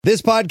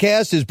This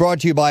podcast is brought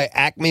to you by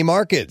Acme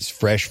Markets,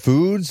 fresh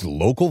foods,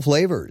 local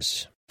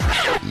flavors.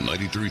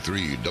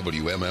 93.3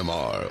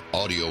 WMMR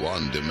Audio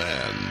on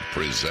Demand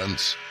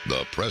presents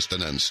the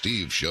Preston and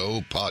Steve Show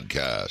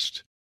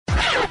podcast.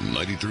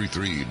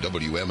 93.3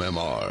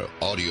 WMMR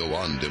Audio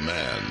on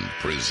Demand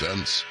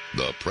presents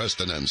the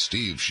Preston and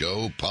Steve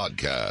Show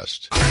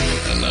podcast.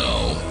 And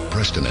now,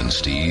 Preston and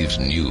Steve's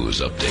news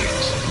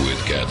update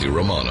with Kathy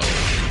Romano.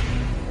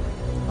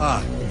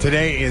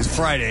 Today is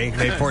Friday,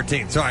 May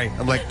 14th. Sorry,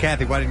 I'm like,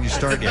 Kathy, why didn't you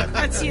start yet?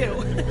 That's you.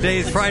 Today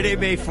is Friday,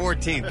 May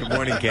 14th. Good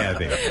morning,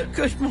 Kathy.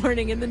 Good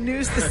morning. In the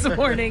news this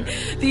morning,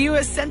 the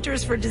U.S.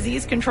 Centers for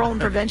Disease Control and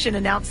Prevention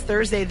announced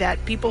Thursday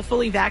that people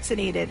fully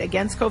vaccinated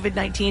against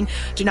COVID-19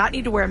 do not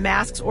need to wear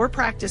masks or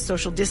practice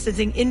social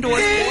distancing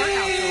indoors or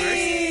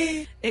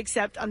outdoors,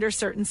 except under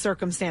certain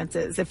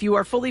circumstances. If you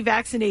are fully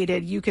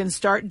vaccinated, you can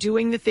start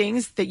doing the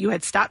things that you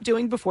had stopped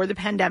doing before the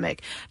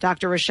pandemic.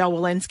 Dr. Rochelle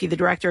Walensky, the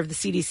director of the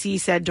CDC,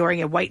 said during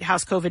a White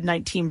House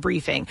COVID-19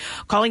 briefing.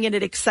 Calling it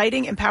an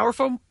exciting and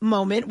powerful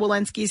moment,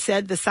 Walensky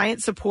said the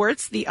science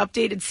supports the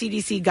updated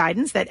CDC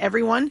guidance that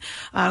everyone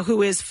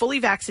who is fully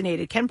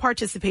vaccinated can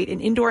participate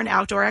in indoor and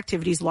outdoor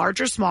activities,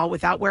 large or small,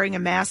 without wearing a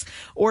mask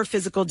or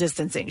physical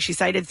distancing. She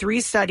cited 3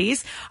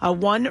 studies,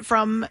 one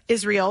from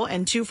Israel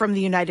and 2 from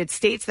the United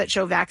States, that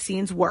show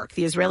vaccines work.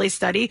 The Israeli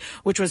study,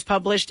 which was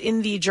published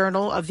in the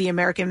Journal of the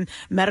American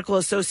Medical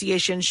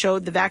Association,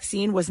 showed the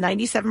vaccine was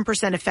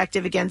 97%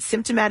 effective against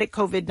symptomatic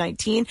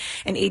COVID-19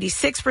 and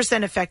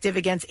 86% effective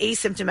against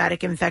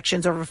asymptomatic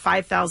infections over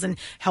 5,000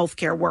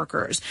 healthcare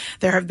workers.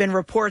 There have been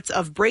reports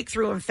of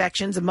breakthrough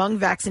infections among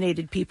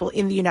vaccinated people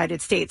in the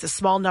United States, a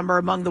small number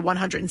among the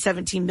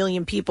 117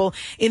 million people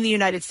in the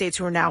United States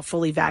who are now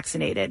fully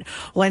vaccinated.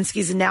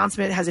 Walensky's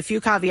announcement has a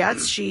few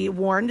caveats. She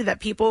warned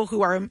that people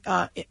who are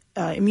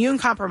immune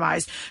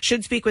compromised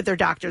should speak with their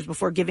doctors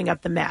before giving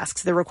up the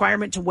masks. The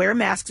requirement to wear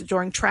masks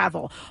during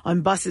travel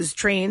on buses,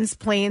 trains,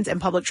 planes, and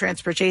public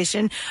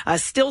transportation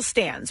still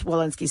stands,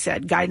 Walensky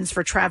said. Guidance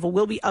for travel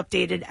will be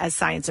updated as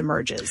science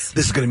emerges.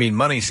 This is going to mean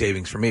money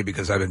savings for me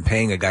because I've been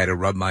paying a guy to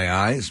rub my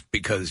eyes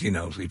because, you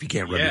know, if you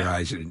can't rub your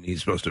eyes, he's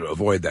supposed to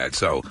avoid that.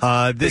 So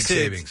big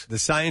savings. The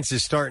science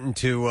is starting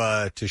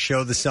to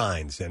show the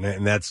signs,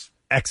 and that's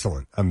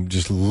excellent. I'm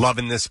just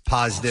loving this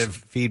positive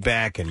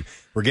feedback, and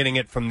we're getting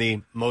it from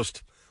the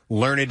most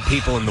learned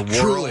people in the world.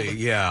 Truly,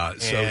 yeah.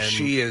 So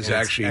she is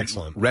actually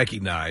excellent.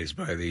 Recognized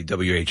by the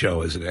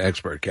WHO as an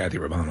expert, Kathy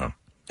Romano.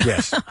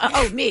 Yes.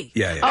 Oh, me.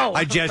 Yeah. Oh,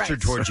 I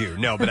gestured towards you.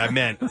 No, but I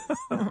meant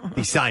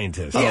the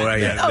scientists Yeah.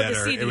 that the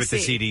are CDC. with the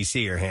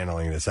CDC are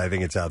handling this. I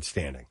think it's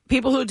outstanding.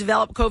 People who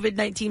develop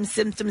COVID-19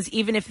 symptoms,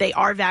 even if they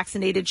are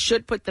vaccinated,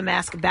 should put the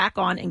mask back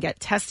on and get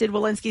tested,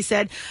 Walensky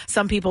said.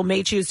 Some people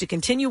may choose to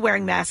continue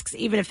wearing masks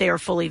even if they are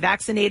fully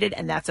vaccinated,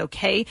 and that's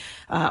okay,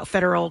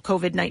 federal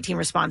COVID-19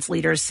 response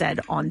leaders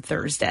said on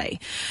Thursday.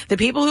 The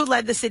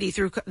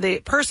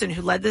person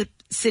who led the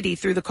city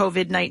through the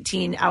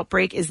COVID-19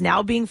 outbreak is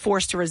now being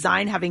forced to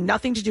resign, having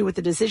nothing to do with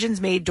the decisions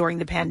made during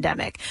the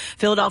pandemic.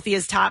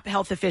 Philadelphia's top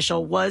health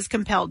official was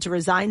compelled to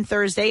resign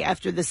Thursday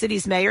after the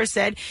city's mayor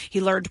said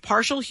he learned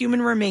partial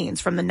human remains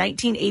from the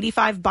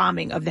 1985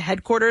 bombing of the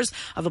headquarters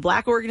of a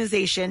black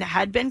organization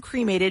had been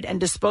cremated and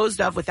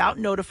disposed of without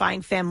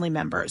notifying family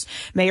members.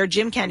 Mayor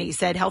Jim Kenney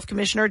said Health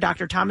Commissioner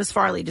Dr. Thomas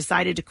Farley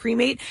decided to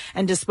cremate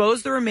and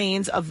dispose the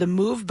remains of the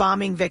MOVE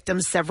bombing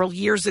victims several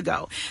years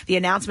ago. The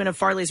announcement of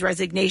Farley's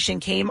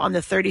resignation came on the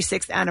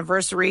 36th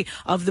anniversary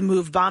of the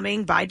MOVE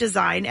bombing by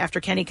design after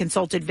Kenney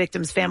consulted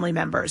victims' family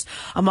members.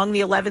 Among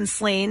the 11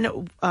 slain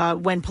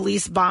when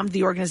police bombed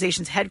the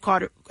organization's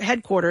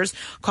headquarters,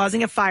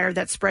 causing a fire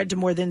that spread to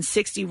more than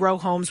 60 row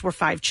homes, were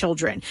 5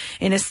 children.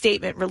 In a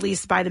statement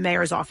released by the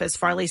mayor's office,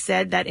 Farley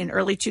said that in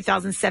early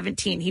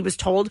 2017, he was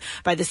told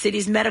by the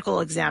city's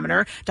medical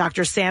examiner,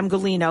 Dr. Sam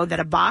Galino, that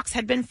a box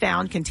had been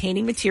found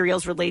containing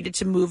materials related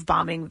to MOVE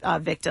bombing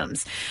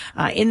victims.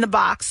 In the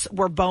box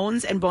were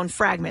bones and bone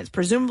fragments,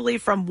 presumably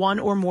from one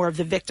or more of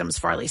the victims,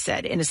 Farley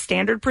said. In a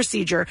standard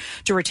procedure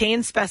to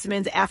retain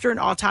specimens after an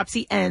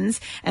autopsy ends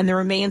and the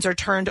remains are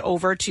turned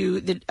over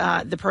to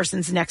the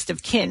person's next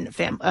of kin,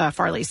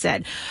 Farley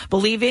said.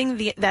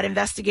 Believing that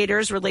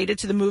investigators related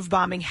to the MOVE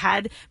bombing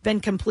had been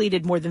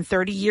completed more than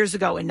 30 years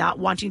ago and not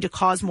wanting to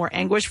cause more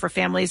anguish for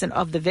families and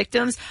of the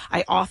victims,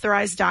 I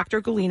authorized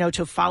Dr. Galino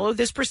to follow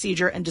this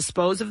procedure and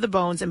dispose of the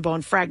bones and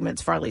bone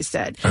fragments, Farley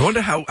said. I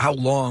wonder how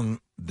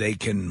long they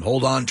can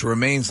hold on to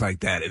remains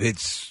like that. If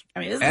it's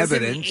this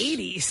evidence. Was in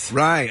the 80s.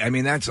 Right. I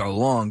mean, that's a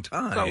long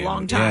time. It's a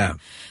long time. Yeah.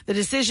 The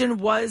decision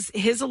was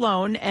his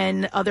alone,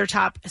 and other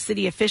top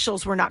city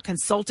officials were not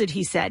consulted,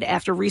 he said.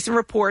 After recent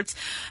reports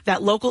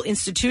that local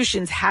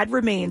institutions had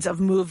remains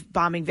of MOVE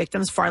bombing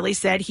victims, Farley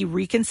said he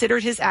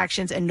reconsidered his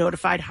actions and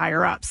notified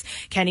higher-ups.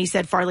 Kenney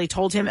said Farley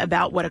told him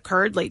about what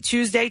occurred late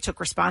Tuesday, took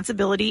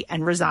responsibility,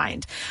 and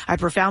resigned. I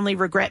profoundly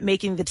regret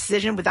making the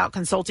decision without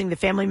consulting the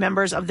family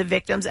members of the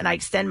victims, and I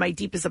extend my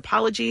deepest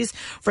apologies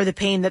for the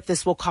pain that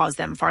this will cause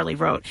them, Farley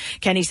wrote.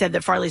 Kenney said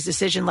that Farley's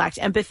decision lacked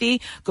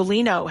empathy.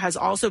 Galino has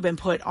also been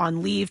put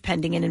on leave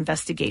pending an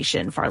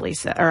investigation,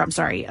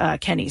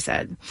 Kenney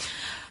said.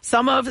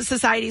 Some of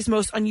society's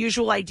most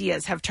unusual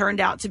ideas have turned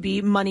out to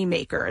be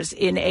moneymakers.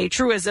 In a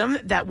truism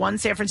that one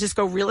San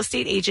Francisco real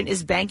estate agent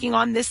is banking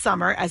on this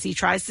summer as he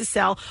tries to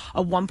sell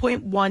a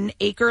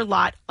 1.1-acre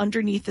lot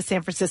underneath the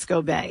San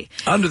Francisco Bay.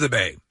 Under the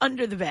bay.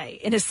 Under the bay.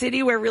 In a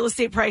city where real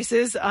estate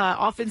prices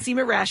often seem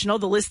irrational,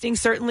 the listing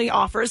certainly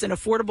offers an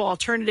affordable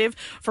alternative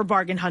for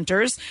bargain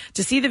hunters.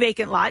 To see the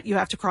vacant lot, you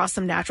have to cross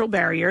some natural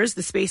barriers.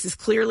 The space is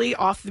clearly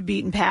off the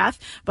beaten path,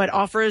 but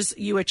offers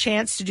you a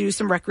chance to do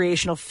some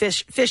recreational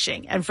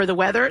fishing. And for the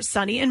weather,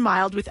 sunny and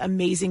mild with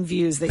amazing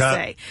views, they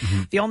say.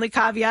 The only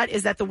caveat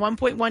is that the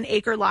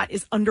 1.1-acre lot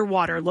is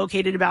underwater,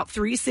 located about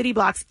 3 city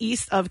blocks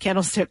east of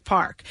Candlestick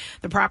Park.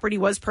 The property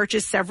was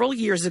purchased several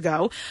years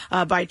ago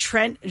by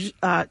Trent Jay.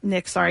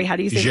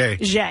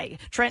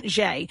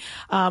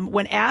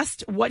 When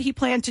asked what he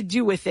planned to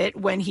do with it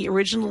when he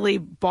originally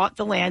bought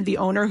the land, the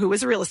owner, who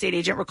was a real estate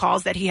agent,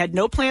 recalls that he had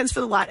no plans for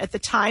the lot at the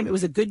time. It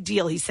was a good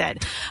deal, he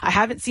said. I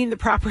haven't seen the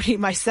property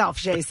myself,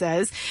 Jay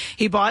says.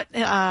 He bought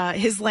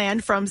his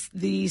land from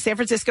the San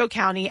Francisco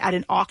County at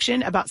an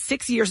auction about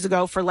 6 years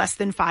ago for less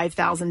than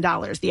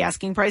 $5,000. The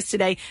asking price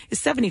today is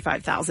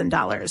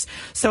 $75,000.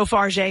 So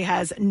far, Jay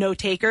has no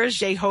takers.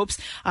 Jay hopes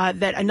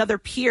that another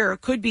pier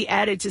could be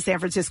added to San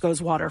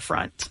Francisco's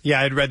waterfront.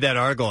 Yeah, I'd read that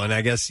article, and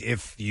I guess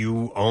if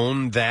you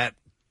own that,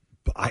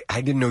 I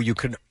didn't know you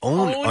could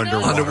own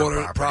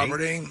underwater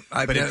property.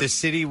 But if the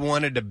city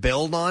wanted to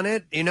build on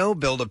it,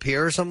 build a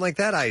pier or something like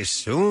that, I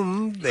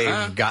assume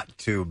they've got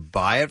to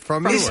buy it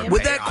from you.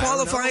 Would that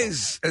qualify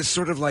as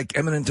sort of like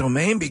eminent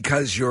domain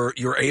because you're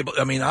able?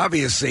 I mean,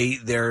 obviously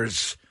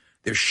there's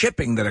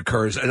shipping that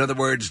occurs. In other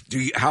words,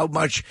 how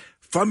much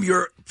from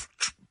your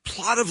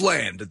plot of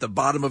land at the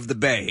bottom of the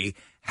bay?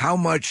 How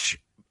much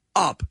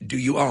up do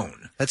you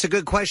own? That's a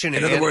good question.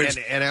 In other words,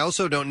 and I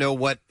also don't know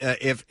what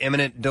if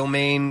eminent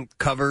domain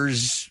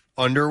covers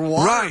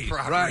underwater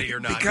property or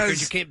not,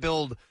 because you can't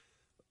build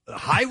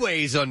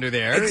highways under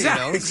there.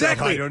 Exactly. So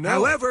I don't know.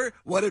 However,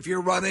 what if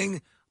you're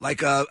running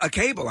like a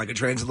cable, like a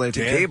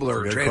transatlantic cable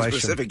or a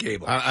trans-Pacific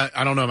cable?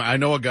 I don't know. I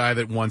know a guy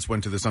that once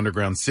went to this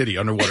underwater city,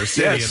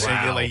 yes.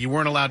 and you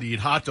weren't allowed to eat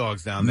hot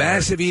dogs down there.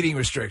 Massive eating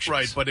restrictions.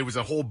 Right, but it was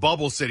a whole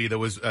bubble city that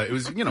was, it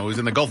was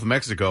in the Gulf of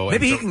Mexico.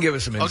 Maybe he can give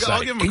us some insight.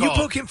 I'll give him a call. call.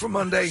 You book him for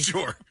Monday?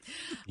 Sure.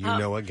 You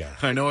know a guy.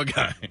 I know a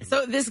guy.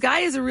 So this guy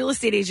is a real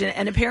estate agent,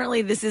 and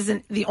apparently this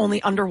isn't the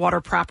only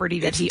underwater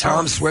property that he Tom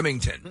owns.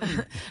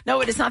 Swimmington.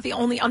 No, it is not the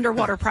only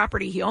underwater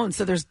property he owns.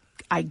 So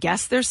I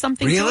guess there's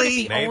something to it if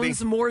he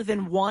owns more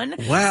than one.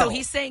 Wow. So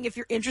he's saying if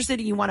you're interested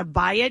and you want to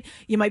buy it,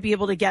 you might be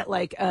able to get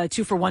like a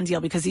 2-for-1 deal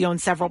because he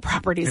owns several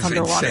properties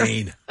underwater.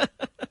 Insane.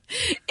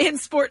 In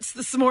sports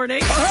this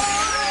morning. Ball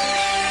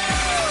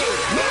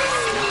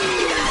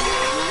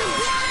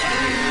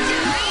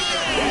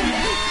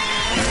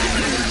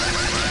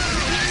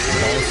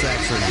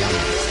sacks are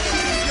young.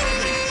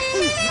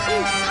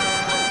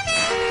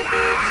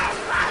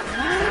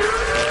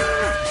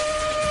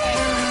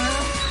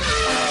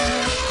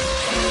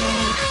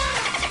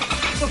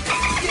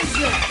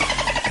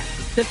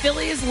 The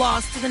Phillies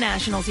lost to the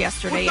Nationals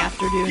yesterday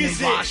afternoon in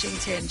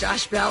Washington.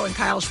 Josh Bell and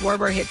Kyle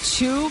Schwarber hit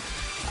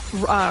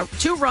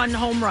two-run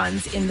home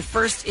runs in the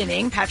first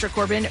inning. Patrick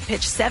Corbin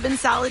pitched 7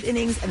 solid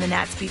innings, and the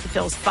Nats beat the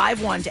Phils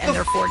 5-1 to end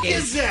their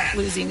 4-game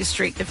losing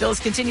streak. The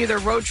Phils continue their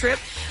road trip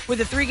with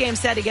a 3-game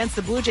set against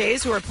the Blue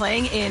Jays, who are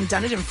playing in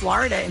Dunedin,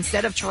 Florida,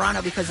 instead of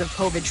Toronto because of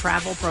COVID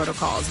travel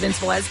protocols. Vince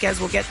Velasquez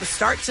will get the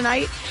start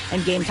tonight,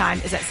 and game time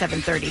is at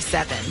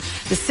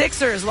 7:37. The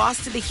Sixers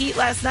lost to the Heat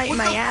last night in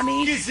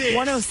Miami,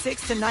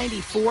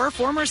 106-94.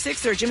 Former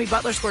Sixer Jimmy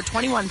Butler scored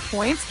 21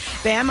 points.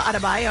 Bam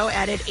Adebayo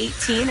added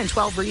 18 and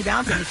 12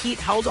 rebounds, and the Heat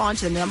held on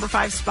to the number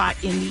 5 spot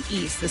in the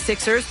East. The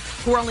Sixers,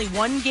 who are only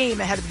 1 game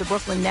ahead of the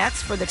Brooklyn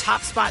Nets for the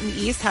top spot in the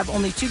East, have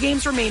only 2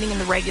 games remaining in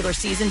the regular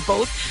season,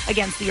 both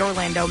against the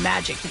Orlando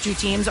Magic. The 2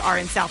 teams are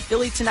in South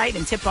Philly tonight,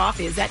 and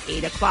tip-off is at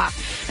 8 o'clock.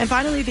 And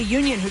finally, the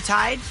Union, who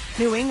tied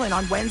New England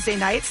on Wednesday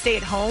night, stay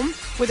at home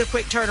with a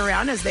quick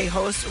turnaround as they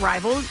host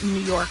rival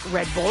New York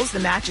Red Bulls. The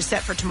match is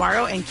set for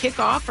tomorrow, and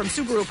kickoff from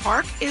Subaru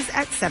Park is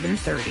at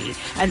 7:30.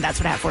 And that's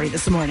what I have for you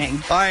this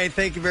morning. All right,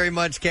 thank you very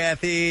much,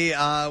 Kathy.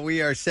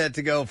 We are set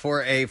to go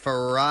for a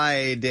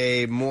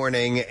Friday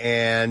morning,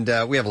 and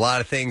we have a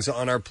lot of things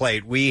on our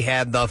plate. We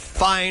have the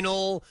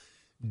final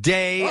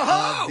day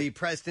of the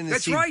Preston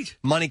and Steve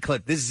Money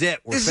Clip. This is it.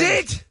 We're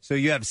finished. So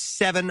you have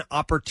 7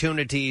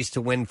 opportunities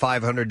to win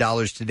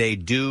 $500 today.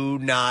 Do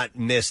not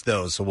miss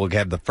those. So we'll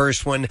have the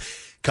first one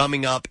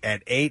coming up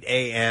at 8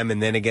 a.m.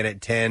 and then again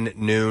at 10,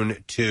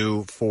 noon,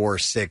 2, 4,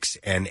 6,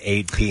 and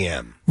 8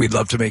 p.m. We'd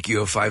love to make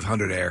you a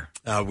 500 air.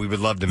 We would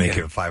love to make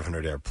you a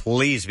 500 air.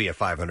 Please be a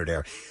 500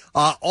 air.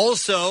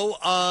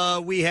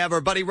 Also, we have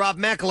our buddy Rob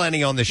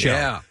McElhenney on the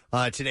show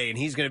today, and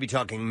he's going to be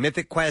talking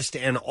Mythic Quest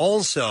and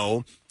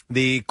also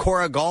the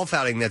Cora golf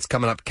outing that's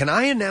coming up. Can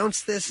I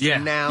announce this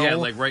now? Yeah,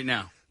 like right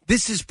now.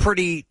 This is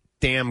pretty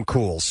damn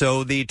cool.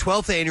 So the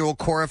 12th annual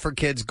Cora for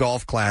Kids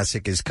Golf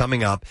Classic is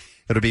coming up.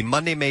 It'll be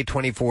Monday, May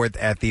 24th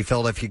at the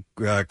Philadelphia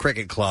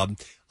Cricket Club.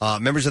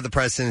 Members of the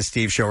Preston and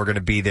Steve Show are going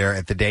to be there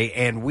at the day,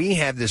 and we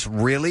have this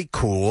really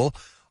cool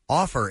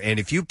offer. And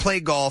if you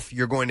play golf,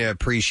 you're going to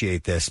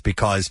appreciate this,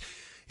 because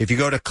if you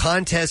go to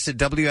contest at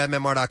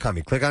WMMR.com,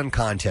 you click on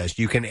contest,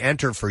 you can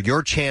enter for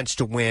your chance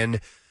to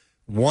win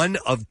one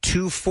of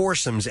 2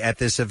 foursomes at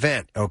this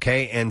event,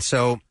 okay? And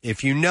so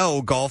if you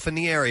know golf in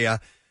the area,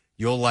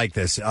 you'll like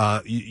this.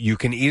 You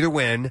can either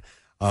win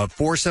a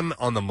foursome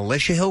on the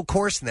Militia Hill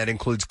course, and that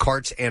includes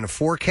carts and a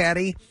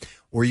 4-caddy,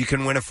 or you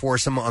can win a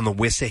foursome on the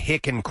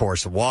Wissahickon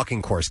course, a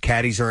walking course.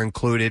 Caddies are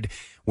included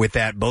with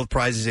that. Both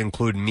prizes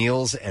include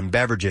meals and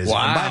beverages.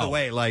 Wow. And by the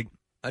way,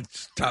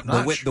 that's top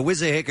notch. The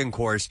Wissahickon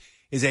course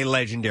is a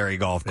legendary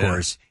golf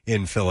course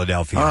in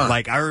Philadelphia.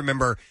 I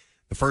remember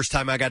the first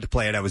time I got to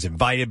play it, I was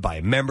invited by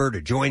a member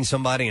to join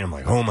somebody, and I'm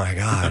like, oh my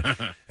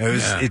God.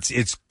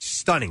 It's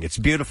stunning. It's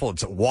beautiful.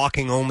 It's a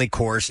walking only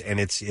course, and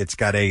it's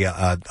got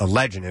a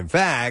legend. In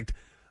fact,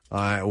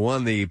 I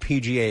won the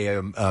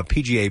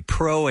PGA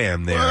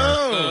Pro-Am there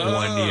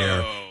one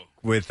year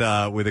with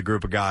a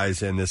group of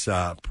guys and this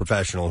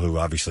professional who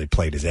obviously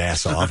played his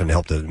ass off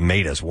and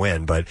made us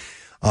win. But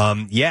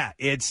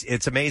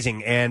it's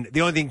amazing. And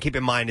the only thing to keep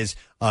in mind is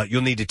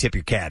you'll need to tip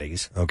your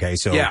caddies. Okay,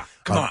 so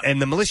come on.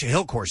 And the Militia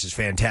Hill course is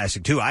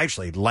fantastic too. I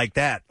actually like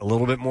that a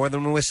little bit more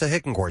than the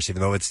Wissahickon course,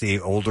 even though it's the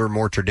older,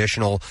 more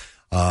traditional,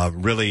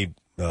 really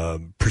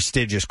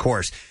prestigious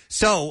course.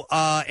 So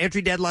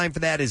entry deadline for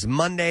that is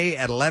Monday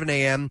at 11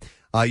 a.m.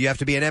 You have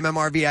to be an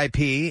MMR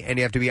VIP, and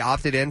you have to be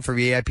opted in for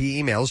VIP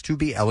emails to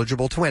be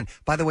eligible to win.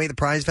 By the way, the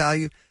prize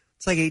value,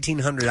 it's like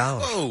 $1,800.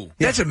 Whoa,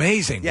 that's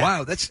amazing! Yeah.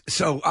 Wow, that's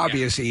so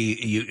obviously.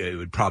 It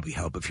would probably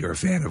help if you're a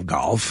fan of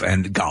golf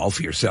and golf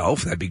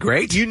yourself. That'd be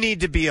great. You need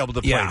to be able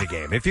to play the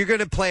game. If you're going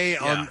to play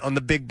on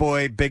the big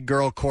boy, big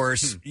girl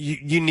course,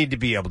 you need to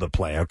be able to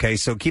play. Okay,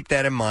 so keep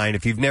that in mind.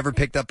 If you've never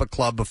picked up a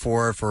club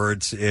before,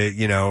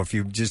 if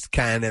you just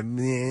kind of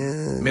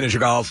miniature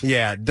golf,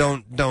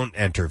 don't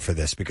enter for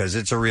this, because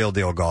it's a real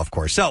deal golf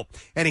course. So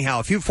anyhow,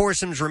 a few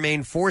foursomes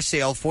remain for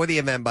sale for the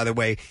event, by the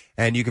way.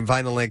 And you can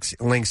find the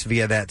links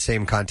via that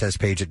same contest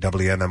page at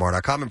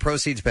WMMR.com. And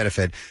proceeds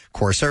benefit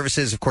core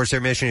services. Of course,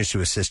 their mission is to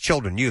assist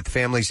children, youth,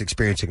 families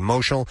experiencing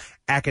emotional,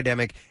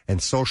 academic,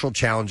 and social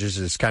challenges.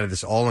 It's kind of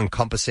this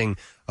all-encompassing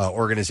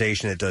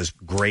organization that does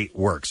great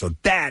work. So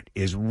that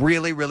is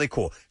really, really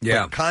cool.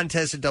 Yeah. But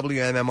contest at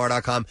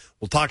WMMR.com.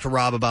 We'll talk to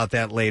Rob about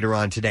that later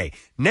on today.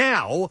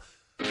 Now,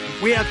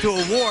 we have to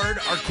award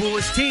our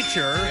coolest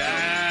teacher.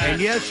 Yes.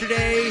 And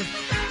yesterday,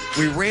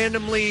 we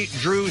randomly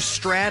drew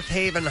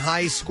Strathaven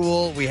High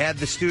School. We had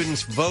the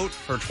students vote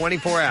for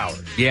 24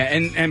 hours. Yeah,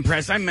 and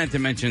Press, I meant to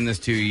mention this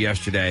to you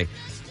yesterday.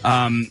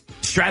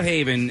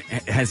 Strathaven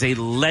has a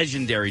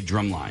legendary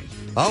drum line.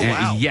 Oh,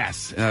 wow.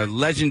 Yes,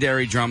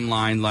 legendary drum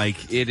line.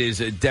 Like, it is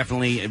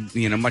definitely,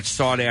 much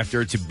sought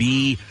after to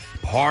be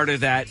part of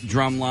that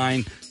drum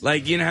line.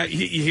 Like, you know how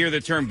you hear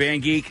the term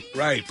band geek?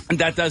 Right.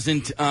 That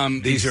doesn't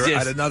These exist. are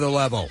at another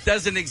level.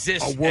 Doesn't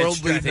exist. A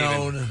worldly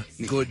known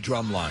good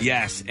drum line.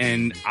 Yes,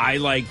 and I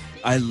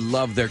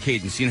love their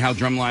cadence. You know how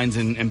drum lines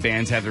and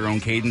bands have their own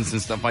cadence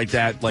and stuff like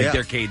that? Like,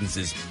 their cadence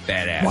is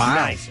badass. Wow.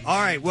 Nice. All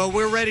right, well,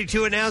 we're ready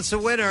to announce the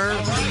winner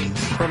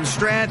from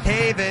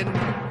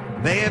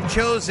Strathaven. They have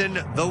chosen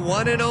the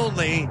one and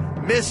only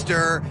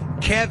Mr.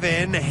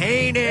 Kevin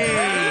Haney. Mr.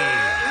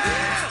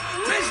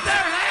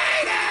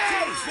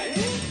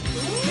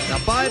 Haney!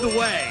 Now, by the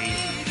way,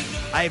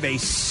 I have a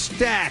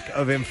stack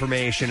of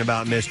information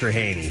about Mr.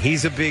 Haney.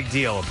 He's a big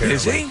deal, apparently.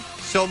 Is he?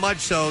 So much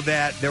so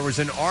that there was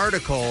an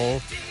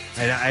article,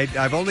 and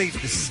I've only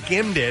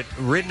skimmed it,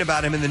 written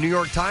about him in the New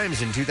York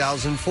Times in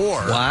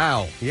 2004.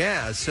 Wow.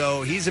 Yeah,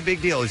 so he's a big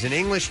deal. He's an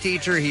English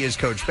teacher. He has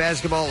coached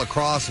basketball,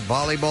 lacrosse,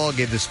 volleyball,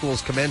 gave the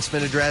school's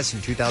commencement address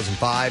in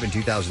 2005 and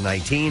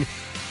 2019.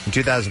 In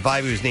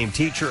 2005, he was named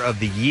Teacher of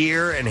the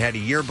Year and had a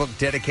yearbook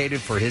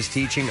dedicated for his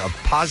teaching of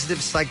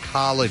positive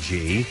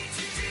psychology.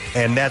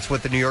 And that's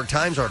what the New York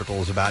Times article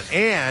is about.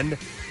 And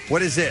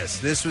what is this?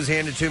 This was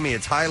handed to me.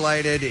 It's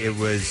highlighted. It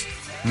was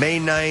May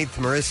 9th.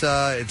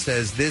 Marissa, it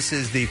says, this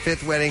is the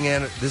fifth wedding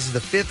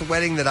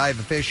that I've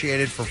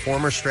officiated for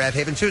former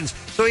Strathaven students.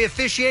 So he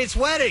officiates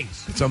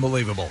weddings. It's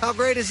unbelievable. How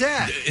great is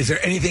that? Is there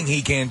anything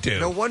he can't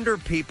do? No wonder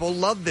people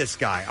love this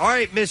guy. All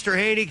right, Mr.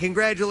 Haney,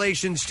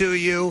 congratulations to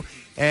you.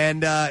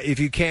 And if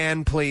you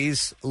can,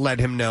 please let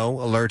him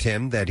know, alert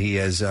him that he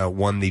has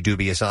won the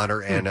dubious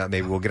honor, and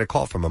maybe we'll get a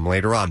call from him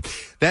later on.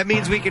 That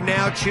means we can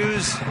now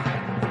choose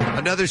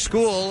another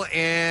school,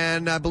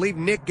 and I believe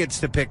Nick gets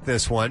to pick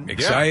this one.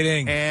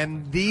 Exciting.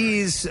 And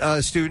these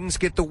students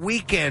get the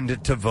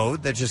weekend to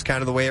vote. That's just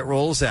kind of the way it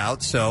rolls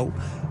out. So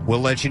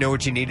we'll let you know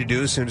what you need to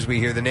do as soon as we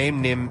hear the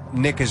name.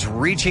 Nick is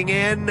reaching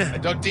in. I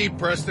dug deep,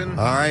 Preston.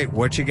 All right,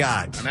 what you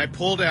got? And I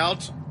pulled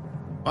out,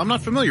 I'm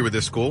not familiar with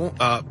this school,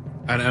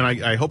 and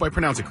I hope I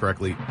pronounce it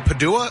correctly.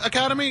 Padua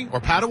Academy? Or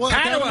Padua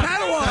Academy?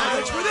 Padua!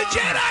 That's where the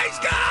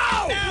Jedis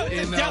go!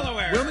 In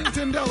Delaware.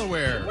 Wilmington,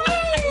 Delaware.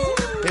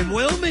 In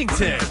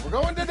Wilmington. We're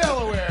going to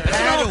Delaware. It's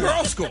an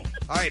all-girls school.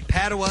 All right,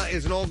 Padua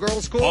is an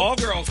all-girls school?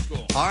 All-girls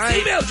school. All right.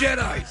 Female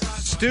Jedis.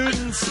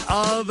 Students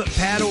of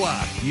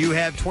Padua, you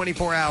have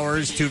 24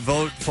 hours to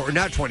vote for,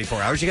 not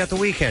 24 hours, you got the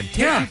weekend.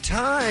 Take your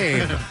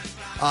time.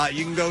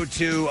 You can go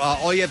to,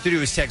 all you have to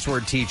do is text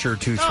word teacher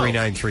to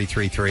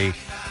 39333,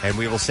 and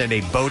we will send a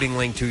voting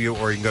link to you,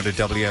 or you can go to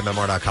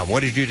WMMR.com.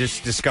 What did you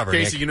just discover,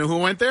 Casey, Nick? you know who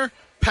went there?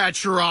 Pat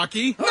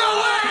Shiraki. No way!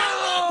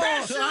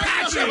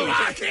 Pat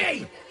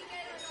Shiraki!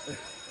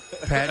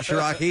 Pat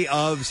Shiraki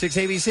of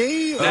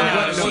 6ABC? No,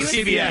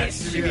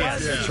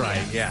 CBS. That's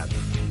right, yeah.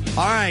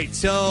 All right,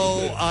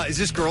 so is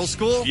this girls'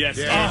 school? Yes,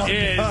 it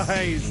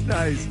is.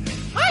 Nice.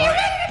 Are you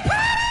ready to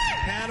party?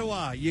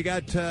 Padua, you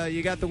got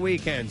the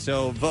weekend,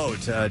 so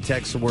vote.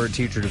 Text the word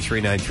teacher to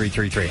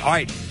 39333. All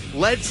right,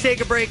 let's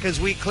take a break because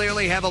we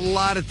clearly have a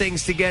lot of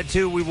things to get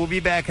to. We will be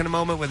back in a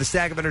moment with a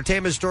stack of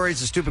entertainment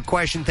stories, a stupid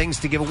question, things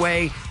to give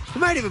away.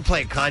 We might even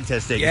play a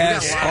contest day.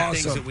 Yes, we got a lot of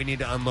awesome. things that we need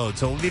to unload,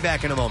 so we'll be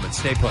back in a moment.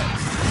 Stay put.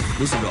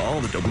 Listen to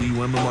all the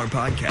WMMR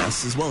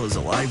podcasts as well as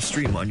a live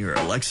stream on your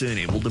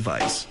Alexa-enabled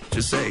device.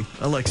 Just say,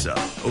 Alexa,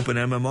 open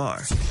MMR.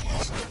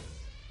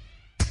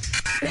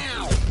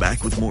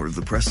 Back with more of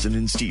the Preston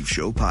and Steve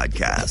Show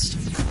podcast.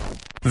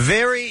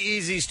 Very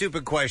easy,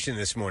 stupid question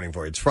this morning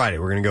for you. It's Friday.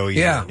 We're going to go easy.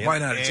 Yeah, on you. why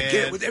not?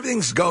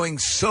 Everything's going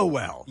so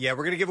well. Yeah,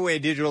 we're going to give away a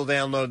digital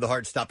download, the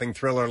heart-stopping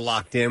thriller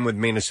Locked In with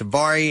Mina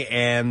Savari.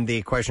 And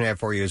the question I have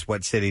for you is,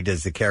 what city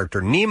does the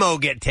character Nemo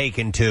get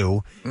taken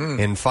to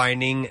in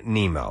Finding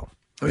Nemo?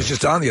 It was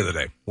just on the other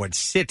day. What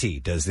city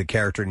does the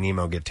character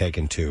Nemo get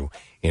taken to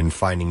in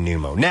Finding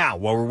Nemo? Now,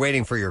 while we're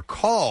waiting for your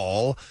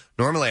call,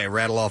 normally I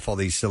rattle off all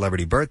these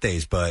celebrity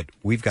birthdays, but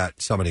we've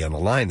got somebody on the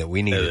line that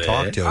we need to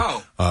talk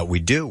to. We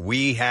do.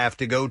 We have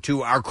to go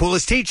to our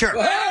coolest teacher.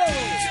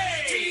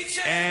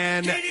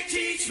 And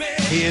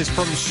he is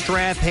from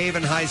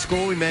Strathaven High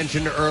School. We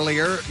mentioned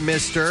earlier,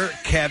 Mr.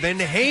 Kevin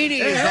Haney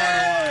is on the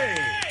line.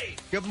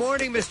 Good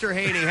morning, Mr.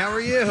 Haney. How are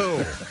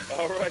you?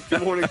 All right.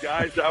 Good morning,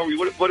 guys. How are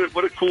you?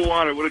 What a cool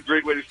honor. What a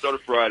great way to start a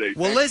Friday.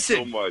 Well, Thank you listen,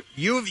 so much.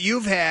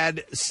 you've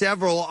had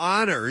several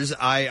honors.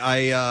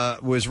 I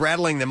was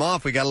rattling them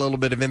off. We got a little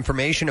bit of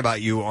information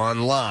about you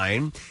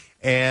online.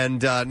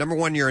 And number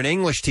one, you're an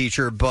English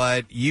teacher,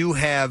 but you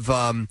have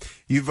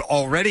you've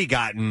already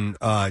gotten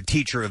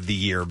Teacher of the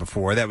Year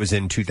before. That was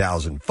in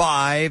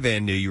 2005,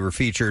 and you were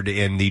featured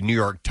in the New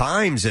York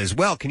Times as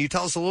well. Can you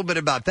tell us a little bit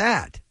about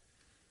that?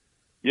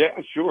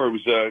 Yeah, sure. It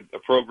was a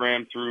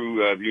program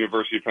through the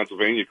University of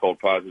Pennsylvania called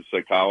Positive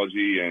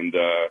Psychology, and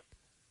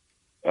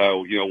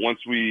once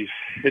we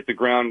hit the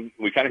ground,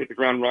 we kind of hit the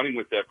ground running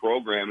with that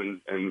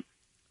program, and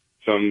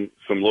some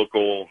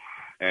local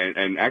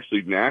and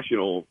actually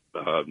national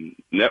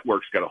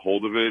networks got a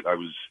hold of it. I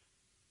was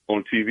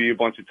on TV a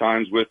bunch of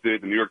times with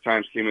it. The New York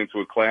Times came into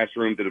a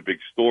classroom, did a big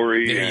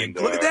story.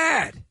 Look at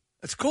that.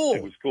 That's cool.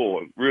 It was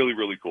cool. Really,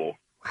 really cool.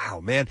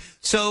 Wow, man.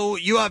 So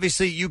you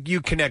obviously,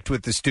 you connect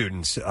with the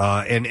students.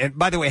 And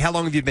by the way, how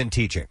long have you been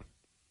teaching?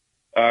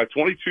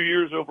 22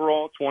 years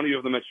overall, 20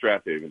 of them at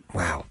Strathaven.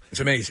 Wow. It's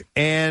amazing.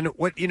 And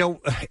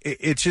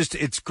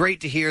it's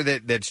great to hear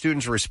that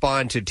students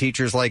respond to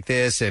teachers like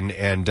this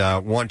and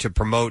want to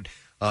promote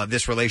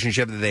this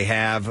relationship that they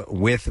have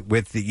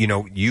with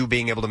you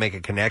being able to make a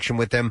connection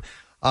with them.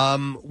 I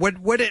don't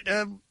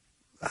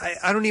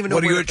even know.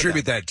 What do you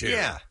attribute that to?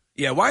 Yeah.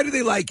 Yeah, why do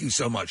they like you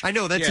so much? I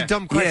know, that's a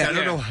dumb question.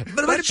 I don't know.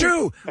 But it's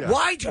true. Yeah.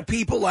 Why do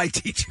people like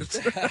teachers?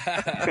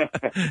 I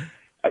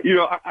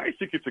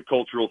think it's a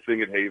cultural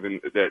thing at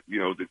Haven that,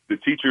 the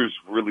teachers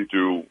really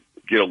do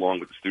get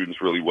along with the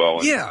students really well.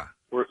 And yeah.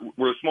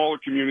 We're a smaller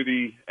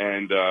community,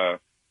 and,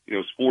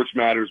 sports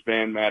matters,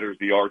 band matters,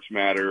 the arts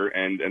matter,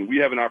 and we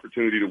have an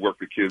opportunity to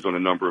work with kids on a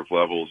number of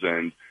levels,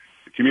 and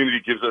the community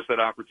gives us that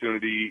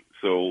opportunity,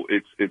 so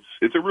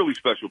it's a really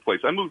special place.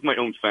 I moved my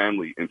own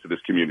family into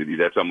this community.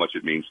 That's how much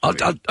it means to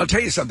me. I'll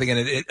tell you something,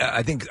 and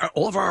I think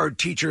all of our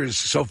teachers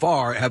so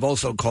far have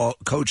also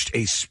coached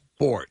a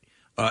sport,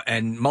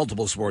 and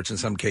multiple sports in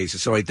some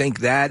cases. So I think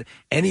that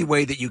any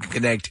way that you can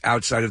connect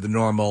outside of the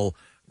normal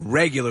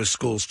regular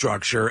school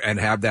structure and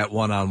have that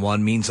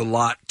one-on-one means a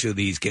lot to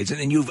these kids.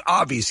 And you've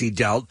obviously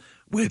dealt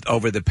with,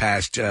 over the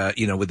past,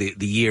 with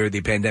the year,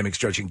 the pandemic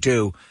stretching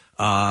too,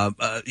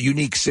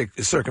 unique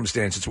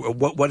circumstances.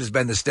 What has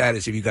been the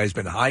status? Have you guys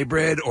been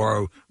hybrid,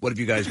 or what have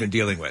you guys been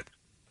dealing with?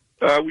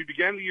 We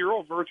began the year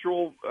all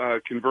virtual,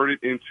 converted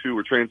into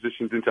or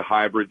transitioned into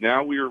hybrid.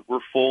 Now we're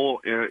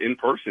full in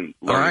person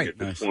learning at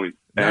this point.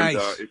 And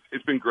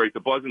it's been great. The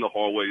buzz in the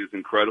hallway is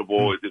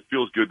incredible. It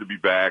feels good to be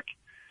back.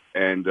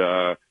 And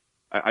I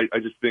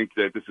just think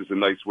that this is a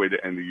nice way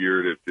to end the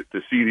year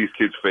to see these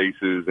kids'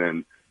 faces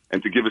and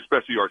to give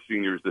especially our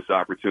seniors this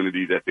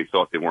opportunity that they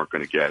thought they weren't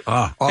going to get.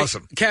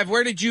 Awesome. Hey, Kev,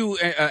 where did you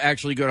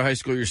actually go to high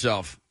school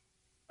yourself?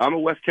 I'm a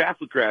West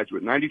Catholic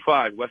graduate,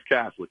 95, West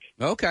Catholic.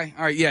 Okay.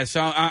 All right. Yeah,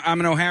 so I'm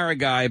an O'Hara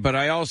guy, but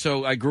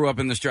I grew up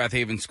in the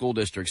Strathaven School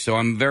District, so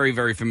I'm very,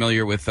 very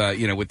familiar with,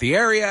 with the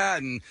area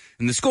and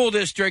the school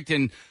district.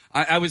 And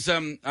I was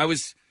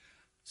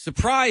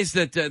surprised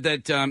that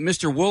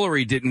Mr.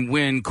 Woolery didn't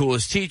win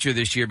Coolest Teacher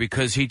this year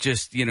because he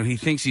just, he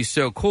thinks he's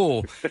so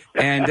cool.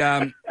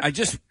 And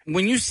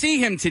when you see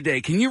him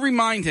today, can you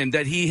remind him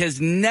that he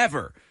has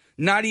never,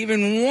 not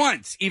even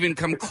once, even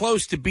come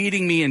close to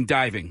beating me in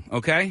diving,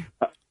 okay?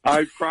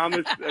 I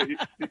promise.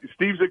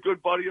 Steve's a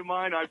good buddy of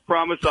mine. I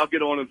promise I'll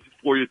get on it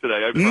for you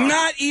today. I promise.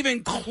 Not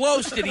even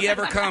close did he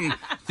ever come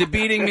to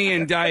beating me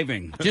in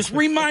diving. Just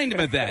remind him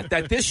of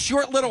that this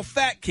short little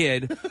fat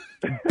kid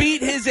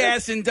beat his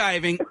ass in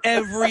diving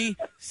every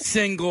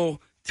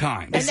single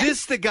time. Is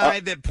this the guy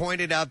that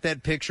pointed out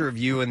that picture of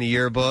you in the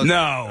yearbook?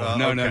 No.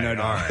 No. All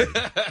right.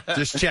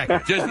 Just check.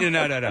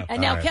 No.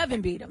 And now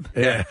Kevin beat him.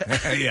 Yeah.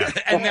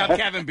 And now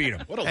Kevin beat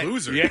him. What a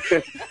loser. Yeah.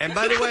 And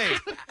by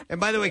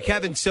the way,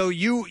 Kevin, so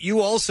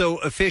you also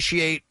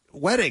officiate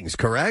weddings,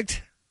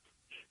 correct?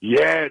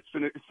 Yeah, it's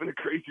been a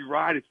crazy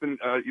ride. It's been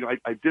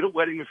I did a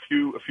wedding a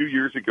few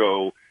years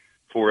ago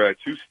for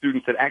two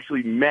students that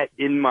actually met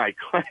in my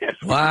class.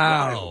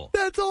 Wow,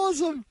 that's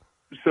awesome.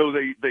 So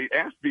they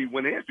asked me,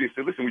 they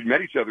said, listen, we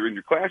met each other in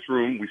your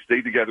classroom. We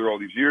stayed together all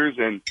these years,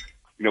 and,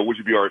 would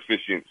you be our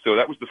officiant? So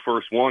that was the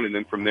first one, and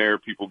then from there,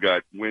 people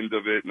got wind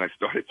of it, and I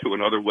started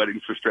doing other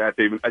weddings for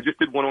Strathaven. I just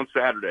did one on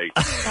Saturday.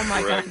 Oh,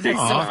 my God, that's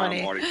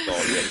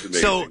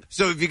so funny.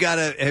 So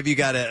have you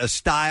got a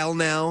style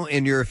now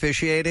in your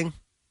officiating?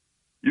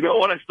 You know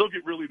what? I still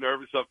get really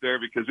nervous up there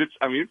because it's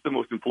the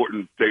most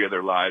important day of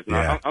their lives.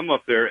 And I'm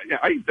up there.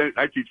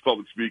 I teach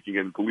public speaking,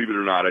 and believe it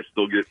or not, I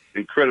still get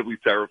incredibly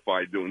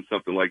terrified doing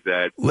something like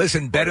that.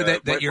 Listen, better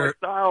that you're...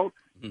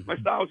 My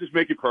style is just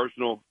make it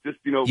personal. Just,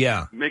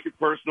 make it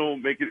personal,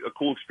 make it a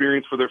cool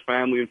experience for their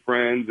family and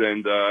friends,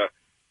 and,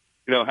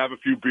 have a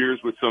few beers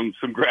with some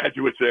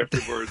graduates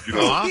afterwards.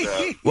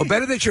 Well,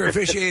 better that you're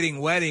officiating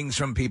weddings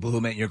from people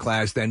who met in your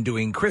class than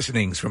doing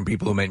christenings from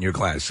people who met in your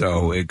class.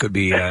 So it could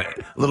be a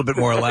little bit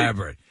more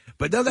elaborate.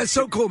 But no, that's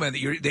so cool, man.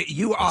 That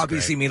you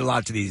obviously mean a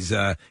lot to these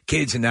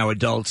kids and now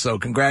adults. So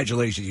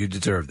congratulations, you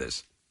deserve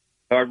this.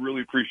 I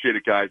really appreciate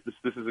it, guys.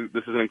 This is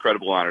an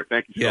incredible honor.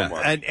 Thank you so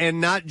much.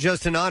 And not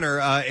just an honor,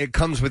 it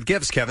comes with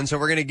gifts, Kevin. So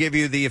we're going to give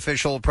you the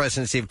official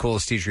Preston and Steve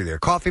Coolest Teacher of the Year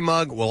coffee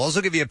mug. We'll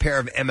also give you a pair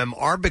of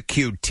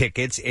MMRBQ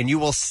tickets, and you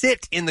will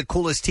sit in the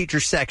Coolest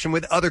Teacher section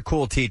with other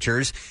cool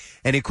teachers.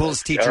 And a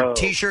Coolest Teacher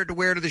T-shirt to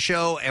wear to the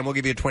show, and we'll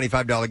give you a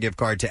 $25 gift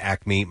card to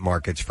Acme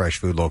Markets Fresh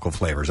Food Local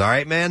Flavors. All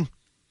right, man?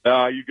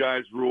 You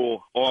guys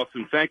rule.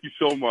 Awesome. Thank you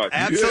so much.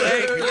 Absolutely.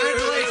 Hey,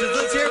 congratulations.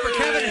 Let's hear it for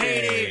Kevin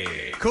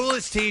Haney,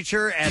 coolest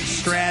teacher at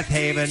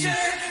Strathaven.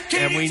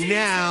 And we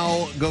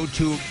now go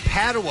to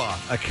Padua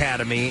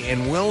Academy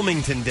in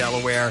Wilmington,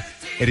 Delaware.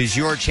 It is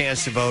your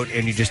chance to vote,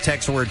 and you just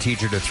text the word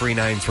teacher to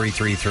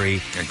 39333.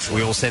 Excellent.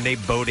 We will send a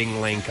voting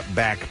link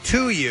back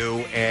to you,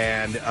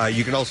 and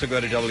you can also go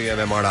to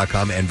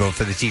WMMR.com and vote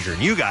for the teacher.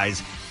 And you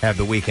guys have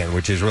the weekend,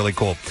 which is really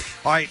cool.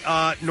 All right,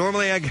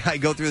 normally I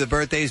go through the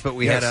birthdays, but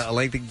we had a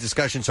lengthy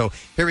discussion, so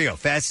here we go.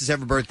 Fastest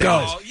ever birthday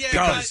list.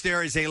 Because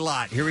there is a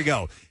lot. Here we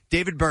go.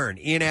 David Byrne,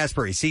 Ian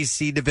Asbury,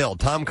 C.C. DeVille,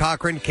 Tom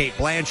Cochran, Kate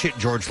Blanchett,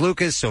 George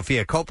Lucas,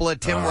 Sophia Coppola,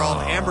 Tim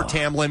Rolfe, Amber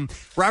Tamblyn,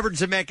 Robert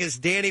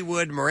Zemeckis, Danny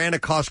Wood, Miranda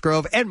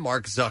Cosgrove, and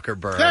Mark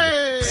Zuckerberg.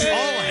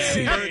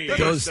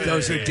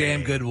 Those are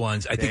damn good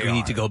ones. I think we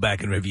need to go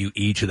back and review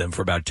each of them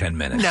for about 10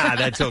 minutes. Nah,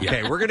 that's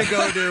okay. We're going to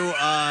go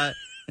to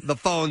the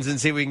phones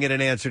and see if we can get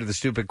an answer to the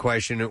stupid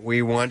question.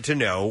 We want to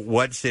know,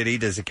 what city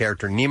does the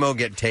character Nemo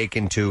get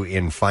taken to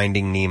in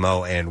Finding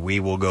Nemo? And we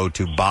will go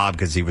to Bob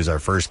because he was our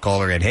first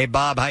caller. And hey,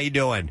 Bob, how you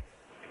doing?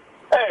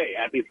 Hey,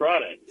 happy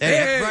Friday. Hey,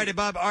 happy Friday,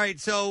 Bob. All right,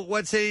 so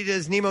what city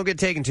does Nemo get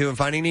taken to in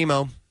Finding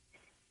Nemo?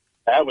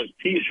 That was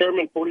P.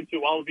 Sherman,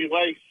 42 Wallaby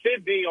Way,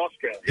 Sydney,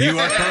 Australia. You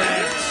are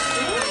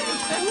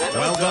correct.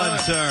 Well done,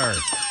 sir.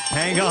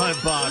 Hang on,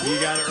 Bob. You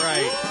got it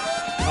right.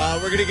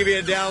 We're going to give you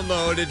a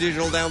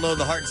digital download,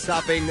 the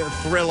heart-stopping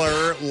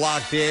thriller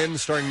Locked In,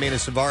 starring Mena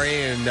Savari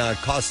and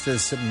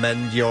Costas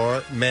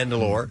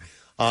Mandylor.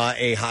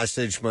 A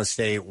hostage must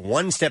stay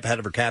one step ahead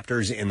of her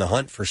captors in the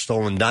hunt for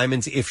stolen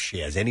diamonds if she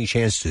has any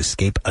chance to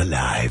escape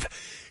alive.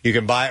 You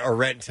can buy or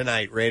rent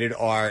tonight, rated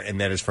R, and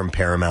that is from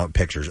Paramount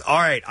Pictures. All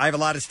right, I have a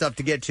lot of stuff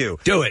to get to.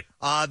 Do it.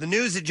 The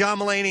news that John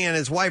Mulaney and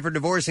his wife are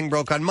divorcing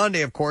broke on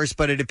Monday, of course,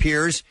 but it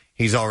appears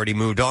he's already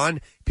moved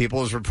on.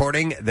 People is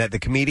reporting that the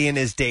comedian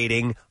is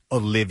dating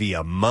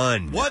Olivia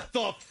Munn. What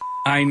the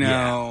I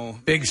know. Yeah.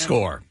 Big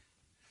score.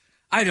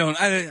 I don't.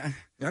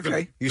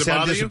 Okay. You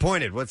sound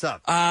disappointed. What's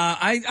up?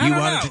 I you don't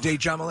wanted know. to date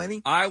John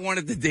Mulaney? I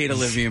wanted to date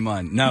Olivia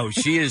Munn. No,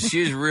 she is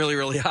really,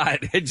 really hot.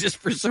 It just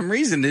for some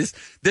reason this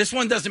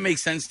one doesn't make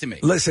sense to me.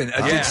 Listen,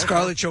 did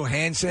Scarlett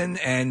Johansson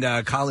and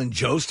Colin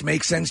Jost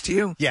make sense to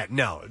you? Yeah,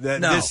 no.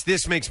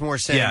 This makes more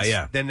sense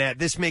than that.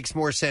 This makes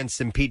more sense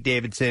than Pete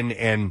Davidson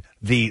and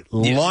the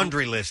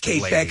laundry list Kate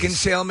of ladies.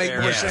 Beckinsale make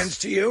more sense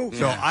to you?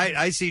 So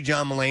I see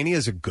John Mulaney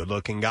as a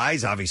good-looking guy.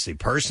 He's obviously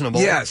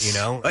personable. Yes. You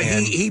know?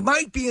 He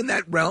might be in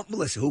that realm.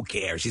 Listen, who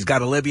cares? He's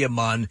got Olivia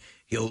Munn.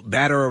 He'll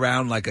bat her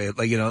around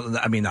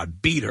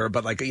not beat her,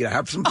 but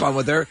have some fun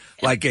with her,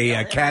 like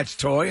a cat's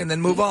toy, and then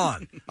move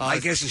on. I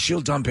guess she'll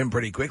dump him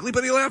pretty quickly,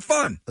 but he'll have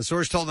fun. A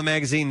source told the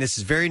magazine this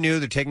is very new.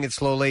 They're taking it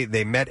slowly.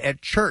 They met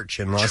at church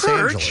in Los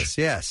Angeles.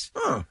 Yes.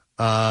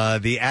 Huh.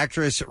 The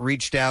actress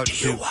reached out Do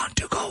you want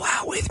to go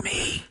out with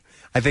me?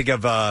 I think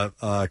of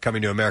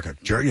Coming to America.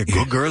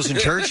 Good girls in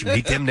church.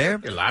 Meet them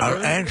there.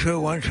 I'll answer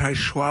once I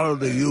swallow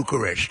the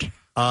Eucharist.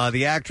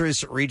 The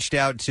actress reached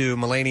out to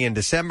Mulaney in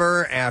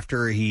December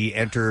after he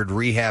entered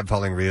rehab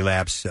following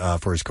relapse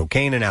for his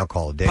cocaine and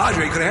alcohol addiction.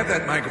 Padre, could I have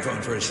that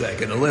microphone for a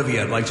second?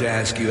 Olivia, I'd like to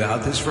ask you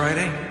out this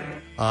Friday.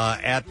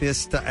 At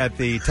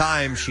the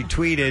time, she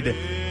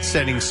tweeted,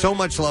 sending so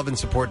much love and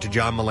support to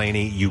John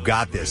Mulaney, you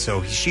got this.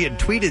 So she had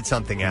tweeted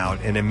something out,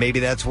 and then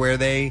maybe that's where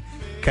they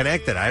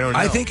connected. I don't know.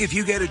 I think if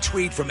you get a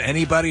tweet from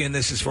anybody, and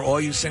this is for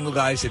all you single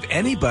guys, if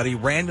anybody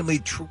randomly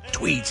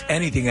tweets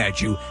anything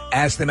at you,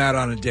 ask them out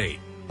on a date.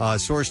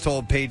 Source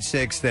told Page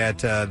Six that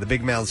the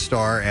Big Mouth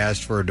star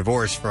asked for a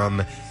divorce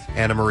from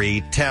Anna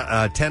Marie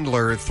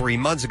Tendler 3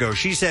 months ago.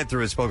 She said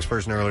through a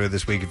spokesperson earlier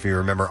this week, if you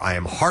remember, I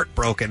am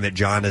heartbroken that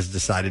John has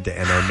decided to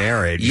end our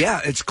marriage.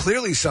 Yeah, it's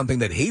clearly something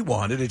that he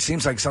wanted. It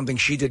seems like something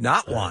she did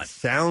not want.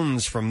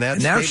 Sounds from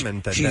that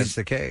statement that that's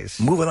the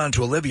case. Moving on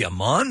to Olivia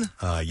Munn?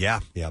 Yeah.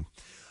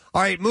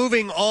 All right,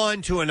 moving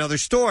on to another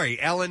story.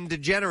 Ellen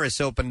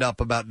DeGeneres opened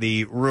up about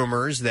the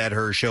rumors that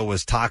her show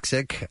was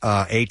toxic,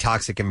 a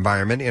toxic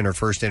environment, in her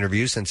first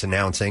interview since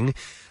announcing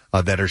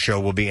that her show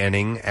will be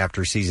ending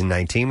after season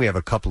 19. We have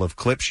a couple of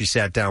clips. She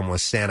sat down with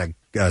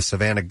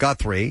Savannah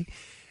Guthrie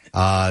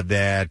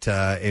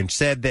and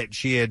said that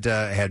she had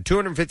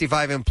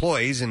 255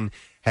 employees and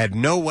had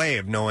no way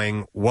of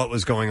knowing what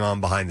was going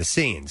on behind the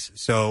scenes.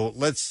 So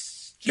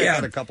let's check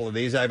out a couple of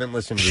these. I haven't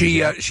listened to these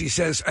yet. She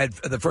says, at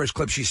the first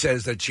clip, she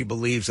says that she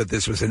believes that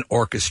this was an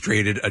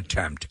orchestrated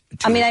attempt.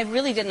 I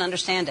really didn't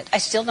understand it. I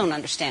still don't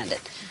understand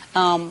it.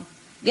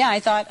 I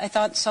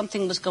thought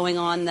something was going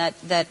on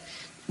that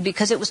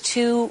because it was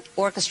too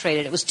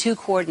orchestrated, it was too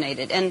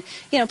coordinated. And,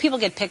 people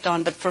get picked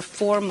on, but for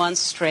 4 months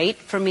straight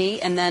for me,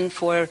 and then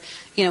for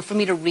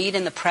me to read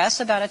in the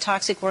press about a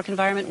toxic work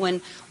environment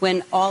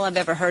when all I've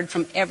ever heard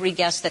from every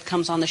guest that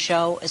comes on the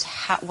show is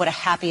what a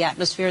happy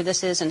atmosphere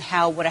this is and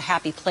what a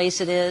happy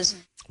place it is.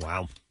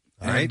 Wow.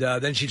 All right.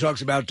 Then she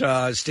talks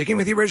about sticking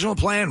with the original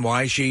plan,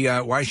 why she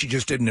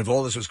just didn't, if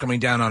all this was coming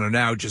down on her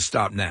now, just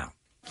stop now.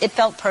 It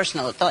felt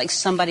personal. It felt like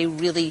somebody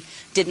really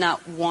did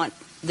not want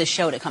the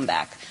show to come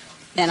back.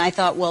 And I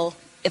thought, well,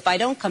 if I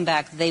don't come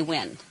back, they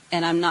win,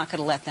 and I'm not going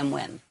to let them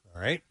win.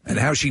 All right. And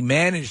how she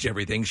managed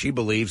everything, she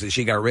believes that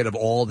she got rid of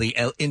all the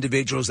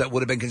individuals that would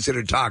have been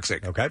considered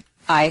toxic. Okay.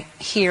 I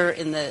read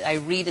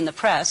in the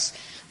press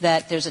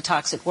that there's a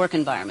toxic work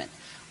environment,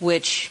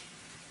 which,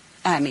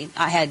 I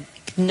had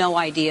no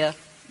idea,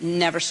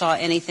 never saw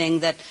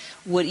anything that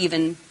would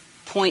even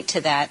point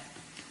to that.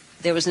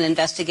 There was an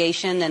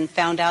investigation and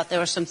found out there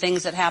were some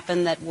things that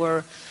happened that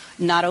were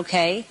not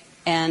okay,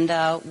 and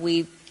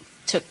we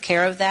took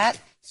care of that.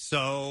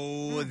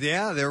 So,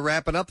 they're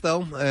wrapping up,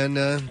 though, and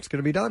it's going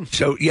to be done.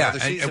 So,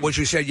 and what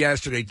you said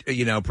yesterday,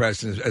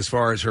 Preston, as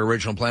far as her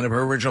original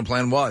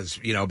plan was,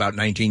 about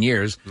 19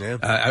 years. Yeah.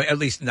 At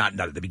least not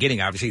at the beginning,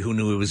 obviously. Who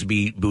knew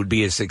it would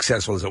be as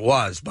successful as it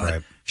was?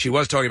 But she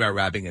was talking about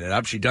wrapping it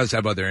up. She does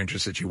have other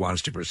interests that she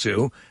wants to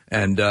pursue.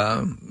 And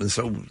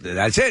so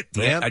that's it.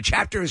 Yep. A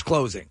chapter is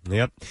closing.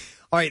 Yep.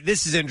 All right,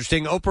 this is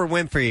interesting. Oprah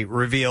Winfrey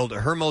revealed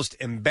her most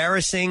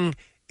embarrassing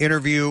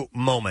interview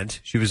moment.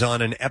 She was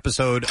on an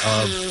episode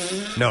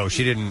of... No,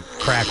 she didn't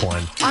crack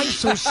one. I'm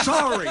so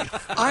sorry.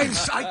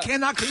 I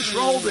cannot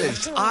control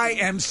this. I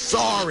am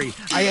sorry.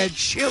 I had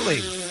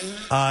chili.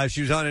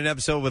 She was on an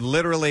episode with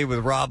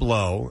Rob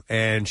Lowe,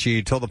 and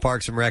she told the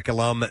Parks and Rec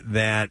alum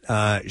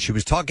that she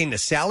was talking to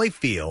Sally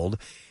Field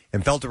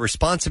and felt a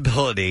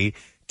responsibility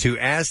to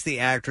ask the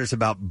actress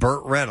about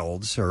Burt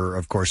Reynolds, her,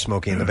 of course,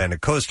 Smokey and the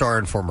Bandit co-star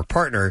and former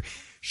partner.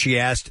 She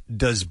asked,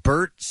 does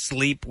Burt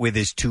sleep with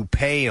his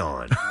toupee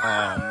on?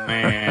 Oh,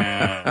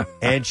 man.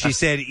 And she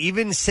said,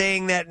 even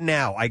saying that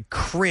now, I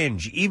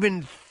cringe.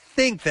 Even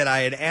think that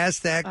I had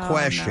asked that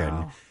question.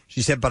 No.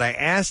 She said, but I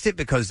asked it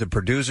because the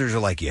producers are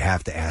like, you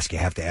have to ask, you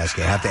have to ask,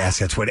 you have to ask.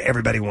 That's what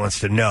everybody wants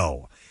to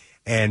know.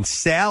 And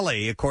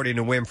Sally, according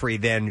to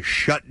Winfrey, then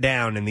shut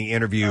down in the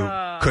interview,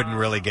 couldn't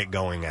really get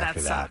going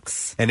after that.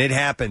 Sucks. And it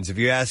happens. If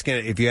you ask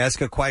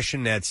a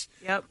question that's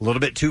a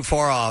little bit too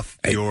far off,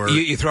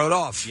 you throw it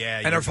off.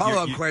 Yeah. And her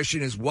follow-up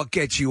question is, what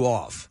gets you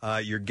off?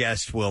 Your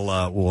guest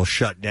will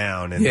shut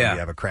down, and then you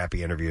have a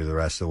crappy interview the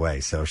rest of the way.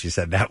 So she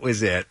said that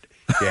was it.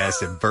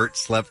 Yes, and Bert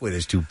slept with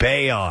his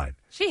toupee on.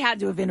 She had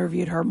to have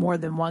interviewed her more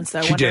than once, though.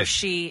 I She wonder did. if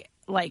she,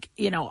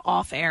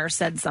 off air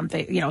said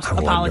something,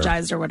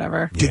 apologized or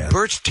whatever. Did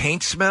Bert's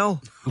taint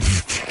smell?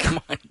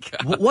 Come on,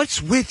 God.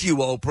 What's with you,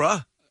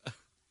 Oprah?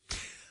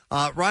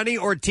 Ronnie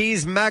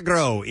Ortiz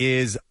Magro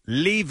is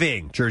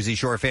leaving Jersey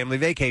Shore Family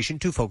Vacation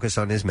to focus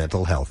on his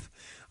mental health.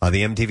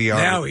 The MTV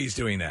now he's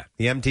doing that.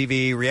 The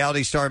MTV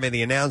reality star made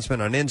the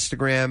announcement on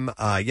Instagram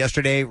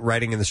yesterday,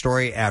 writing in the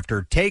story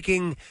after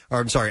talking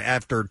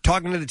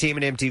to the team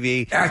at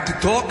MTV. After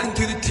talking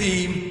to the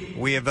team,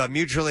 we have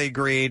mutually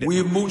agreed. We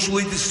have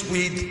mutually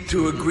agreed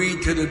to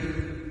agree to the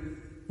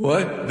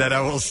what? That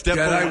I will step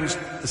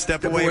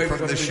away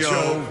from the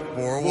show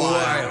for a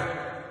while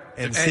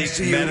and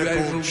seek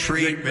medical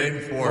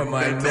treatment for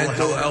my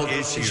mental health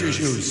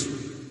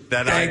issues.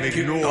 That I've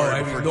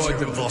ignored for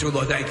too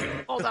long. Thank you.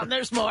 Hold on,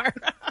 there's more.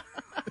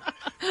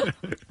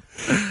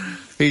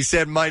 He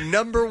said, my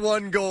number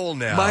one goal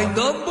now. My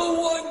number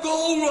one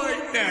goal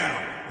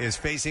is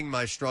facing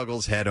my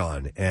struggles head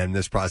on, and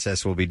this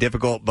process will be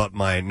difficult, but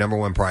my number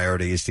one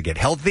priority is to get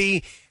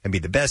healthy and be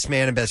the best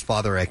man and best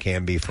father I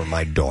can be for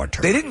my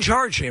daughter. They didn't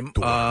charge him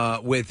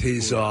with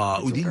his.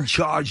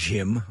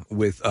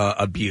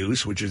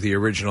 Abuse, which is the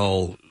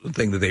original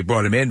thing that they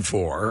brought him in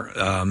for.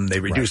 They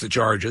reduced the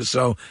charges.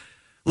 So,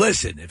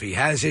 listen, if he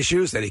has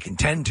issues that he can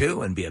tend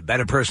to and be a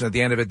better person at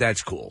the end of it,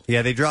 that's cool.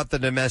 Yeah, they dropped the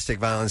domestic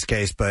violence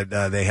case, but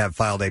they have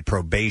filed a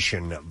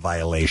probation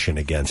violation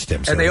against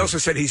him. And they also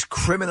said he's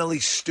criminally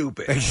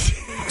stupid.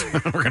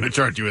 We're going to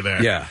charge you with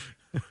that. Yeah.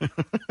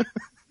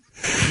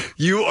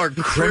 You are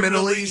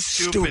criminally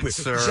stupid,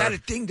 sir. Is that a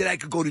thing that I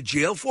could go to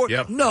jail for?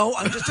 Yep. No,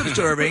 I'm just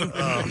observing.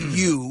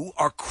 You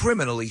are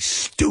criminally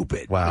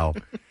stupid. Wow.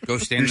 Go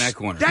stand in that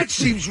corner. That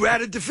seems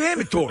rather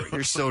defamatory.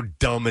 You're so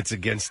dumb it's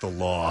against the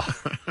law.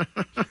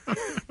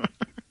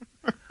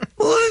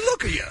 Well,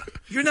 look at you.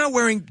 You're not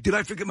wearing... Did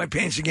I forget my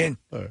pants again?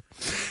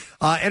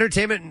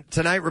 Entertainment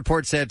Tonight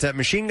reports that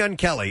Machine Gun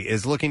Kelly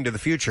is looking to the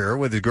future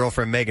with his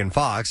girlfriend Megan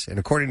Fox, and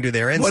according to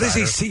their insider... What does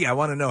he see? I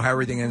want to know how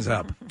everything ends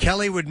up.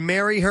 Kelly would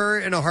marry her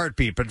in a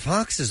heartbeat, but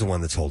Fox is the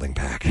one that's holding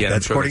back. Yeah,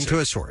 that's according to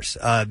a source.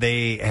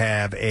 They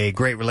have a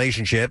great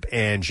relationship,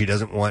 and she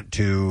doesn't want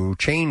to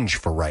change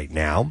for right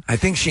now. I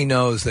think she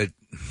knows that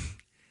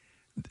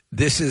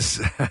this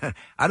is...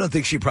 I don't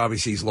think she probably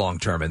sees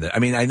long-term in that. I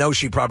mean, I know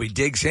she probably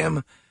digs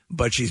him,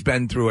 but she's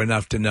been through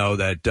enough to know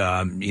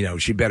that,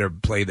 she better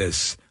play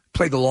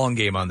the long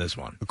game on this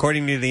one.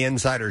 According to the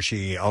insider,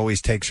 she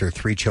always takes her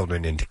 3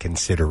 children into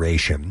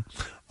consideration.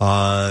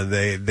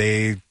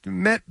 They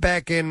met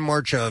back in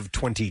March of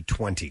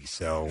 2020,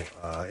 so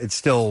it's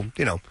still,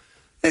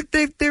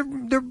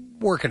 they're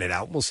working it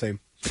out. We'll see.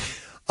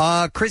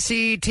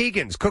 Chrissy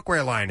Teigen's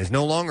cookware line is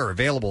no longer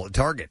available at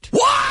Target.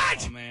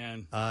 What? Oh,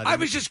 man. I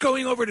was just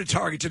going over to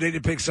Target today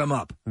to pick some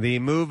up. The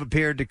move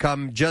appeared to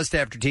come just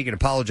after Teigen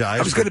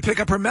apologized. I was going to pick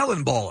up her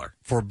melon baller.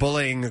 For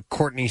bullying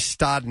Courtney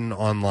Stodden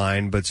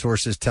online, but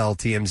sources tell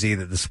TMZ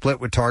that the split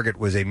with Target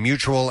was a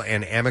mutual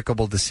and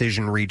amicable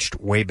decision reached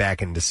way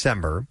back in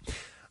December.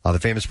 The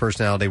famous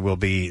personality will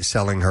be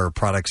selling her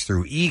products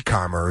through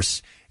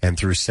e-commerce and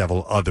through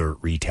several other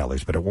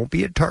retailers, but it won't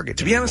be at Target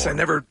To be honest, I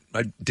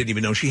didn't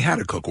even know she had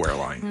a cookware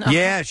line. No.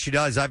 Yeah, she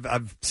does.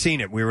 I've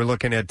seen it. We were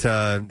looking at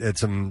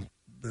some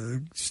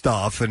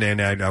stuff, and then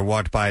I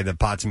walked by the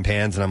pots and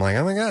pans, and I'm like,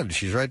 oh my God,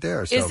 she's right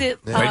there. So, Is it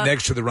right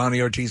next to the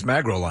Ronnie Ortiz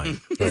Magro line?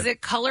 Is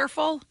it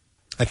colorful?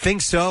 I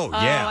think so.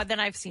 Yeah. Oh, then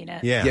I've seen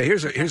it. Yeah.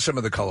 Here's some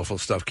of the colorful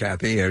stuff,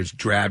 Kathy. There's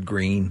drab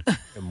green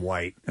and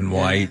white No,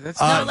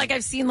 like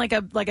I've seen like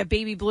a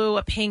baby blue,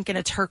 a pink, and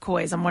a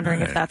turquoise. I'm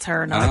wondering if that's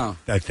her or not.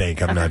 I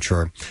think. I'm not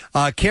sure.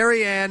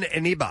 Carrie Ann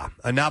Inaba,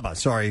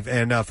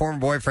 and former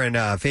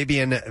boyfriend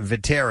Fabian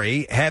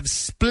Vitteri have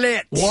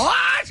split.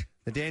 What?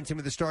 The Dancing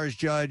with the Stars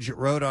judge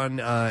wrote on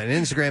an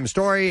Instagram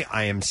story,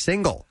 I am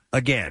single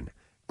again,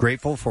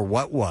 grateful for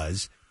what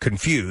was,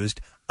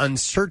 confused,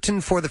 uncertain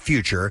for the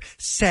future,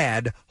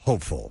 sad,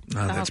 hopeful.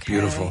 Oh, that's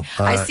beautiful.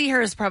 I see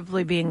her as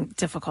probably being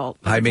difficult.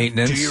 High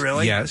maintenance. Do you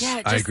really? Yes,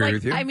 Yeah, I agree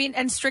with you. I mean,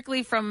 and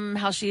strictly from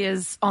how she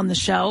is on the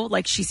show,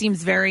 like she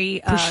seems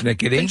very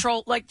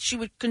Persnickety. like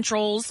she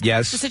controls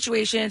Yes. the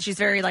situation. She's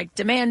very like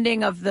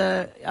demanding of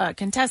the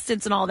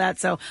contestants and all that.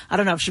 So I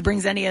don't know if she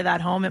brings any of that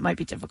home, it might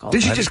be difficult.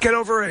 Did she just get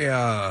over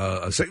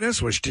a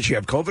sickness? Did she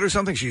have COVID or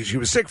something? She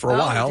was sick for a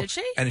while. Did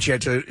she? And she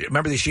had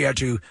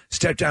to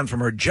step down from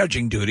her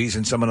judging duties,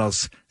 and someone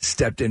else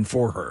stepped in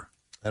for her.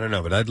 I don't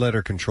know, but I'd let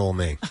her control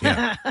me.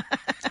 Yeah.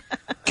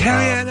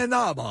 Carrie Ann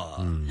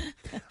Inaba.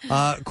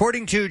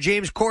 According to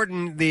James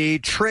Corden, the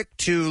trick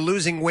to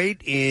losing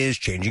weight is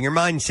changing your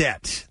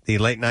mindset. The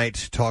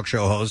late-night talk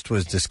show host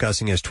was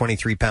discussing his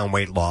 23-pound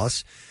weight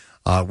loss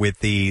with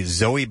the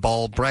Zoe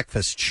Ball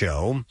Breakfast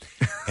Show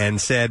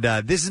and said,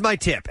 this is my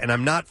tip, and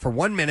I'm not for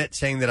 1 minute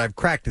saying that I've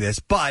cracked this,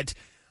 but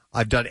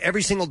I've done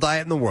every single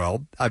diet in the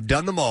world. I've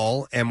done them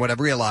all, and what I've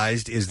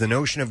realized is the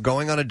notion of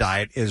going on a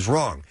diet is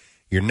wrong.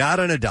 You're not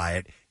on a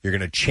diet. You're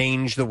going to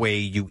change the way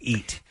you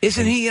eat.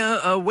 Isn't he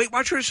a Weight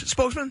Watchers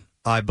spokesman?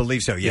 I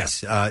believe so,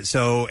 yes. Yeah.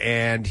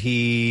 And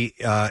he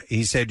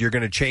said you're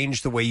going to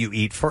change the way you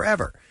eat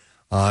forever.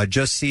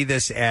 Just see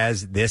this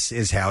as this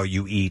is how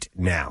you eat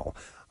now.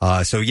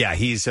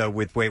 He's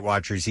with Weight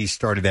Watchers. He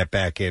started that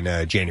back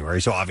in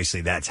January, so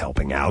obviously that's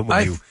helping out.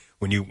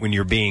 When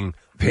you're being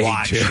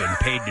watched and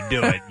paid to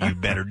do it, you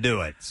better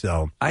do it.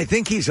 So I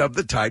think he's of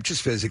the type,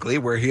 just physically,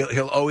 where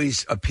he'll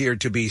always appear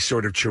to be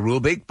sort of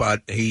cherubic,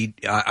 but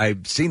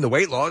I've seen the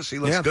weight loss. He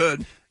looks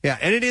good. Yeah,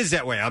 and it is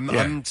that way.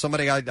 I'm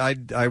somebody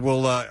I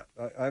will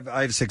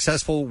I've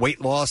successful weight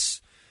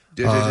loss.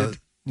 Like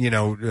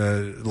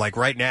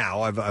right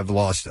now, I've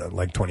lost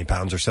like 20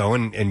 pounds or so,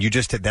 and you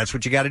that's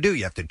what you got to do.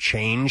 You have to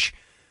change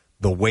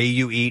the way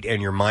you eat and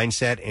your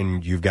mindset,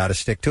 and you've got to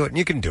stick to it. And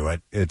you can do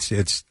it.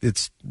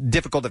 It's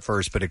difficult at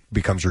first, but it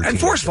becomes routine. And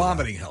forced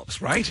vomiting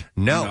helps, right?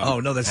 No. Oh,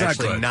 no, that's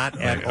actually not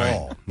good. Not at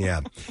all. Yeah.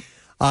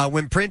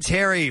 When Prince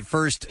Harry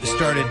first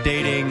started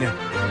dating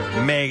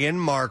Meghan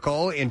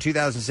Markle in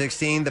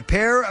 2016, the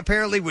pair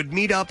apparently would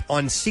meet up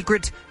on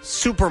secret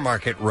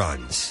supermarket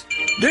runs.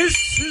 This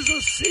is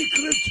a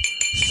secret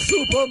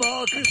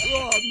supermarket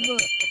run.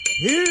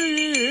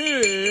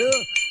 Here,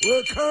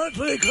 we're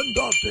currently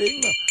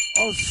conducting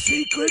a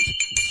secret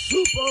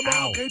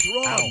supermarket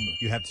run. Ow.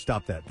 You have to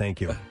stop that.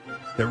 Thank you.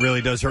 That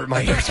really does hurt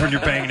my ears when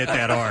you're banging it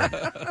that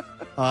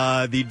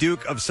hard. The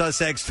Duke of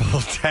Sussex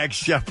told Dax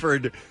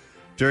Shepard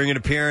during an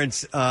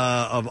appearance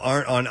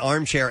on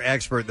Armchair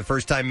Expert, the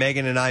first time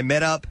Megan and I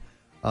met up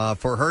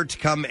for her to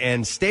come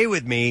and stay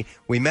with me,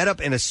 we met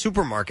up in a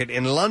supermarket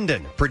in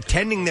London,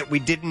 pretending that we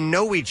didn't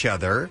know each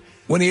other.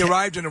 When he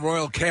arrived in a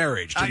royal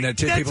carriage, didn't that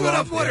tip people off?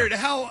 That's what I'm wondering.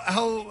 Yeah.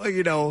 How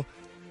you know,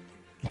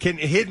 can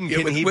he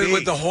be?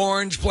 With the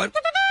horns playing.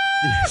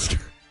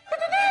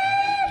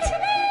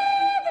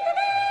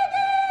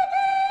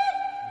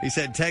 He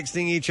said,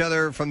 texting each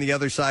other from the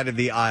other side of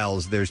the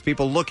aisles. There's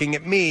people looking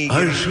at me.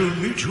 I shall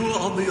meet you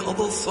on the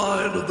other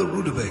side of the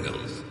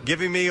rutabagas.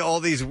 Giving me all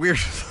these weird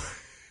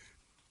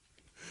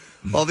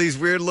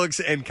looks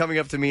and coming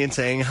up to me and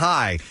saying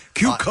hi.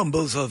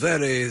 Cucumbers are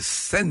very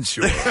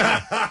sensual.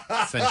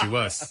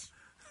 Sensuous.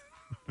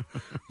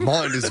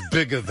 Mine is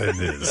bigger than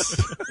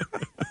this.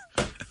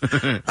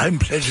 I'm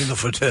pledging a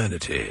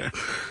fraternity.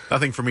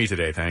 Nothing for me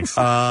today, thanks.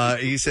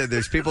 He said,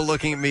 there's people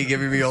looking at me,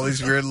 giving me all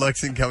these weird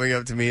looks and coming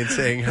up to me and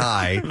saying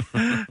hi.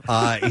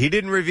 He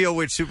didn't reveal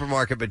which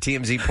supermarket, but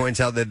TMZ points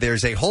out that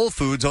there's a Whole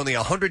Foods only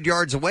 100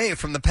 yards away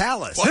from the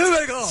palace. Oh,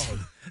 my God.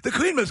 The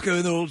Queen must go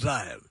in the whole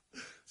time.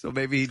 So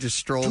maybe he just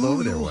strolled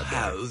over there one day.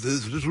 Have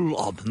those little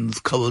almonds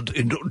covered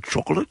in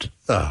chocolate?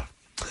 How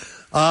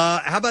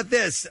about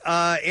this?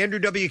 Andrew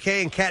WK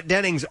and Kat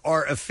Dennings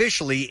are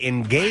officially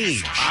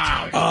engaged.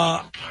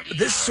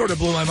 This sort of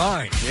blew my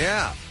mind.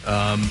 Yeah.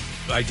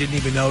 I didn't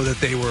even know that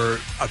they were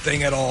a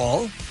thing at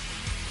all.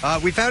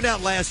 We found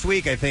out last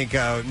week, I think,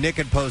 Nick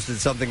had posted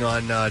something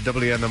on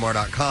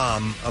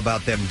WMMR.com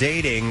about them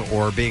dating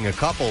or being a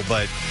couple,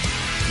 but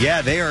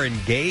yeah, they are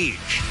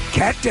engaged.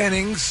 Kat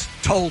Dennings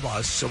told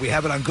us, so we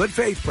have it on good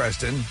faith,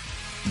 Preston.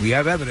 We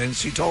have evidence.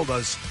 She told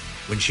us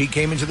when she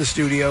came into the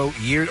studio,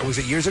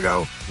 years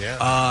ago?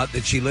 Yeah.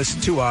 That she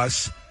listened to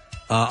us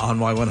on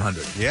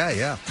Y100.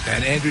 Yeah.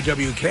 And Andrew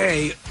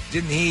WK,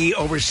 didn't he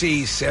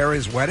oversee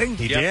Sarah's wedding?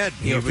 He did.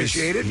 He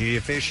officiated? He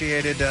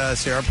officiated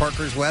Sarah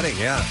Parker's wedding,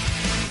 yeah.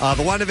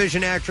 The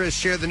WandaVision actress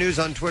shared the news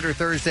on Twitter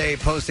Thursday,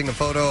 posting a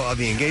photo of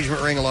the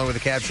engagement ring along with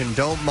the caption,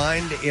 "Don't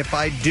mind if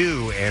I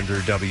do,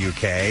 Andrew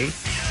WK."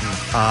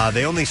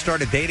 They only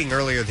started dating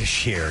earlier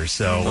this year,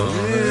 so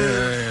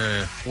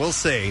we'll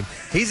see.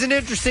 He's an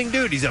interesting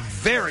dude. He's a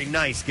very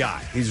nice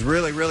guy. He's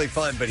really, really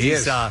fun, but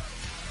he's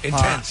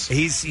intense.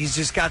 He's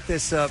just got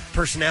this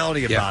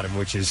personality about him,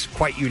 which is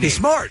quite unique. He's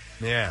smart.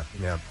 Yeah.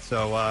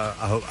 So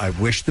I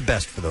wish the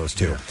best for those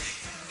two. Yeah.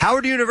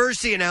 Howard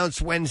University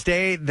announced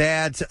Wednesday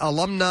that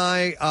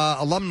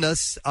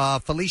alumnus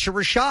Felicia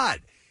Rashad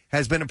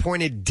has been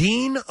appointed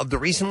dean of the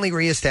recently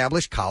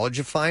reestablished College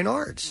of Fine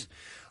Arts.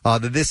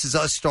 The This Is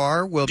Us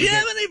star will Do you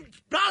have any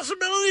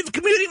possibility of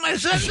commuting my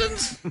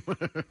sentence?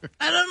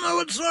 I don't know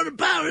what sort of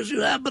powers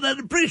you have, but I'd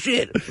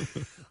appreciate it.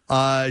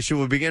 She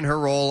will begin her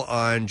role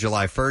on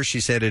July 1st. She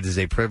said it is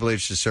a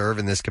privilege to serve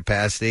in this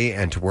capacity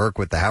and to work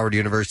with the Howard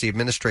University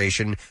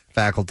administration,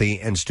 faculty,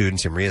 and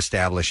students in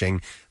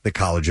reestablishing the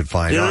College of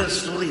Fine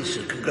Arts. Dearest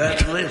Alicia,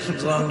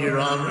 congratulations on your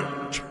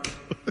honor.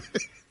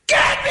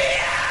 Get me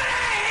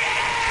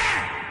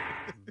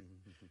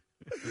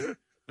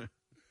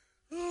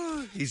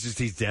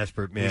He's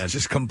desperate, man. He's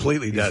just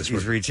completely desperate.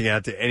 He's reaching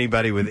out to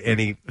anybody with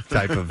any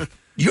type of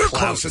You're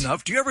clout. close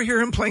enough. Do you ever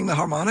hear him playing the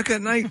harmonica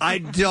at night? I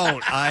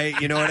don't.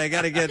 You know what? I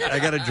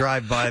gotta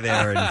drive by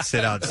there and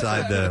sit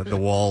outside the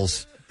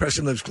walls.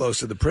 Preston lives close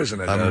to the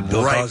prison at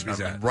Bill Cosby's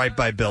at. Right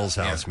by Bill's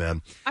house,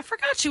 man. I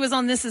forgot she was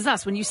on This Is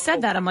Us. When you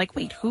said that, I'm like,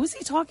 wait, who's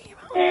he talking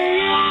about?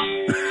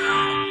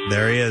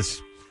 There he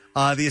is.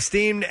 The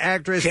esteemed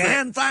actress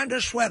Can't find a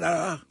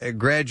sweater.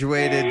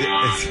 Graduated.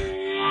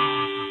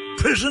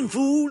 Prison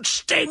food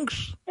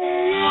stinks.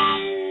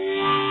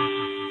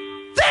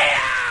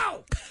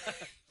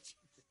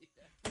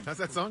 How's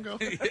that song go?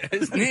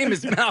 His name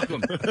is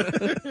Malcolm.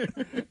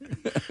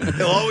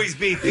 He'll always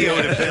be Theo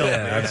to Phil.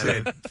 Yeah, that's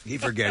it. He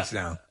forgets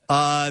now.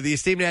 The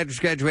esteemed actress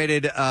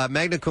graduated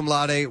magna cum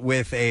laude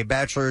with a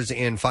bachelor's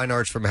in fine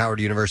arts from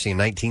Howard University in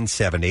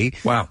 1970.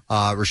 Wow.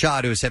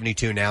 Rashad, who is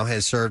 72 now,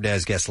 has served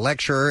as guest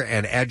lecturer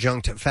and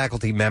adjunct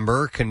faculty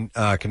member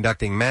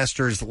conducting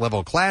master's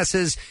level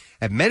classes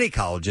at many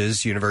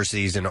colleges,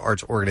 universities, and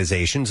arts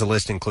organizations. The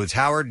list includes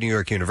Howard, New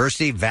York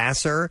University,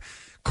 Vassar,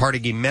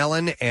 Carnegie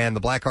Mellon, and the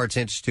Black Arts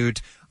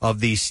Institute of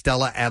the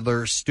Stella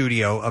Adler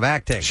Studio of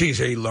Acting. She's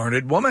a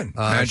learned woman,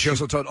 and she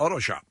also taught auto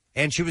shop.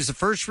 And she was the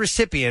first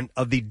recipient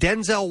of the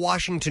Denzel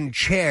Washington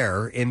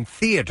Chair in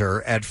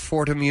Theater at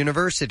Fordham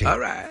University. All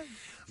right.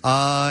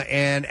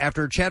 And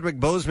after Chadwick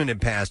Boseman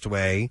had passed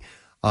away,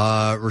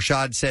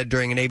 Rashad said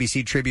during an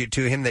ABC tribute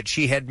to him that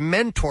she had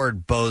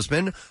mentored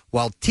Boseman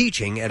while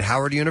teaching at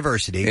Howard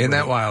University. Isn't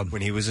that wild?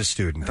 When he was a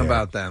student. How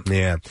about that?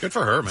 Yeah. Good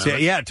for her, man. So,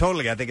 yeah,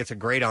 totally. I think it's a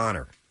great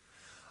honor.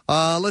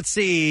 Let's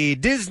see.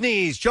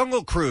 Disney's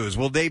Jungle Cruise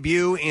will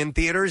debut in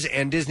theaters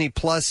and Disney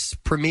Plus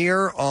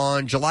premiere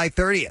on July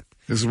 30th.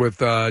 This is with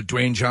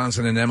Dwayne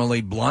Johnson and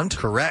Emily Blunt?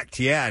 Correct,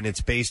 yeah, and it's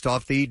based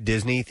off the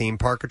Disney theme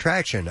park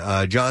attraction.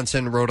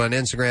 Johnson wrote on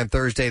Instagram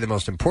Thursday, the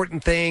most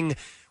important thing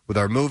with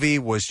our movie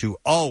was to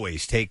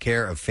always take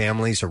care of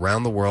families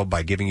around the world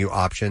by giving you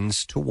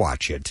options to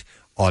watch it.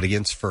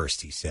 Audience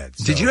first, he said.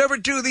 So. Did you ever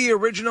do the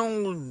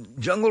original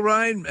Jungle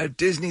Ride at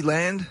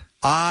Disneyland?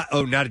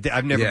 I've never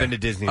been to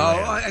Disneyland.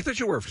 Oh, I thought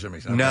you were for some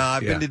reason. No,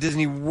 I've been to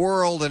Disney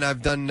World and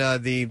I've done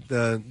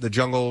the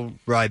Jungle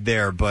Ride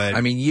there, but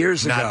I mean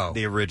years not ago,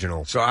 the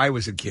original. So I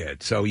was a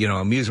kid. So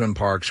amusement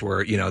parks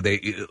were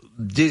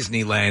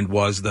Disneyland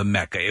was the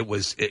mecca. It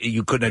was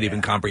you could not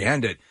even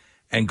comprehend it,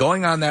 and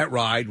going on that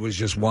ride was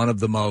just one of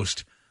the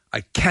most.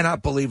 I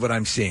cannot believe what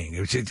I'm seeing.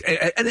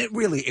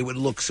 It would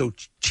look so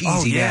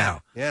cheesy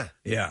now. Yeah.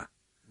 But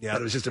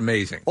it was just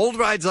amazing. Old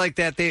rides like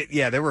that,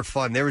 they were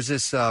fun. There was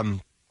this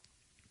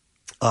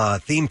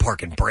theme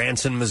park in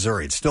Branson,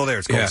 Missouri. It's still there.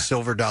 It's called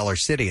Silver Dollar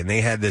City, and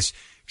they had this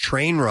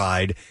train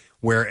ride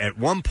where at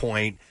one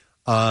point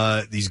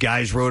these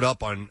guys rode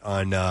up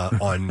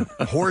on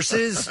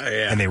horses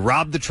and they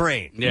robbed the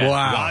train. Yeah.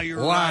 Wow! While you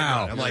were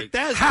riding. I'm like,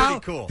 that's pretty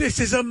cool. This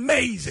is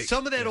amazing.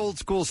 Some of that old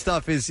school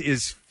stuff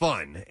is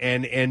fun,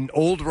 and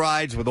old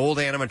rides with old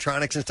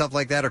animatronics and stuff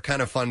like that are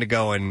kind of fun to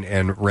go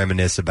and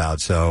reminisce about.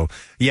 So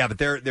yeah, but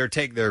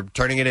they're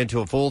turning it into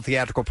a full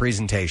theatrical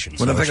presentation.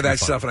 When I think of that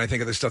stuff, and I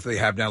think of the stuff that they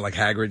have now, like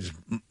Hagrid's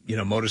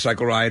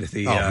motorcycle ride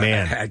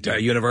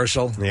at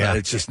Universal,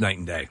 it's just night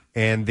and day.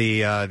 And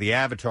the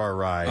Avatar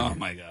ride. Oh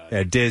my God!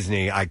 At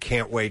Disney, I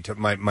can't wait to.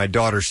 My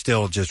daughter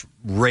still just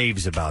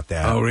raves about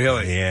that. Oh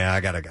really? Yeah, I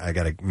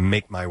gotta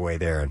make my way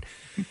there and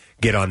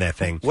get on that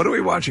thing. What are we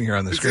watching here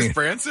on the screen? Is this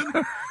Branson? Is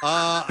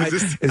that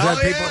people?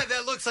 Yeah,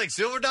 that looks like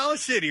Silver Dollar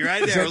City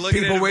right Is there. that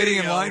people waiting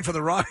in line for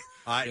the ride?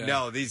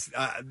 No, this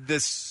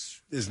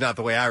is not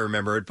the way I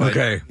remember it. But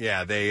okay,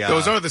 yeah,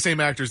 those are the same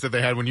actors that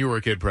they had when you were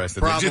a kid, Preston.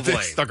 Probably They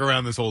stuck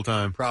around this whole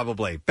time.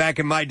 Probably back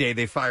in my day,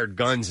 they fired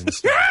guns and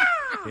stuff.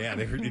 Yeah,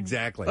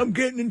 exactly. I'm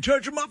getting in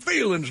touch with my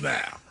feelings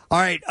now. All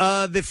right,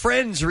 the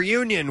Friends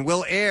reunion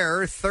will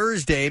air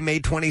Thursday, May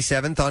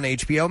 27th on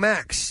HBO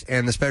Max,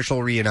 and the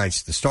special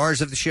reunites the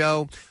stars of the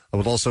show. It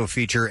will also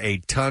feature a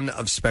ton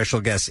of special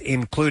guests,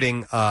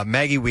 including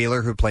Maggie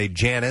Wheeler, who played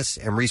Janice,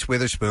 and Reese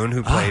Witherspoon,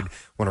 who played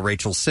one of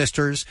Rachel's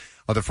sisters.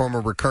 Other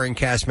former recurring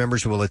cast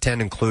members who will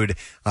attend include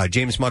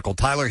James Michael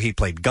Tyler, he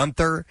played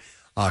Gunther,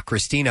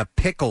 Christina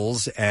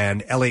Pickles,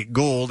 and Elliot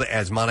Gould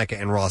as Monica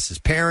and Ross's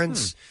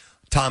parents.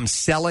 Tom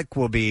Selleck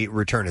will be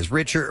return as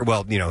Richard.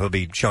 Well, he'll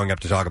be showing up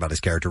to talk about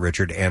his character,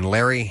 Richard, and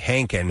Larry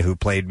Hankin, who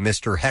played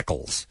Mr.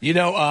 Heckles.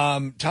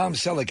 Tom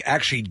Selleck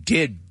actually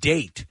did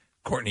date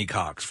Courtney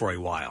Cox for a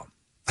while.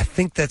 I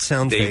think that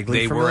sounds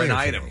vaguely familiar. They were an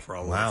item for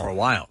a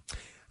while.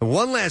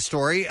 One last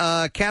story.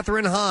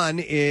 Catherine Hahn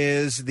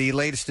is the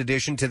latest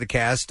addition to the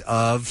cast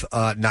of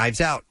Knives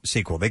Out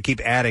sequel. They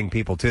keep adding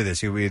people to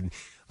this.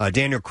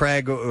 Daniel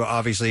Craig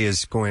obviously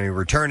is going to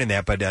return in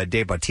that, but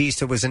Dave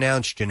Bautista was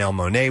announced, Janelle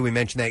Monáe, we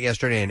mentioned that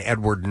yesterday, and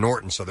Edward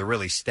Norton, so they're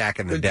really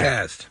stacking the deck.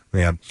 Cast.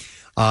 Yeah.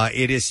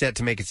 It is set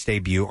to make its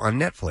debut on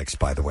Netflix,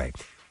 by the way.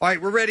 All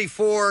right, we're ready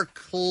for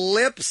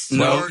clips?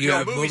 No,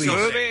 movies.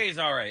 Movies,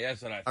 all right,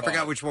 that's what I thought. I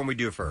forgot which one we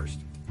do first.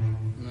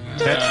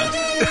 We're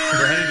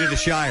headed to the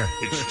Shire.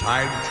 It's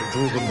time to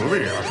do the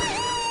movie.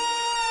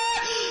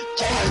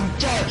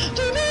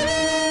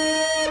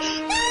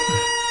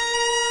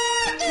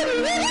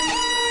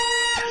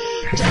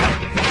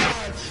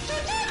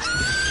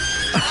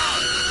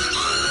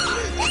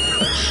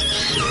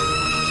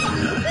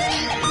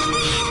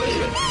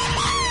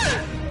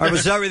 All right,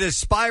 we'll start with this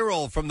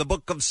Spiral from the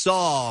Book of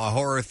Saw,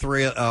 horror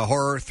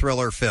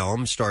thriller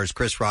film. Stars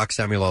Chris Rock,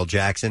 Samuel L.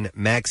 Jackson,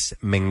 Max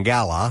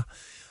Minghella.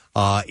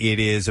 It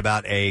is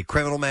about a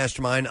criminal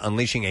mastermind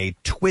unleashing a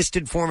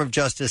twisted form of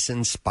justice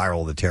in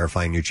Spiral, the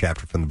terrifying new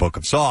chapter from the Book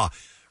of Saw.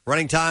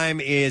 Running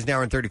time is an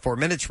hour and 34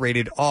 minutes,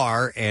 rated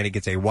R, and it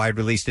gets a wide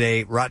release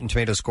today. Rotten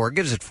Tomatoes score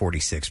gives it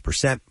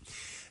 46%.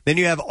 Then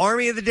you have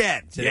Army of the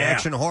Dead. It's an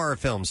action horror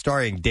film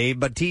starring Dave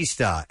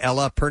Bautista,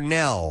 Ella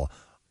Purnell,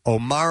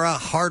 Omara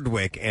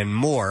Hardwick, and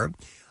more.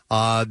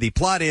 The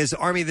plot is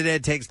Army of the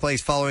Dead takes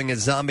place following a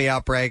zombie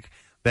outbreak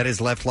that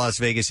has left Las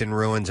Vegas in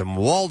ruins and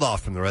walled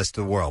off from the rest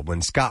of the world.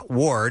 When Scott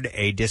Ward,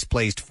 a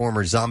displaced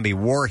former zombie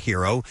war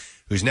hero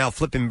who's now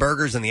flipping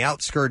burgers on the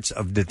outskirts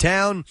of the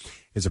town,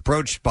 is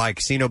approached by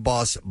casino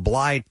boss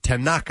Bly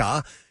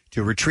Tanaka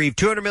to retrieve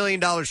 $200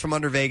 million from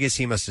under Vegas,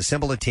 he must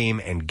assemble a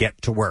team and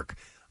get to work.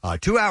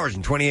 2 hours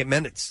and 28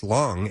 minutes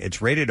long.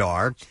 It's rated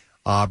R.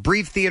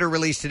 Brief theater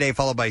release today,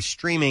 followed by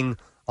streaming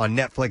on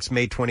Netflix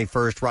May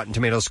 21st. Rotten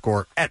Tomatoes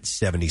score at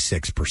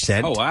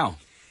 76%. Oh, wow.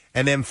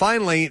 And then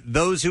finally,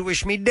 Those Who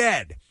Wish Me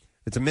Dead.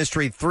 It's a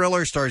mystery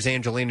thriller, stars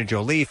Angelina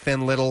Jolie,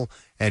 Finn Little,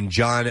 and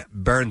John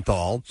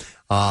Bernthal.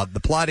 The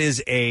plot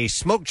is a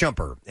smoke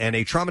jumper and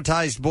a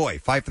traumatized boy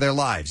fight for their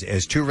lives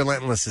as two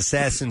relentless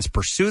assassins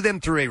pursue them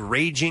through a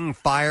raging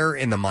fire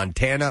in the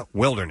Montana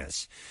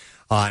wilderness.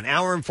 An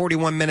hour and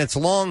 41 minutes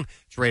long.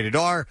 It's rated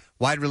R,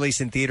 wide release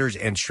in theaters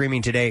and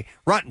streaming today.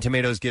 Rotten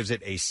Tomatoes gives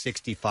it a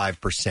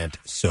 65%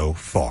 so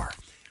far.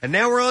 And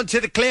now we're on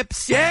to the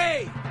clips.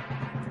 Yay!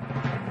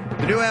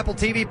 The new Apple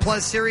TV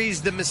Plus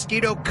series, The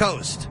Mosquito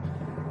Coast,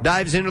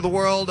 dives into the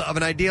world of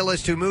an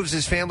idealist who moves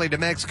his family to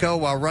Mexico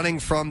while running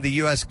from the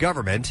U.S.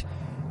 government.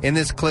 In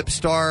this clip,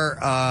 star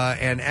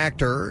and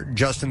actor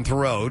Justin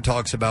Theroux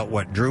talks about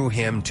what drew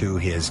him to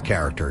his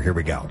character. Here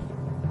we go.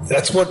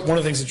 That's one of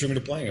the things that drew me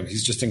to playing him.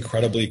 He's just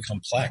incredibly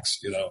complex,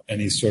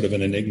 and he's sort of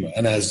an enigma.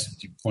 And as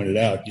you pointed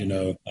out,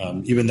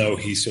 even though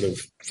he sort of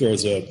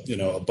throws a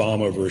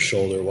bomb over his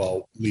shoulder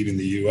while leaving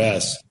the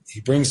U.S., he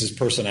brings his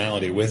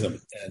personality with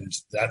him, and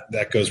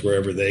that goes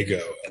wherever they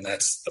go, and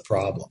that's the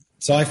problem.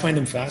 So I find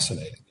him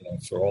fascinating,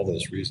 for all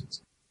those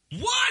reasons.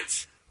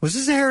 What? Was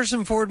this a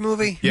Harrison Ford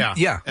movie?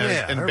 Yeah.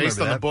 And And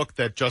based on the book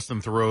that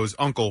Justin Theroux's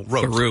uncle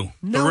wrote. Theroux.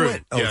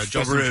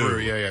 Justin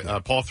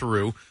Theroux. Paul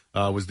Theroux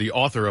was the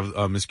author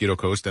of Mosquito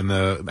Coast, and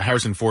the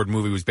Harrison Ford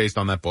movie was based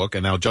on that book,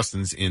 and now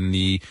Justin's in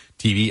the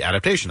TV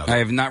adaptation of it. I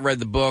have not read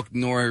the book,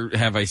 nor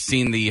have I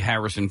seen the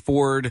Harrison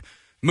Ford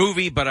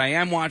movie, but I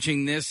am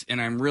watching this, and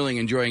I'm really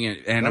enjoying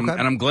it. And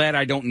I'm glad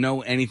I don't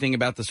know anything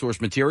about the source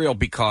material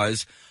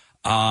because...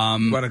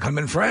 want to come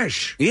in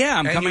fresh. Yeah,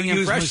 I'm and coming you in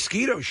use fresh.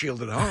 Mosquito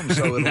Shield at home,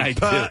 so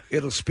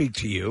it'll speak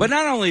to you. But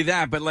not only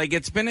that, but like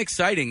it's been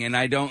exciting, and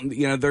I don't,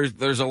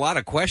 there's a lot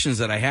of questions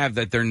that I have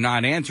that they're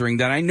not answering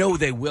that I know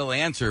they will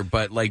answer.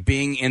 But like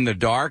being in the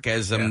dark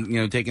as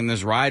I'm, taking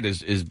this ride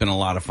has been a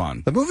lot of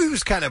fun. The movie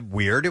was kind of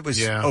weird. It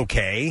was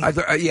okay. I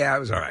thought, it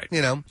was all right.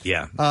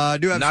 Yeah.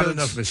 Not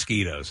enough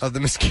mosquitoes. Of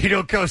the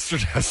Mosquito Coast are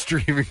now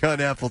streaming on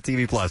Apple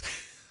TV Plus.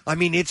 I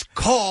mean, it's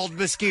called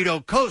Mosquito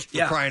Coast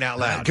for crying out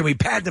loud. Can we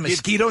pad the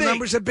mosquito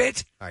numbers a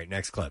bit? All right,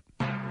 next clip.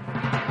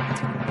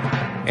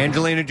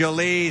 Angelina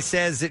Jolie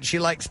says that she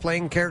likes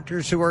playing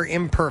characters who are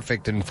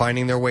imperfect and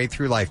finding their way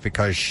through life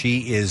because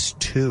she is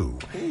too.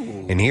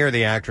 Ooh. And here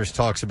the actress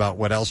talks about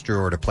what else drew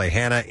her to play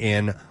Hannah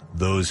in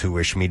Those Who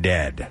Wish Me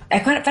Dead. I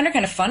found her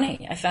kind of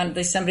funny. I found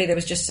there's somebody that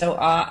was just so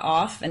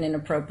off and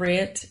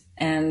inappropriate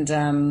and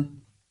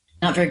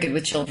not very good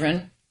with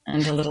children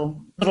and a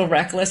little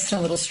reckless and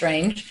a little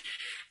strange.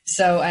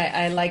 So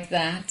I like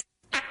that.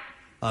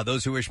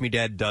 Those Who Wish Me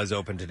Dead does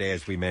open today,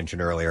 as we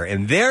mentioned earlier.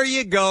 And there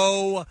you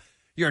go.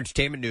 Your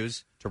entertainment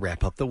news to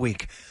wrap up the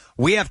week.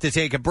 We have to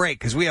take a break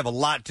because we have a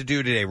lot to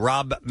do today.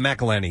 Rob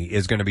McElhenney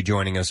is going to be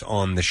joining us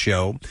on the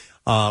show.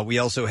 We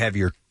also have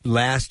your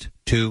last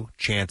two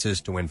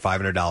chances to win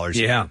 $500.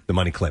 Yeah. The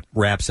money clip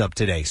wraps up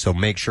today. So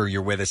make sure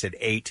you're with us at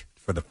 8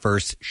 for the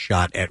first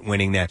shot at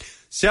winning that.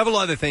 Several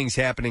other things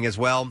happening as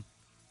well.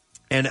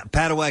 And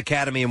Padua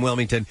Academy in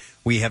Wilmington,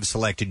 we have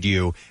selected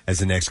you as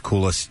the next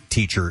coolest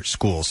teacher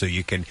school. So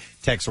you can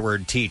text the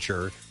word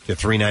teacher to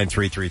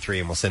 39333,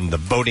 and we'll send the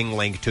voting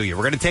link to you.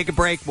 We're going to take a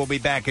break. We'll be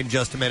back in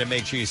just a minute.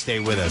 Make sure you stay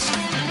with us.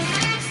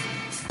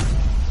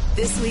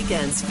 This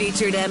weekend's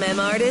featured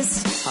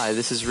artist. Hi,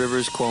 this is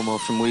Rivers Cuomo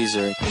from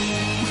Weezer.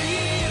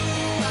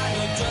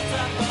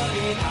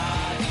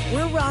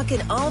 We're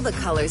rocking all the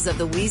colors of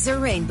the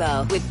Weezer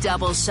rainbow with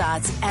double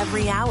shots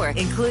every hour,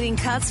 including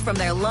cuts from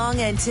their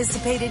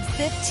long-anticipated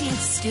 15th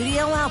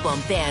studio album,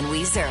 Van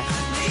Weezer.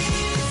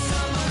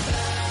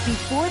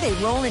 Before they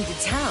roll into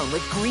town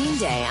with Green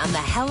Day on the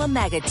Hella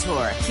Mega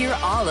Tour, hear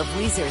all of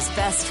Weezer's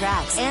best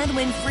tracks and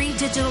win free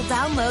digital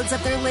downloads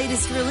of their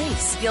latest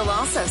release. You'll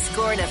also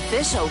score an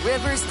official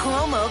Rivers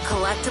Cuomo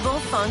collectible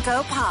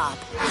Funko Pop.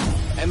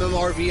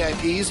 MMR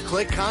VIPs,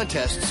 click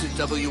contests at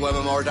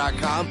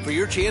WMMR.com for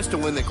your chance to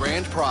win the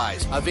grand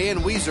prize, a Van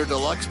Weezer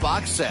Deluxe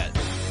box set.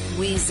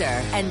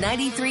 Weezer and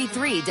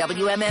 93.3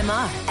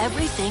 WMMR,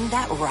 everything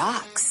that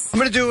rocks. I'm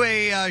going to do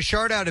a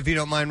shout out, if you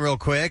don't mind, real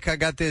quick. I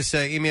got this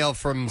email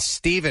from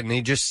Steven.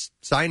 He just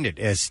signed it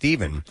as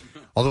Steven,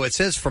 although it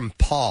says from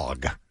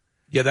Pog.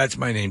 Yeah, that's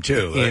my name,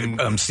 too.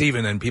 I'm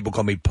Steven, and people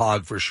call me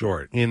Pog for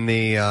short. In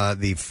the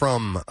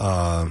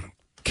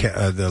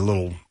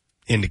little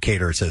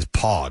indicator, it says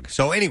Pog.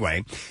 So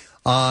anyway,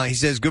 he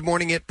says, good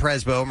morning at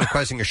Presbo. I'm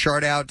requesting a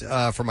shout out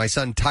for my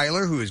son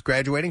Tyler, who is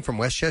graduating from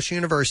Westchester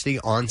University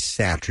on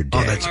Saturday.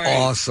 Oh, that's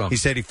awesome. He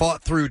said he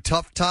fought through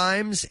tough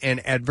times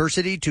and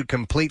adversity to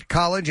complete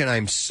college, and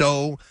I'm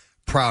so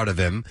proud of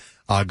him.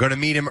 Going to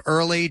meet him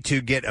early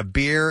to get a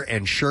beer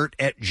and shirt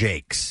at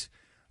Jake's.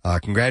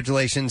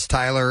 Congratulations,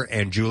 Tyler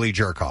and Julie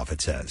Jerkoff,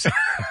 it says.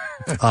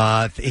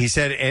 He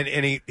said,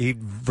 and he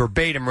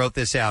verbatim wrote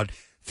this out.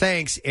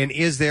 Thanks. And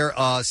is there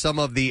some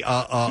of the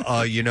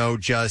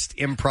just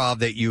improv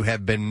that you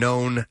have been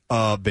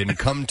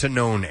come to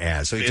known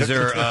as? So is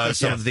there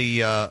some of the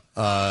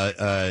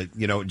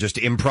just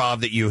improv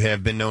that you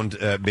have been known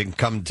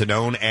become to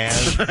known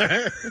as?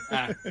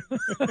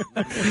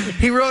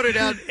 He wrote it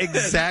out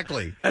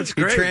exactly. That's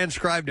great. He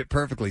transcribed it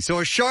perfectly. So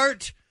a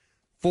shart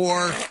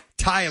for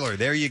Tyler.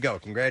 There you go.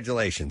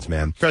 Congratulations,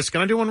 man. Chris, can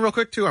I do one real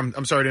quick, too?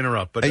 I'm sorry to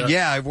interrupt. But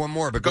yeah, I have one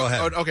more, but go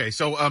ahead. Okay,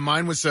 so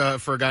mine was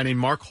for a guy named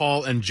Mark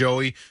Hall and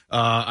Joey.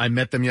 I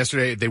met them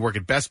yesterday. They work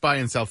at Best Buy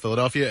in South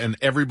Philadelphia, and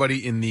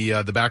everybody in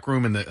the back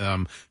room and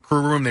the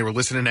crew room, they were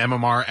listening to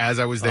MMR as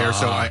I was there.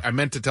 So I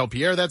meant to tell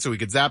Pierre that so we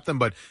could zap them,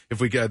 but if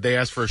we could, they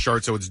asked for a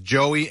shart. So it's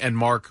Joey and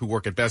Mark who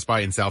work at Best Buy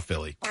in South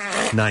Philly.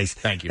 Nice.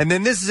 Thank you. And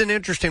then this is an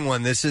interesting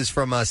one. This is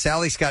from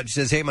Sally Scott. She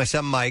says, hey, my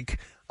son Mike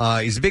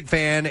He's a big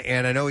fan,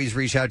 and I know he's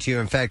reached out to you.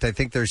 In fact, I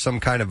think there's some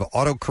kind of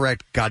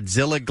autocorrect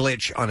Godzilla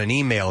glitch on an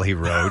email he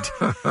wrote.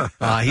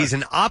 He's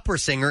an opera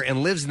singer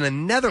and lives in the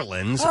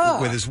Netherlands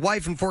with his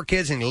wife and 4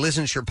 kids, and he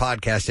listens to your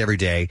podcast every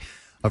day.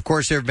 Of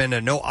course, there have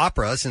been no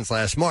opera since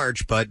last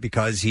March, but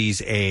because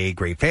he's a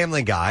great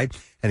family guy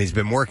and he's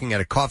been working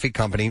at a coffee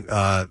company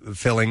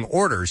filling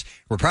orders,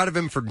 we're proud of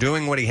him for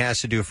doing what he has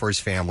to do for his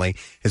family.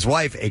 His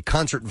wife, a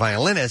concert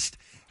violinist,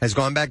 has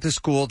gone back to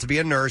school to be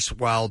a nurse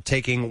while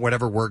taking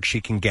whatever work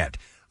she can get.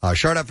 A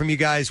shout out from you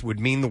guys would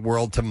mean the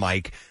world to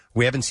Mike.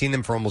 We haven't seen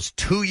them for almost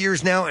 2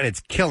 years now, and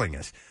it's killing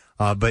us.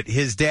 But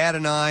his dad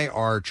and I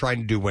are trying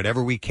to do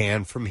whatever we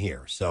can from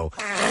here. So,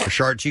 a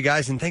shout out to you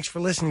guys, and thanks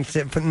for listening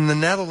from the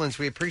Netherlands.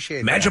 We appreciate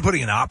it. Imagine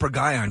putting an opera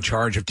guy on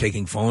charge of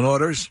taking phone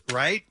orders.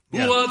 Right?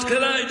 Yeah. What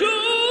can I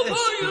do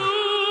for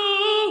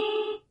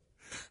you?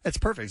 That's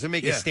perfect. So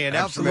make it stand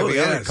absolutely, out from every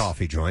other yes.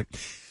 coffee joint.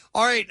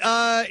 All right,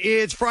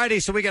 it's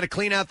Friday, so we got to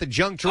clean out the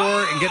junk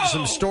drawer and get to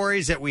some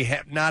stories that we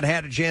have not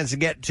had a chance to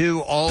get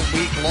to all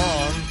week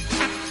long.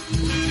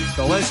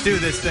 So let's do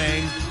this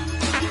thing.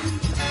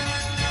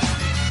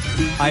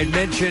 I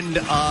mentioned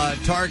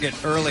Target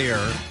earlier.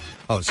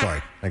 Oh,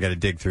 sorry. I got to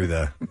dig through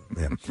the...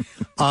 Yeah.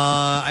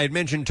 I had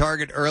mentioned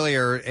Target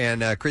earlier,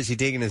 and Chrissy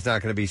Teigen is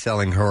not going to be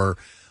selling her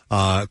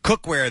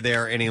cookware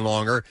there any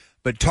longer.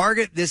 But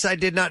Target, this I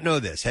did not know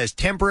this, has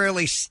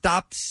temporarily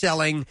stopped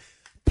selling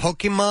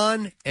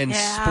Pokemon and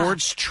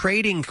sports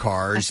trading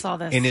cards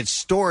in its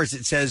stores.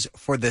 It says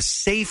for the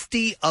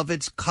safety of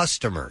its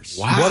customers.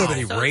 Wow. What are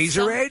they,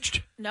 razor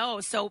edged?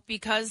 No, so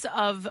because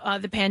of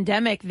the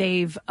pandemic,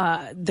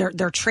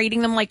 they're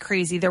trading them like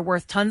crazy. They're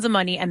worth tons of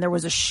money, and there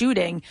was a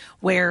shooting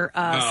where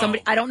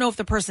somebody, I don't know if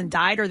the person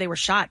died or they were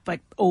shot,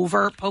 but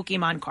over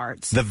Pokemon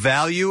cards. The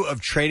value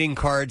of trading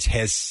cards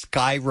has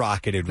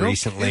skyrocketed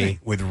recently,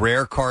 with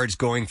rare cards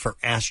going for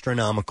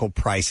astronomical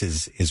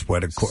prices, is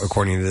what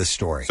according to this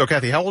story. So,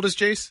 Kathy, how old is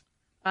Jace?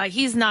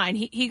 He's 9.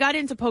 He got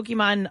into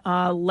Pokemon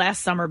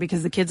last summer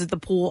because the kids at the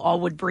pool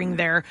all would bring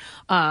their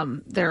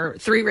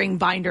 3-ring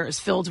binders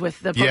filled with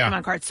the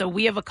Pokemon cards. So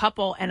we have a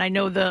couple, and I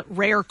know the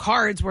rare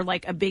cards were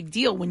like a big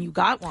deal when you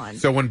got one.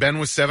 So when Ben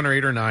was 7 or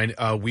 8 or 9,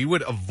 we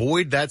would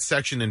avoid that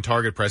section in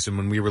Target, Preston,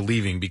 when we were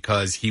leaving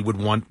because he would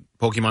want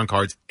Pokemon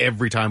cards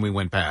every time we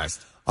went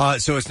past.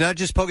 So it's not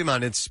just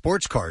Pokemon, it's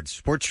sports cards,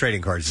 sports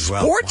trading cards as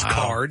well. Sports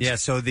cards? Yeah,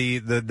 so the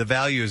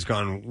value has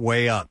gone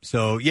way up.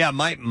 So, yeah,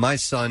 my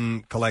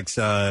son collects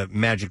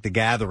Magic the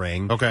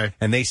Gathering. Okay.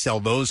 And they sell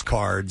those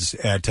cards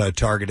at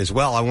Target as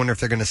well. I wonder if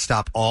they're going to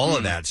stop all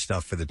of that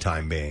stuff for the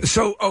time being.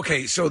 So,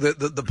 okay, so the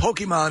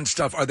Pokemon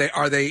stuff, are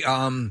they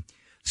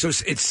so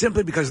it's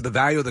simply because of the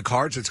value of the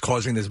cards that's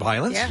causing this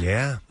violence?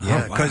 Yeah.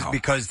 Oh, wow.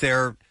 Because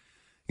they're,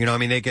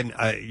 they can,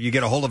 you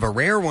get a hold of a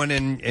rare one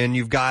and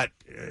you've got,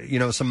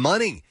 some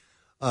money.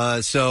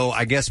 So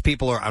I guess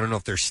people are, I don't know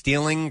if they're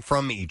stealing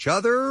from each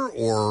other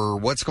or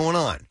what's going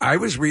on. I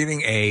was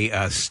reading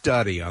a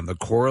study on the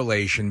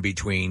correlation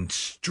between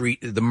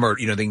the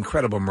murder, the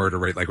incredible murder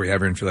rate like we have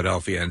here in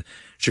Philadelphia and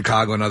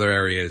Chicago and other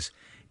areas,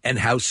 and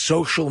how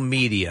social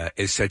media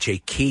is such a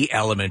key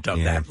element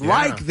of that. Yeah.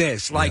 Like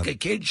this, like a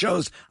kid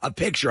shows a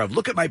picture of,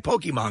 look at my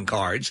Pokemon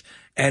cards,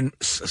 and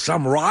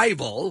some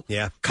rival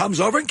comes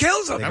over and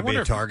kills him. I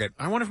wonder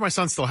if my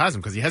son still has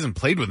them because he hasn't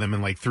played with them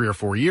in like 3 or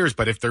 4 years.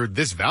 But if they're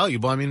this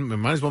valuable, I mean, we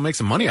might as well make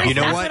some money off. You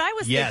know That's what? what I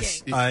was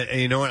thinking.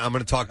 You know what? I'm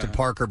going to talk to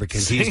Parker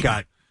because he's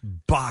got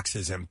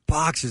boxes and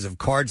boxes of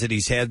cards that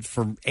he's had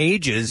for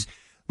ages.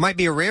 Might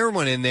be a rare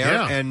one in there.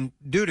 Yeah. And,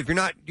 dude, if you're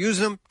not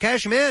using them,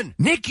 cash them in.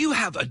 Nick, you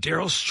have a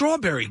Darryl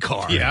Strawberry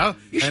card. Yeah.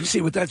 You should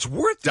see what that's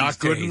worth Doc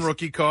these Gooden days.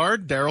 rookie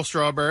card, Darryl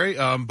Strawberry.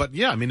 But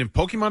yeah, I mean, if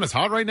Pokemon is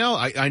hot right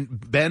now,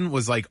 Ben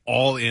was like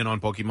all in on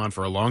Pokemon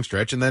for a long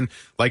stretch. And then,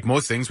 like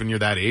most things, when you're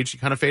that age, you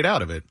kind of fade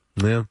out of it.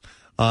 Yeah.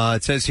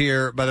 It says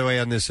here, by the way,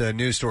 on this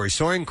news story,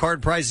 soaring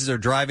card prices are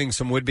driving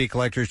some would-be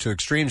collectors to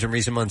extremes. In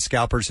recent months,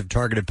 scalpers have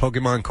targeted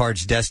Pokemon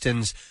cards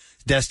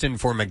destined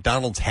for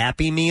McDonald's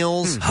Happy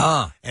Meals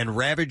and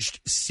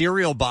ravaged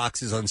cereal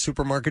boxes on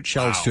supermarket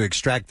shelves to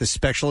extract the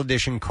special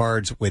edition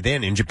cards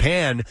within. In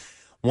Japan,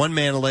 one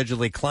man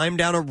allegedly climbed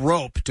down a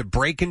rope to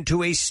break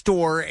into a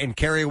store and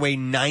carry away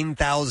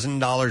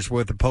 $9,000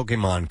 worth of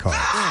Pokemon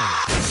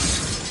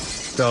cards.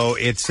 So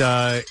it's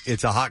a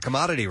hot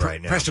commodity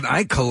right now. Preston,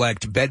 I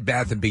collect Bed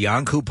Bath &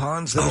 Beyond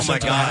coupons. Oh, my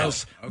God.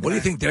 What do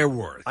you think they're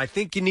worth? I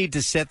think you need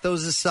to set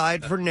those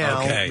aside for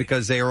now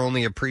because they are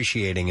only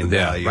appreciating in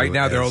value. Right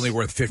now, they're only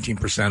worth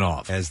 15%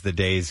 off. As the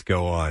days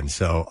go on.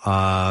 So,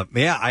 I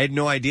had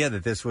no idea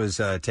that this was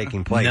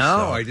taking place. No,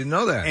 so. I didn't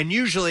know that. And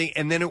usually,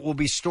 and then it will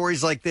be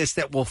stories like this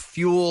that will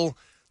fuel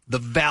the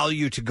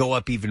value to go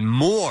up even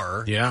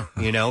more. Yeah.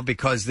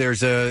 Because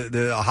there's a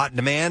hot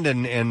demand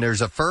and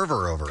there's a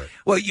fervor over it.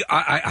 Well,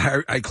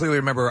 I clearly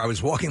remember I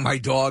was walking my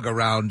dog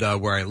around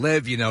where I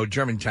live,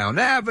 Germantown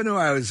Avenue.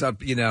 I was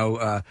up,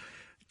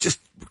 just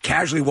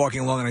casually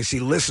walking along, and I see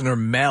listener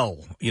Mel,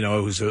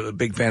 who's a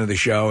big fan of the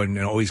show and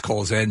always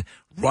calls in,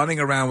 running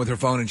around with her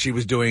phone, and she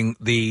was doing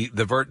the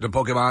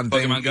Pokemon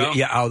thing. Pokemon Go?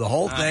 Yeah, the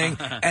whole thing.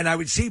 And I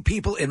would see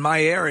people in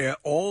my area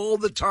all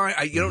the time.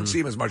 You don't see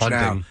them as much now,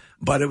 Hunting.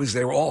 but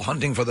they were all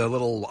hunting for the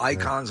little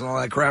icons and all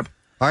that crap.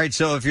 All right,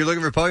 so if you're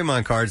looking for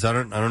Pokemon cards, you're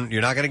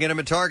not going to get them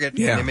at Target.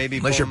 Yeah, They may be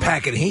unless you're pulling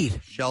packing heat.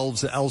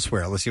 Shelves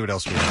elsewhere. Let's see what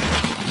else we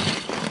have.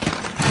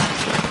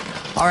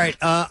 All right,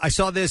 I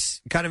saw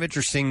this kind of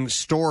interesting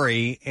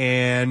story,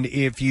 and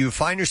if you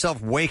find yourself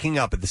waking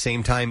up at the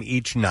same time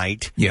each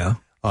night,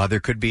 there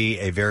could be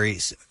a very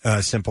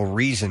simple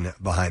reason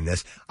behind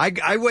this.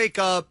 I wake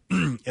up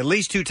at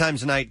least 2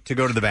 times a night to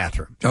go to the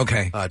bathroom.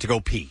 Okay. To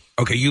go pee.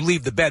 Okay, you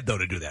leave the bed, though,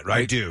 to do that,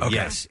 right? I do, okay.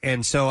 yes.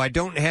 And so I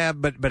don't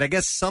have, but I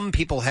guess some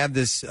people have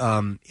this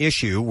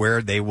issue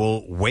where they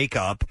will wake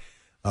up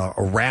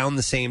around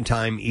the same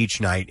time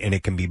each night, and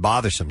it can be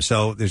bothersome.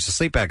 So there's a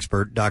sleep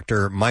expert,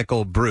 Dr.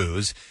 Michael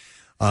Bruce,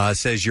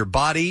 says your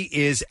body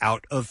is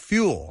out of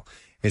fuel.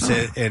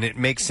 And it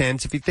makes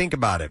sense if you think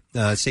about it.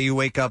 Say you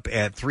wake up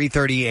at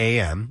 3:30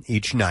 a.m.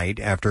 each night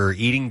after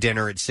eating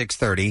dinner at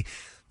 6:30.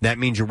 That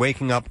means you're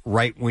waking up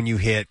right when you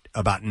hit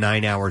about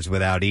 9 hours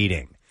without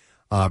eating.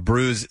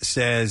 Bruce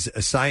says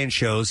science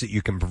shows that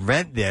you can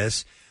prevent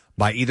this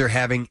by either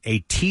having a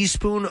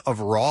teaspoon of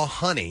raw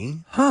honey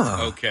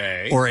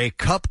Okay. or a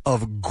cup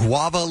of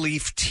guava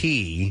leaf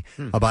tea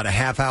about a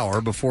half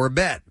hour before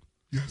bed.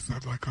 Yes,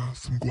 I'd like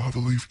some guava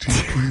leaf tea,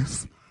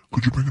 please.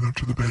 Could you bring it up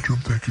to the bedroom?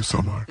 Thank you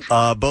so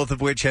much. Both of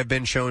which have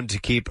been shown to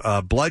keep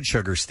blood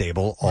sugar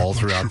stable all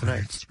throughout the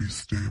night. Needs to be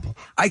stable.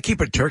 I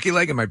keep a turkey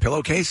leg in my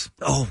pillowcase.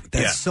 Oh,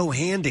 that's so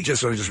handy.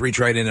 Just reach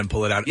right in and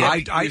pull it out. Yeah,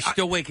 you're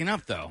still waking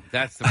up, though.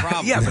 That's the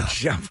problem.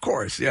 Yeah, of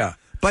course, yeah.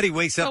 But he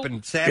wakes up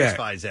and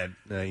satisfies that,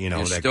 You're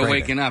that still craving.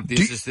 waking up.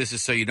 This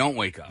is so you don't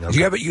wake up.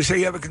 Do you say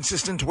you have a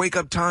consistent wake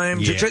up time?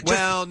 Yeah.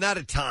 Well, not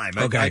a time.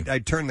 Okay. I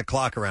turn the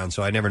clock around,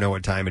 so I never know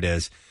what time it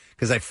is.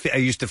 Because I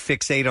used to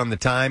fixate on the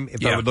time.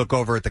 If I would look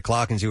over at the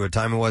clock and see what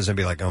time it was, I'd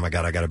be like, oh, my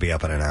God, I got to be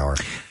up in an hour.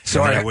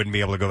 So I wouldn't be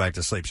able to go back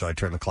to sleep, so I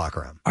turn the clock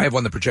around. I have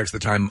one that projects the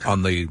time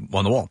on the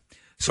wall.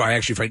 So I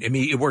actually find,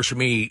 it works for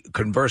me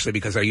conversely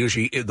because I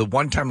usually, the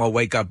one time I'll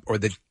wake up, or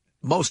the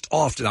most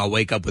often I'll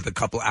wake up with a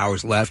couple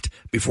hours left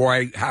before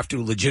I have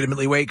to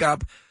legitimately wake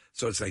up.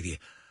 So it's like,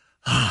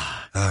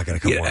 I got a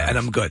couple hours. And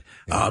I'm good.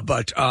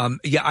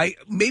 I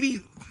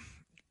maybe...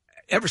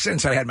 Ever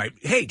since I had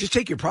just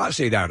take your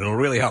prostate out. It'll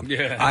really help.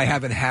 Yeah. I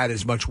haven't had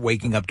as much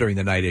waking up during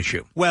the night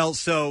issue. Well,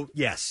 so,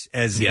 yes,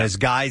 as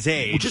guys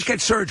age. Well, just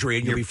get surgery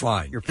and you'll be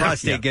fine. Your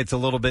prostate gets a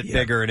little bit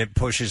bigger and it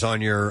pushes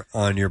on your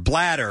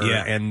bladder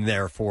and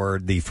therefore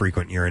the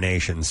frequent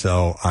urination.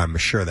 So I'm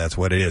sure that's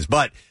what it is.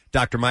 But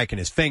Dr. Mike and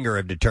his finger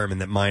have determined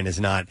that mine is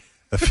not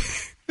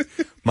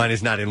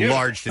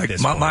enlarged at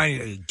this point.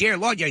 Mine, dear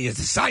Lord, you're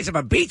the size of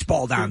a beach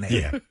ball down there.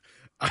 Yeah.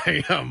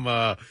 I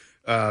am...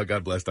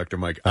 God bless Dr.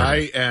 Mike.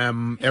 I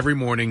am every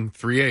morning,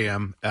 3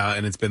 a.m.,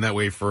 and it's been that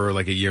way for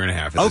like a year and a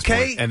half. At this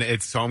point.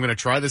 And so I'm going to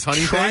try this honey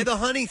thing. Try the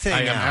honey thing.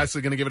 I am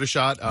absolutely going to give it a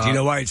shot. Do you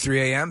know why it's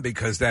 3 a.m.?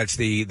 Because that's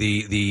it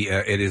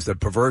is the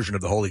perversion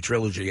of the Holy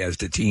Trilogy as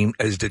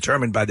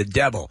determined by the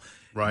devil.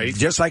 Right.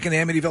 Just like in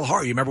Amityville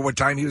Horror. You remember what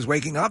time he was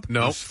waking up?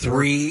 No.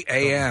 3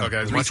 a.m.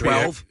 Okay,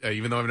 3:12.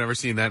 Even though I've never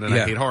seen that and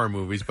I hate horror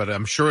movies, but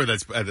I'm sure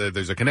that's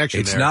there's a connection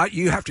it's there. It's not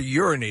you have to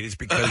urinate. It's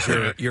because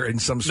you're in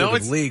some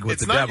sort of league with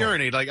the devil. It's not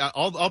urinate. Like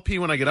I'll pee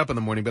when I get up in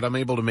the morning, but I'm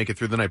able to make it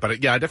through the night. But I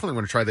definitely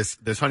want to try this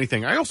honey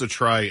thing. I also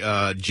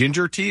try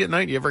ginger tea at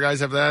night. You ever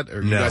guys have that?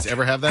 Or you guys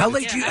ever have that? How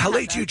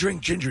late do you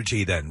drink ginger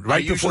tea then?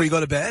 Right before you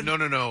go to bed?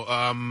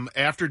 No.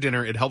 After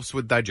dinner, it helps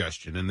with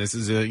digestion. And this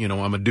is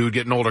I'm a dude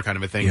getting older kind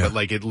of a thing, but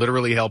like it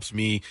literally helps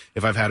me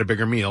if I've had a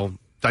bigger meal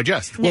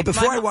digest. Well,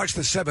 before I watch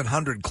the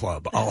 700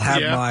 Club, I'll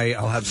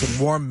have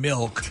some warm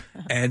milk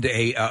and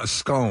a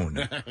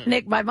scone.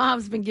 Nick, my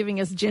mom's been giving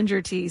us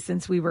ginger tea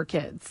since we were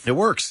kids. It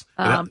works.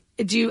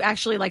 Do you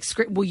actually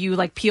will you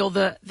peel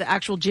the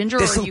actual ginger?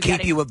 This will will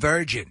keep you a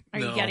virgin.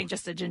 Are you getting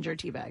just a ginger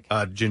tea bag?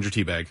 Ginger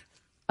tea bag.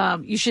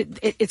 You should.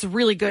 It's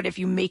really good if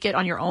you make it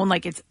on your own.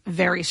 It's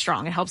very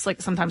strong. It helps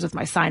sometimes with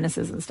my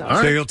sinuses and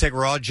stuff. So you'll take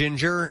raw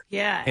ginger.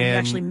 Yeah, and you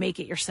actually make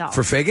it yourself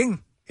for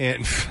figging.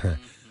 And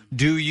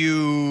do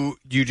you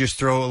just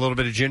throw a little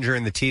bit of ginger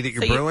in the tea that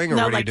you're brewing, or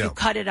what do you do? You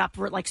cut it up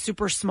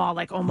super small,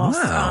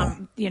 almost. Wow.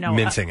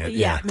 Mincing it.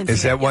 Mincing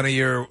is that it, one of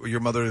your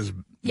mother's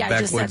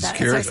backwoods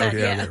cures?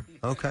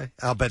 Okay,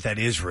 I'll bet that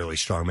is really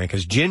strong, man.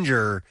 Because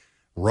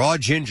raw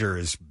ginger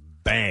is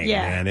bang,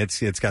 man.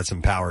 It's got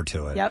some power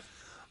to it. Yep.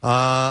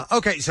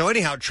 Okay, so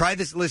anyhow, try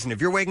this. Listen,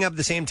 if you're waking up at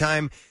the same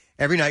time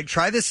every night,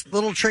 try this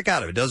little trick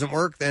out. If it doesn't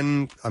work,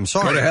 then I'm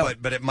sorry,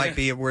 but it might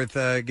be worth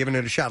giving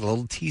it a shot. A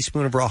little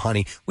teaspoon of raw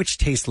honey, which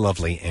tastes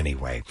lovely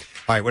anyway.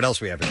 All right, what else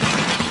we have?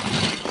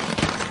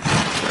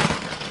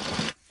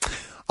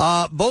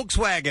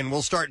 Volkswagen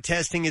will start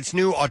testing its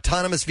new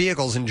autonomous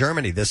vehicles in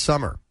Germany this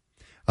summer.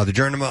 The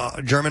German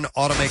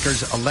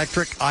automaker's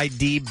electric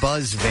ID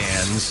buzz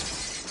vans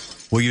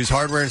will use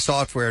hardware and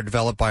software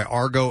developed by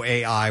Argo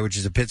AI, which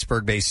is a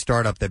Pittsburgh-based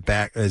startup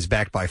that is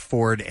backed by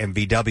Ford and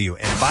VW.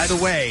 And by the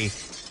way,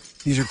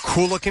 these are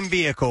cool-looking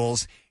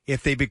vehicles,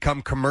 if they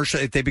become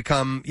commercially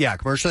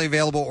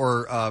available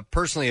or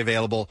personally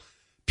available,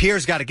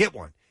 Pierre's got to get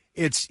one.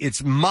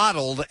 It's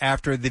modeled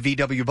after the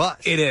VW bus.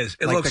 It is.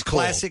 It like looks the cool.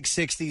 classic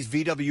 60s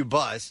VW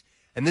bus.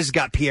 And this has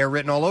got Pierre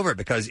written all over it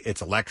because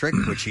it's electric,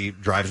 which he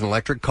drives an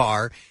electric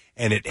car,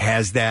 and it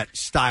has that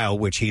style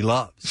which he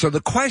loves. So the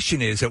question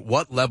is, at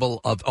what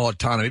level of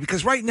autonomy?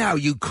 Because right now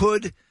you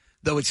could,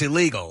 though it's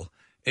illegal,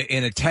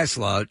 in a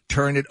Tesla,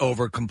 turn it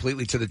over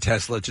completely to the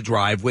Tesla to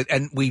drive with.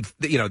 And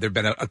there've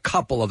been a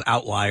couple of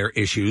outlier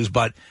issues,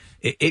 but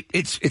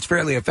it's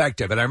fairly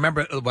effective. And I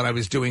remember when I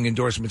was doing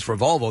endorsements for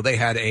Volvo, they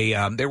had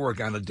they were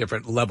working on a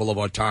different level of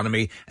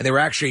autonomy, and they were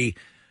actually,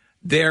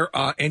 their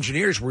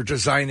engineers were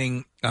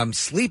designing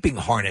sleeping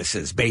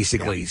harnesses,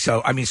 basically.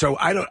 So I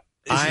don't.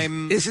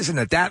 This isn't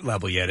at that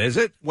level yet, is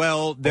it?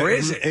 Well, or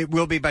is it? It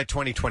will be by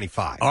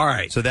 2025. All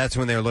right. So that's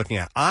when they're looking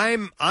at.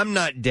 I'm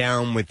not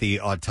down with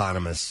the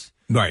autonomous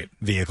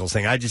vehicles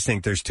thing. I just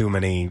think there's too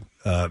many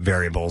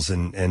variables,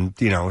 and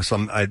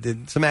some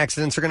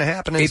accidents are going to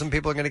happen, and some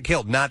people are going to get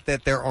killed. Not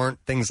that there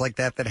aren't things like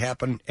that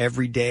happen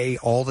every day,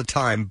 all the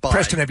time. But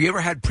Preston, have you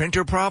ever had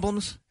printer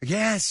problems?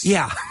 Yes.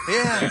 Yeah.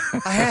 Yeah,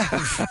 I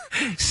have.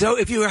 So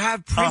if you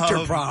have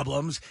printer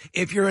problems,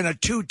 if you're in a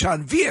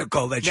 2-ton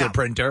vehicle that's your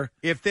printer.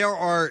 If there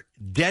are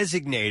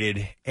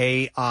designated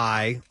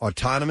AI,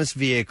 autonomous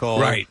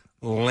vehicle,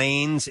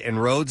 lanes and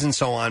roads and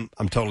so on,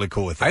 I'm totally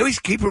cool with it. I always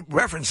keep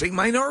referencing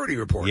Minority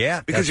Report.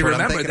 Yeah, because you that's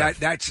what I'm remember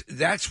thinking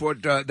that's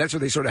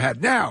what they sort of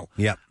had now.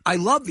 Yep. I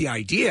love the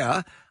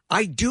idea.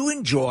 I do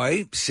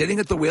enjoy sitting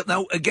at the wheel.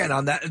 Now, again,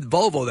 on that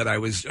Volvo that I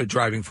was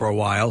driving for a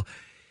while,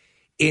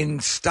 in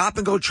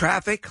stop-and-go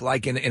traffic,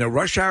 like in a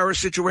rush hour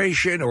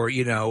situation, or,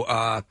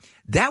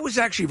 that was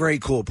actually very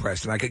cool,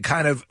 Preston. I could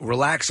kind of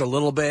relax a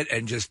little bit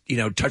and just,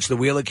 touch the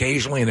wheel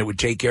occasionally, and it would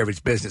take care of its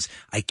business.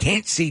 I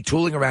can't see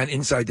tooling around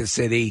inside the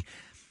city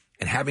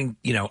and having,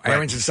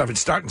 errands and stuff, and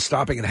starting and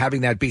stopping and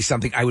having that be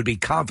something I would be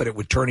confident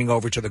with turning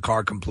over to the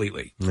car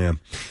completely. Yeah.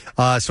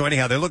 So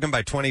anyhow, they're looking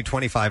by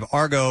 2025.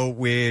 Argo,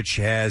 which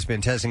has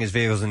been testing its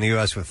vehicles in the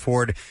U.S. with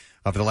Ford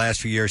over the last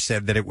few years,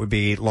 said that it would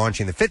be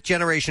launching the 5th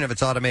generation of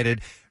its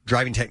automated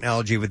driving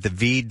technology with the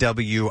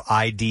VW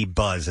ID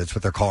Buzz. That's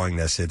what they're calling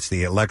this. It's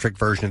the electric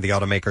version of the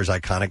automaker's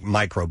iconic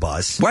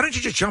microbus. Why don't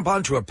you just jump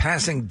onto a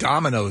passing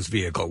Domino's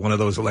vehicle, one of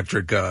those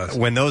electric...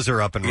 when those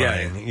are up and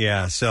running.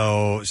 Yeah.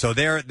 So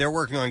they're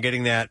working on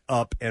getting that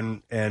up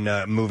and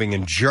moving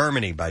in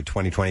Germany by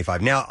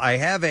 2025. Now, I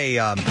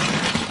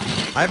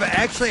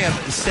actually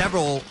have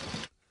several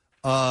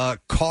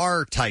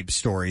car type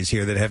stories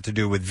here that have to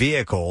do with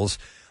vehicles.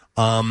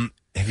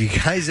 Have you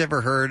guys ever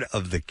heard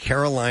of the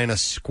Carolina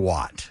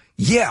squat?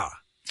 Yeah.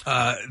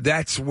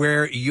 That's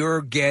where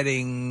you're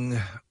getting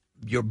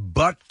your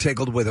butt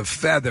tickled with a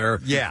feather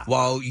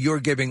while you're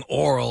giving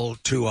oral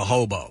to a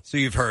hobo. So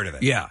you've heard of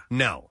it? Yeah.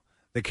 No.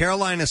 The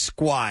Carolina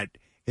squat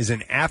is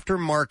an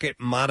aftermarket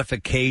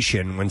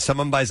modification when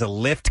someone buys a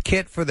lift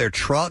kit for their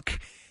truck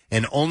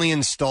and only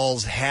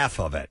installs half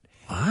of it.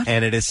 What?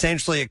 And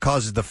it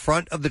causes the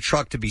front of the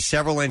truck to be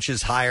several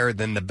inches higher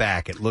than the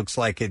back. It looks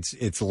like it's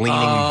leaning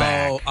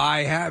back. Oh,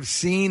 I have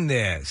seen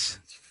this.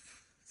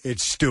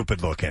 It's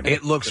stupid looking.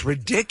 It looks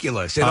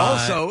ridiculous. It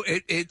also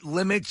it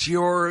limits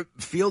your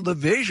field of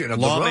vision of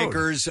the road.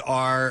 Lawmakers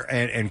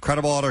and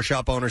credible auto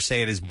shop owners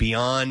say it is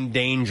beyond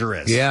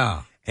dangerous.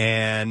 Yeah.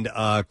 And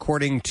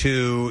according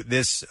to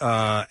this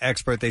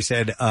expert, they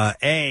said,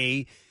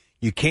 A,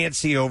 you can't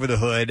see over the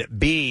hood.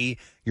 B,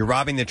 you're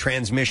robbing the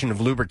transmission of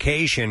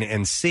lubrication.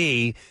 And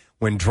C,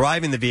 when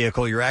driving the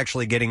vehicle, you're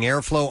actually getting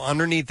airflow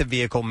underneath the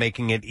vehicle,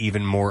 making it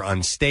even more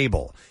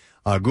unstable.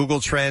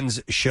 Google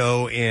Trends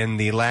show in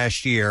the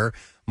last year,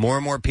 more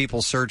and more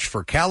people search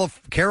for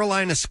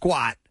Carolina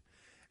squat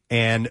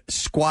and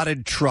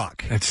squatted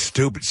truck. That's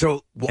stupid.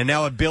 So, and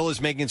now a bill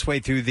is making its way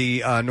through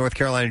the North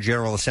Carolina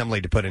General Assembly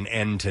to put an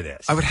end to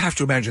this. I would have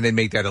to imagine they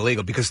make that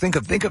illegal, because think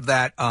of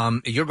that.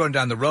 You're going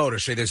down the road, or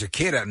say there's a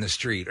kid out in the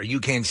street, or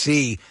you can't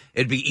see.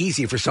 It'd be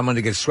easy for someone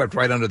to get swept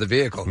right under the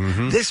vehicle.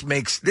 Mm-hmm.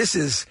 This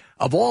is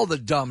of all the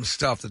dumb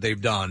stuff that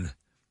they've done.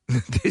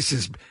 This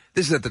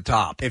is at the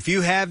top. If you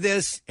have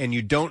this and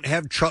you don't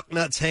have truck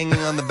nuts hanging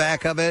on the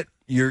back of it,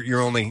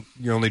 you're only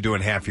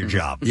doing half your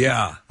job.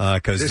 Yeah,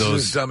 because this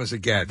those is as dumb as it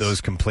gets.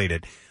 Those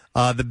completed.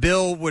 The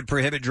bill would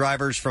prohibit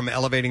drivers from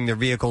elevating their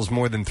vehicles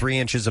more than 3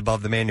 inches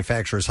above the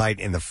manufacturer's height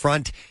in the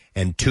front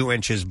and 2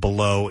 inches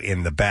below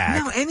in the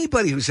back. Now,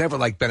 anybody who's ever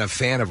been a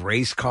fan of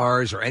race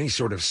cars or any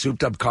sort of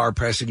souped-up car,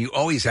 Preston, you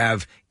always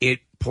have it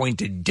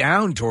pointed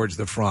down towards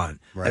the front.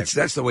 Right.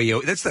 That's the way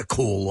that's the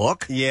cool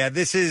look. Yeah,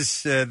 this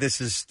is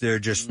they're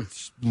just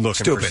looking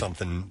Stupid. for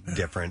something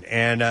different.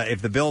 And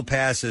if the bill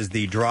passes,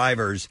 the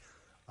drivers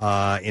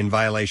in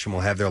violation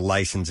will have their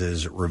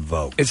licenses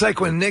revoked. It's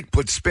like when Nick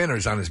put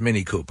spinners on his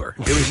Mini Cooper.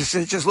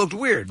 It just looked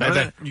weird.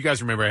 You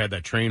guys remember I had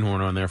that train horn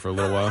on there for a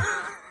little while.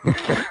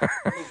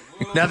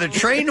 Now, the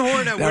train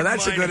horn, I wouldn't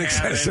that's a mind good having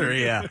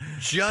accessory, yeah.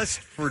 Just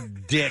for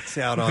dicks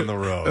out on the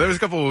road. There was a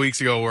couple of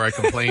weeks ago where I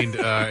complained,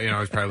 I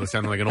was probably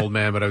sounding like an old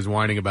man, but I was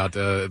whining about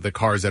the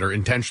cars that are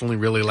intentionally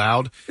really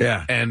loud.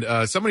 Yeah. And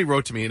somebody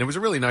wrote to me, and it was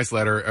a really nice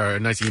letter, a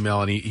nice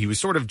email, and he was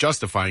sort of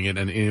justifying it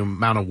and the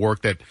amount of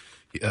work that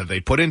they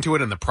put into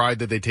it and the pride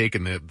that they take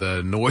and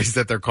the noise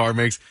that their car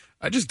makes.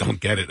 I just don't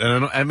get it.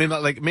 And I mean,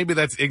 like, maybe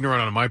that's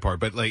ignorant on my part,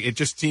 but like, it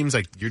just seems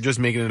like you're just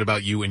making it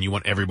about you and you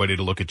want everybody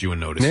to look at you and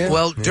notice. Yeah.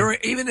 Well,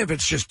 even if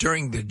it's just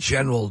during the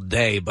general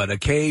day, but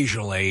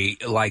occasionally,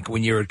 like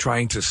when you're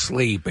trying to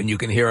sleep and you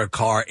can hear a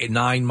car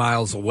 9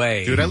 miles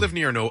away. Dude, I live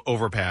near an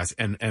overpass,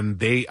 and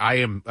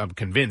I'm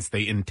convinced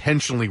they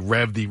intentionally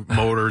rev the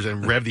motors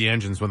and rev the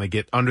engines when they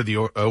get under the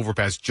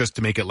overpass just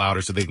to make it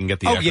louder so they can get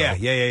the echo.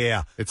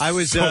 Yeah. It's I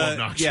was so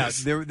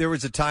obnoxious. Yeah, there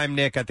was a time,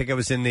 Nick. I think I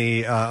was in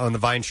the on the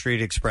Vine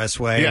Street Expressway.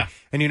 Yeah.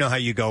 And you know how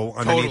you go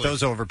underneath Totally.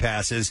 those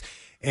overpasses.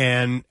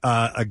 And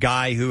a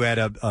guy who had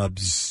a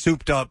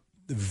souped-up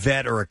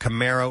Vet or a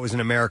Camaro, it was an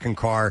American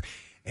car,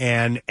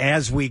 and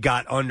as we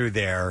got under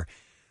there,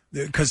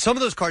 because some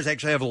of those cars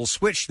actually have a little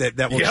switch that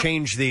will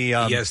change the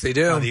yes, they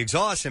do. The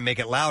exhaust and make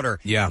it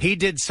louder. Yeah. He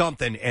did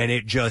something, and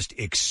it just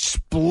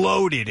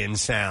exploded in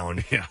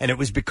sound. Yeah. And it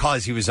was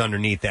because he was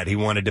underneath that. He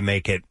wanted to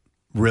make it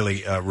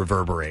really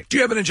reverberate. Do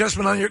you have an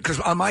adjustment on your? Because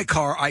on my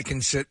car, I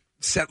can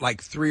set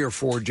like 3 or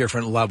 4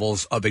 different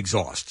levels of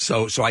exhaust,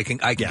 so I can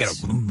get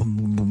a boom, boom,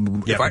 boom, boom,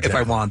 boom if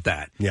I want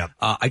that. Yeah,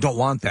 I don't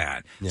want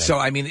that. Yeah. So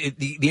I mean,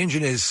 the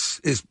engine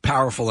is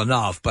powerful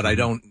enough, but I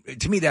don't.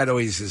 To me, that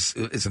always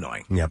is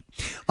annoying. Yep.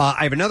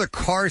 I have another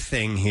car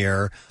thing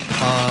here.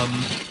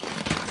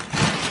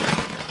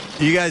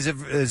 You guys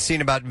have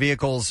seen about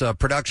vehicles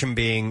production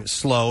being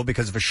slow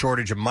because of a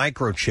shortage of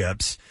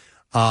microchips.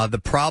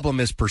 The problem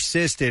has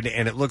persisted,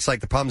 and it looks like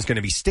the problem is going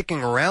to be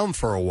sticking around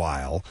for a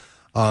while.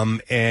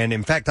 And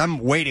in fact, I'm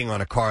waiting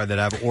on a car that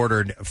I've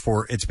ordered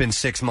for. It's been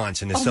 6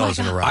 months and it still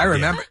hasn't arrived. I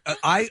remember.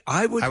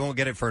 I won't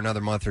get it for another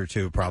month or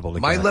two,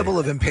 probably. My level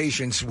of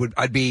impatience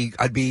I'd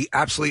be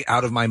absolutely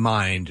out of my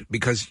mind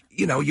because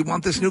you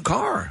want this new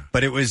car.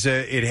 But it was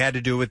it had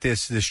to do with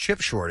this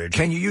chip shortage.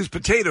 Can you use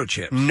potato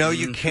chips? No,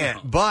 you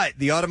can't. But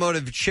the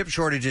automotive chip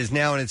shortage is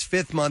now in its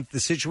 5th month.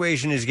 The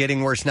situation is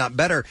getting worse, not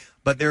better.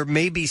 But there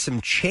may be some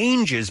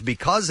changes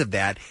because of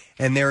that,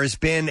 and there has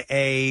been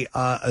a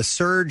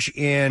surge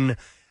in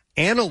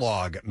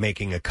analog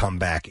making a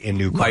comeback in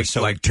new cars.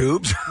 Like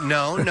tubes?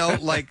 No,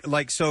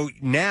 like so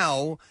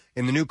now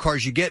in the new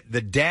cars you get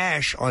the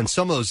dash on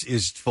some of those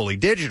is fully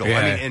digital. Yeah.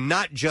 I mean, and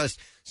not just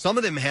some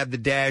of them have the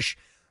dash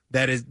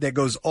that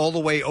goes all the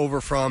way over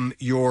from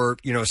your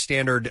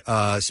standard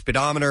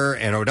speedometer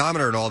and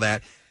odometer and all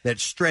that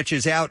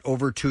stretches out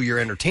over to your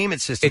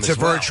entertainment system. It's as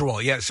a well.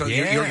 virtual, yeah. So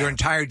your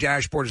entire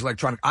dashboard is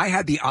electronic. I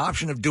had the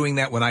option of doing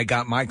that when I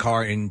got my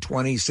car in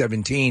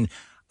 2017.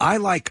 I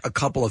like a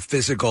couple of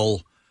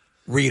physical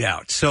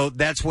readouts. So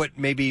that's what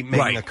may be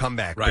making a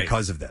comeback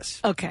because of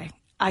this. Okay.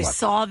 I What?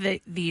 saw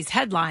these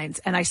headlines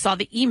and I saw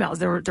the emails.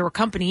 There were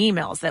company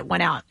emails that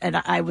went out, and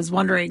I was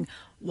wondering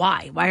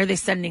why. Why are they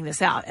sending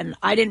this out? And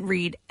I didn't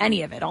read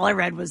any of it. All I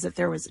read was that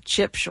there was a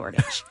chip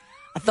shortage.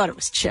 I thought it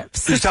was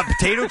chips. Just about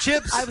potato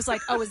chips? I was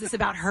like, oh, is this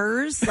about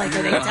hers? Like,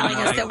 are they telling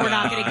us that we're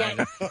not going to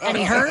get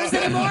any hers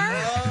anymore?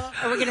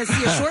 Are we going to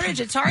see a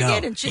shortage at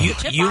Target and chip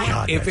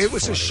aisle? If it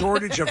was a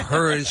shortage of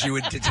hers, you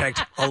would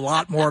detect a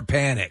lot more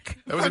panic.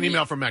 That was an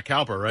email from Matt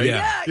Cowper, right?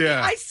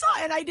 Yeah. I saw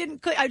it and I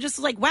didn't click. I was just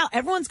like, wow,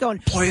 everyone's going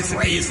Poison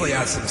crazy. Beasley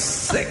has some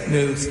sick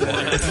news for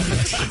you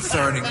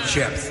concerning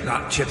chips.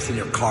 Not chips in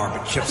your car,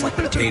 but chips like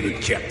potato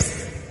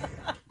chips.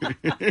 I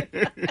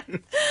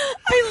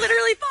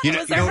literally thought it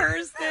was a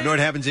hers thing. You know what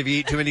happens if you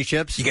eat too many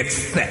chips? You get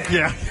sick.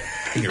 Yeah.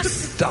 In your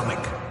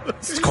stomach.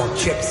 It's called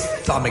chips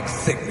stomach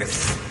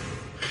sickness.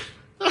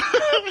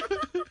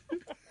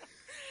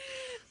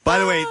 By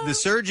the way, the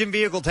surge in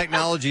vehicle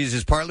technologies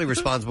is partly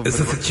responsible for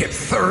the chip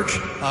surge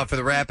for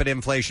the rapid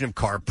inflation of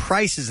car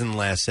prices in the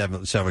last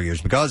several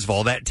years because of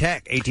all that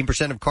tech.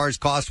 18% of cars'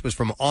 cost was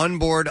from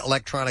onboard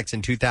electronics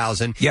in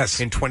 2000.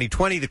 Yes. In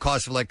 2020, the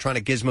cost of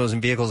electronic gizmos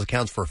in vehicles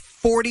accounts for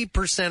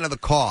 40% of the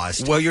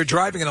cost. Well, you're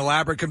driving an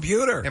elaborate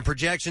computer. And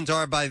projections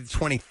are by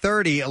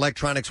 2030,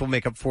 electronics will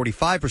make up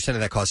 45%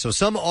 of that cost. So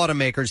some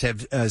automakers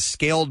have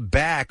scaled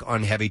back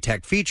on heavy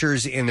tech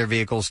features in their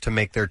vehicles to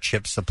make their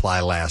chip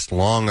supply last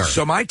longer.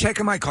 So my tech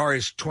in my car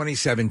is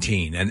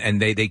 2017,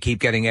 and they keep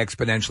getting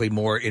exponentially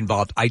more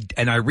involved.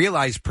 I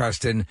realize,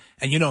 Preston,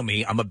 and you know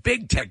me, I'm a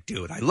big tech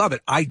dude. I love it.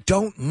 I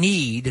don't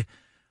need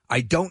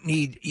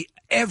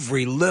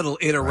every little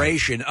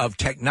iteration of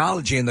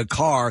technology in the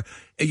car.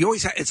 You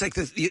always it's like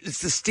it's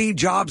the Steve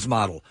Jobs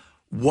model.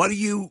 What do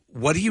you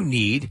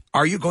need?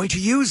 Are you going to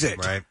use it?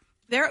 Right.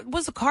 There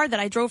was a car that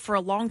I drove for a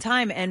long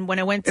time, and when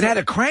I went to... It had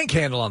a crank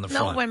handle on the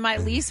front. No, when my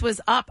lease was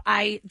up,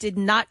 I did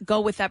not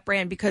go with that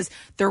brand because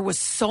there was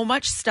so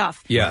much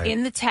stuff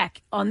in the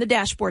tech on the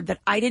dashboard that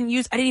I didn't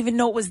use. I didn't even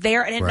know it was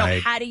there. I didn't know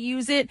how to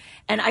use it.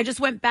 And I just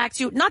went back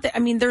to... Not that... I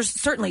mean, there's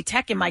certainly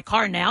tech in my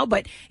car now,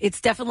 but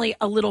it's definitely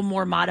a little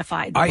more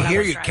modified. I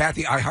hear you,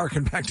 Kathy. I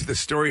harken back to the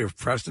story of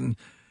Preston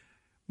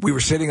We were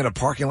sitting in a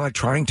parking lot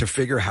trying to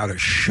figure how to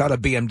shut a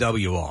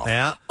BMW off.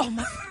 Yeah.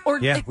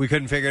 We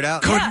couldn't figure it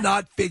out. Could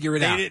not figure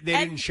it out. They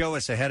didn't show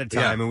us ahead of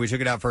time, and we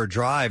took it out for a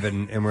drive,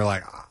 and we're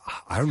like,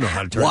 I don't know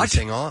how to turn this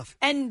thing off.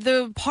 And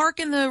the park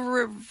and the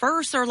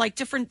reverse are like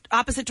different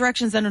opposite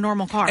directions than a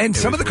normal car. And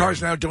some of the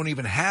cars now don't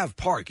even have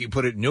park. You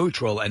put it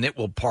neutral, and it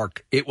will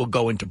park. It will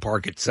go into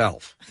park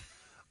itself.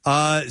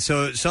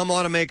 So some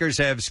automakers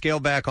have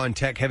scaled back on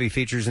tech-heavy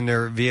features in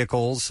their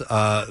vehicles.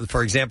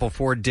 For example,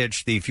 Ford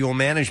ditched the fuel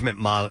management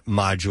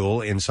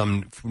module in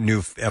some new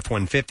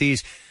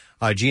F-150s.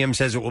 GM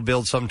says it will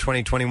build some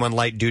 2021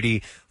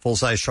 light-duty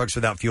full-size trucks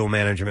without fuel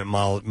management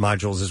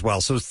modules as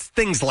well. So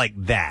things like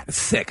that.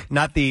 Sick.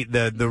 Not the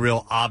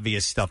real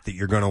obvious stuff that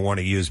you're going to want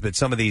to use, but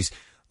some of these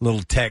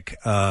little tech,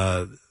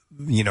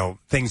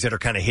 things that are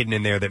kind of hidden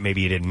in there that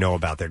maybe you didn't know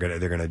about. They're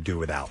gonna do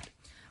without.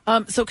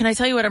 So can I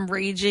tell you what I'm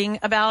raging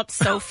about?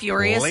 So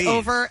furious Please.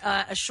 over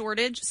a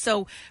shortage.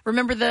 So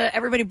remember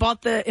everybody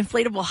bought the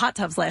inflatable hot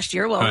tubs last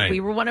year. Well, Right. we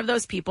were one of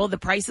those people. The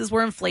prices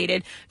were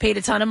inflated, paid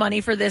a ton of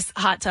money for this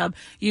hot tub,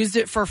 used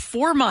it for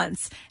 4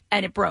 months,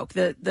 and it broke.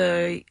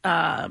 I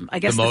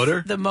guess The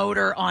motor? the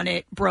motor on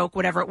it broke,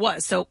 whatever it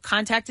was. So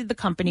contacted the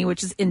company,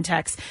 which is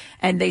Intex,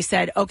 and they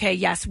said, okay,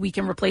 yes, we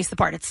can replace the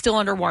part. It's still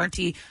under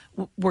warranty.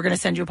 We're going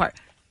to send you a part.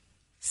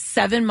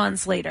 7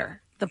 months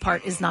later, the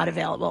part is not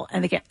available,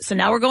 and they can't. So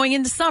now we're going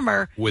into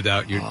summer,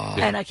 Without your,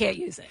 and I can't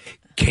use it.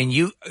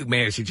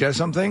 May I suggest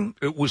something?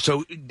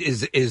 So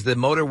is the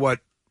motor what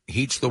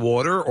heats the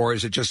water, or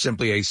is it just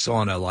simply a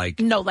sauna? Like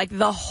No, like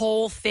the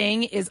whole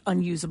thing is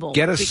unusable.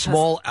 get a because-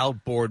 small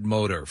outboard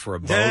motor for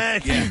a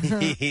boat,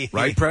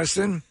 right,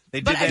 Preston? They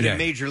did But that I- in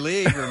Major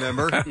League,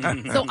 remember?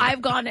 So I've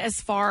gone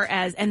as far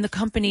as, and the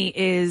company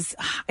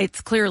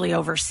it's clearly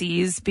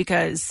overseas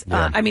because,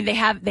 they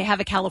have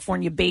a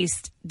California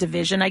based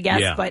division, I guess.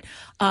 Yeah. But,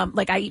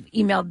 I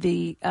emailed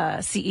the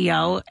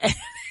CEO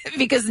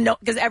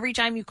because every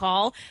time you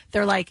call,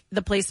 they're like,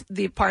 the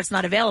part's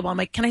not available. I'm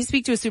like, can I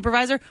speak to a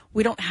supervisor?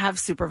 We don't have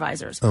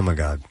supervisors. Oh my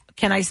God.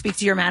 Can I speak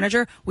to your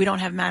manager? We don't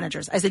have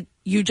managers. I said,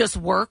 you just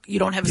work. You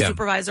don't have a Yeah.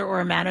 supervisor or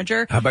a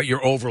manager. How about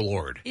your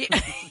overlord?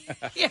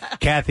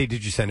 Kathy,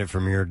 did you send it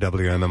from your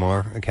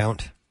WMMR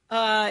account?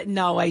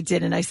 No, I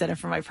didn't. I sent it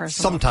from my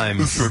personal. Sometimes.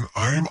 Listen,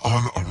 I'm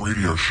on a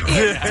radio show.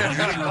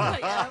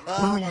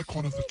 We're like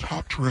one of the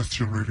top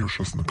terrestrial radio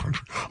shows in the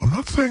country. I'm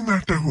not saying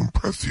that to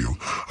impress you.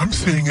 I'm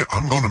saying it.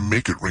 I'm going to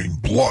make it rain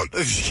blood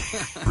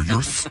for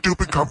your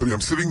stupid company.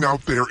 I'm sitting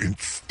out there in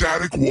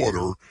static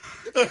water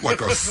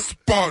like a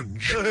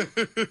sponge.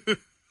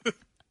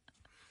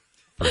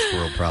 First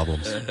world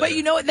problems. But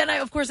you know what? Then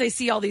I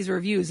see all these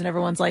reviews, and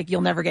everyone's like,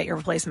 "You'll never get your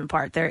replacement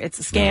part. It's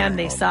a scam.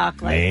 They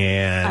suck." Like,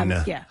 man.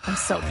 I'm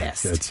so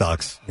pissed. It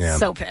sucks. Yeah.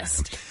 So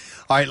pissed.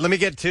 All right, let me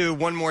get to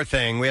one more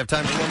thing. We have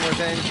time for one more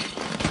thing?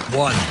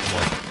 One.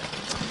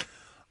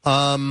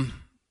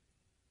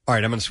 All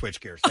right, I'm going to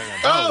switch gears.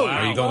 Hang on.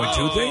 Are you going with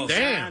two things?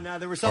 Damn. No,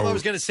 there was something I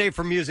was going to say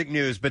for music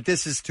news, but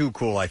this is too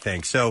cool, I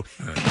think. So,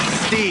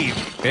 Steve,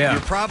 you're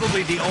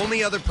probably the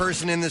only other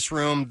person in this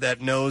room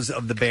that knows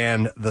of the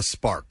band The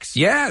Sparks.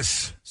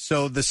 Yes.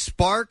 So The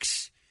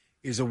Sparks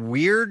is a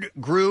weird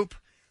group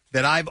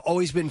that I've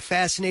always been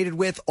fascinated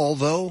with,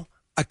 although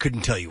I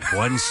couldn't tell you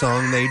one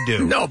song they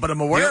do. No, but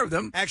I'm aware of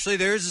them. Actually,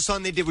 there is a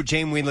song they did with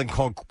Jane Whelan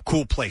called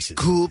Cool Places.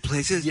 Cool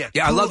Places? Yeah,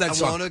 I love that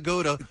song. I want to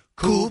go to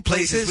cool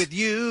places with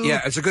you.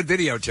 Yeah, it's a good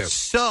video, too.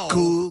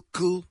 So,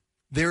 cool.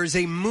 There is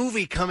a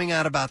movie coming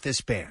out about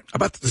this band.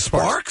 About the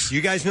Sparks?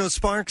 You guys know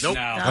Sparks? Nope.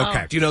 No.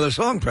 Okay. Do you know the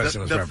song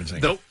Preston was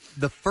referencing? Nope.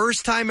 The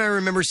first time I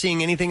remember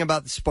seeing anything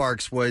about the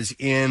Sparks was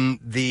in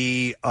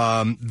the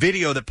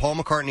video that Paul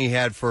McCartney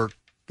had for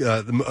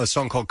a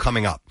song called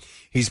 "Coming Up."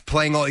 He's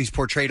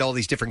portrayed all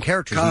these different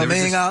characters.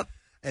 Coming up.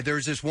 And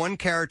there's this one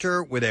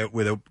character with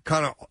a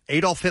kind of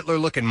Adolf Hitler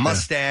looking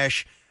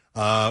mustache,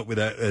 with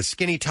a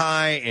skinny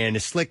tie and a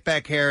slick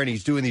back hair, and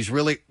he's doing these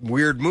really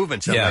weird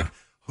movements. I'm like,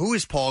 who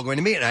is Paul going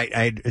to be? And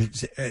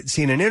I'd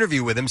seen an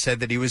interview with him, said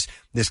that he was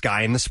this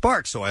guy in the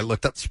Sparks. So I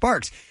looked up the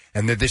Sparks,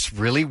 and they're this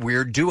really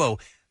weird duo.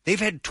 They've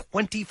had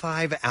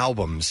 25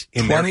 albums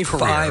in their career.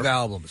 25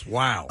 albums.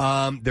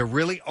 Wow. They're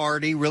really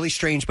arty, really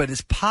strange, but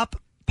it's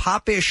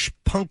popish,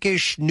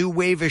 punkish, new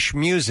wave-ish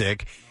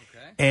music.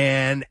 Okay.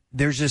 And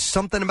there's just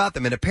something about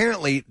them. And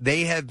apparently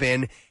they have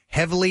been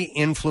heavily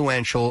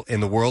influential in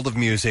the world of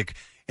music.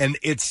 And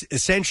it's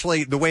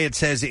essentially the way it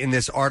says in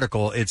this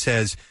article, it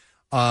says,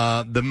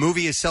 the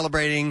movie is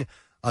celebrating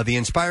the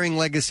inspiring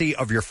legacy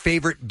of your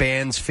favorite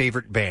band's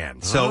favorite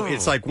band. So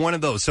it's like one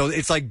of those. So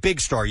it's like Big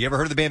Star. You ever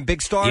heard of the band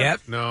Big Star?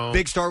 Yep. No.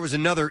 Big Star was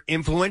another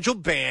influential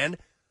band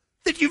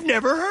that you've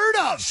never heard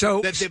of.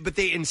 So, but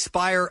they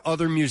inspire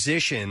other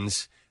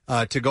musicians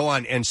to go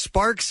on. And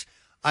Sparks,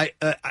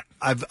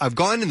 I've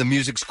gone and the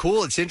music's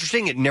cool. It's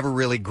interesting. It never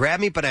really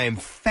grabbed me, but I am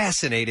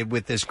fascinated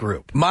with this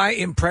group. My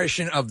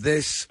impression of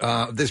this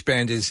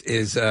band is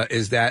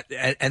that,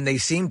 and they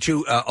seem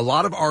to a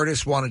lot of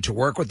artists wanted to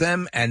work with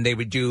them, and they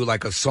would do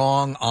like a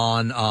song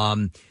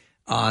on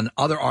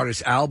other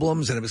artists'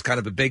 albums, and it was kind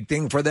of a big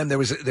thing for them.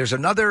 There's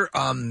another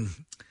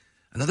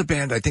another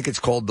band, I think it's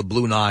called the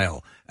Blue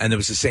Nile, and it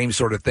was the same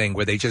sort of thing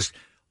where they just,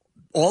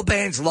 all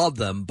bands love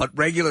them, but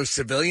regular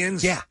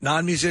civilians,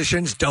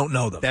 non-musicians, don't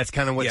know them. That's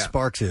kind of what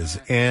Sparks is.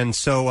 And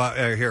so,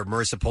 here,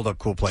 Marissa pulled up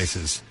Cool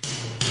Places.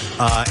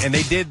 And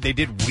they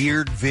did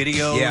weird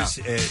videos. Yeah.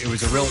 It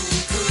was a real...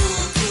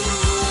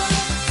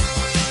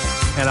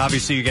 And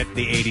obviously you get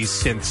the 80s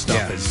synth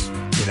stuff as,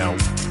 you know,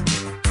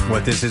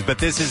 what this is. But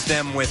this is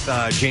them with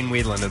Jane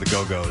Wheatland of the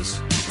Go-Go's.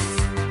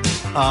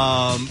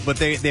 But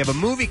they have a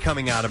movie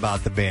coming out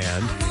about the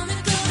band.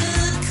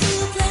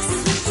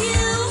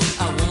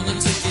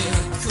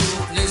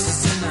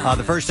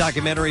 The first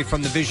documentary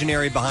from the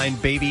visionary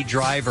behind Baby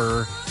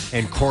Driver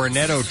and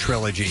Cornetto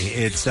trilogy.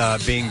 It's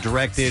being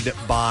directed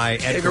by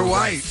Edgar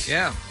Wright.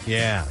 Yeah.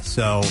 Yeah.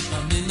 So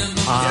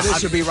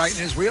this would be right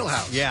in his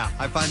wheelhouse. Yeah,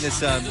 I find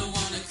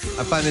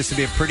this to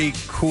be a pretty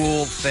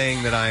cool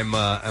thing that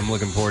I'm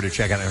looking forward to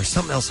check out. There's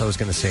something else I was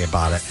going to say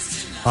about it,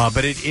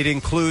 but it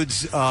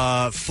includes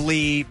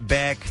Flea,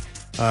 Beck,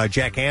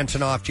 Jack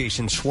Antonoff,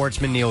 Jason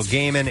Schwartzman, Neil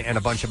Gaiman, and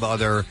a bunch of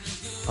other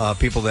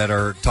people that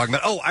are talking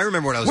about. Oh, I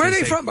remember what I was. Where are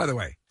gonna they say. from, by the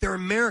way? They're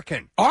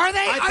American. Are they?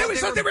 I always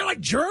thought they were like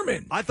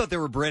German. I thought they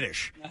were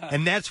British,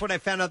 and that's what I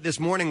found out this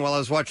morning while I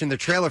was watching the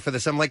trailer for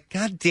this. I'm like,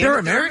 God damn, They're it,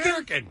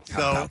 American? So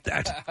How about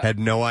that? Had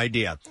no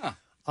idea.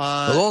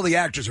 Well, all the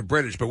actors are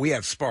British, but we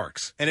have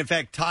Sparks. And in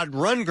fact, Todd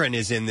Rundgren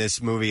is in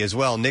this movie as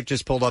well. Nick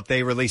just pulled up.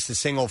 They released a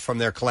single from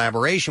their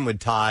collaboration with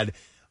Todd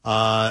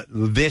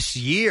this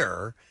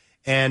year.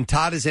 And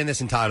Todd is in this,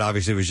 and Todd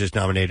obviously was just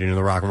nominated in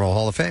the Rock and Roll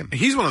Hall of Fame.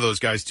 He's one of those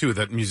guys, too,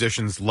 that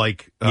musicians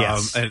like.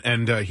 Yes.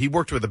 And he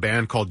worked with a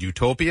band called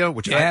Utopia,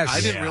 which I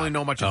didn't really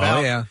know much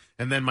about. yeah.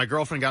 And then my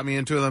girlfriend got me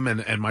into them,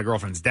 and my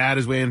girlfriend's dad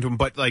is way into them.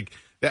 But, like,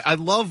 I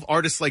love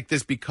artists like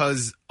this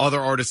because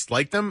other artists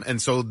like them, and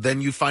so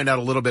then you find out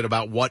a little bit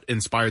about what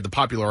inspired the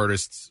popular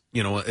artists,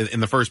 you know, in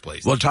the first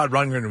place. Well, Todd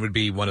Rundgren would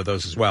be one of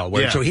those as well.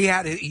 So he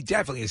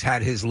definitely has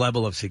had his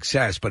level of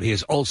success, but he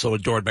is also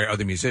adored by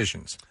other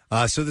musicians.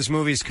 So this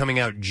movie is coming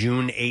out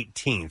June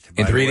 18th.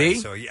 In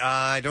 3D? So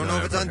I don't know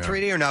if it's on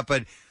 3D or not,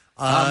 but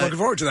I'm looking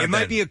forward to that. It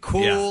might be a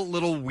cool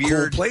little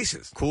weird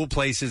cool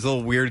places,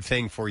 little weird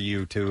thing for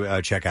you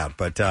to check out.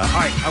 But all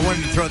right, I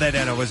wanted to throw that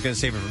in. I was going to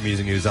save it for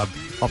music news. I'll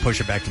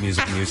push it back to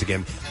music news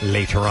again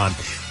later on.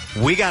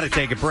 We got to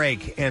take a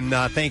break, and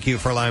thank you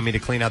for allowing me to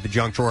clean out the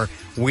junk drawer.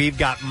 We've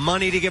got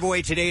money to give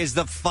away. Today is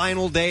the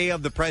final day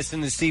of the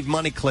Preston and Steve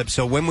Money Clip,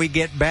 so when we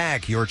get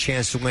back, your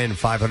chance to win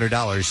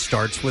 $500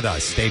 starts with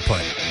us. Stay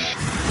put.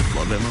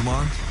 Love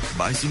MMR?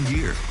 Buy some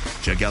gear.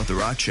 Check out the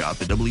rock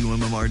shop at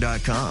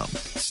WMMR.com.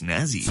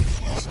 Snazzy.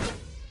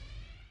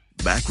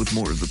 Back with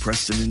more of the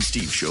Preston and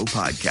Steve Show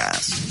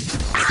podcast.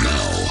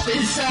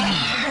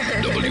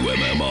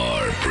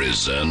 WMMR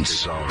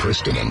presents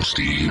Preston and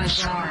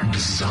Steve's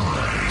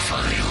Bizarre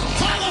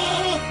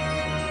File.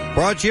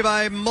 Brought to you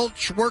by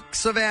Mulch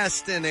Works of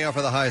Aston. They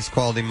offer the highest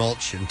quality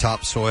mulch and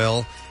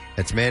topsoil.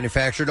 It's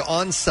manufactured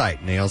on site,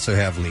 and they also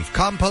have leaf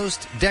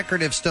compost,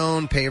 decorative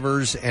stone,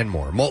 pavers, and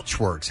more. Mulch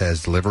Works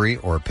has delivery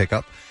or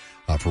pickup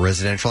for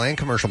residential and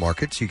commercial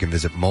markets. You can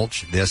visit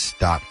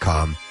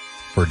mulchthis.com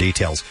for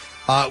details.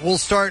 We'll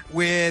start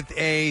with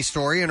a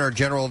story in our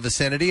general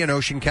vicinity. An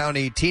Ocean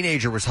County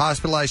teenager was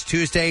hospitalized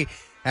Tuesday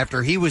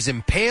after he was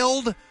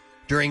impaled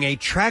during a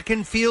track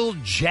and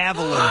field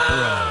javelin throw.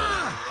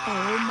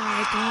 Oh,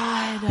 my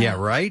God. Yeah,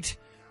 right?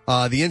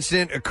 The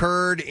incident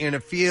occurred in a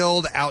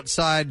field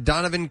outside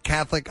Donovan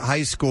Catholic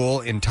High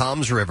School in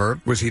Toms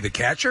River. Was he the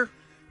catcher?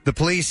 The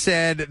police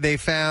said they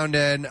found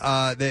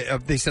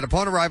they said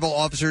upon arrival,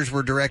 officers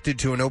were directed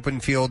to an open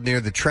field near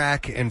the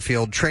track and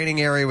field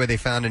training area where they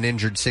found an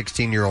injured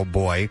 16-year-old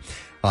boy.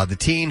 The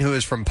teen, who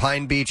is from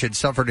Pine Beach, had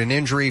suffered an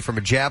injury from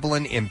a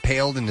javelin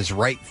impaled in his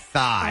right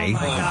thigh. Oh, my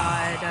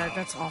God.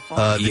 That's awful.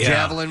 The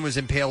javelin was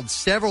impaled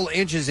several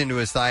inches into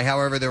his thigh.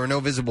 However, there was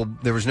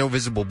no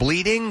visible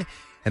bleeding,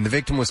 and the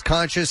victim was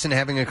conscious and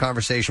having a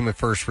conversation with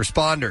first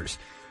responders.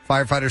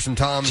 Firefighters from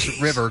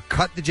Toms River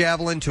cut the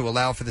javelin to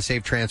allow for the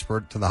safe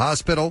transport to the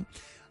hospital.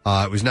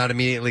 It was not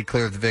immediately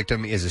clear if the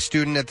victim is a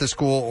student at the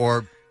school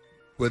or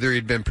whether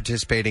he'd been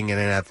participating in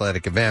an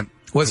athletic event.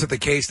 Was it the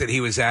case that he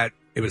was at?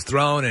 It was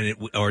thrown,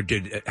 and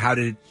how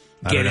did it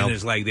get in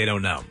his leg? They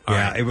don't know.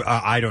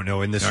 I don't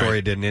know. In the story,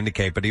 it didn't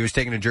indicate, but he was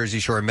taken to Jersey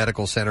Shore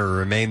Medical Center and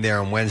remained there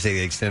on Wednesday.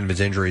 The extent of his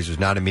injuries was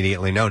not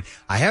immediately known.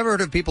 I have heard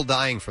of people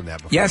dying from that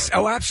before. Yes.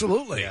 Oh,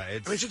 absolutely. Yeah,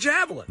 it's a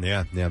javelin.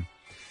 Yeah.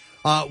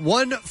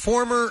 One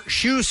former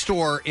shoe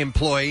store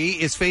employee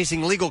is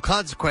facing legal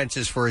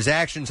consequences for his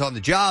actions on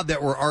the job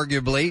that were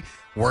arguably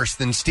worse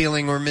than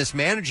stealing or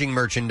mismanaging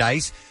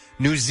merchandise.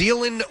 New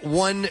Zealand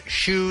One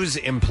Shoes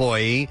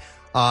employee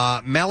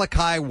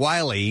Malachi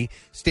Wiley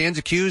stands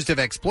accused of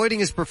exploiting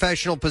his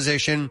professional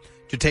position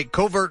to take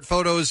covert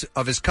photos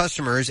of his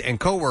customers and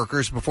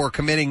coworkers before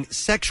committing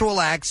sexual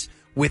acts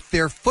with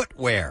their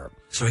footwear.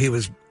 So he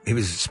was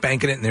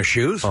spanking it in their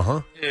shoes?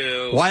 Uh-huh.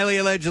 Wiley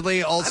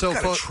allegedly also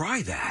I've gotta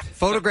try that.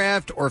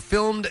 photographed or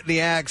filmed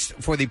the acts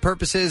for the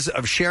purposes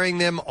of sharing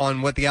them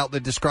on what the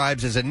outlet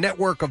describes as a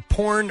network of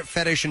porn,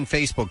 fetish, and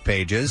Facebook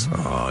pages.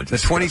 Oh, the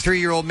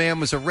 23-year-old man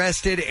was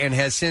arrested and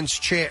has since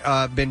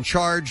been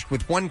charged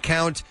with 1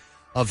 count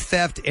of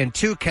theft and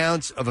 2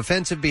 counts of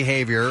offensive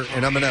behavior,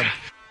 and I'm going to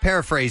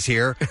paraphrase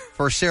here,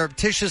 for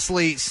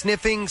surreptitiously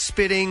sniffing,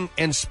 spitting,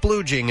 and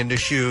splooging into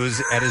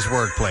shoes at his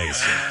workplace.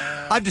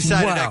 I've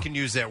decided I can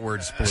use that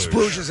word, splooge.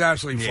 Splooge is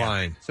absolutely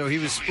fine. So he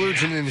was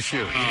splooging in the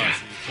shoe.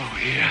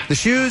 The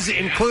shoes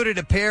included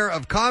a pair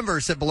of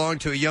Converse that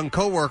belonged to a young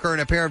coworker and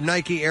a pair of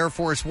Nike Air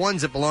Force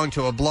Ones that belonged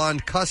to a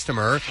blonde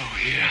customer.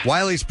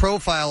 Wiley's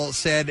profile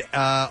said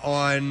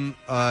on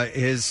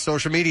his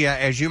social media,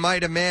 as you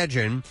might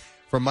imagine,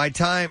 from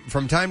time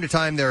to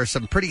time, there are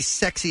some pretty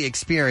sexy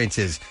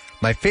experiences.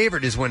 My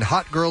favorite is when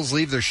hot girls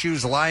leave their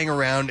shoes lying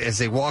around as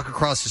they walk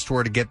across the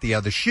store to get the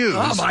other shoes.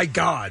 Oh, my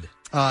God.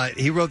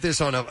 He wrote this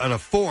on a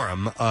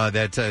forum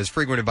that is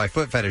frequented by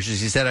foot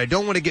fetishes. He said, I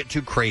don't want to get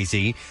too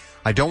crazy.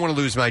 I don't want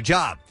to lose my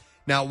job.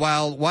 Now,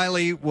 while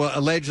Wiley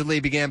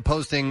allegedly began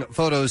posting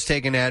photos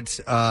taken at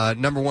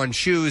number 1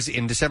 shoes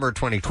in December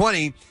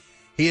 2020,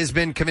 he has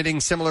been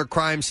committing similar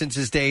crimes since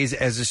his days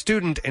as a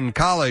student in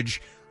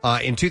college.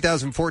 In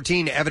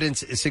 2014,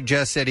 evidence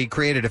suggests that he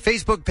created a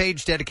Facebook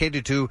page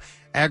dedicated to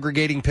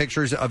aggregating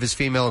pictures of his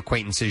female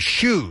acquaintances'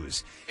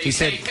 shoes. He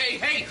said,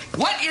 Hey,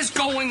 what is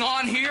going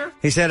on here?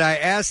 He said, I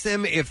asked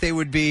them if they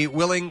would be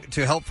willing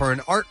to help for an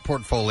art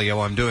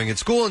portfolio I'm doing at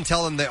school and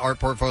tell them the art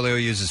portfolio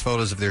uses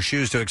photos of their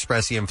shoes to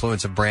express the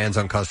influence of brands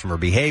on customer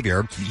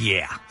behavior.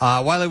 Yeah.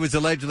 Wiley was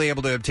allegedly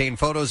able to obtain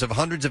photos of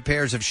hundreds of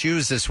pairs of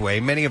shoes this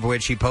way, many of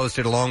which he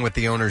posted along with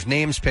the owner's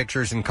names,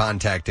 pictures, and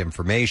contact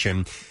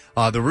information.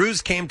 The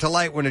ruse came to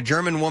light when a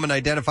German woman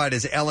identified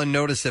as Ellen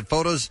noticed that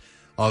photos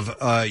of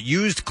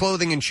used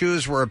clothing and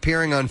shoes were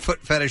appearing on foot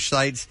fetish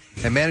sites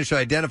and managed to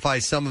identify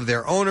some of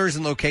their owners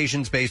and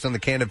locations based on the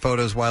candid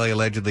photos Wiley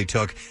allegedly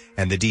took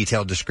and the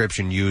detailed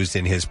description used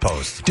in his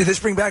post. Did this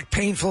bring back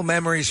painful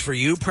memories for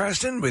you,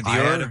 Preston? With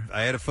your,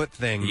 I had a foot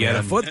thing. You had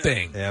a foot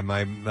thing. Yeah,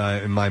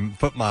 in my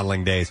foot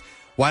modeling days.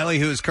 Wiley,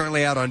 who is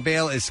currently out on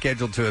bail, is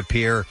scheduled to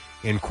appear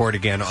in court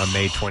again on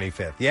May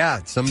 25th.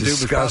 Yeah, some dude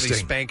was probably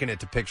spanking it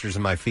to pictures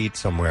of my feet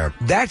somewhere.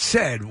 That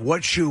said,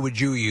 what shoe would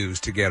you use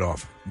to get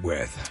off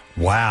with?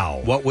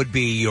 Wow. What would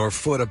be your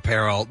foot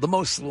apparel, the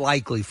most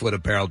likely foot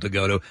apparel to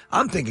go to?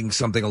 I'm thinking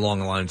something along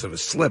the lines of a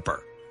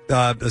slipper.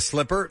 The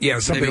slipper? Yeah,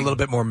 something a little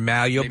bit more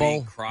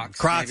malleable. Crocs.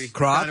 Crocs.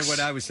 Kind of what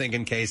I was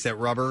thinking, Case, that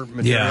rubber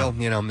material.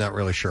 Yeah. I'm not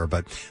really sure,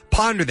 but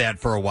ponder that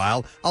for a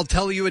while. I'll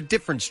tell you a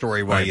different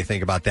story while you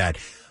think about that.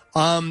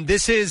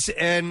 This is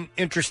an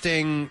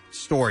interesting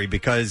story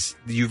because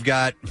you've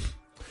got,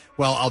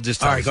 I'll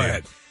just tell you. All right, go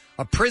ahead.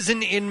 A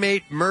prison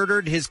inmate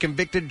murdered his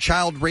convicted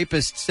child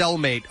rapist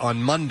cellmate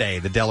on Monday,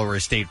 the Delaware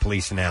State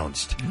Police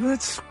announced.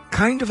 That's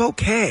kind of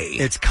okay.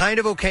 It's kind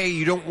of okay.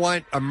 You don't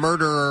want a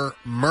murderer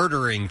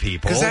murdering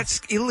people. Because that's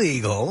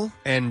illegal.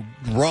 And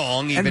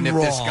wrong, even if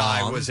this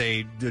guy was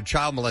a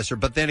child molester.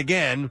 But then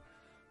again,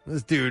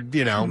 this dude,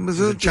 was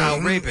a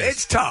child rapist.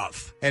 It's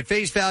tough. At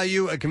face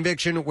value, a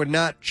conviction would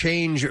not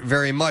change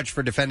very much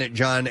for defendant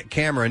John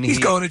Cameron. He's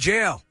going to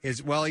jail.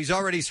 He's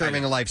already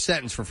serving a life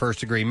sentence for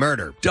first-degree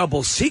murder.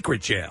 Double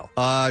secret jail.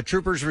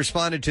 Troopers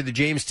responded to the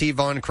James T.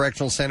 Vaughn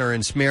Correctional Center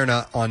in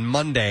Smyrna on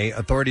Monday.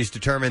 Authorities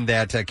determined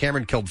that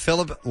Cameron killed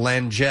Philip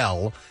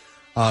Langell,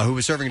 who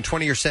was serving a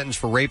 20-year sentence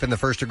for rape in the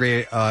first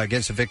degree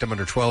against a victim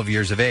under 12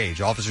 years of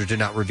age. Officers did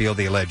not reveal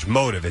the alleged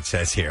motive, it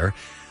says here.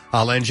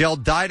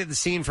 Langell died at the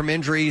scene from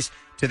injuries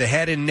to the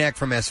head and neck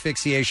from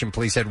asphyxiation.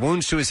 Police said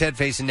wounds to his head,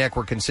 face, and neck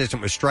were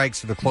consistent with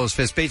strikes with a closed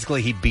fist.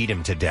 Basically, he beat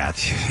him to death.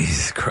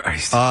 Jesus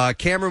Christ.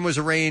 Cameron was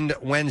arraigned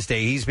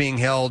Wednesday. He's being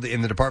held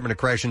in the Department of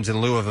Corrections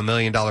in lieu of $1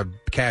 million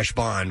cash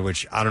bond,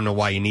 which I don't know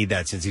why you need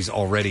that since he's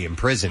already in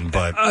prison.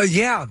 But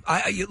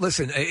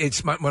listen,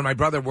 it's when my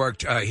brother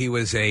worked, he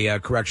was a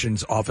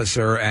corrections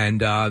officer,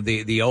 and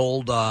the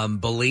old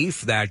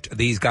belief that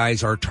these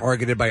guys are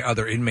targeted by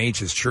other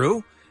inmates is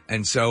true.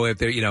 And so if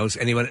they're,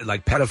 anyone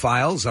like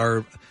pedophiles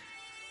are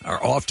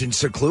often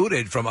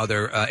secluded from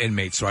other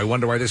inmates. So I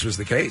wonder why this was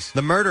the case.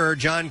 The murderer,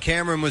 John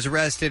Cameron, was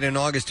arrested in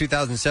August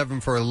 2007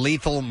 for a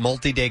lethal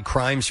multi-day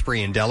crime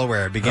spree in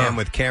Delaware. It began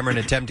with Cameron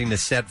attempting to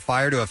set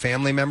fire to a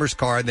family member's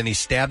car. Then he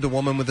stabbed a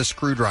woman with a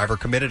screwdriver,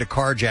 committed a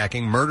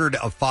carjacking, murdered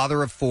a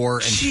father of four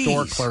and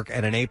store clerk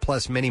at an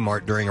A-plus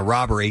mini-mart during a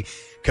robbery,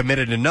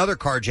 committed another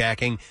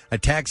carjacking,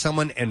 attacked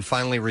someone, and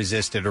finally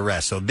resisted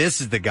arrest. So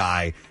this is the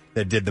guy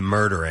that did the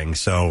murdering.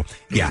 So,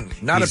 yeah.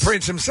 Not a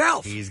prince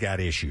himself. He's got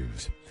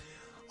issues.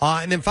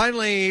 And then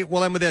finally,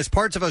 we'll end with this.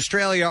 Parts of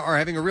Australia are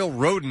having a real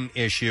rodent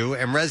issue,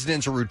 and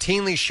residents are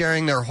routinely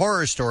sharing their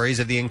horror stories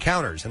of the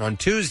encounters. And on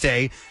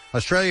Tuesday,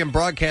 Australian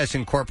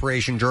Broadcasting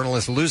Corporation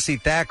journalist Lucy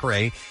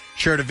Thackeray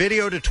shared a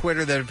video to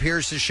Twitter that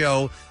appears to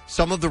show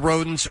some of the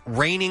rodents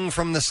raining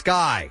from the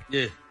sky.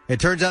 Yeah. It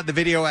turns out the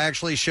video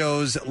actually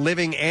shows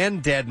living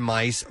and dead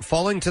mice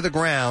falling to the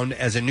ground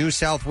as a New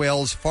South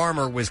Wales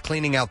farmer was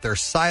cleaning out their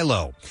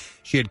silo.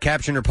 She had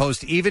captioned her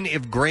post, "Even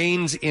if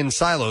grain's in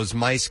silos,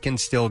 mice can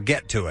still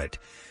get to it."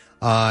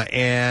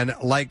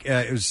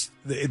 It was,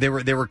 they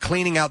were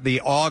cleaning out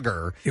the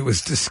auger. It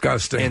was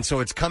disgusting. And so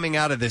it's coming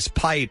out of this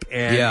pipe,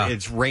 and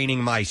it's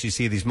raining mice. You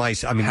see these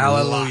mice. I mean,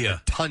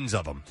 hallelujah. Tons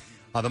of them.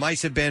 The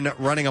mice have been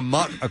running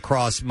amok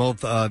across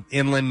both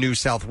inland New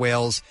South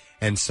Wales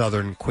and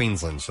southern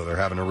Queensland, so they're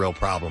having a real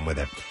problem with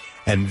it.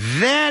 And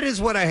that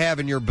is what I have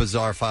in your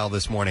bizarre file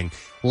this morning.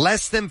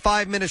 Less than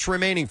 5 minutes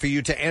remaining for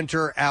you to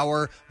enter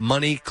our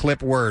money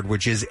clip word,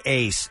 which is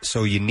ACE.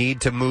 So you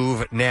need to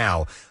move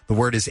now. The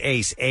word is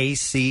ACE,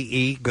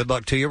 A-C-E. Good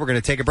luck to you. We're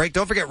going to take a break.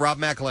 Don't forget, Rob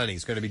McElhenney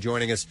is going to be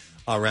joining us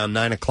around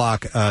 9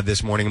 o'clock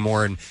this morning and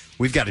more. And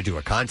we've got to do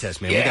a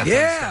contest, man. We got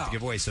some stuff to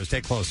give away, so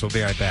stay close. We'll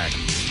be right back.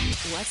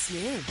 What's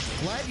new?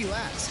 Glad you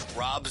asked.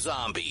 Rob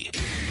Zombie.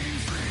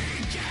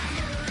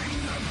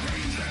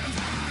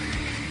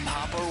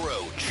 Papa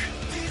Roach.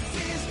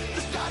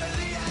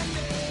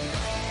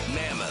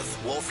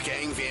 Mammoth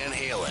Wolfgang Van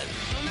Halen.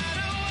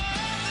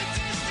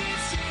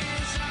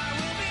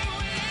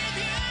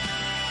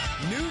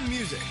 New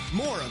music,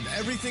 more of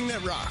everything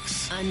that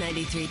rocks. On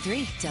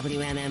 93.3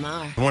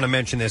 WMMR. I want to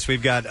mention this.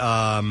 We've got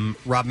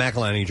Rob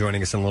McElhenney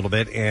joining us in a little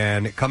bit,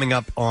 and coming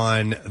up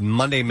on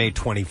Monday, May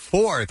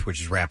 24th,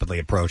 which is rapidly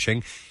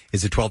approaching,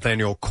 is the 12th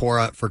annual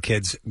Cora for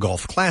Kids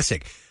Golf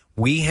Classic.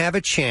 We have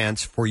a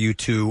chance for you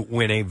to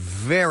win a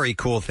very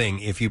cool thing.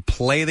 If you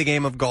play the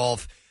game of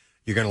golf,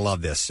 you're going to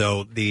love this.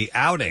 So the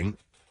outing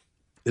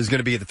is going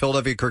to be at the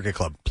Philadelphia Cricket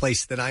Club,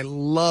 place that I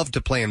love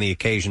to play on the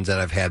occasions that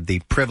I've had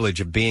the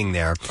privilege of being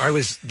there. I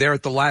was there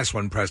at the last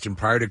one, Preston,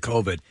 prior to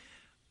COVID.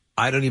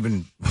 I don't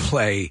even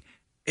play.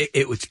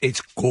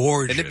 It's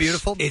gorgeous. Isn't it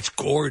beautiful? It's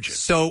gorgeous.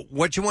 So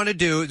what you want to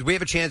do is we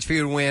have a chance for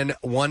you to win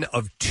one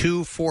of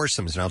two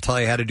foursomes, and I'll tell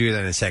you how to do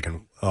that in a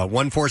second.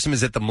 One foursome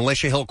is at the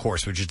Militia Hill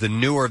course, which is the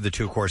newer of the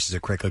two courses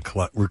at Cricket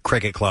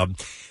Club,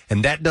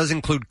 and that does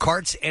include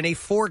carts and a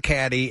four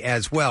caddy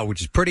as well,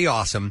 which is pretty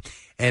awesome.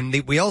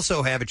 And we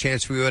also have a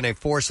chance for you in a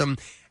foursome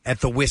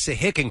at the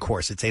Wissahickon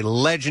course. It's a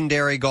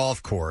legendary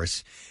golf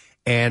course,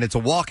 and it's a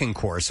walking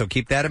course, so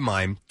keep that in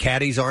mind.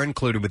 Caddies are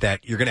included with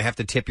that. You're going to have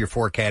to tip your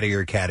four caddy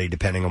or caddy,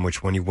 depending on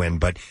which one you win,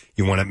 but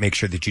you want to make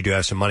sure that you do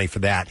have some money for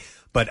that.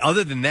 But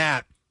other than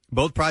that,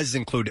 both prizes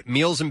include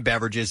meals and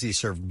beverages. They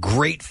serve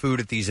great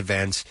food at these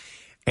events.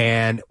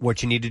 And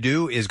what you need to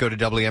do is go to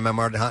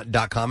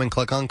WMMR.com and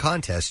click on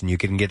contest, and you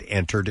can get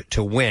entered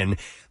to win.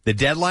 The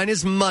deadline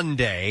is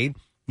Monday.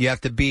 You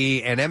have to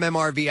be an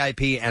MMR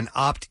VIP and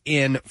opt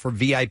in for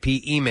VIP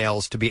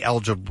emails to be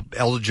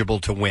eligible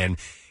to win.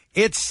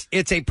 It's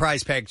a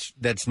prize package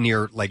that's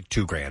near like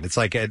 $2,000. It's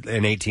like an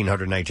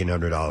 $1,800,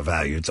 $1,900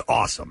 value. It's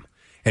awesome.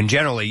 And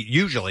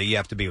usually you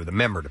have to be with a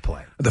member to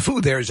play. The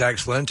food there is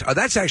excellent.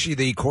 That's actually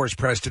the course,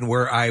 Preston,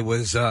 where I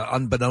was,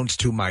 unbeknownst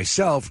to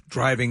myself,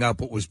 driving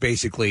up what was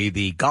basically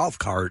the golf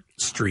cart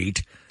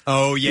street.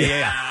 Oh,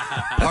 yeah.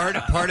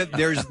 Part of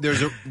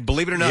there's a,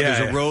 believe it or not,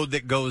 there's a road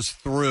that goes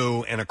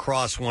through and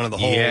across one of the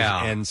holes,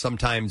 and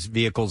sometimes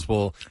vehicles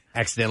will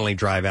accidentally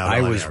drive out.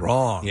 I was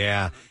wrong.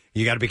 Yeah.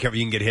 You got to be careful.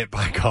 You can get hit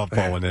by a golf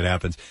ball when it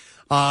happens.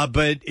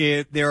 But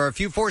there are a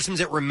few foursomes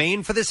that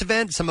remain for this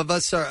event. Some of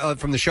us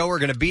from the show are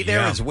going to be there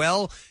as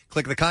well.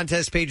 Click the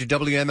contest page at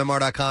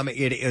WMMR.com.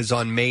 It is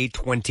on May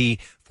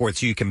 24th,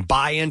 so you can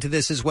buy into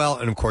this as well.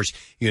 And, of course,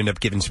 you end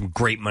up giving some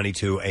great money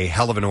to a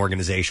hell of an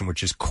organization,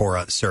 which is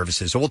Cora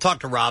Services. So we'll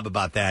talk to Rob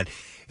about that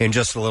in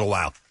just a little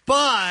while.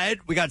 But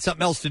we got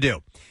something else to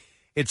do.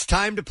 It's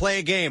time to play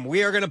a game.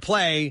 We are going to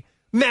play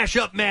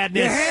Mashup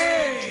Madness.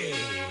 Hey!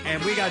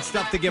 And we got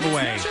stuff to give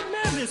away. Mashup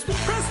Madness with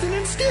Preston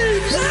and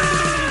Steve. Yay!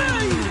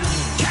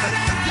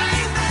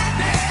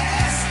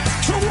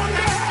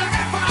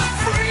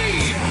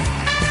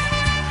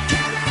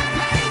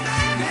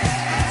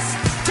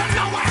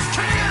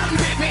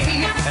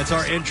 That's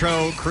our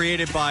intro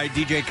created by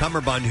DJ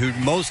Cummerbund, who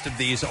most of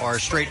these are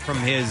straight from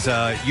his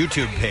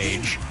YouTube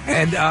page.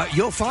 And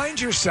you'll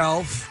find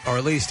yourself, or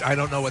at least I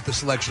don't know what the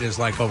selection is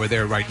like over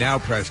there right now,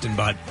 Preston,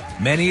 but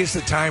many is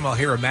the time I'll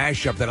hear a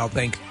mashup that I'll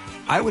think,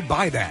 I would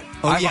buy that.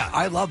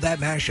 I love that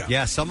mashup.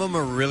 Yeah, some of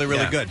them are really,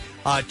 really good.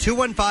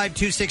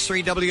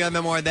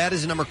 215-263-WMMR. That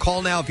is the number.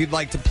 Call now if you'd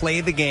like to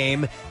play the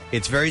game.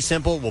 It's very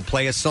simple. We'll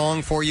play a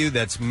song for you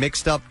that's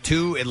mixed up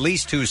at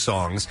least two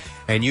songs,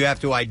 and you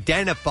have to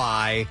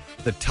identify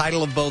the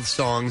title of both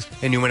songs,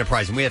 and you win a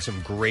prize. And we have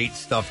some great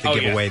stuff to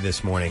give away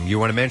this morning. You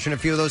want to mention a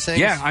few of those things?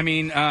 Yeah, I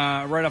mean,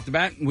 right off the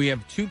bat, we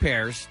have two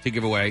pairs to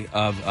give away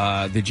of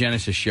the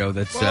Genesis show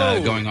that's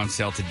going on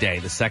sale today,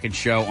 the second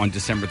show on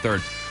December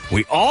 3rd.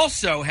 We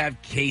also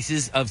have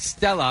cases of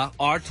Stella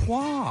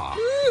Artois.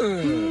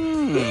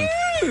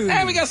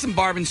 And we got some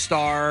Barb and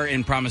Star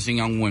and Promising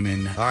Young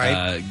Women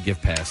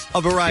gift pass.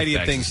 A variety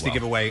of things to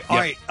give away. All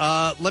right,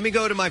 let me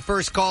go to my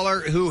first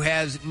caller who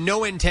has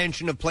no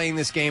intention of playing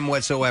this game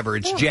whatsoever.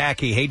 It's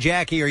Jackie. Hey,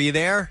 Jackie, are you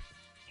there?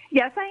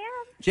 Yes, I am.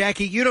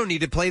 Jackie, you don't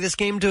need to play this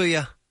game, do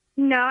you?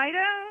 No, I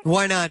don't.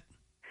 Why not?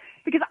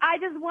 Because I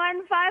just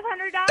won $500.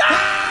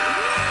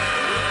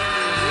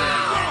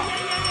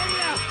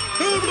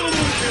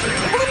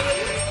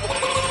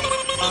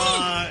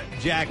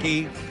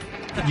 Jackie,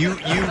 you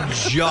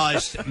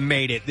just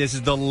made it. This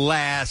is the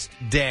last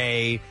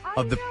day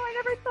of the. I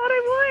never thought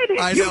I would.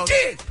 I know. You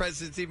did.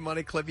 Presidency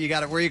money clip. You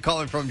got it. Where are you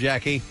calling from,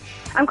 Jackie?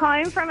 I'm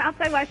calling from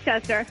outside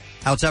Westchester.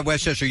 Outside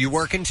Westchester. You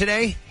working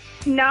today?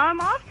 No, I'm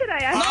off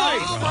today.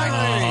 Oh, my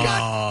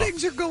God.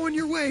 Things are going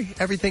your way.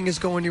 Everything is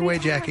going your way,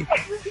 Jackie.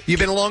 You've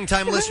been a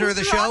long-time listener of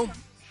the show?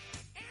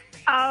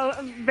 Oh,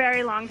 a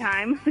very long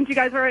time. Since you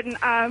guys were in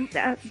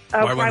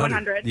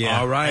Y100. Yeah.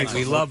 All right.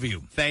 We love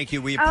you. Thank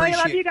you. We Oh, I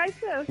appreciate love you guys,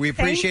 too. We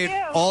appreciate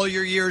Thank you. all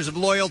your years of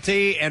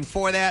loyalty, and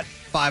for that,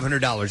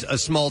 $500, a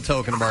small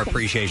token of our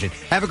appreciation.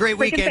 Have a great Freaking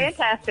weekend.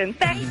 fantastic.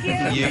 Thank you.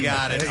 You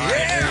got it. All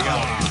right, there you go.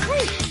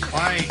 All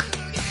right,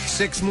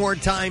 6 more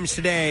times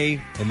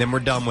today, and then we're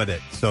done with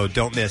it. So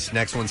don't miss.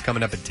 Next one's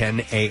coming up at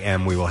 10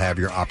 a.m. We will have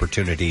your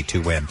opportunity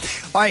to win.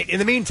 All right, in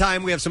the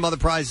meantime, we have some other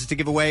prizes to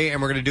give away,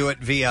 and we're going to do it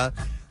via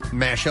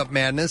Mashup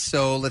Madness.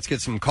 So let's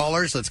get some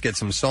callers, let's get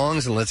some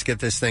songs, and let's get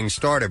this thing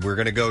started. We're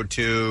going to go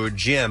to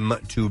Jim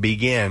to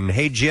begin.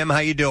 Hey, Jim, how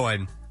you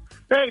doing?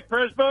 Hey,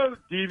 Prespo,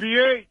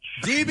 DBH.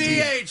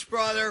 DBH,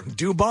 brother.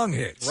 Do bong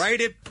hits.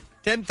 Right at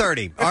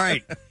 10:30. All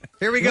right,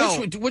 here we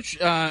go. Which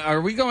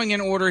are we going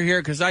in order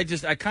here? Because I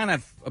kind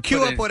of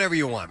Cue up whatever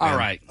you want, man. All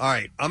right. All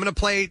right. I'm going to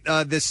play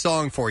this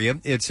song for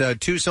you. It's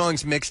 2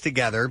 songs mixed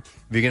together.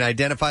 If you can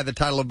identify the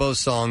title of both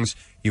songs,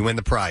 you win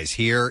the prize.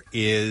 Here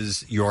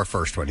is your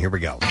first one. Here we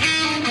go.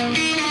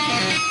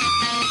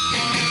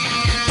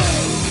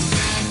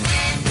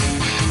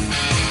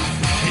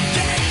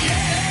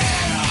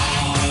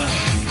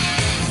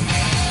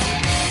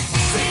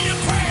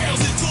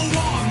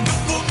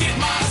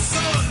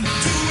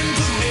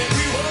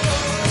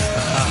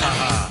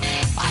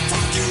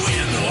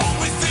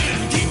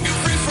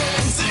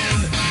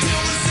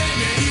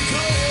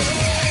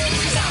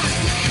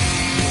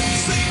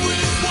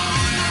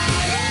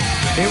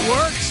 It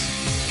works.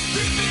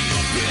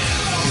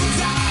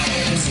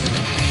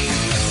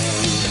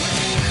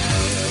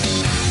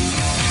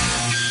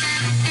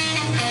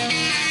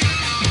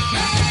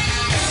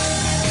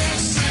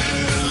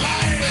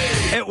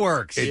 It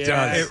works. It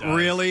does. It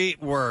really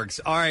works.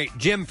 All right,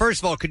 Jim,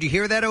 first of all, could you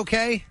hear that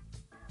okay?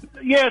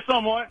 Yeah,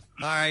 somewhat.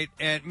 All right,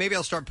 and maybe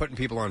I'll start putting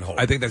people on hold.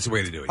 I think that's the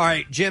way to do it. All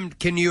right, Jim,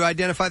 can you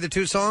identify the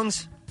 2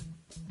 songs?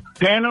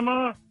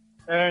 Panama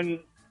and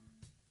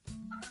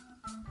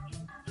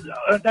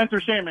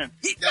Enter Sandman.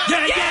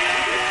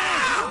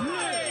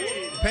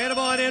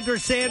 Panama and Enter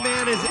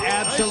Sandman is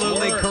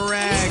absolutely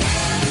correct.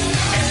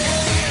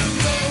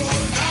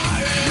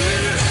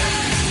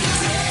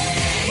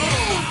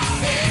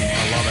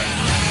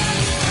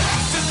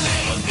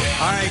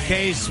 All right,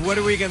 Case, what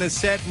are we going to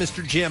set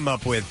Mr. Jim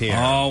up with here?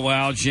 Oh,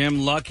 well,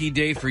 Jim, lucky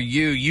day for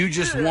you. You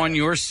just won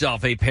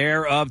yourself a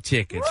pair of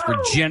tickets for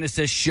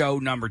Genesis Show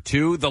number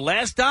 2, the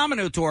last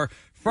Domino Tour,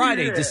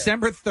 Friday,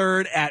 December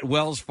 3rd at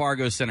Wells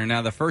Fargo Center.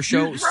 Now, the first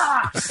show... Thank you.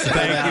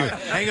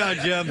 Hang on,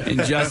 Jim. In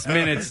just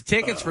minutes.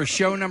 Tickets for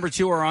show number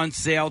 2 are on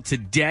sale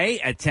today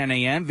at 10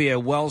 a.m. via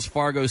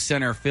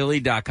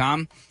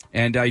WellsFargoCenterPhilly.com.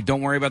 And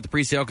don't worry about the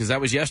pre-sale because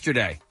that was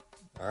yesterday.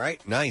 All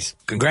right, nice.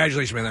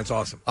 Congratulations, man. That's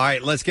awesome. All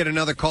right, let's get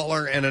another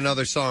caller and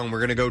another song. We're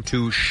going to go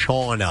to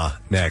Shauna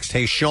next.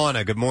 Hey,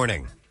 Shauna, good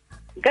morning.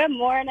 Good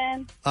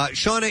morning.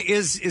 Shauna,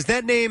 is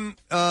that name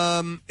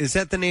is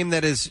that the name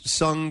that is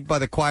sung by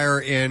the choir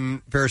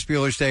in Ferris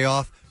Bueller's Day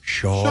Off?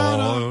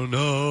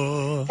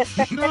 Shauna.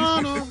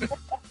 Shauna.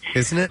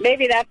 Isn't it?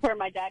 Maybe that's where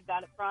my dad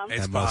got it from.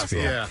 That must be.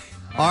 Yeah.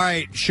 All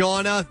right,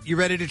 Shauna, you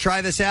ready to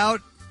try this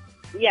out?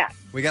 Yeah.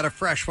 We got a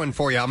fresh one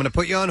for you. I'm going to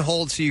put you on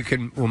hold so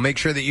we'll make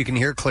sure that you can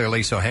hear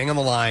clearly. So hang on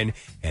the line,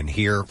 and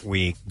here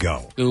we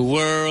go. The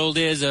world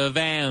is a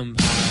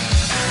vampire.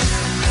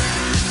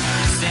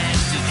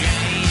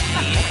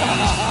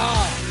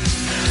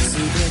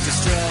 Super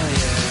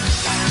destroyer.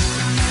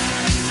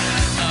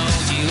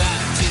 Hold you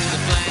up to the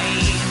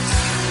flames.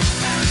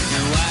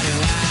 And what do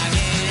I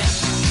get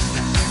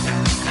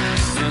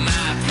for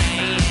my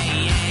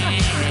pain?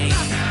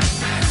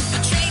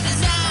 Betrayed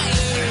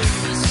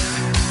desires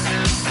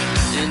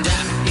and a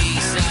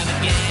piece of a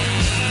game.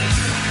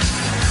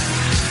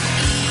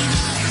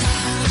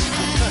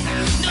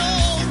 No,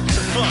 I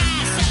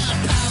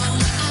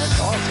suppose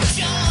I'll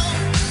show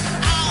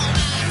all my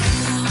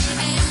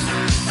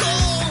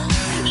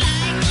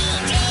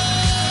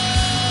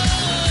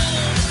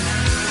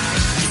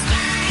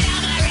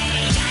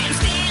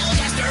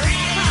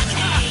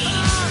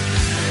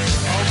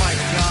Oh, my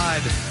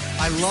God.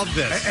 I love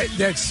this.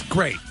 That's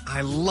great.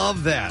 I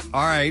love that.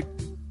 All right.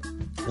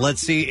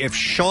 Let's see if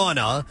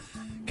Shauna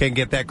can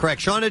get that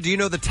correct. Shauna, do you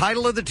know the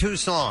title of the 2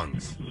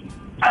 songs?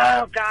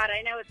 Oh, God,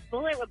 I know it's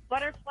Bullet with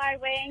Butterfly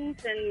Wings,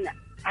 and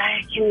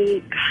I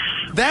can...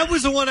 That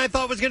was the one I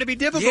thought was going to be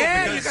difficult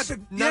Yeah, you because got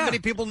the- not yeah. many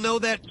people know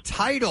that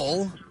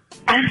title.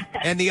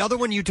 And the other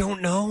one you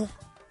don't know?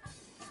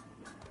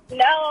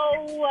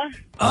 No.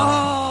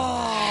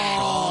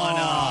 Shauna.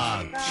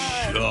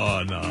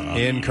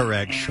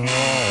 Incorrect.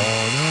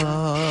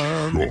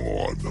 Shauna.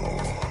 All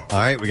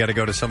right, we got to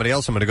go to somebody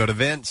else. I'm going to go to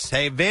Vince.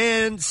 Hey,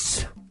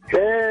 Vince.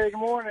 Hey, good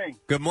morning.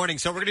 Good morning.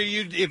 So we're going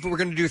to if we're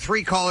going to do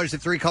 3 callers.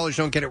 If 3 callers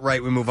don't get it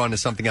right, we move on to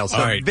something else. So,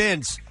 All right.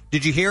 Vince,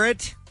 did you hear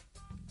it?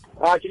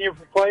 Can you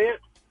play it?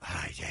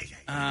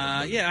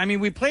 Yeah, I mean,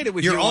 we played it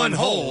with You're you on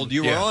hold.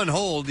 You were on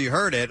hold. You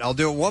heard it. I'll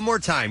do it one more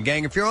time.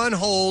 Gang, if you're on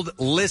hold,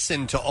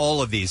 listen to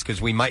all of these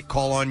because we might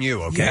call on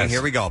you, okay? Yes.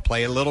 Here we go.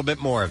 Play a little bit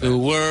more of it. The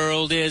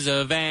world is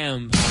a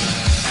vampire.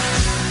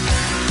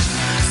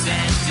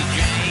 Sent to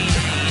drain.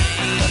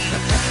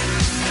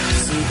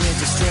 Secret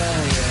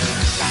destroyer.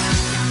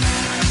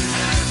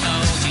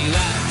 Hold you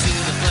up to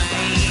the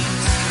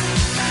flames.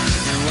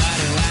 And what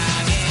do I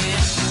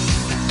get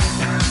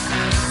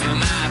for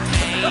my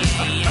pain?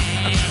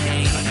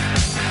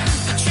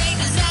 Betray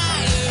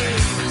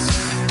desires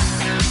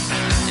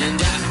and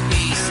a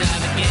piece of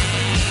a game.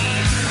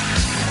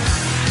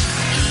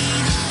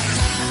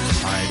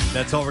 All right,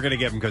 that's all we're going to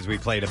give him because we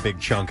played a big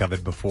chunk of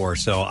it before.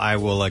 So I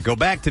will go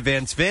back to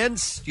Vince.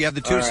 Vince, do you have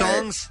the 2 All right.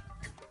 songs?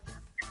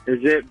 Is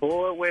it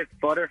Bullet with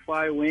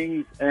Butterfly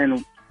Wings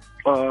and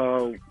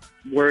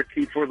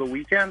Working for the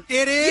Weekend?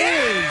 It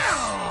is!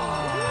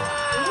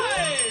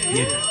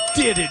 You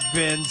did it,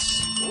 Vince.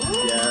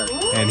 Yeah.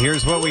 And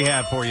here's what we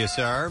have for you,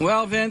 sir.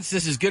 Well, Vince,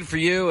 this is good for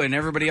you, and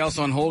everybody else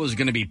on hold is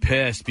going to be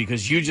pissed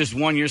because you just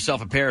won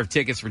yourself a pair of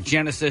tickets for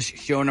Genesis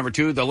show number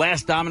 2, the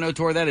last Domino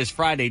tour. That is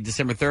Friday,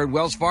 December 3rd,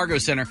 Wells Fargo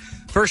Center.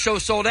 First show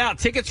sold out.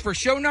 Tickets for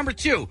show number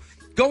 2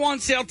 go on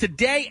sale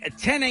today at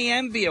 10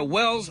 a.m. via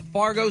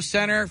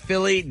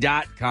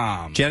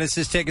WellsFargoCenterPhilly.com.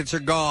 Genesis tickets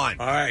are gone.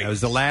 All right. That was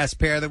the last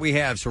pair that we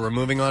have, so we're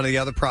moving on to the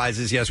other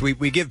prizes. Yes, we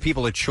give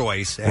people a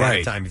choice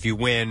ahead of time. If you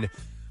win,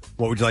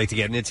 what would you like to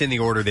get? And it's in the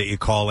order that you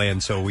call in,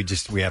 so we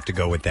have to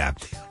go with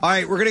that. All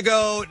right, we're going to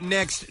go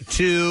next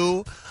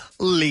to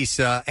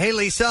Lisa. Hey,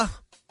 Lisa.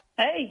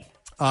 Hey.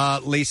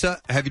 Lisa,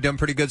 have you done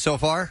pretty good so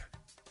far?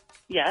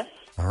 Yes.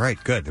 All right,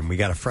 good. Then we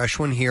got a fresh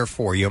one here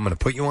for you. I'm going to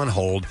put you on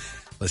hold.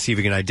 Let's see if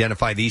we can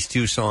identify these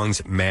 2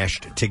 songs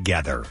mashed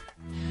together.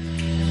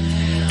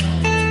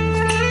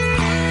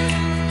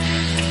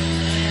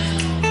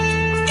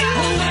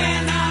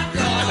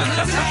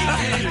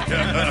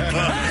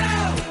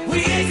 We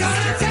ain't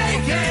gonna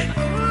take it.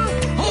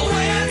 Oh,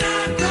 we're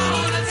not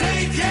gonna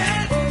take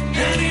it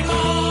anymore.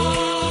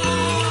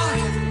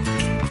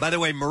 By the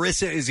way,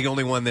 Marissa is the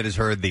only one that has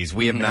heard these.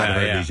 We have not Yeah,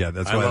 heard yeah. these yet.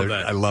 That's I why love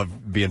that. I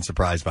love being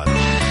surprised by them.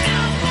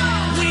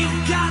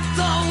 We've got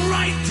the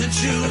right to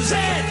choose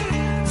it.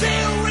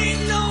 There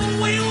ain't no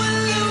way we'll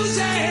lose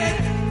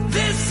it.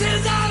 This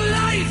is our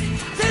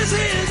life. This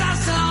is our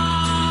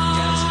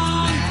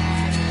song.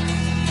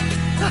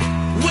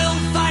 We'll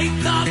fight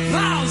the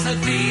powers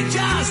that be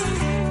just.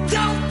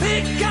 Don't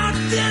pick our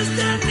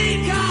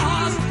destiny,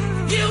 'cause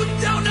you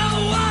don't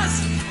know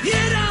us. You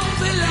don't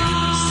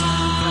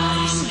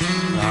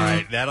belong. All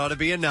right, that ought to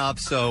be enough.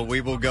 So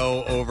we will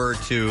go over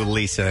to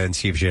Lisa and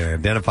see if she can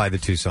identify the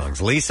 2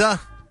 songs. Lisa?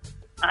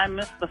 I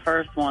missed the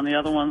first one. The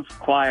other one's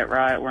Quiet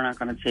Riot. We're not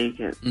going to take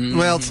it.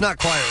 Well, it's not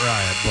Quiet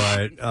Riot,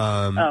 but...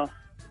 Oh.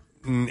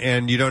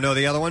 And you don't know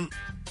the other one?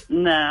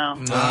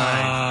 No.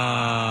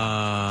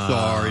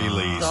 Sorry,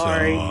 Lisa.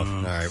 Sorry. All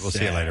right, we'll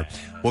see you later.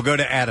 We'll go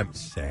to Adam.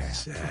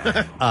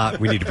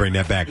 We need to bring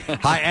that back.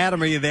 Hi,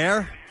 Adam. Are you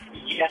there?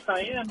 Yes, I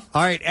am.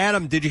 All right,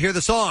 Adam, did you hear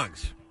the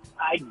songs?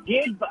 I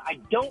did, but I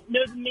don't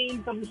know the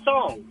names of the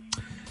songs.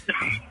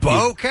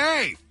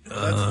 Okay.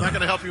 That's not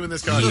going to help you in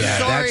this contest. Yeah,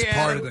 Sorry, that's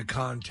part Adam. of the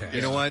contest.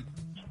 You know what?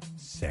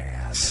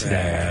 Sad.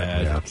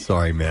 Yeah,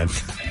 sorry, man.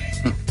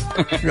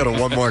 We got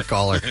one more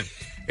caller.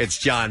 It's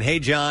John. Hey,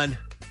 John.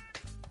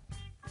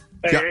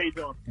 Hey, John. how you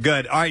doing?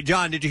 Good. All right,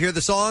 John, did you hear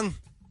the song?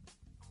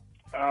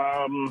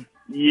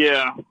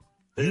 Yeah.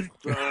 It's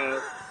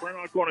We're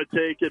Not Gonna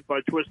Take It by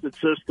Twisted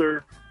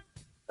Sister.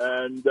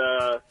 And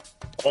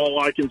all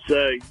I can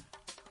say.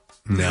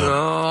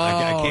 No.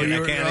 I can't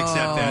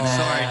accept that.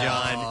 Sorry,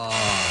 John.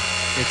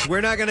 It's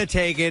We're Not Gonna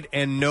Take It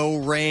and No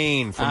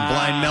Rain from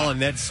Blind Melon.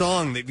 That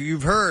song that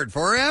you've heard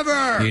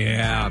forever.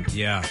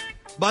 Yeah.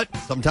 But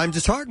sometimes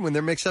it's hard when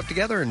they're mixed up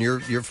together and you're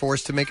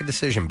forced to make a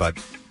decision. But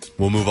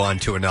we'll move on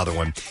to another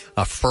one.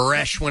 A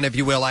fresh one, if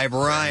you will. I have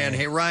Ryan.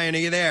 Hey, Ryan, are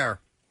you there?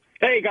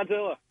 Hey,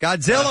 Godzilla.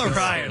 Godzilla,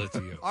 Ryan.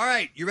 All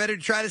right, you ready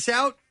to try this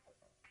out?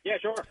 Yeah,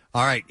 sure.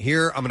 All right,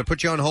 here, I'm going to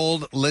put you on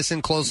hold.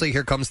 Listen closely.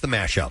 Here comes the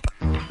mashup.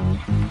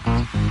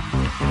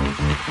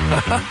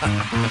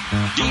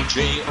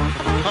 DJ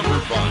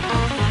Humberbug.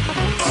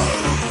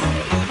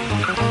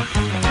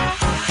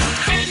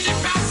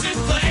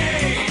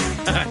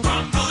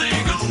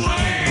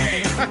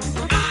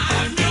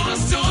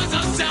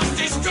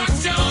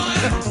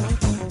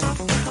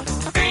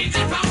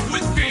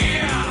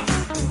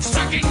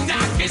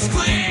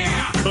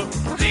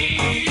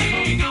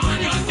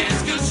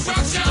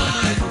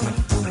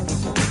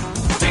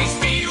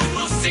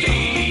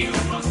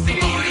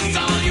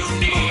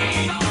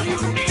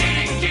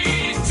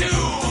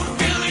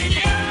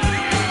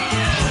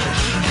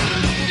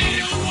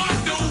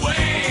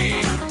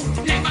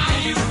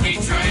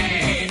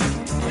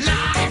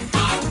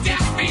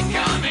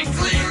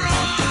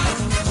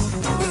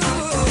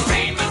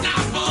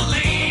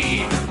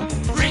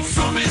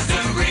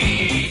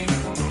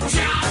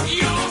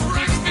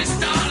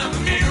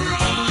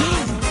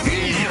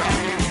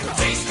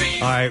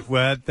 right,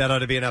 well, that ought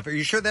to be enough. Are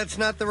you sure that's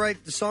not the right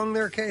song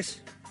there, Case?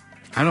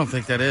 I don't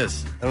think that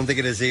is. I don't think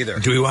it is either.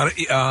 Do we want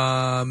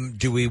to?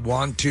 Do we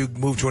want to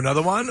move to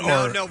another one?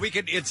 No, we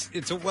could.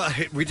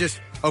 We just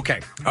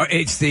okay.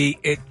 Okay.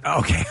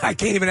 I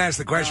can't even ask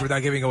the question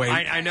without giving away.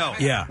 I know.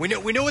 Yeah, we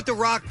know what the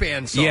rock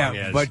band song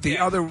is. but the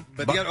other.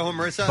 But the other,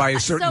 Marissa. By a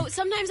certain. So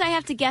sometimes I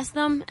have to guess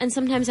them, and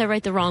sometimes I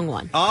write the wrong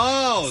one.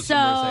 Oh, so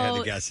Marissa had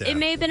to guess it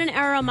may have been an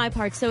error on my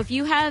part. So if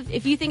you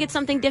think it's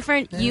something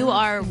different, you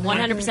are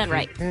 100%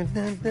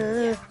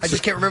 right. I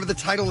just can't remember the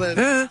title.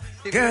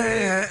 Take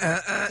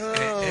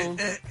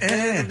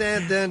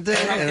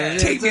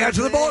me out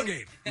to the ball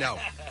game. No.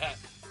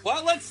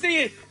 Well, let's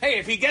see. Hey,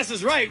 if he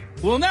guesses right,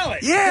 we'll know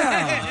it.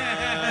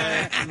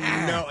 Yeah.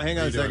 No, hang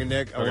on a second,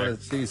 Nick. I want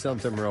to see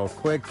something real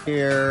quick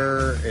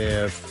here.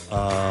 If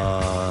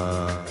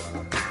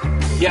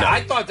yeah,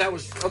 I thought that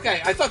was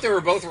okay. I thought they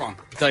were both wrong.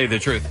 To tell you the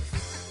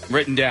truth.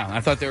 Written down. I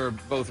thought they were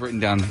both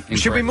written down.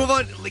 Should we move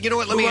on? You know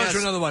what? Let me move on ask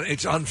to another one.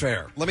 It's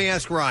unfair. Let me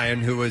ask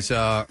Ryan, who was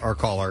our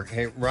caller.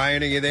 Hey,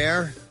 Ryan, are you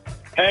there?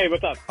 Hey,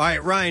 what's up? All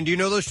right, Ryan, do you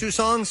know those two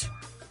songs?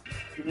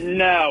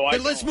 No.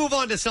 Then let's move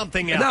on to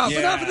something else. No,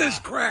 enough of this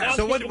crap.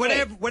 So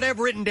what I've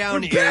written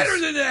down is better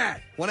than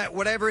that.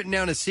 What I've written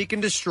down is Seek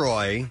and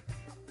Destroy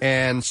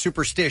and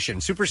Superstition.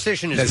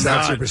 Superstition is That's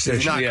not Superstition.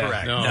 Is not Yeah,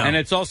 correct. no. And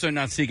it's also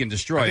not Seek and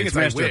Destroy. I think it's it's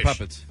I Master of Wish.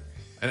 Puppets.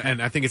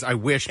 And I think it's I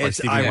Wish by It's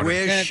Stevie I Wonder.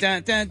 Wish.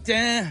 Dun, dun,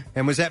 dun.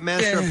 And was that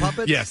Master of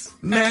Puppets? Yes.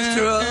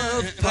 Master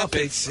of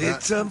Puppets.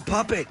 It's a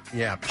puppet.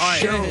 Yeah. All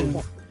right.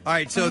 Show. All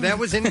right, so that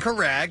was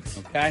incorrect.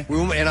 Okay.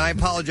 And I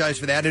apologize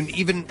for that. And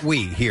even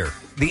we here,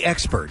 the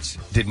experts,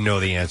 didn't know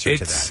the answer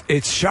to that.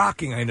 It's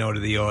shocking, I know, to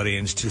the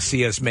audience to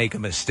see us make a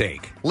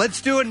mistake.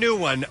 Let's do a new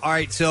one. All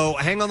right, so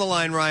hang on the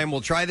line, Ryan.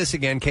 We'll try this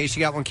again. Case,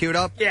 you got one queued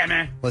up? Yeah,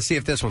 man. Let's see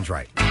if this one's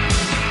right.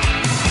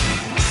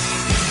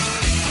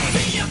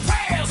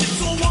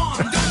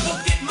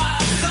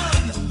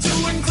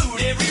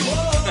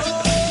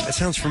 That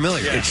sounds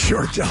familiar. It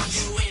sure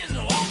does.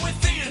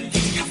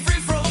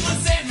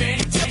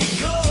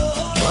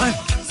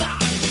 What?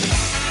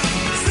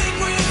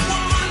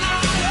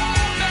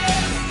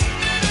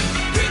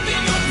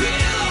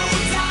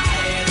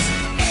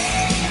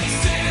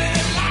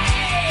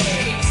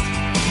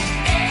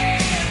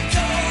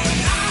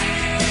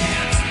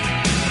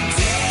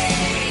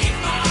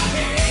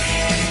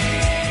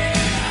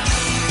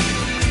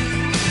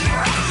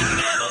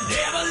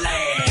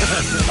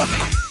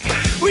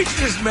 We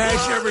just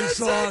mash every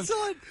song.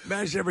 Excellent.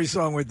 Mash every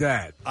song with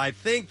that. I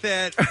think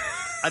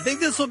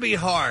this will be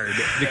hard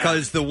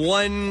because the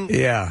one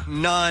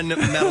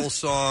non-metal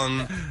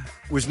song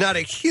was not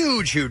a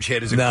huge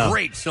hit. It's a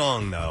great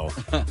song though.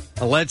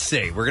 Let's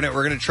see. We're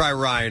gonna try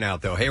Ryan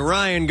out though. Hey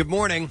Ryan, good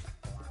morning.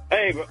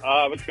 Hey,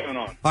 what's going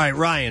on? All right,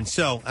 Ryan.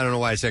 So I don't know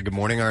why I said good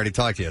morning. I already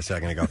talked to you a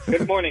second ago.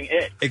 Good morning,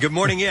 it. Hey, good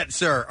morning, it,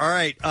 sir. All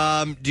right.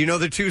 Do you know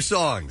the two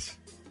songs?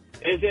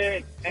 Is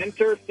it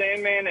Enter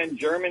Sandman and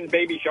German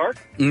Baby Shark?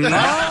 No.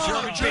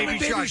 German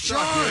Baby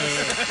Shark.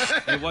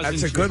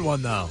 That's a good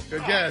one, though.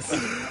 Good guess.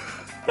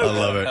 I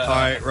love it. All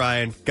right,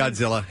 Ryan.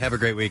 Godzilla. Have a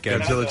great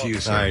weekend. Godzilla to you,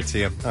 sir. All right, see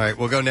you. All right,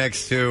 we'll go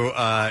next to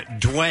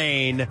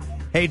Dwayne.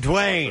 Hey,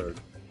 Dwayne.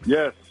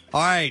 Yes.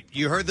 All right,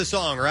 you heard the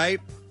song, right?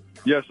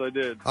 Yes, I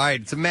did. All right,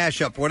 it's a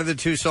mashup. What are the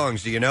two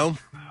songs? Do you know?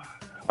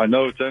 I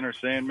know it's Enter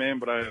Sandman,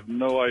 but I have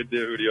no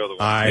idea who the other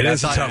one All right, It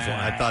is a tough one.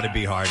 I thought it'd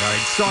be hard. All right,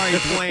 sorry,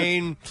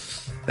 Dwayne.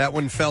 That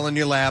one fell in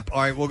your lap.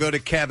 All right, we'll go to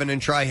Kevin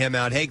and try him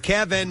out. Hey,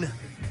 Kevin.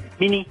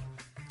 Mini.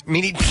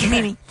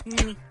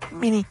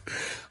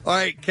 All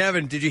right,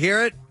 Kevin, did you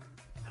hear it?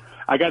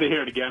 I got to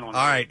hear it again. All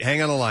right,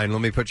 hang on the line.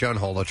 Let me put you on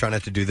hold. I'll try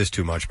not to do this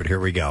too much, but here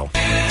we go.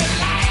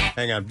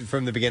 Hang on,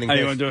 from the beginning. Oh,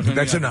 you wanna do it from the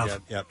That's beginning? enough.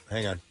 Yep,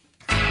 hang on.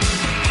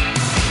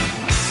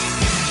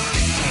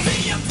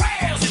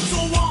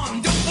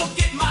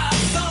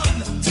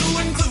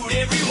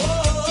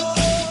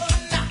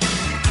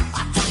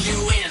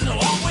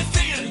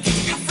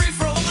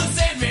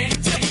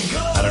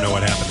 I don't know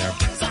what happened there.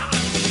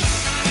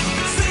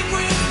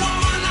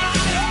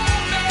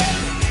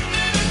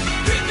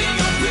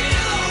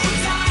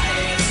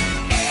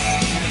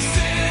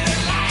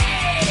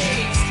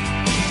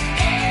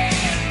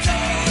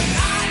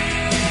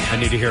 I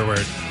need to hear where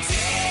it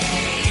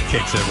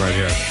kicks it right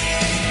here.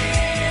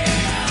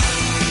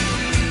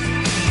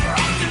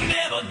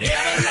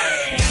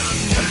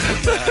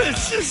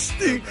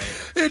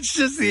 It's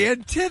just the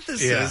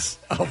antithesis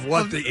of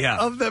what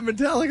of that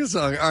Metallica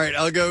song. All right,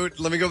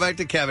 let me go back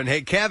to Kevin.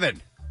 Hey,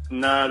 Kevin.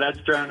 No, that's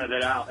drowning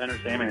it out. Enter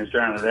Sandman is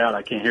drowning it out.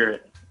 I can't hear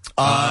it.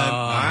 All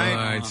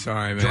right.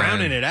 Sorry, man.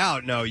 Drowning it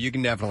out. No, you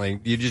can definitely.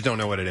 You just don't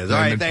know what it is. All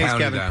right, thanks,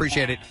 Kevin.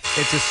 Appreciate it.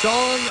 It's a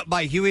song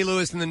by Huey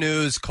Lewis and the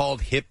News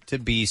called "Hip to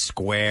Be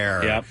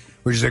Square," Yep.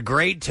 which is a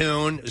great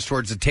tune. It's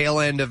towards the tail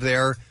end of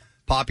their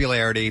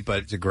popularity,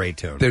 but it's a great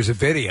tune. There's a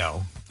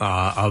video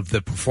of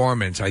the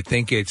performance. I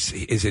think is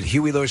it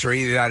Huey Lewis or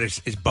either that is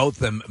both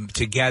of them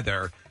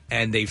together,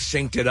 and they've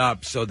synced it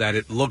up so that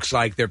it looks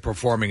like they're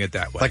performing it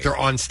that way. Like they're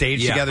on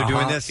stage together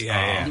doing this?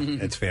 Yeah.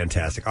 It's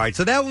fantastic. All right,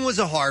 so that one was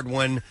a hard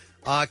one.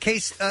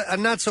 Case, a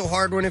not so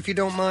hard one if you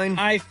don't mind.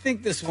 I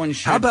think this one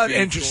should. How about be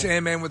Enter cool.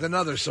 Sandman with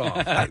another song?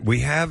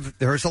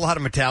 There's a lot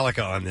of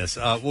Metallica on this.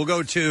 We'll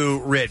go to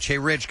Rich. Hey,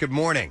 Rich, good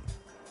morning.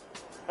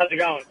 How's it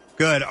going?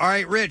 Good. All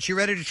right, Rich, you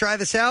ready to try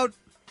this out?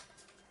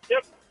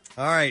 Yep.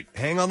 All right,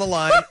 hang on the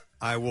line.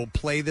 I will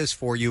play this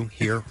for you.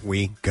 Here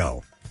we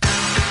go. DJ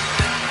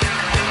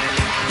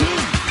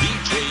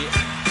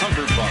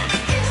Thunderbug.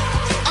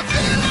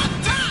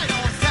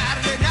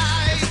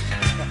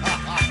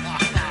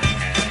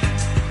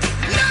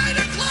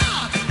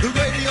 The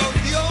radio's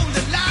the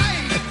only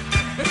light.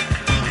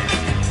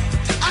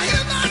 I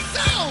hear my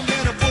song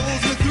and it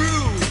pulls me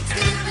through.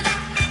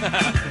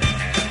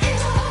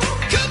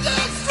 'Cause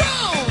I'm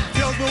strong.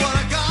 Tells me what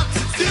I got to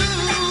do.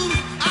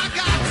 I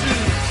got to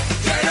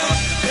get up.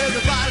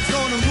 Everybody's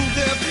gonna move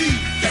their feet.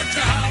 Get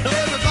down.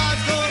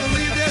 Everybody's gonna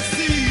leave their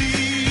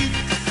seat.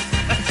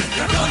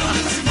 You're gonna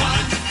lose your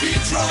mind.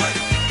 Detroit.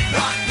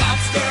 Rock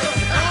lobster.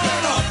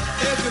 Get up.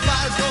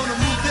 Everybody's gonna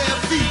move their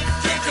feet.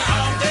 Get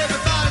down.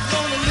 Everybody's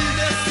gonna leave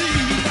their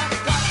seat.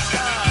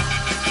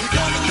 You're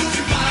gonna lose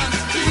your mind.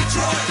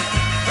 Detroit.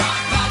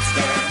 Rock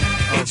lobster.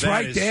 It's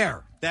right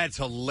there. That's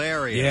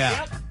hilarious.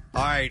 Yeah.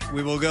 All right,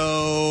 we will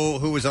go.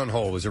 Who was on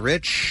hold? Was it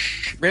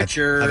Rich?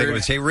 Richard. I think it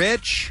was. Hey,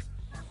 Rich.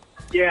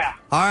 Yeah.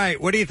 All right,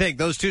 what do you think?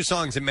 Those two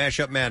songs in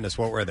Mashup Madness,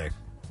 what were they?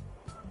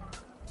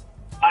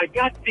 I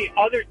got the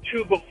other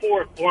two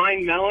before,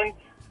 Blind Melon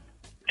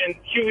and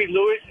Huey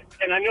Lewis,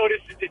 and I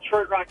noticed the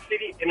Detroit Rock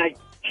City, and I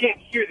can't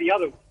hear the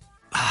other one.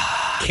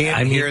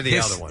 Can't hear the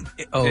other one.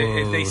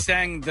 They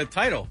sang the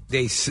title.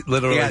 They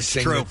literally Yeah, it's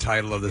sing true. the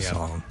title of the Yeah.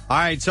 song. All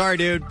right, sorry,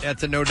 dude.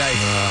 That's a no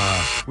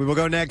dice. We will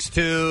go next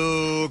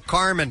to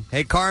Carmen.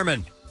 Hey,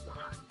 Carmen.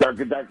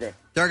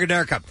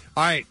 Darka.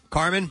 All right,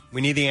 Carmen,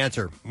 we need the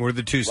answer. What are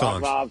the two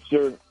songs? Rock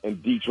Lobster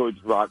and Detroit's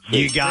Rock City.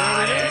 You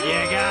got it.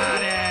 You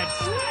got it.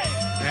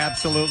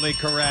 Absolutely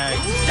correct.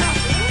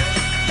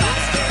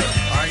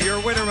 All right, you're a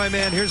winner, my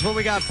man. Here's what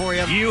we got for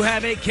you. You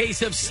have a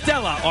case of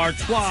Stella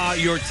Artois.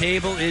 Your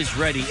table is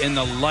ready in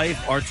the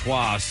Life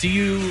Artois. See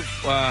you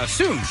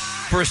soon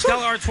for a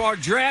Stella Artois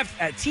draft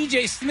at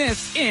TJ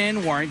Smith's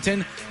in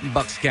Warrington,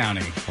 Bucks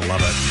County. I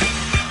love it.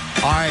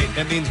 All right,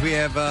 that means we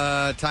have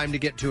time to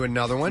get to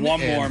another one. One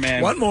more,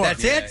 man. One more.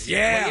 That's it? Well,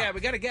 yeah, we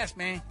got a guess,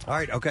 man. All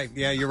right, okay.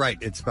 Yeah, you're right.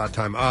 It's about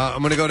time. I'm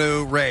going to go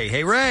to Ray.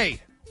 Hey,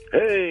 Ray.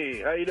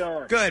 Hey, how you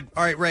doing? Good.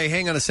 All right, Ray,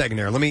 hang on a second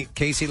here.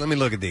 Casey, let me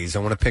look at these. I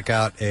want to pick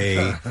out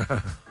a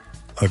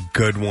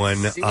good one.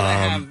 See what I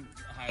have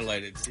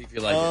highlighted. See if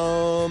you like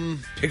it.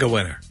 Pick a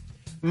winner.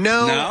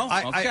 No, No?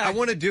 I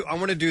want to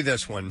do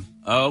this one.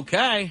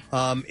 Okay.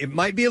 It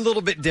might be a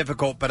little bit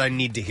difficult, but I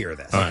need to hear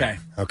this. Okay.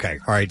 Okay.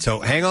 All right.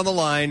 So hang on the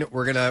line.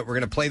 We're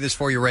gonna play this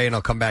for you, Ray, and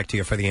I'll come back to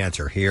you for the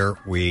answer. Here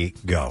we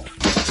go.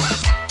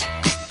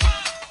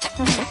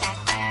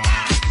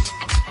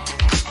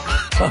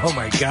 Oh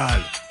my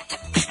God!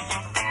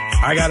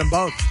 I got them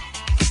both.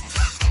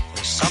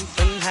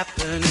 Something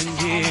happening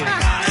here.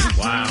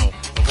 Wow.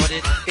 What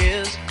it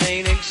is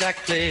ain't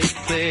exactly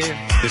clear.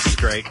 This is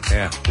great.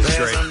 Yeah. This is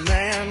There's great. a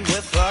man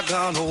with a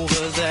gun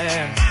over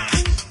there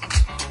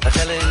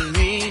telling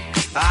me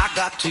I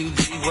got to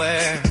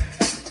beware.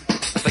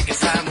 I think it's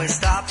time we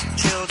stop.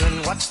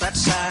 Children, what's that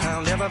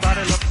sound?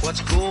 Everybody look what's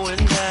going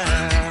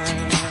down.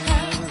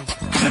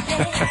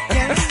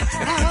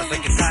 I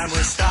think it's time we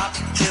stop.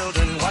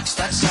 Children, what's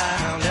that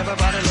sound?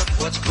 Everybody look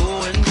what's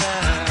going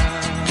down.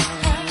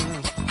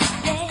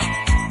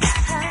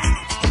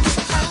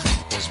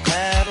 There's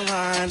battle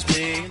lines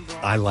being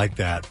drawn. I like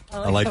that.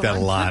 I like that a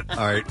lot. All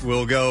right,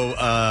 we'll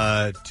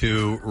go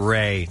to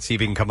Ray. See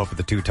if he can come up with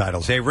the two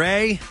titles. Hey,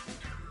 Ray.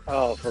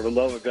 Oh, for the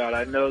love of God,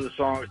 I know the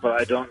songs, but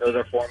I don't know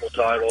their formal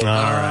titles. All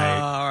right.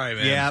 All right,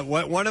 man. Yeah,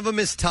 one of them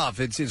is tough.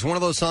 It's one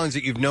of those songs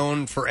that you've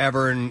known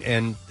forever,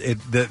 and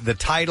the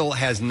title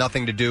has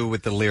nothing to do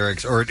with the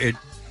lyrics, or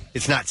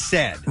it's not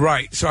said.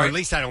 Right. So Or at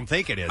least I don't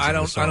think it is. I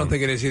don't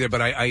think it is either.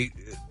 But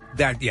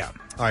yeah.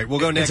 All right, we'll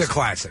go next. It's a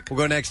classic. We'll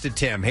go next to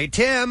Tim. Hey,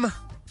 Tim.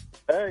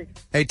 Hey.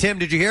 Hey, Tim.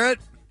 Did you hear it?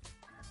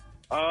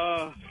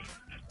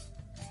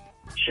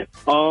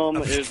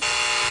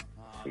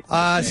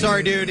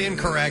 Sorry, dude.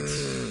 Incorrect.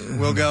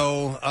 We'll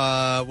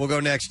go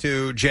next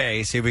to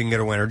Jay. See if we can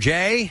get a winner.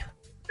 Jay.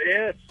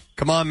 Yes.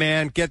 Come on,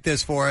 man. Get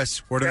this for us.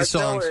 What are the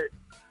songs?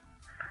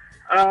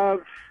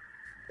 For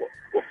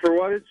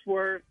what it's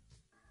worth,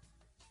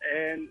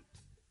 and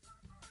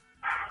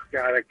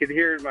God, I could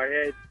hear it in my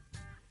head.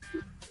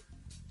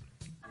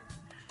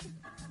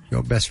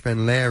 Your best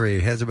friend Larry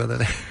has about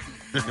that.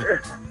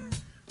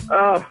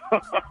 Oh.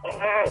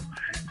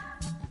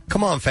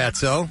 Come on,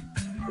 Fatso.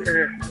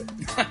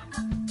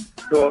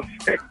 Cool. All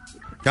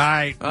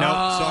right. No,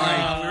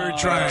 sorry. We were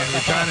trying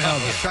to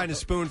help I was trying to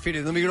spoon feed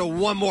it. Let me go to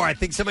one more. I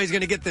think somebody's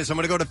going to get this. I'm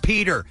going to go to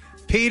Peter.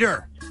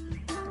 Peter.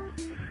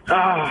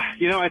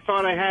 I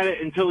thought I had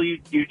it until you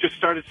just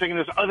started singing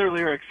those other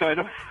lyrics, so I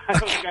don't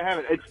think I have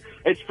it.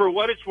 It's For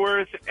What It's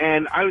Worth,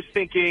 and I was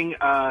thinking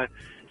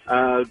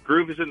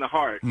Groove Is in the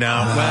Heart.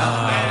 No.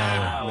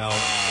 No.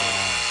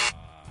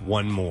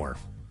 One more.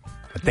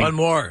 One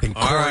more. I think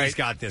All Corey's right.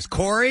 got this.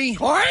 Corey?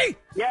 Corey?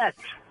 Yes.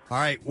 All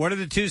right, what are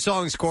the two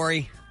songs,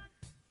 Corey?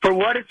 For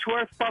What It's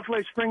Worth,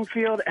 Buffalo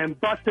Springfield, and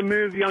Bust a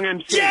Move, Young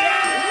MC.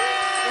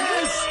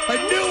 Yes! I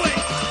knew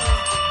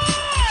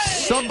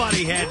it!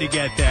 Somebody had to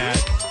get that.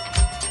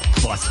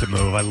 Bust a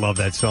Move. I love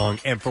that song.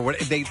 And for what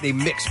they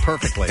mix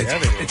perfectly.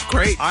 It's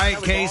great. All right,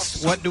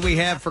 Case, what do we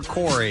have for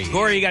Corey?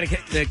 Corey, you got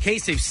the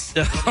case of...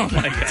 Oh,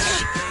 my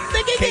gosh.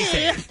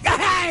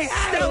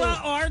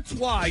 Stella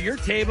Artois, your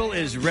table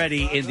is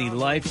ready in the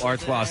Life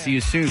Artois. See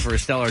you soon for a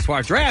Stella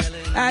Artois draft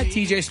at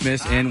TJ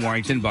Smith's in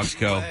Warrington,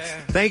 Bucksco.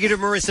 Thank you to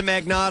Marissa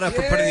Magnotta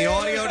for putting the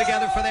audio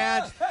together for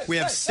that. We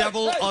have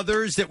several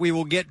others that we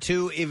will get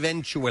to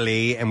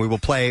eventually, and we will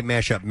play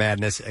Mashup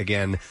Madness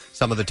again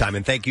some of the time.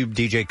 And thank you,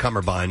 DJ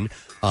Cummerbund,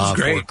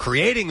 for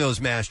creating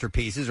those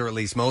masterpieces, or at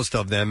least most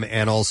of them,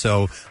 and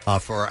also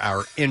for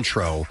our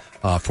intro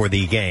for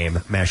the game,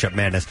 Mashup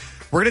Madness.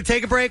 We're going to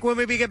take a break. When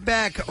we get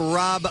back,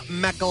 Rob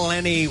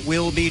McElhenney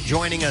will be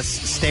joining us.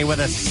 Stay with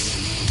us.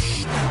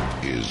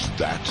 Is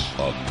that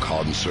a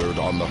concert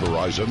on the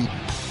horizon?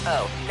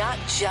 Oh, not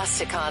just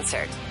a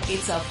concert.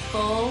 It's a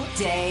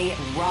full-day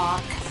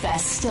rock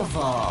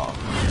festival.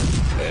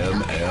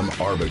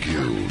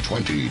 Barbecue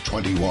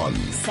 2021.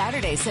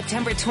 Saturday,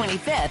 September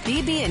 25th,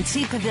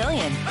 BB&T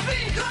Pavilion.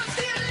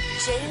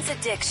 Jane's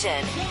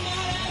Addiction.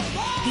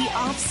 The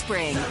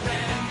Offspring.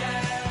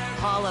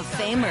 Hall of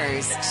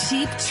Famers,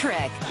 Cheap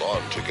Trick.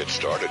 Lawn tickets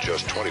start at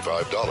just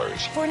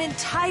 $25. For an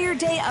entire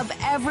day of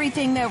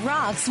everything that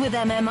rocks with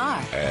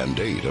MMR. And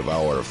 8 of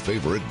our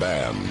favorite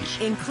bands,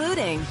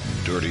 including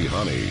Dirty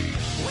Honey,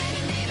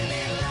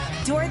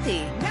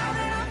 Dorothy,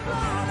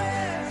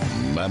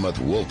 Mammoth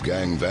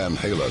Wolfgang Van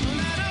Halen,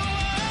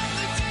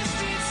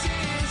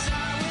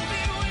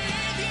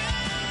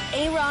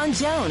 Aaron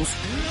Jones,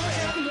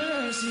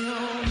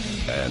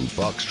 and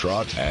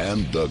Foxtrot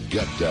and the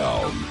Get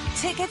Down.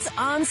 Tickets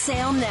on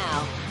sale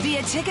now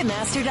via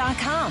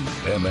Ticketmaster.com.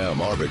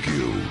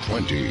 Barbecue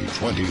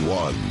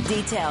 2021.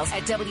 Details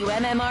at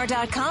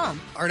WMMR.com.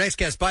 Our next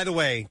guest, by the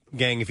way,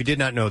 gang, if you did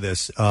not know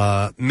this,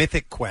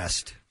 Mythic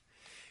Quest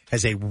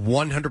has a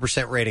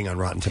 100% rating on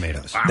Rotten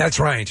Tomatoes. Wow. That's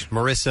right.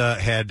 Marissa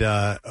had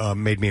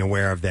made me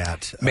aware of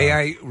that. May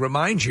I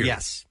remind you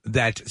yes.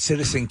 that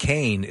Citizen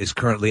Kane is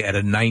currently at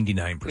a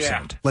 99%.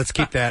 Yeah. Let's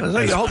keep that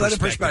hold that in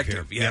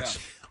perspective. Yes.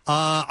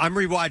 I'm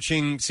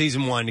rewatching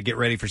season 1 to get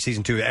ready for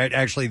season 2.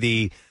 Actually,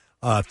 the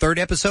third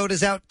episode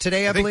is out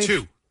today, I believe.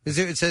 2.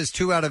 It says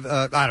 2 out of,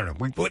 I don't know.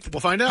 We'll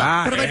find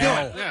out. What am I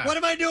doing? Yeah. What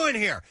am I doing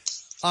here?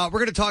 We're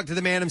going to talk to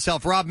the man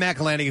himself, Rob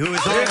McElhenney, who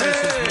is on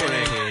this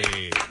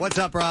morning. What's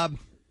up, Rob?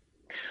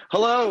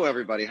 Hello,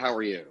 everybody. How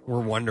are you? We're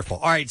wonderful.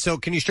 All right, so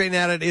can you straighten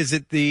that out? Is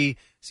it the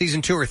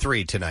season 2 or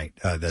 3 tonight?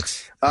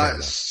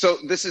 So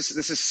this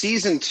is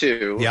season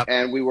 2, Yep.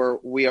 and we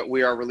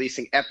are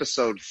releasing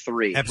episode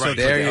 3. Episode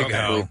there 3. you Okay.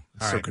 go.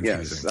 All So right.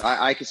 yes,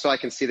 I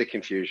can see the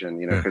confusion,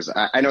 because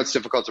I know it's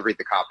difficult to read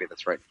the copy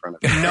that's right in front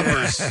of you.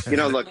 Numbers.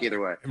 Look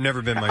either way. I've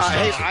never been my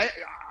Hey,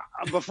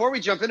 before we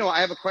jump into it,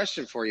 I have a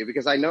question for you,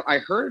 because I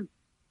heard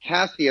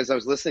Kathy as I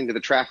was listening to the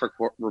traffic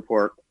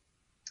report,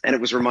 and it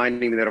was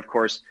reminding me that, of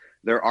course,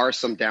 there are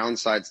some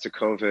downsides to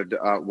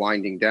COVID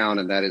winding down,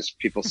 and that is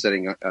people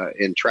sitting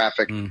in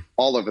traffic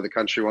all over the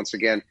country once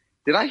again.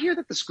 Did I hear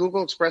that the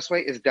Schuylkill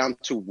Expressway is down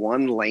to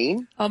 1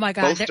 lane? Oh, my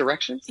God. Both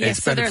directions? Yes,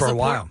 It's been for a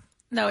while.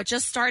 No, it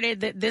just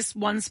started. This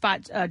one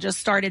spot just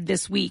started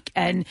this week,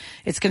 and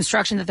it's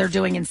construction that they're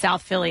doing in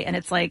South Philly, and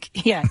it's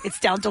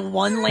it's down to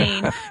 1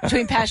 lane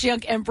between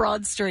Passyunk and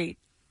Broad Street.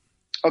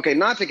 Okay,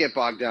 not to get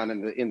bogged down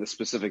in the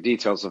specific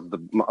details of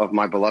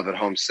my beloved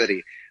home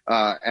city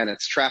and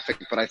its traffic,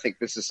 but I think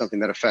this is something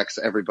that affects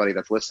everybody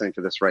that's listening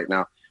to this right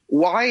now.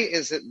 Why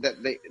is it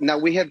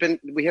that we have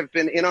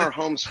been in our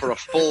homes for a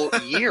full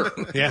year?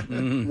 Yeah.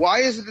 Why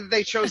is it that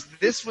they chose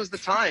this was the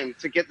time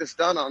to get this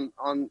done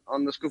on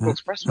the Schuylkill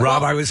Expressway?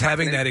 Rob, I was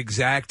having that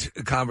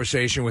exact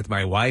conversation with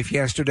my wife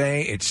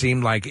yesterday. It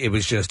seemed like it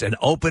was just an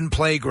open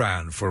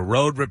playground for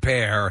road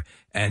repair,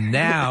 and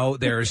now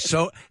there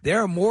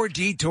are more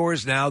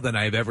detours now than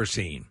I've ever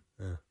seen.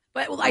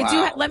 But I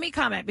do. Let me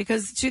comment,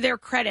 because to their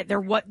credit,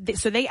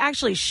 so they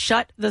actually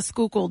shut the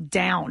Schuylkill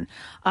down.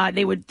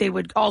 They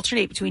would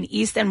alternate between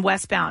east and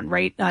westbound,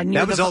 right?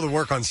 That was all the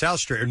work on South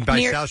Street,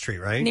 South Street,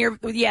 right? Near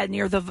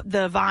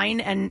the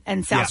Vine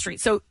and South Street.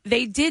 So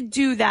they did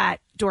do that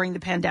during the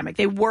pandemic.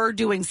 They were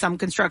doing some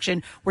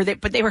construction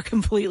but they were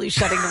completely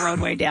shutting the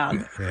roadway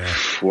down. Yeah.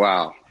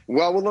 Wow.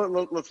 Well,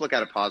 let's look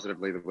at it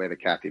positively the way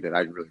that Kathy did.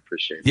 I really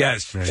appreciate it.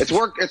 Yes, it's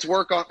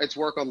work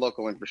on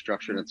local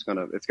infrastructure, and it's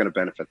gonna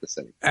benefit the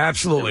city.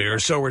 Absolutely, or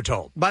so we're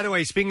told. By the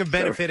way, speaking of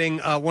benefiting,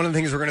 one of the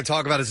things we're going to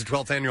talk about is the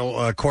 12th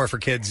annual Core for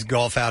Kids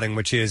golf outing,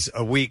 which is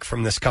a week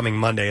from this coming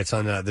Monday. It's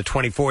on the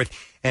 24th,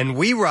 and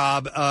we,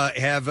 Rob,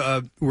 have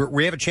a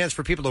chance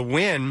for people to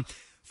win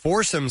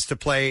foursomes to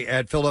play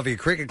at Philadelphia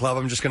Cricket Club.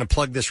 I'm just going to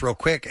plug this real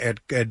quick.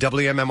 At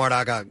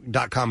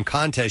WMMR.com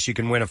contest, you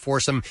can win a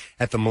foursome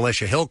at the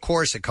Militia Hill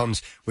course. It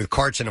comes with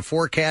carts and a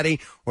 4-caddy,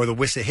 or the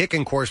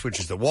Wissahickon course, which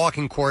is the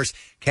walking course.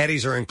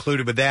 Caddies are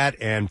included with that,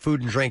 and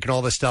food and drink and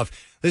all this stuff.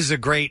 This is a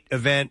great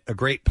event, a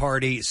great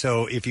party.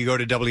 So if you go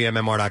to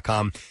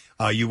WMMR.com,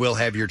 you will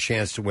have your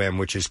chance to win,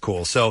 which is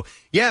cool. So,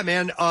 yeah,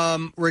 man,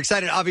 we're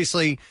excited.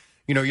 Obviously,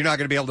 you know, you're not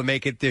going to be able to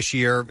make it this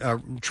year,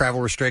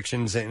 travel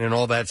restrictions and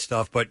all that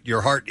stuff, but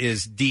your heart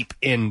is deep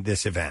in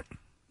this event.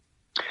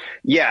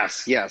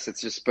 Yes.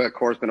 It's just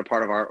Cora's been a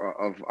part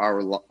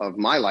of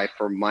my life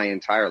for my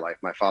entire life.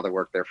 My father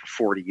worked there for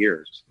 40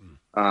 years,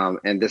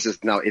 and this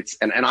is now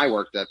and I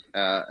worked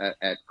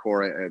at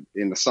Cora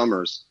in the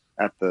summers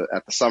at the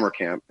summer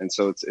camp, and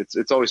so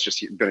it's always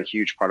just been a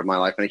huge part of my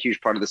life and a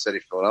huge part of the city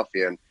of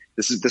Philadelphia. And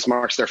this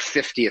marks their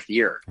 50th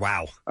year.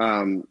 Wow.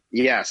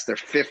 Yes, their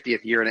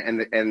 50th year,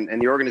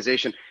 and the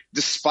organization,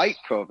 despite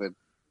COVID,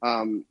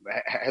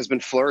 has been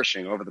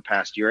flourishing over the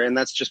past year, and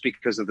that's just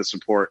because of the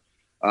support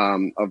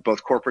of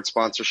both corporate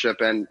sponsorship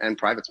and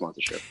private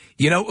sponsorship.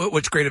 You know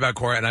what's great about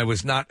Cora, and I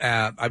was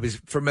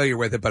familiar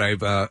with it, but I've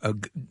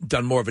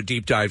done more of a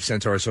deep dive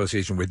since our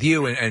association with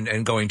you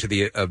and going to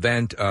the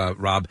event,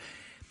 Rob.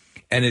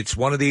 And it's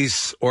one of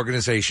these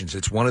organizations,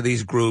 it's one of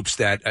these groups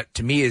that,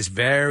 to me, is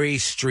very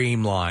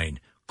streamlined.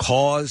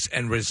 Cause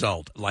and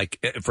result. Like,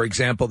 for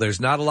example,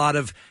 there's not a lot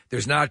of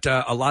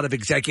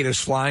executives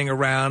flying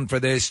around for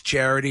this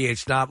charity.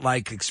 It's not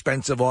like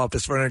expensive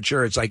office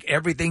furniture. It's like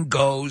everything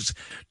goes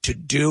to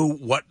do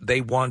what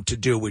they want to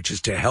do, which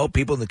is to help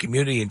people in the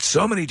community in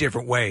so many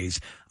different ways.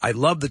 I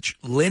love the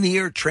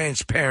linear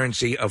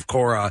transparency of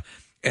Cora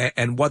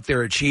and what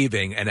they're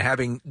achieving, and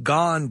having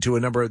gone to a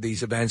number of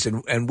these events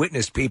and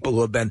witnessed people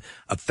who have been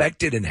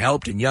affected and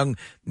helped, and young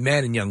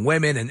men and young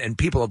women and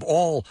people of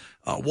all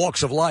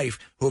walks of life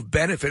who have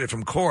benefited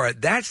from Cora.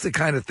 That's the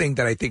kind of thing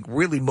that I think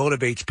really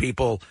motivates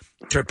people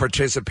to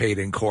participate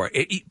in Cora.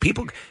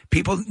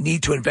 People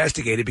need to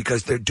investigate it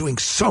because they're doing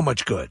so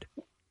much good.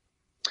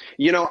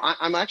 You know,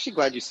 I'm actually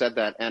glad you said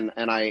that, and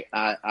I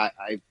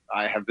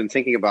have been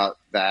thinking about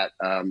that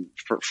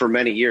for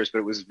many years,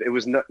 but it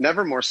was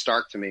never more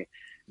stark to me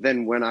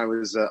than when I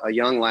was a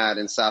young lad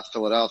in South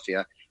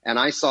Philadelphia, and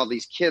I saw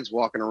these kids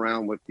walking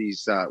around with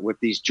these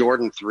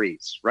Jordan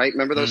 3s, right?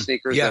 Remember those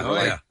sneakers? Yeah, that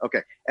were yeah.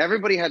 Okay,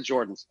 everybody had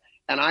Jordans,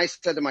 and I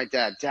said to my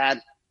dad,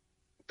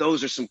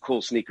 those are some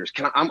cool sneakers.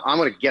 I'm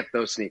going to get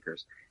those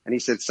sneakers. And he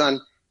said, son,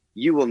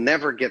 you will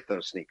never get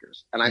those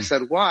sneakers. And I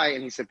said, why?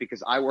 And he said,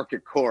 because I work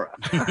at Cora.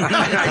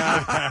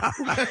 I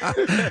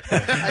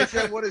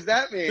said, what does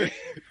that mean?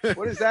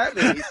 What does that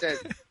mean? He said,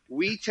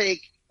 we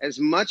take as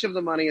much of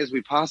the money as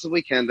we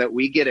possibly can that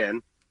we get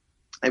in,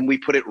 and we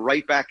put it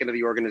right back into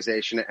the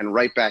organization and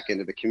right back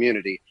into the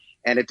community.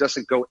 And it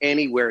doesn't go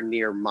anywhere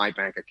near my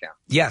bank account.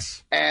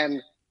 Yes.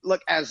 And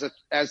look, as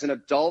an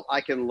adult,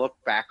 I can look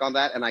back on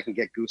that and I can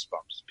get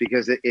goosebumps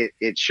because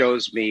it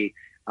shows me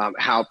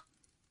how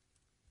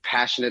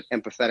passionate,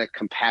 empathetic,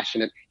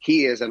 compassionate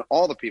he is, and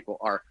all the people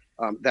are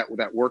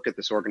that work at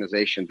this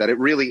organization, that it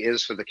really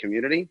is for the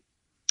community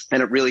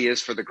and it really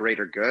is for the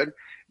greater good.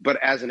 But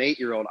as an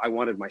 8-year-old, I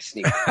wanted my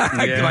sneakers.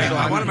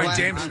 I wanted my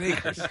damn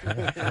sneakers.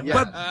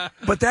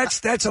 But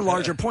that's a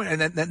larger point,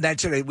 and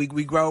that's it.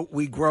 We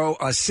grow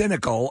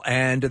cynical,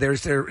 and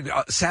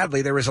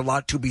sadly there is a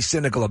lot to be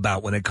cynical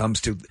about when it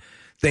comes to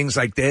things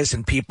like this,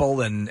 and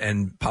people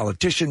and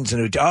politicians,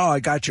 and I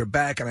got your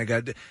back, and I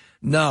got.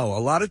 No, a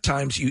lot of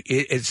times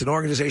it's an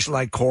organization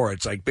like Cora.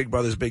 It's like Big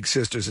Brothers Big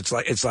Sisters. It's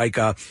like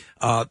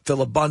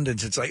Phil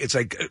Abundance. It's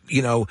like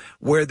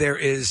where there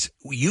is,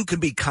 you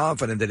can be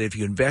confident that if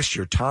you invest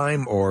your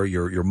time or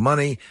your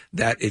money,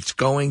 that it's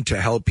going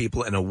to help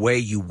people in a way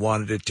you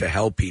wanted it to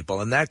help people,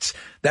 and that's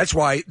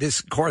why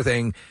this Cora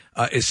thing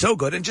is so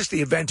good. And just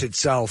the event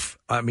itself.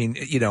 I mean,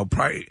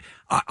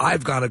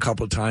 I've gone a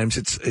couple of times.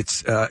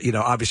 It's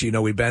obviously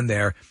we've been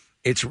there.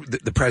 It's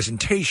the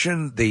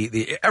presentation,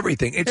 the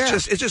everything.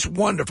 It's just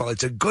wonderful.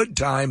 It's a good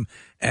time,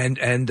 and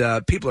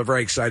people are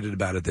very excited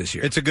about it this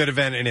year. It's a good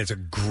event, and it's a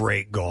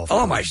great golf Oh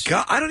course. my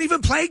God! I don't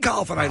even play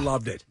golf, and I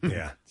loved it.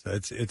 Yeah, so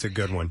it's a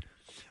good one.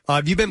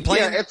 Have you been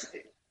playing? Yeah,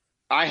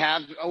 I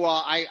have.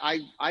 Well,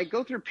 I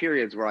go through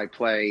periods where I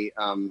play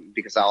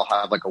because I'll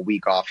have like a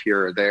week off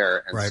here or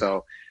there, and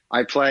so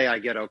I play. I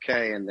get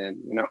okay, and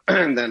then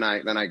and then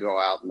I go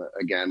out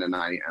again, and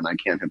I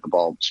can't hit the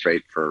ball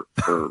straight for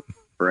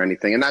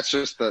anything, and that's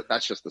just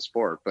the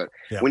sport. But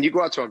when you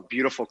go out to a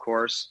beautiful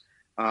course,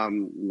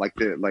 like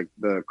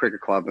the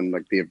cricket club and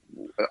like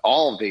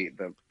all the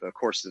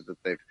courses that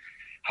they've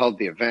held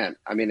the event,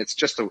 I mean, it's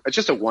just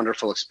a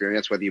wonderful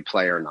experience whether you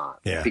play or not,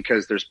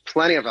 because there's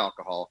plenty of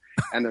alcohol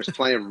and there's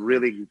plenty of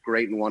really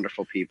great and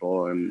wonderful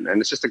people, and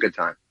it's just a good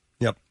time.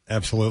 Yep,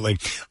 absolutely.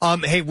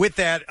 Hey, with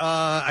that,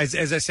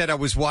 as I said, I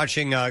was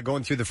watching,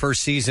 going through the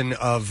first season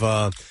of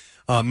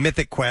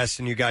Mythic Quest,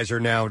 and you guys are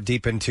now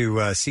deep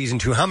into season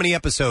 2. How many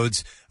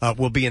episodes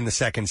will be in the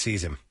second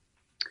season?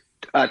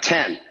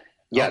 10.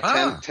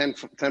 Yeah, 10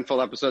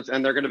 full episodes,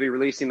 and they're going to be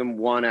releasing them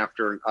one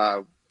after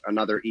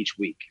another each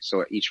week,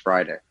 so each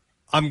Friday.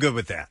 I'm good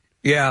with that.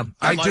 Yeah,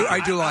 I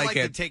do like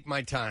it. to take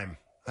my time.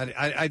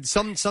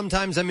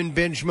 Sometimes I'm in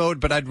binge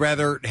mode, but I'd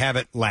rather have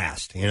it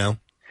last. You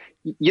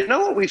know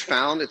what we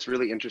found? It's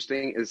really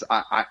interesting. Is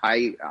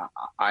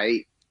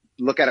I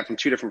look at it from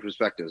two different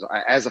perspectives.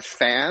 As a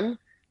fan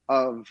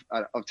of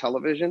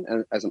television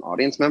and as an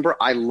audience member,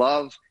 I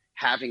love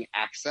having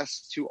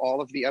access to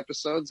all of the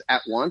episodes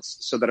at once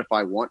so that if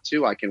I want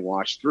to, I can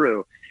watch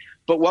through.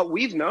 But what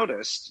we've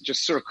noticed,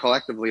 just sort of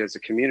collectively as a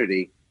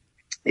community,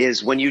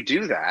 is when you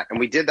do that, and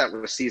we did that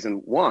with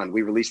season 1,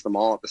 we released them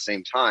all at the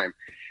same time,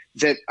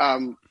 that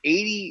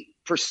 80%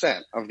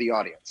 of the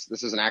audience,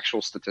 this is an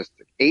actual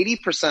statistic,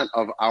 80%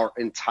 of our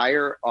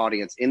entire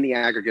audience in the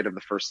aggregate of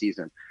the first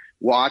season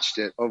watched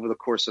it over the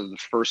course of the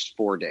first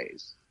 4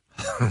 days.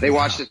 They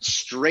watched it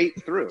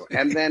straight through,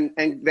 and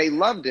they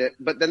loved it,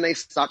 but then they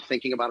stopped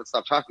thinking about it,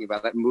 stopped talking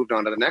about it, and moved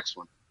on to the next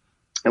one.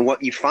 And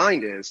what you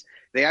find is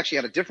they actually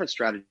had a different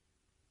strategy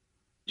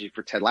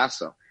for Ted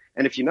Lasso.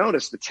 And if you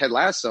notice, the Ted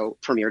Lasso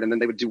premiered, and then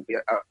they would do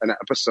an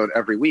episode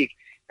every week.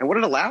 And what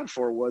it allowed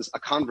for was a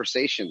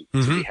conversation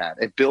to be had.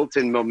 It built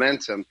in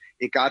momentum.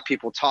 It got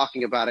people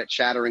talking about it,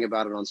 chattering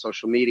about it on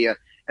social media.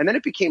 And then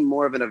it became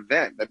more of an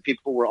event that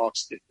people were all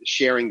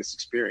sharing this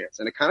experience.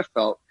 And it kind of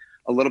felt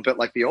a little bit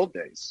like the old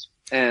days.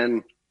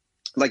 And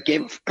like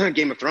Game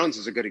of Thrones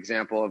is a good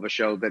example of a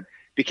show that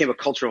became a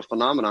cultural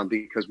phenomenon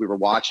because we were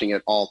watching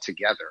it all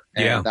together.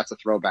 And that's a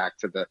throwback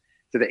to the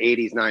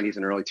 80s, 90s,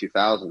 and early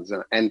 2000s.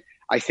 And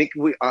I think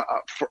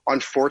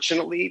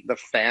unfortunately, the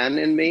fan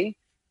in me,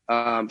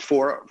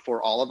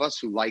 for all of us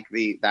who like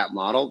that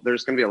model,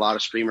 there's going to be a lot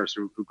of streamers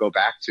who go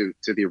back to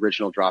the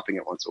original, dropping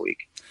it once a week.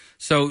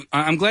 So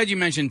I'm glad you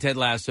mentioned Ted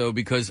Lasso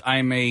because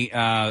I'm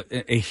a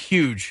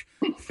huge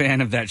fan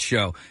of that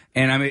show,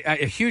 and I'm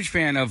a huge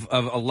fan of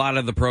a lot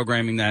of the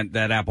programming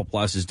that Apple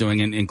Plus is doing,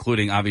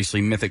 including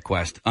obviously Mythic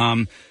Quest.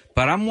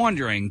 But I'm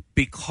wondering,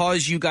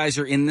 because you guys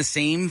are in the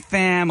same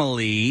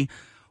family,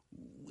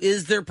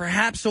 is there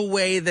perhaps a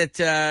way that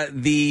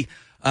the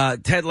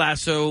Ted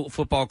Lasso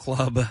Football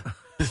Club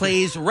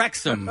plays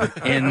Wrexham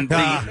in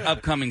the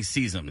upcoming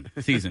season?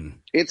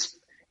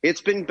 It's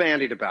been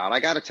bandied about. I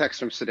got a text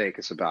from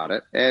Sudeikis about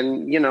it,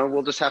 and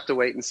we'll just have to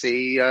wait and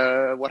see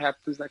what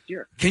happens next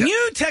year. Can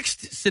you text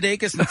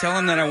Sudeikis and tell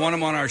him that I want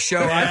him on our show?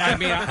 I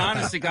mean,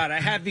 honestly, God,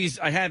 I have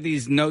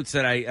these notes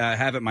that I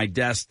have at my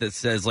desk that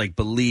says like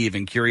Believe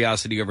and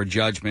Curiosity Over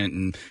Judgment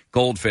and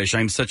Goldfish.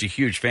 I'm such a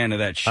huge fan of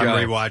that show.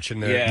 I'm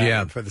rewatching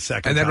it for the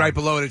second and then time. right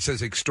below it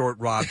says extort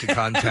Rob to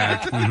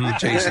contact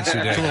Jason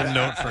Sudeikis. It's a little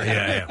note for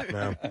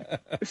him.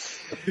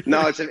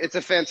 No, it's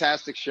a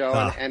fantastic show,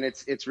 and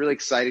it's really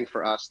exciting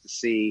for us to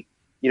see,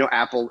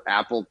 Apple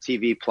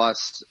TV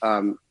Plus,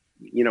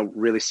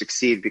 really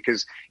succeed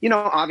because,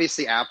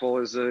 obviously Apple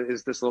is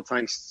this little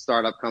tiny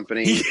startup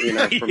company,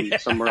 from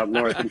somewhere up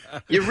north. And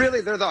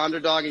they're the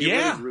underdog, and you're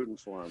really rooting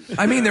for them.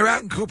 I mean, they're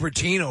out in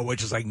Cupertino,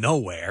 which is like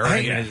nowhere.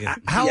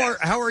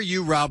 How are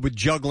you, Rob, with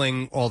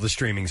juggling all the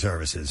streaming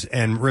services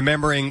and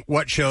remembering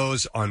what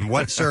shows on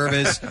what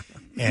service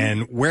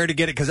and where to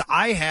get it? Because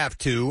I have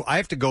to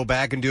go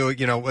back and do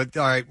it. All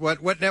right,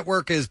 what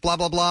network is blah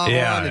blah blah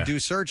on, and do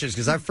searches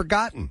because I've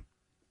forgotten.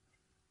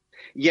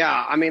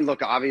 Yeah, I mean,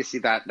 look, obviously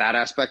that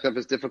aspect of it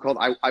is difficult.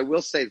 I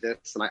will say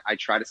this, and I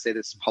try to say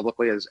this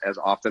publicly as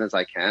often as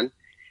I can.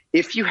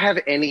 If you have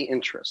any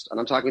interest, and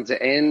I'm talking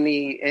to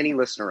any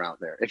listener out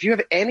there, if you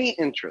have any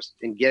interest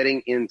in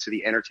getting into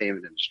the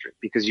entertainment industry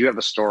because you have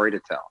a story to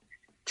tell,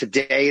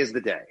 today is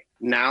the day.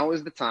 Now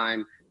is the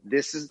time.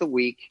 This is the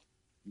week.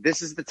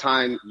 This is the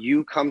time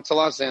you come to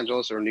Los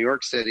Angeles or New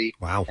York City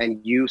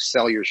and you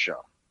sell your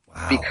show.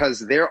 Wow.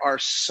 Because there are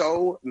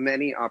so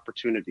many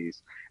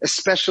opportunities,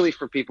 especially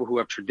for people who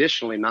have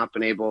traditionally not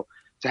been able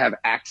to have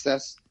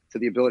access to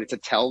the ability to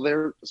tell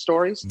their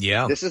stories.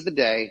 Yeah. This is the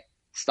day.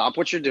 Stop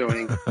what you're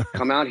doing.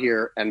 Come out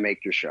here and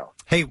make your show.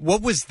 Hey,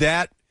 what was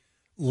that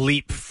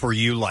leap for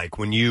you like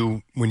when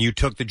you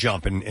took the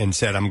jump and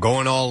said, I'm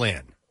going all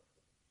in?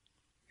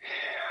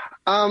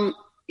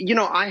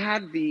 I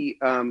had the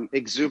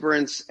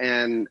exuberance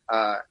and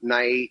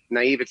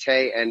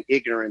naivete and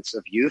ignorance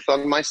of youth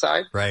on my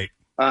side. Right.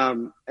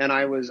 And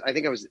I was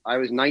 18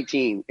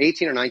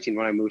 or 19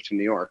 when I moved to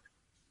New York.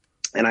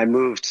 And I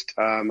moved,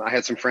 I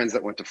had some friends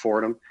that went to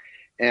Fordham.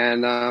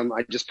 And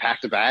I just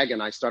packed a bag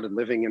and I started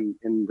living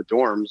in the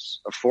dorms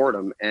of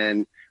Fordham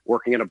and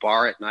working at a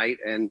bar at night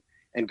and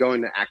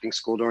going to acting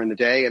school during the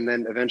day and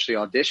then eventually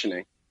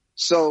auditioning.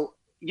 So,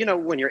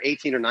 when you're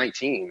 18 or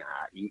 19,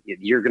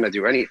 you're going to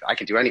do anything. I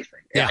can do anything.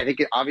 Yeah. I think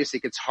it obviously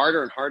gets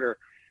harder and harder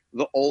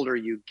the older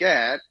you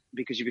get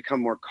because you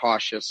become more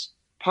cautious,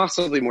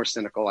 possibly more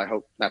cynical. I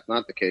hope that's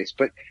not the case,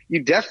 but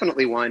you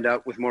definitely wind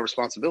up with more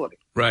responsibility.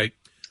 Right.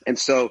 And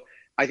so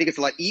I think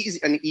it's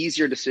an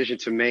easier decision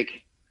to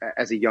make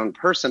as a young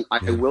person.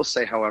 I will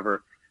say,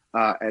 however,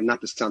 and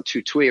not to sound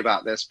too twee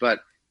about this, but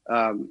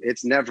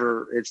it's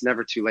never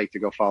too late to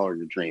go follow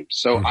your dreams.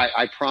 So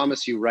I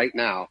promise you right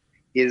now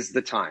is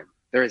the time.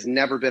 There has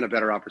never been a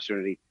better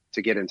opportunity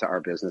to get into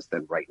our business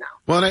than right now.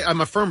 Well, and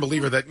I'm a firm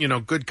believer that,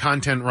 good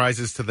content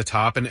rises to the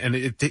top and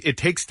it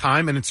takes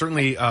time and it's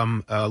certainly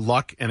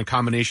luck and a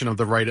combination of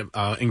the right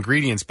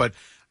ingredients. But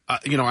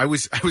I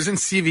was in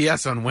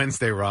CVS on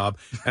Wednesday, Rob,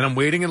 and I'm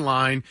waiting in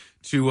line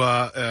to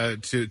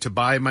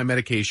buy my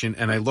medication,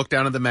 and I look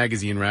down at the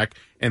magazine rack,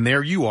 and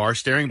there you are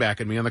staring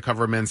back at me on the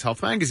cover of Men's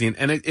Health magazine,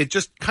 and it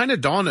just kind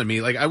of dawned on me,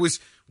 like I was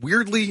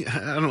weirdly,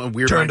 I don't know,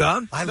 weird. Turned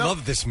on? I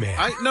love this man.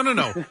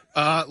 No.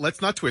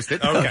 Let's not twist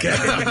it. Okay.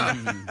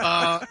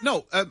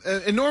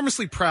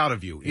 Enormously proud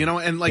of you,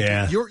 and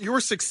your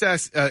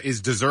success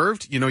is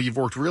deserved. You've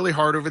worked really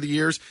hard over the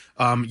years.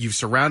 You've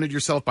surrounded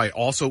yourself by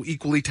also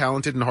equally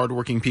talented and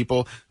hardworking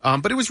people.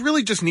 But it was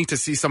really just neat to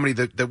see somebody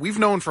that we've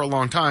known for a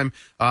long time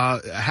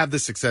have the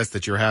success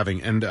that you're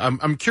having. And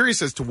I'm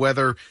curious as to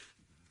whether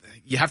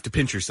you have to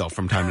pinch yourself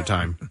from time to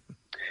time.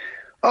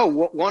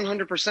 Oh,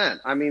 100%.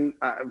 I mean,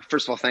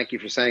 first of all, thank you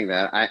for saying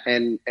that.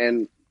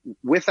 And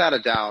without a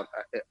doubt,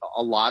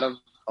 a lot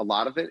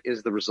of it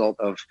is the result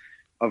of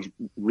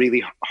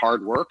really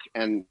hard work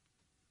and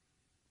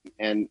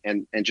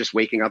just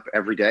waking up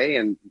every day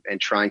and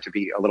trying to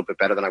be a little bit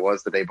better than I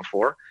was the day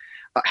before.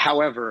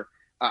 However,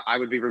 I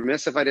would be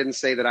remiss if I didn't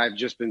say that I've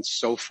just been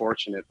so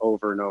fortunate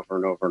over and over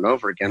and over and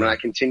over again, and I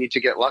continue to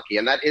get lucky,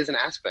 and that is an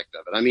aspect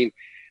of it. I mean,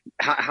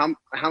 how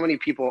many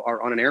people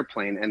are on an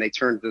airplane and they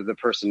turn to the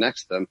person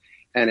next to them,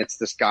 and it's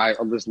this guy,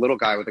 or this little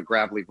guy with a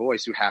gravelly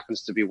voice who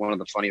happens to be one of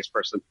the funniest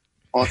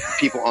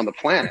people on the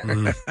planet,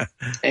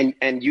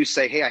 and you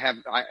say, hey,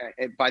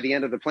 by the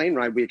end of the plane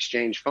ride, we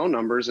exchange phone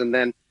numbers, and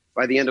then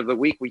by the end of the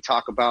week, we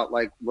talk about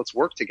let's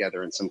work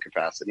together in some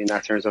capacity, and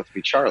that turns out to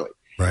be Charlie.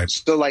 Right.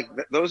 So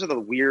those are the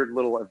weird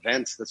little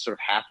events that sort of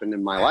happened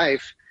in my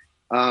life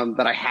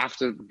that I have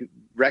to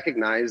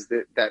recognize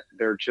that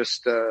they're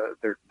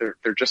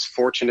just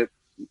fortunate,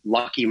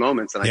 lucky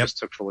moments, and I just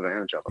took full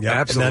advantage of them. Yeah,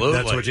 absolutely.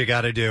 That's what you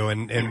got to do,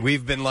 and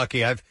we've been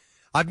lucky.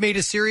 I've made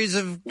a series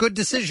of good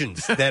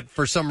decisions that,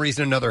 for some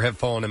reason or another, have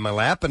fallen in my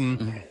lap,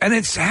 and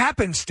it's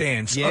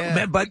happenstance.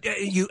 Yeah, but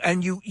you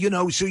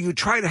so you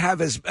try to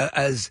have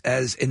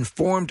as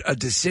informed a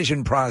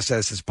decision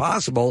process as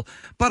possible,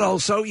 but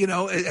also,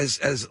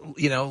 as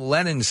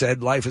Lennon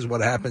said, life is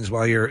what happens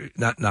while you're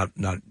not.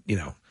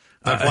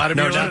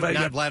 Vladimir Lennon.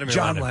 Not Vladimir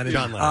John Lennon. Lennon.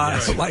 John Lennon.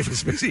 So life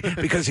is busy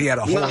because he had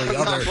a wholly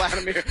other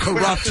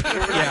corrupt.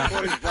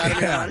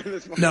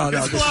 No,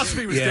 his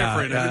philosophy was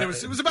different. I mean,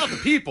 it was about the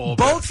people.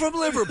 Both from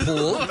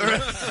Liverpool.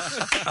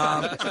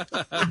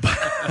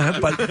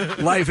 But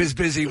life is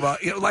busy.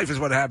 Life is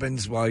what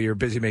happens while you're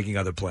busy making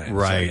other plans.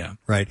 Right. So, yeah.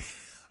 Right.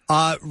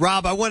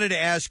 Rob, I wanted to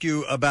ask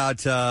you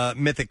about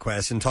Mythic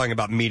Quest and talking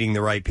about meeting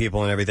the right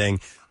people and everything.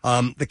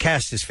 The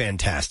cast is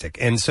fantastic.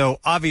 And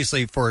so,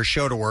 obviously, for a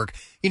show to work,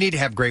 you need to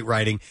have great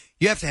writing.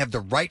 You have to have the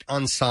right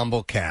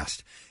ensemble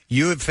cast.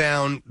 You have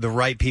found the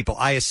right people.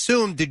 I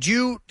assume, did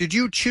you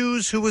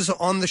choose who was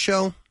on the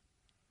show?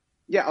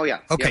 Yeah. Oh, yeah.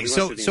 Okay, Yeah,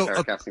 we went through the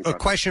entire casting a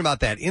process. question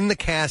about that. In the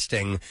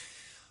casting,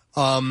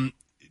 do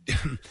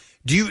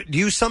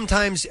you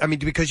sometimes, I mean,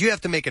 because you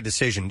have to make a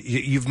decision,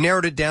 you've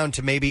narrowed it down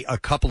to maybe a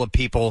couple of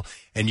people,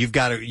 and you've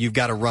got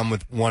to run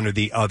with one or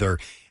the other.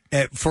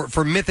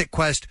 For Mythic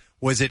Quest,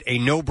 was it a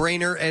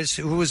no-brainer as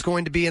who was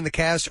going to be in the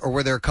cast, or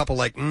were there a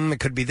couple it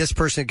could be this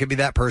person, it could be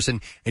that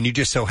person, and you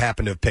just so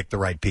happened to have picked the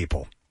right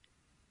people?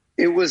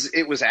 It was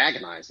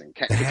agonizing.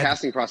 The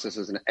casting process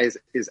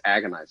is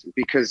agonizing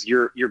because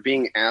you're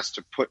being asked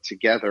to put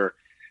together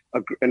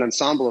an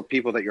ensemble of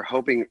people that you're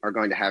hoping are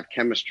going to have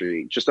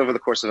chemistry just over the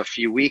course of a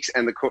few weeks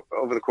and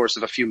over the course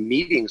of a few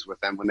meetings with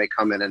them when they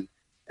come in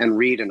and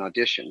read and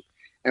audition.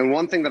 And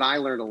one thing that I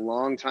learned a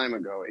long time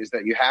ago is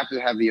that you have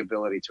to have the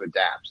ability to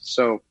adapt.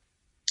 So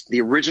the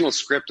original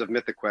script of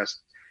Mythic Quest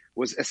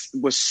was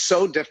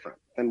so different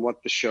than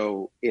what the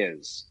show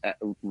is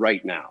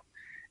right now.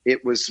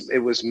 It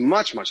was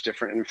much, much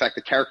different. And in fact,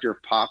 the character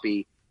of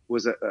Poppy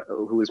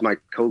who was my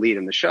co-lead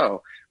in the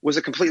show, was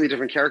a completely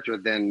different character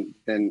than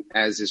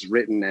as is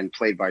written and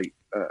played by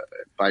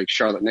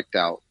Charlotte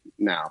Nickdal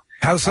now.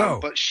 How so?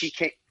 But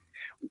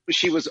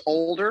she was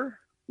older,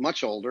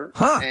 much older,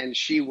 and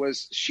she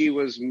was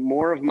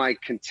more of my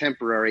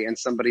contemporary and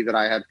somebody that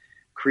I had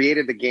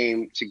created the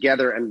game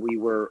together, and we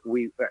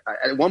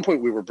at one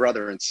point we were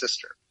brother and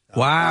sister.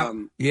 Wow.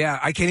 Yeah,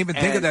 I can't even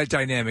think of that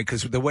dynamic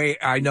because the way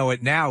I know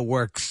it now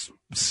works,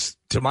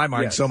 to my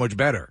mind, so much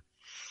better.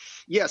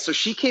 Yeah, so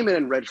she came in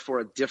and read for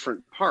a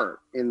different part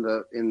in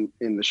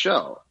the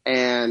show,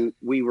 and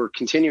we were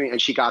continuing,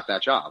 and she got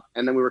that job.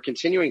 And then we were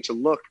continuing to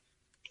look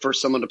for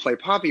someone to play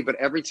Poppy, but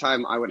every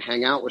time I would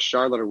hang out with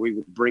Charlotte or we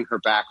would bring her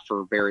back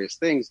for various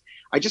things,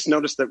 I just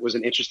noticed that was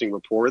an interesting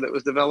rapport that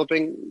was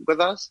developing with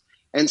us.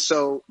 And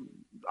so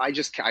I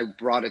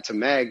brought it to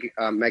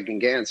Megan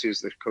Gantz,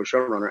 who's the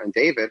co-showrunner, and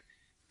David,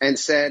 and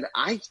said,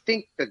 I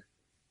think that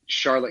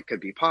Charlotte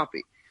could be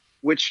Poppy,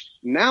 which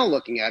now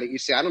looking at it, you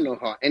say, I don't know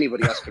how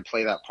anybody else could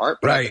play that part.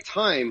 But at the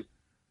time,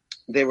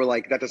 they were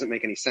like, that doesn't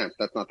make any sense.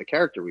 That's not the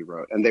character we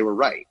wrote. And they were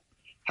right.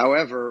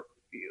 However,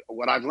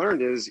 what I've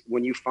learned is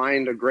when you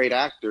find a great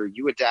actor,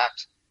 you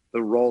adapt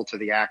the role to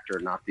the actor,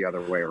 not the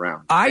other way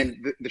around.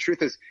 And the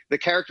truth is, the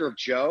character of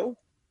Joe,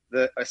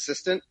 the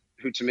assistant,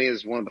 who to me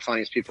is one of the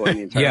funniest people in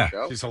the entire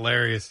show. She's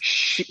hilarious.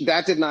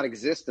 That did not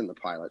exist in the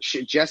pilot.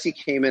 Jesse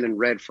came in and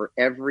read for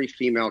every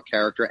female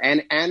character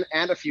and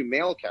a few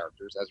male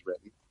characters as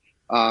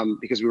written,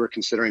 because we were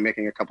considering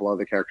making a couple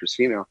other characters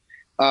female.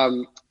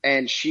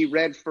 And she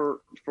read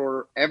for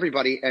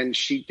everybody, and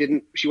she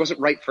wasn't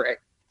right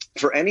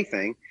for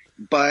anything,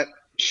 but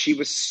she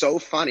was so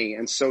funny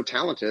and so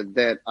talented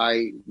that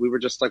we were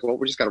just like, well,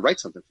 we just got to write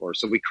something for her.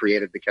 So we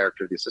created the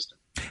character of the assistant.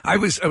 I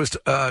was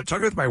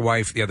talking with my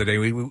wife the other day.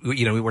 We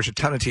watch a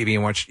ton of TV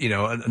and watch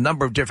a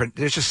number of different.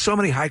 There's just so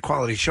many high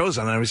quality shows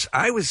on.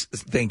 I was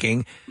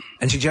thinking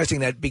and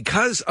suggesting that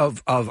because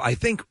of I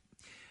think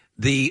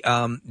the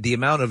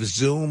amount of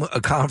Zoom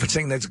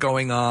conferencing that's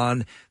going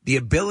on, the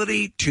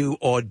ability to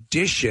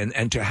audition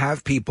and to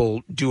have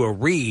people do a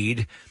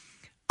read,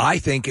 I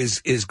think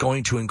is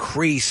going to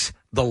increase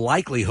the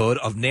likelihood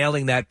of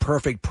nailing that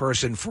perfect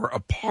person for a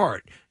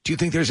part. Do you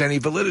think there's any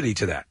validity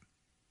to that?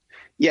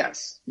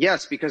 Yes,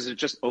 because it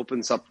just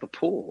opens up the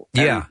pool.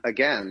 Yeah.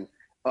 And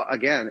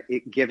again,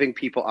 giving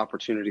people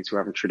opportunities who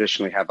haven't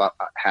traditionally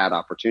had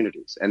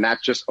opportunities, and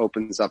that just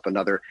opens up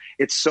another.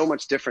 It's so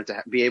much different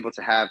to be able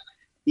to have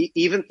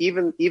even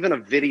a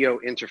video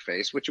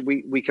interface, which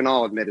we can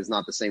all admit is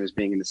not the same as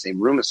being in the same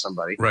room as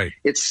somebody. Right.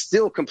 It's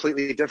still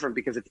completely different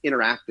because it's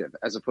interactive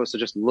as opposed to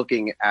just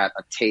looking at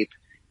a tape.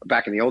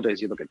 Back in the old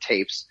days, you look at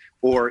tapes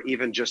or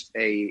even just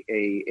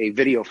a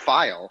video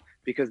file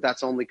because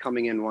that's only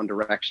coming in one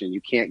direction.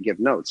 You can't give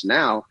notes.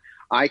 Now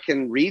I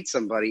can read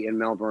somebody in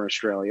Melbourne,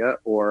 Australia,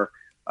 or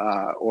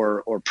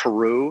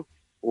Peru,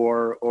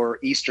 or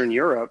Eastern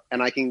Europe,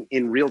 and I can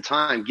in real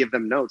time give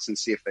them notes and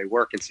see if they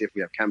work and see if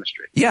we have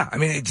chemistry. Yeah, I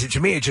mean, to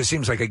me, it just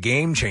seems like a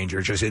game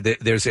changer. Just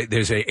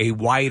there's a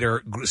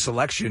wider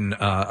selection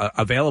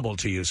available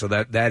to you, so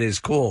that is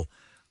cool.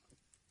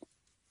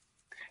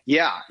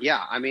 Yeah.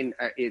 I mean,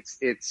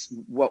 it's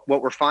what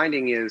we're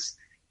finding is,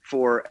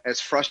 for as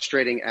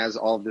frustrating as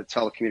all the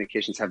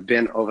telecommunications have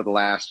been over the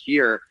last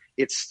year,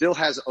 it still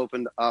has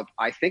opened up,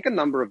 I think, a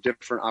number of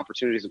different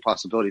opportunities and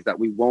possibilities that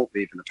we won't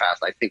leave in the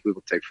past. I think we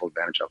will take full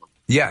advantage of them.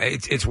 Yeah,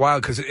 it's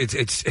wild because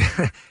it's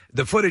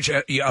the footage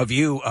of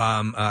you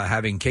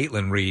having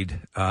Caitlin read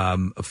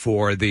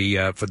for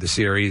the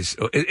series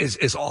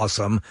is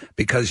awesome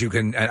because you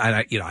can.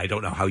 And I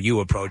don't know how you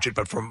approach it,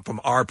 but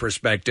from our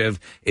perspective,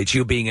 it's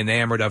you being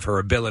enamored of her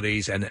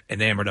abilities and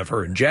enamored of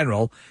her in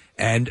general.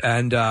 And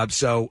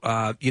so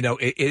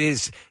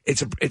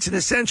it's an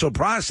essential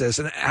process.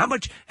 And how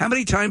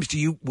many times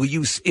will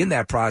you in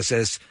that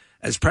process,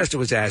 as Preston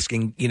was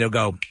asking,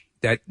 go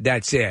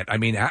that's it? I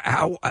mean,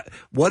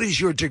 what is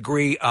your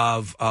degree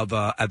of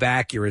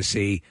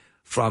accuracy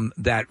from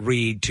that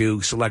read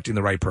to selecting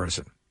the right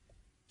person?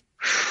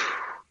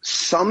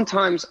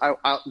 Sometimes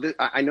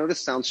I know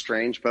this sounds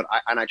strange, but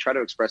I try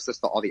to express this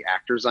to all the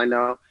actors I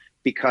know.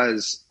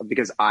 Because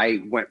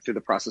I went through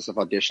the process of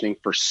auditioning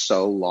for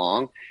so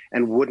long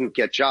and wouldn't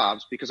get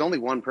jobs because only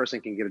one person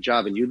can get a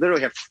job, and you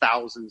literally have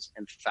thousands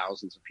and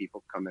thousands of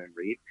people come in and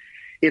read.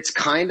 It's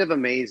kind of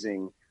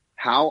amazing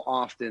how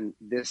often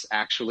this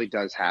actually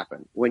does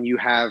happen. When you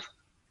have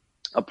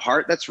a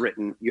part that's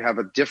written, you have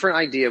a different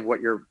idea of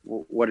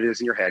what it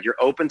is in your head. You're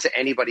open to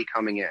anybody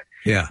coming in.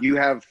 Yeah. You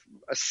have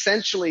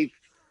essentially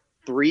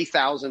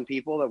 3,000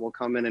 people that will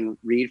come in and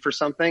read for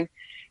something.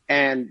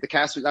 And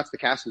that's the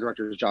casting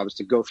director's job, is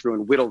to go through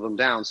and whittle them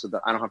down so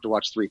that I don't have to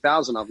watch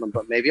 3,000 of them,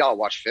 but maybe I'll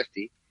watch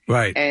 50.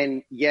 Right.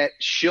 And yet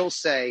she'll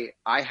say,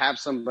 I have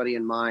somebody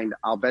in mind.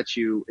 I'll bet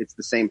you it's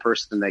the same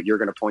person that you're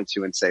going to point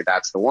to and say,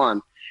 that's the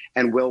one.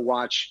 And we'll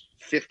watch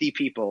 50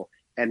 people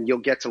and you'll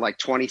get to like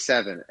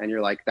 27 and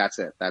you're like, that's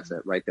it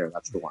right there.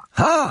 That's the one.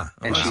 Huh.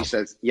 And she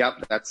says,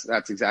 yep,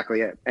 that's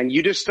exactly it. And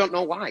you just don't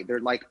know why. They're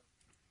like,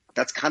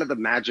 that's kind of the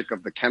magic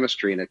of the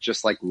chemistry. And it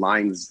just like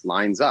lines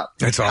up.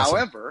 That's awesome.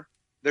 However,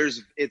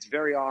 it's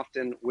very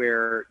often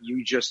where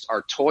you just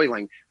are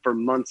toiling for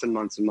months and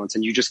months and months,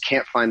 and you just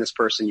can't find this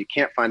person. You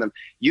can't find them.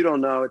 You don't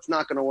know. It's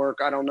not going to work.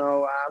 I don't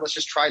know. Let's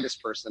just try this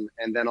person.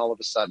 And then all of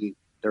a sudden,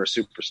 they're a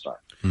superstar.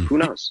 Who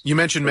knows? You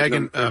mentioned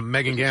Megan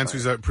Gantz,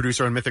 who's a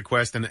producer on Mythic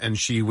Quest, and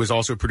she was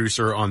also a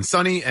producer on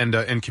Sunny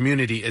and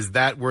Community. Is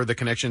that where the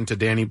connection to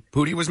Danny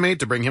Pudi was made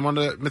to bring him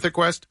onto Mythic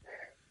Quest?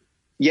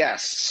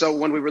 Yes. So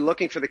when we were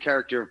looking for the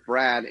character of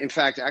Brad, in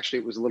fact, actually,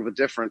 it was a little bit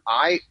different.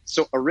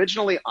 So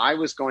originally I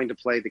was going to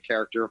play the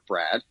character of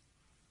Brad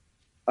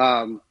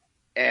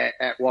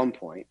at one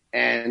point,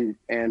 and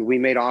we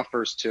made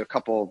offers to a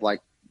couple of like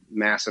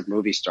massive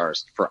movie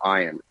stars for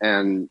Ian,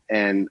 and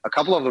a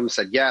couple of them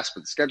said yes,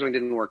 but the scheduling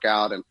didn't work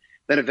out. And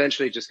then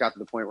eventually it just got to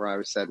the point where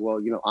I said, well,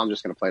 I'm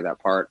just going to play that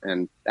part.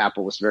 And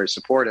Apple was very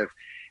supportive.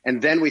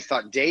 And then we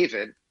thought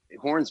David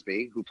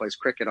Hornsby, who plays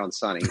cricket on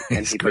Sunny,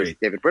 and he plays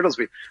David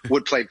Brittlesby,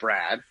 would play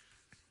Brad.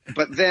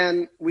 But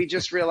then we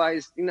just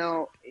realized,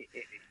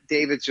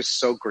 David's just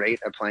so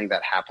great at playing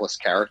that hapless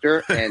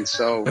character. And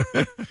so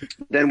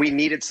then we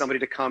needed somebody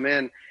to come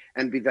in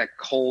and be that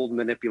cold,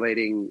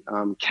 manipulating,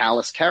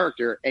 callous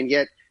character. And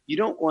yet you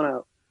don't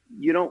want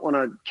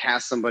to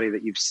cast somebody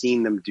that you've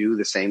seen them do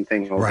the same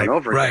thing over and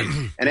over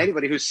again. And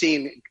anybody who's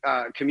seen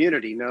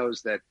Community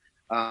knows that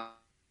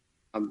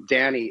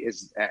Danny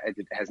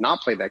has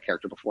not played that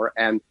character before,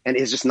 and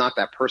is just not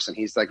that person.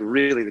 He's like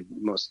really the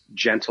most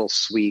gentle,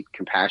 sweet,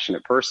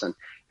 compassionate person,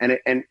 and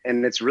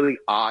it's really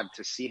odd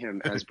to see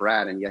him as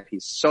Brad, and yet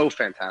he's so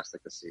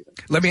fantastic this season.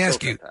 Let me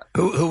ask you,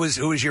 who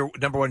was your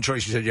number one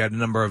choice? You said you had a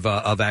number of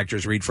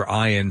actors read for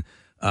Ian.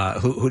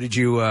 Who did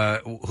you?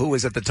 Who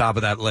was at the top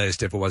of that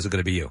list if it wasn't going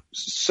to be you?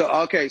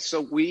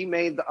 So we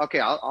made I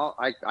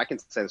can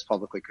say this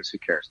publicly because who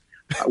cares?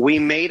 We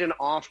made an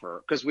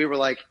offer because we were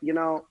like,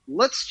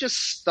 let's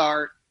just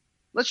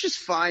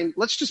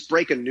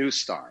break a new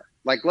star.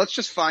 Like, let's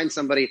just find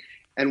somebody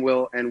and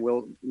we'll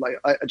like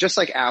just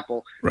like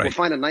Apple, we'll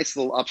find a nice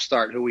little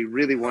upstart who we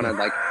really want to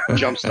like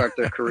jumpstart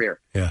their career.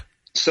 Yeah.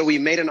 So we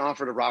made an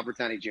offer to Robert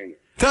Downey Jr.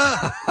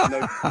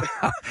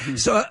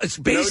 So it's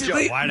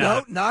basically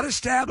Why not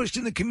established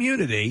in the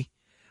community,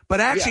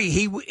 but actually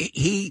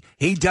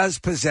he does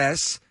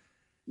possess.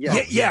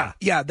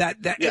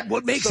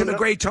 What makes him a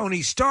great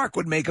Tony Stark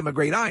would make him a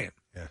great Iron.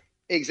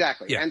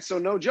 Exactly. Yeah. And so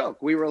no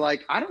joke, we were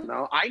like, I don't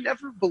know. I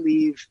never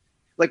believe,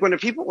 like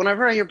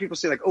whenever I hear people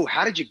say like, oh,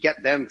 how did you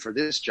get them for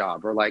this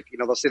job? Or like,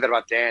 they'll say that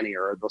about Danny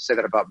or they'll say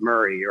that about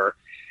Murray or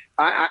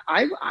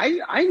I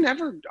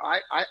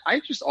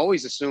just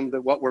always assumed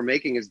that what we're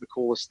making is the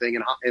coolest thing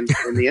in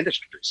the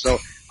industry. So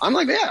I'm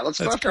like, yeah, let's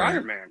go after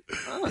Iron Man.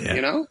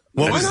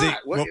 What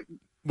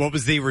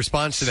was the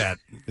response to that?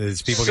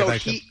 Does people get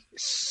back to him?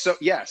 So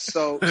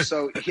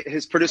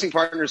his producing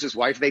partner is his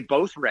wife. They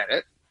both read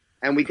it.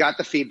 And we got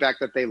the feedback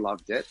that they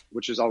loved it,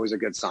 which is always a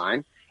good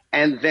sign.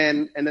 And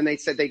then they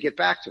said they'd get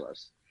back to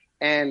us.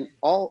 And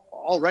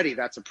already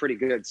that's a pretty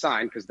good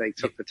sign because they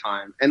took the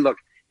time. And look,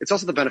 it's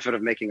also the benefit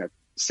of making a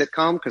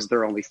sitcom because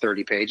they're only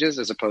 30 pages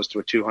as opposed to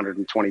a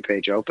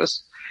 220-page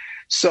opus.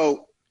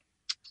 So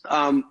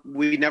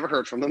we never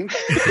heard from them.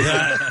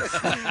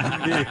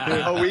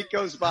 A week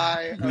goes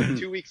by,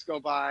 2 weeks go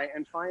by,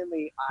 and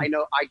finally I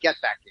get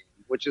that game,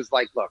 which is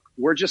like, look,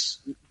 we're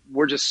just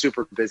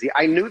super busy.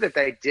 I knew that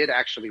they did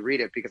actually read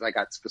it because I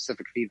got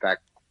specific feedback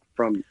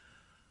from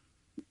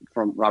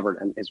Robert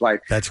and his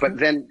wife. But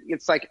then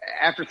it's like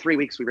after 3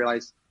 weeks, we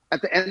realized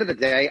at the end of the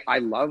day, I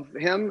love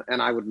him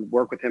and I would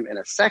work with him in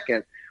a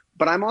second,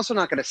 but I'm also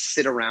not going to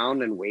sit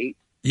around and wait.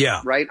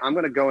 Yeah. Right. I'm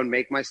going to go and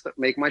make my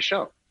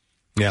show.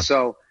 Yeah.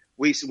 So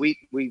we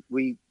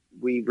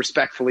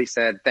respectfully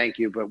said, thank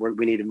you, but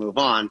we need to move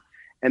on.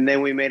 And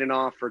then we made an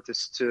offer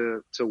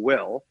to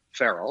Will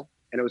Ferrell,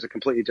 and it was a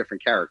completely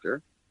different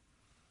character.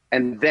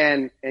 And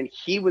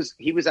he was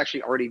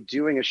actually already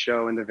doing a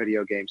show in the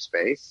video game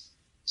space.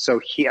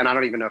 So and I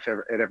don't even know if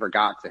it ever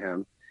got to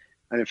him.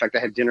 And in fact, I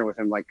had dinner with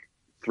him like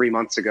 3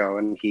 months ago,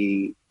 and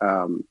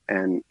I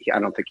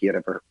don't think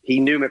he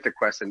knew Mythic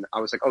Quest. And I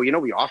was like, oh,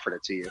 we offered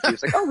it to you. He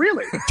was like, oh,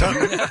 really?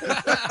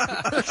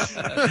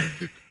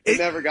 It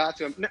never got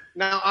to him.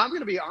 Now I'm going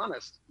to be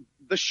honest.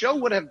 The show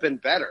would have been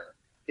better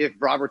if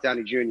Robert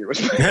Downey Jr. was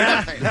playing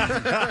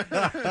Iron.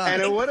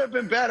 And it would have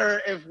been better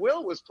if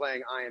Will was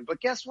playing Iron. But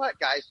guess what,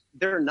 guys?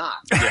 They're not.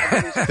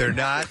 They're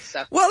not.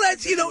 Well,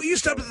 that's, you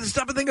stop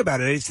and think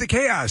about it. It's the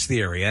chaos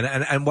theory. And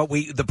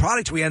the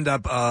product we end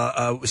up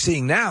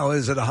seeing now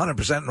is at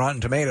 100%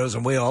 Rotten Tomatoes,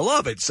 and we all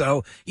love it.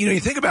 So, you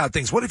think about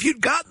things. What if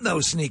you'd gotten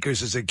those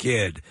sneakers as a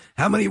kid?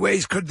 How many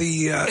ways could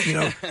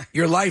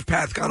your life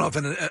path gone off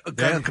and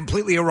gone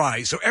completely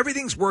awry? So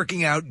everything's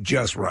working out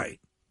just right.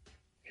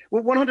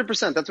 Well, 100%.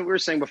 That's what we were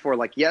saying before.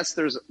 Like, yes,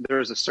 there's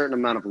a certain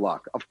amount of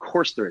luck. Of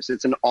course there is.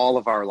 It's in all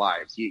of our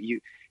lives. You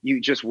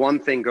just one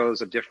thing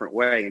goes a different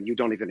way and you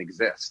don't even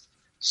exist.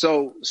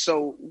 So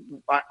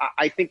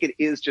I think it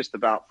is just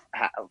about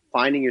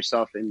finding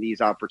yourself in these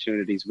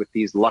opportunities with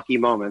these lucky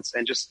moments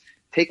and just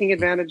taking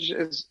advantage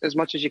as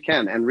much as you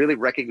can and really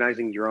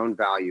recognizing your own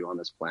value on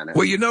this planet.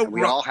 Well,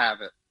 we all have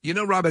it.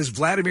 Rob, as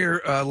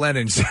Vladimir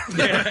Lenin said.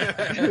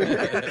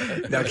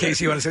 Now,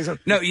 Casey, you want to say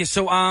something? No,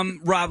 so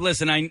Rob,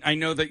 listen, I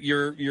know that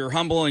you're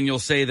humble and you'll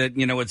say that,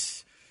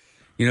 it's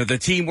the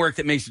teamwork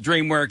that makes the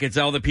dream work. It's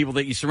all the people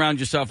that you surround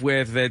yourself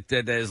with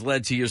that has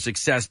led to your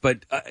success.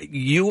 But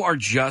you are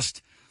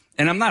just,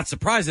 and I'm not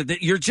surprised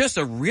that you're just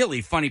a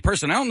really funny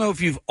person. I don't know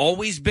if you've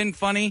always been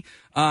funny,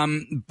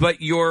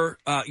 but your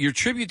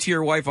tribute to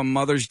your wife on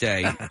Mother's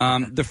Day,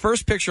 the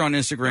first picture on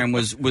Instagram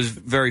was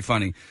very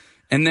funny.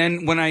 And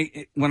then when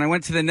I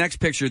went to the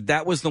next picture,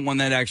 that was the one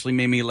that actually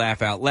made me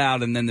laugh out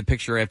loud. And then the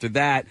picture after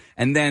that,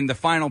 and then the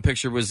final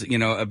picture was,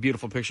 a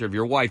beautiful picture of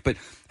your wife. But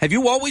have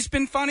you always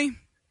been funny?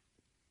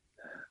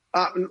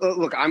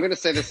 Look, I'm going to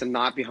say this and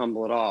not be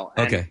humble at all.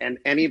 Okay. And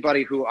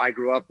anybody who I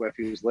grew up with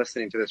who's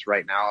listening to this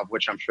right now, of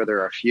which I'm sure there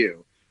are a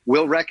few,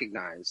 will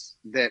recognize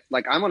that,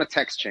 like, I'm on a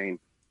text chain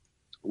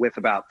with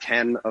about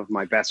 10 of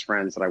my best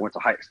friends that I went to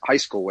high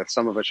school with,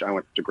 some of which I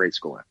went to grade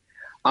school with.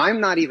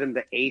 I'm not even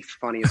the 8th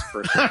funniest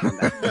person on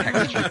that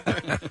text chain.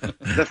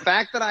 The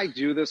fact that I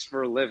do this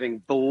for a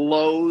living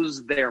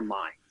blows their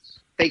minds.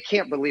 They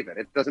can't believe it.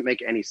 It doesn't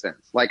make any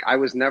sense. Like, I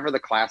was never the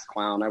class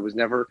clown. I was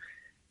never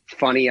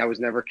funny. I was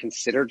never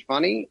considered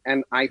funny.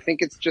 And I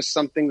think it's just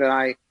something that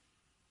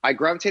I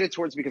gravitated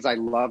towards because I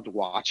loved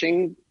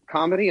watching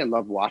comedy and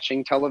loved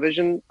watching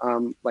television.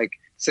 Like,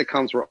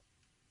 sitcoms were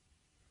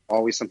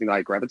always something that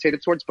I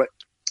gravitated towards,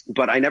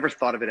 but I never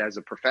thought of it as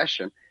a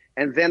profession.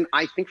 And then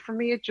I think for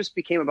me, it just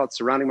became about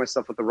surrounding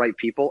myself with the right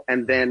people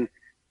and then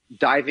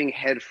diving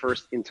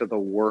headfirst into the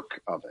work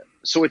of it.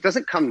 So it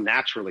doesn't come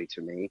naturally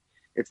to me.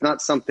 It's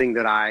not something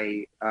that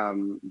I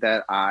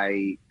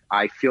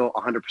I feel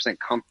 100%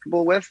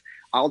 comfortable with,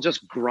 I'll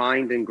just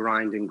grind and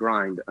grind and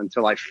grind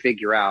until I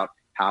figure out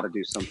how to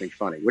do something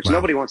funny, which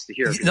nobody wants to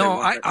hear.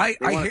 No,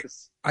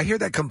 I hear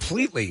that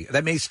completely.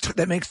 That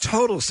makes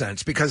total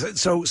sense because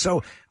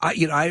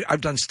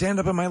I've done stand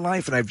up in my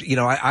life, and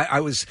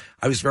I was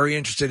very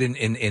interested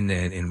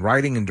in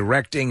writing and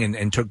directing,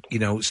 and took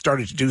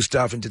started to do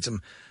stuff and did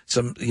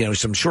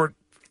some short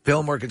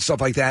film work and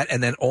stuff like that,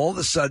 and then all of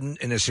a sudden,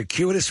 in a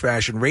circuitous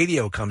fashion,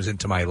 radio comes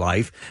into my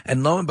life,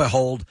 and lo and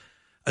behold,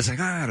 I was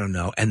like, I don't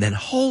know. And then,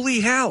 holy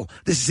hell,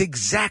 this is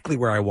exactly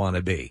where I want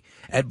to be.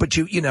 But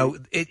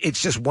it's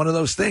just one of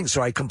those things.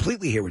 So I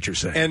completely hear what you're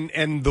saying.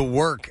 And the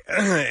work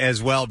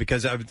as well,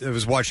 because I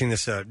was watching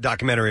this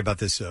documentary about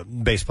this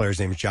bass player. His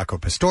name is Jaco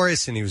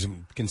Pastorius, and he was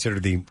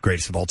considered the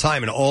greatest of all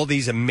time. And all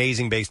these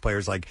amazing bass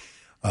players like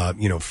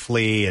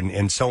Flea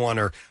and so on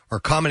are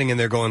commenting, and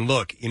they're going,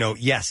 look,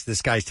 yes,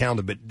 this guy's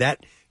talented, but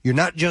that you're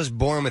not just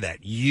born with that.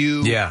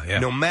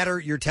 No matter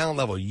your talent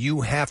level, you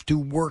have to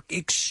work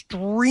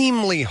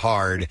extremely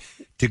hard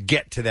to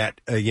get to that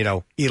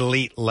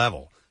elite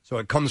level. So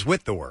it comes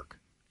with the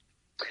work.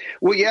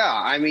 Well, yeah,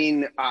 I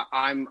mean,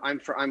 I'm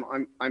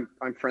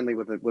friendly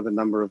with a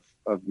number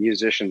of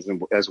musicians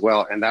as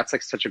well, and that's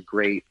like such a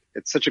great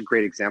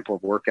example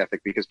of work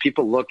ethic, because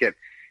people look at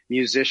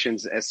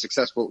musicians as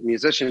successful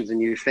musicians, and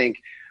you think,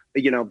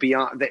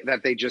 beyond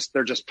that,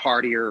 they're just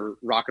partier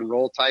rock and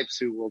roll types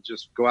who will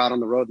just go out on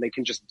the road and they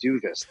can just do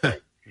this thing.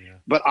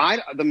 But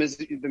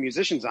the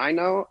musicians I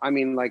know, I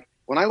mean, like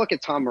when I look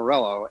at Tom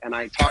Morello and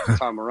I talk to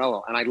Tom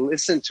Morello and I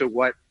listen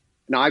to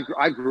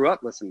I grew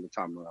up listening to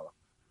Tom Morello,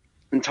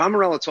 and Tom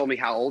Morello told me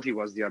how old he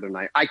was the other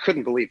night. I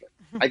couldn't believe it.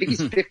 I think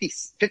he's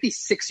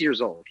 56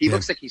 years old. He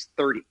looks like he's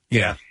 30.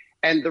 Yeah.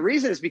 And the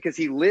reason is because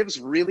he lives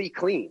really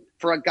clean.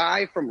 For a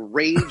guy from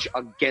Rage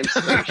Against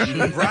the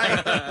Machine,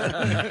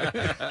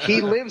 right?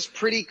 He lives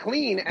pretty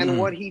clean, and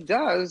what he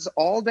does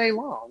all day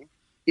long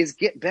is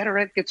get better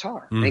at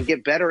guitar and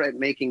get better at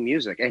making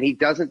music. And he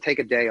doesn't take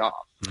a day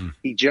off.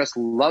 He just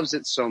loves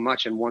it so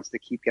much and wants to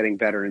keep getting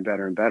better and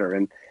better and better.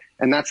 And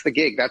that's the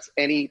gig. That's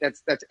any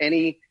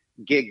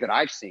gig that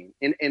I've seen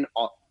in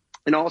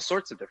all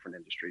sorts of different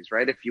industries,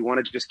 right? If you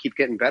want to just keep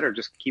getting better,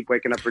 just keep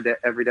waking up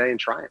every day and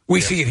trying. We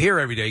see it here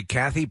every day.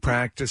 Kathy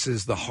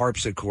practices the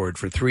harpsichord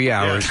for 3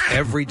 hours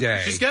every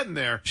day. She's getting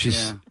there.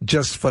 She's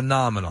just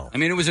phenomenal. I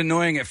mean, it was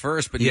annoying at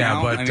first, but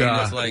now,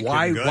 it's like,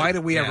 why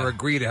did we ever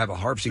agree to have a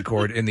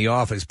harpsichord in the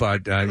office?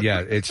 But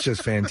it's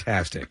just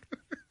fantastic.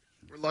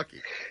 We're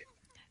lucky.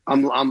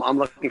 I'm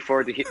looking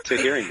forward to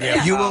hearing that.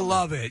 Yeah. You will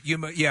love it.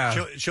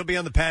 She'll be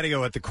on the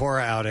patio at the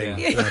Cora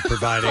outing,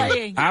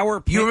 providing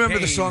our. You remember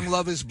the song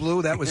 "Love Is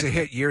Blue"? That was a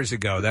hit years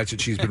ago. That's what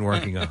she's been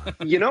working on.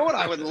 You know what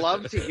I would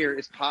love to hear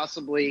is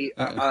possibly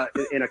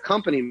an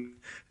accompaniment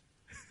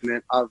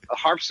of a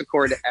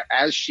harpsichord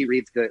as she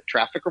reads the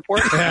traffic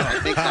report. I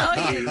think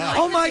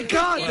oh my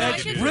God,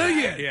 that's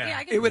brilliant!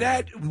 It would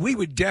add. We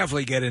would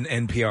definitely get an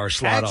NPR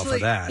slot off of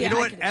that. You know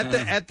what?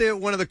 At the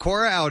one of the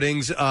Cora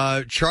outings,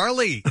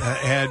 Charlie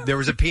there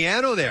was a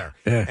piano there,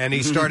 and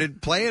he started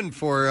playing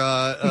for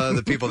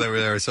the people that were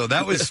there. So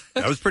that was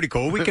pretty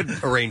cool. We could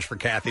arrange for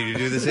Kathy to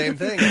do the same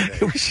thing.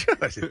 We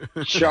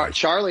should.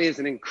 Charlie is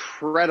an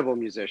incredible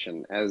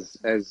musician,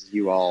 as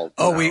you all.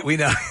 Oh, know. we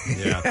know.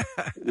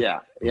 Yeah.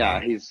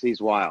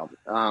 He's wild.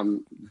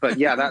 But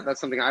yeah,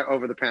 that's something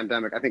over the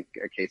pandemic, I think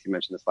Casey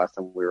mentioned this last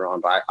time we were on,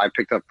 but I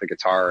picked up the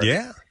guitar.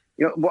 Yeah.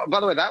 By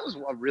the way, that was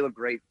a real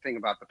great thing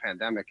about the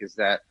pandemic is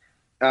that,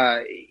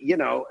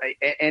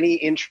 any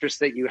interest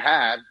that you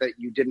had that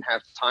you didn't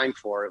have time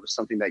for, it was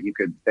something that you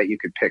could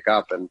pick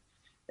up.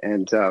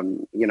 And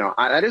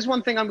that is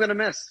one thing I'm going to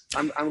miss.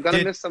 I'm going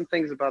to miss some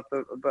things about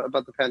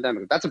the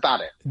pandemic. That's about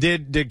it.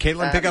 Did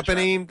Caitlin pick up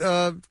any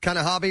kind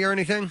of hobby or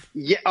anything?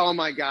 Yeah. Oh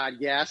my God.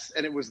 Yes.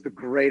 And it was the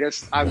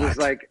greatest. I was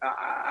like,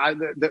 I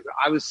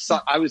was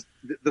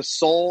the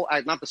sole,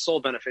 not the sole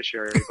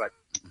beneficiary, but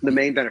the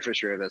main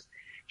beneficiary of this.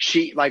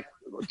 She, like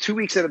 2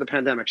 weeks into the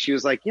pandemic, she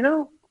was like, you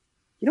know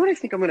what I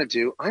think I'm going to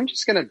do? I'm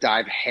just going to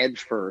dive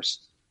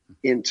headfirst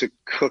into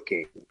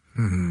cooking.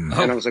 And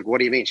I was like, what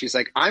do you mean? She's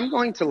like, I'm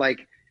going to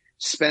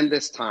spend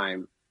this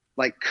time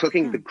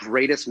cooking the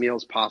greatest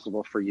meals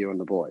possible for you and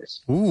the boys.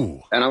 Ooh.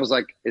 And I was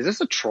like, is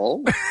this a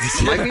troll? Am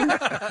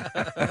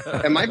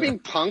I being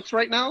punked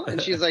right now?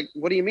 And she's like,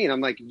 what do you mean?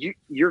 I'm like,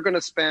 you're going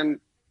to spend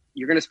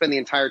the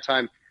entire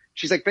time.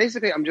 She's like,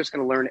 basically, I'm just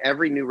going to learn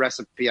every new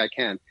recipe I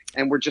can.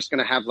 And we're just going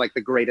to have the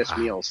greatest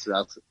meals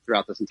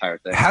throughout this entire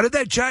thing. How did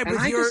that jibe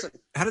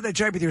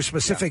with your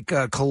specific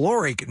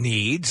caloric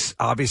needs?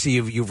 Obviously,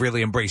 you've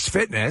really embraced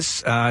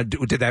fitness.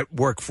 Did that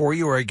work for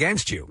you or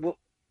against you?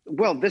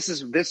 Well, this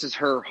is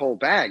her whole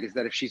bag, is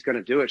that if she's going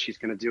to do it, she's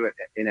going to do it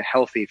in a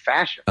healthy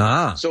fashion.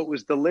 So it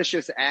was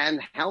delicious and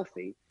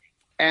healthy.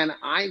 And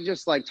I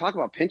just talk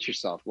about pinch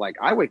yourself.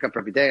 I wake up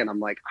every day and I'm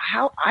like,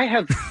 how I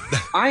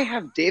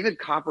have David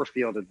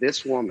Copperfield of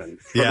this woman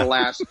for the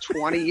last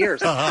 20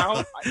 years.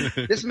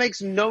 This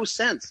makes no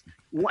sense.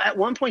 At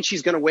one point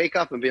she's going to wake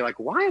up and be like,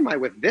 why am I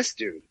with this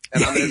dude?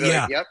 And I'm going to be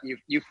like, yep,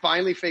 you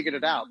finally figured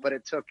it out. But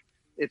it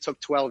it took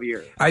 12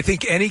 years. I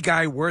think any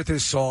guy worth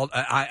his salt.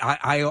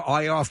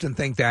 I often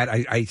think that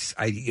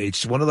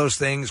it's one of those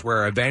things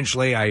where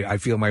eventually I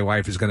feel my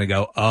wife is going to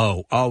go,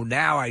 oh,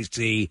 now I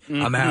see.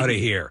 I'm out of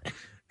here,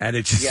 and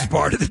it's just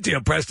part of the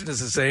deal. Preston is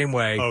the same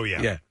way. Oh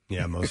yeah,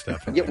 most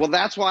definitely. Yeah, well,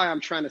 that's why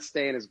I'm trying to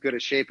stay in as good a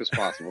shape as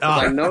possible,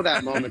 because I know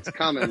that moment's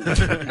coming.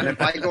 And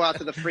if I go out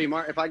to the free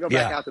market, if I go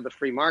back out to the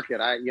free market,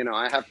 I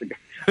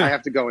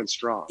have to go in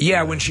strong.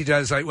 Yeah, when she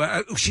does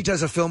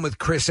a film with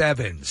Chris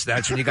Evans,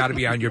 that's when you got to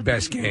be on your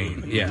best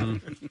game.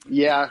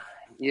 Yeah.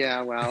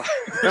 Yeah, well,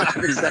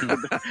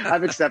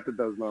 I've accepted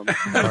those moments.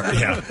 All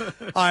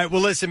right.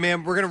 Well, listen,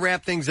 man, we're going to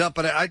wrap things up,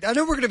 but I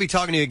know we're going to be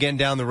talking to you again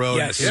down the road.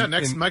 Yes. Yeah,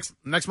 next month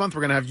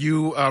we're going to have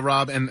you,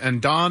 Rob,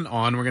 and Don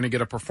on. We're going to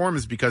get a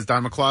performance because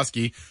Don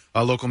McCloskey,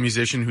 a local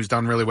musician who's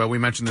done really well. We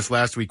mentioned this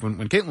last week when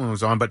Caitlin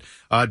was on, but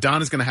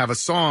Don is going to have a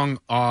song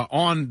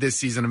on this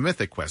season of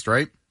Mythic Quest,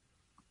 right?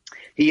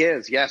 He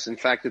is, yes. In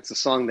fact, it's a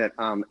song that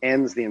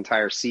ends the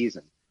entire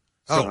season.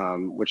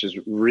 Which is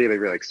really,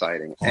 really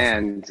exciting.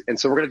 Awesome. And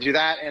so we're going to do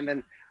that. And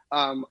then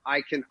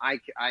I can't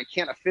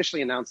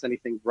officially announce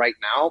anything right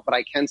now, but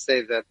I can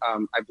say that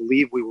I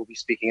believe we will be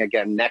speaking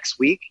again next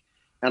week.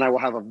 And I will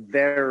have a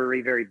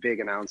very, very big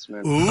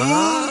announcement.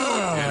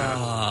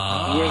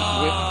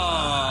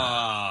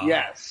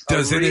 Yes.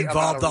 Does it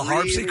involve the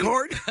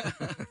harpsichord?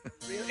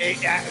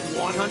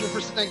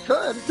 100%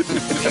 could.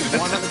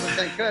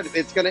 100% could.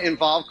 It's going to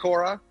involve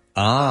Cora.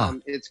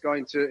 It's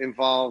going to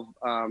involve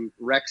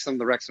Wrexham,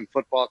 the Wrexham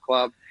Football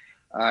Club.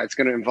 It's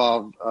going to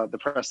involve the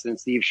Preston and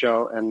Steve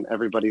Show and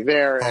everybody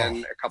there,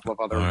 and a couple of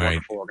other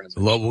wonderful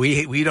organizations. Well,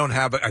 we don't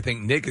have. I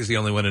think Nick is the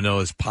only one who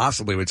knows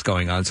possibly what's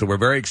going on, so we're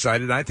very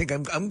excited. I think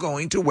I'm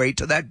going to wait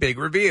till that big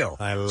reveal.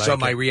 I like so it.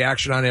 my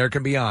reaction on air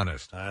can be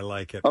honest. I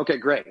like it. Okay,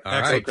 great.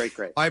 All right. Great.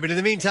 All right, but in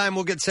the meantime,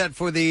 we'll get set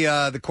for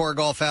the Cora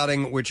Golf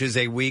outing, which is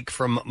a week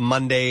from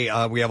Monday.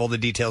 We have all the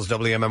details,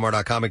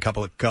 WMMR.com, a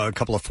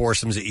couple of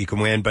foursomes that you can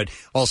win, but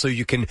also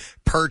you can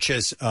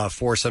purchase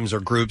foursomes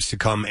or groups to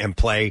come and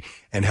play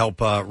and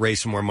help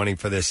raise some more money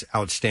for this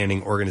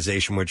outstanding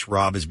organization, which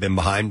Rob has been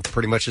behind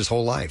pretty much his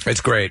whole life.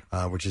 It's great.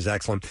 Which is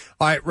excellent.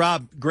 All right,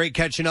 Rob, great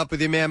catching up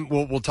with you, man.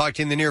 We'll talk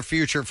to you in the near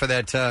future for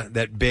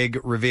that big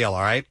reveal,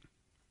 all right?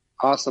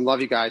 Awesome.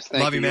 Love you guys.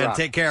 Thank Love you, man. Rob.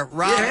 Take care.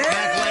 Rob,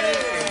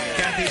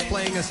 Kathy's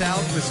playing us out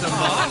with some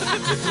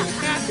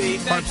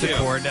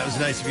harpsichord. That was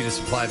nice of you to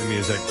supply the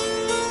music.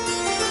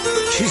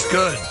 She's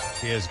good.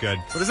 She is good.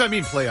 What does that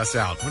mean, play us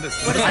out? I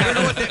don't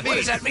know what that means. What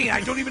does that mean?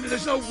 I don't even.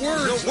 There's no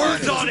words. No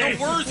words on it.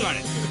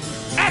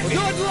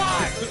 Good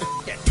live.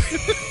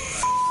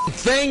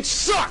 Thing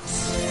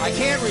sucks. I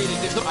can't read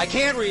it. I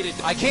can't read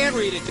it. I can't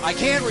read it. I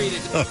can't read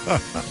it.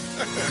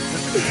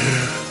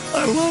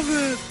 I love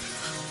it.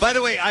 By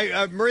the way,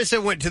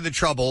 Marissa went to the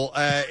trouble,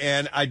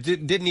 and I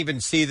didn't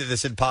even see that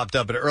this had popped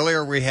up. But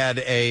earlier we had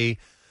a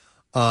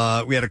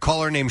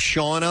caller named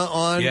Shauna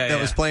on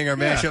that was playing our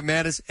Mashup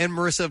Madness, and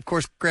Marissa, of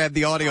course, grabbed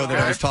the audio that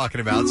I was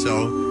talking about.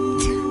 So,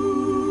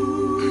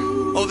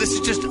 this is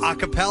just a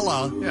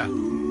cappella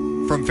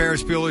from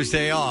Ferris Bueller's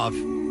Day Off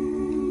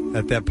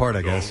at that part,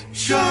 I guess.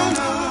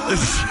 Shauna,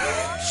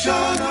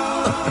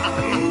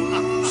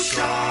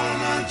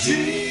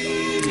 Genie,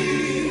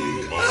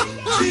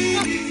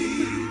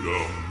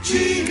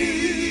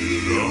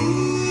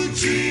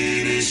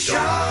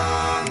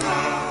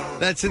 Shauna.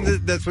 That's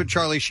with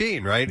Charlie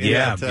Sheen, right?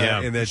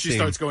 In that she scene.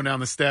 starts going down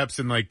the steps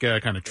and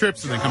kind of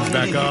trips and then comes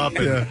back up.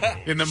 And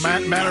in the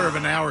matter of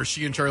an hour,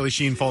 she and Charlie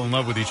Sheen fall in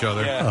love with each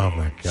other. Oh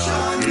my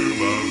God!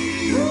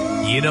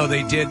 You know,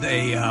 they did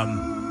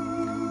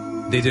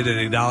an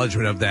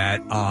acknowledgement of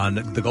that on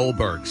the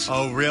Goldbergs.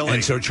 Oh, really?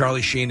 And so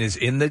Charlie Sheen is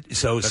in the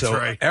so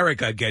right.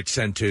 Erica gets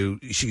sent to.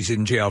 She's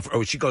in jail.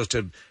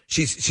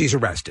 She's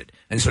arrested,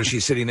 and so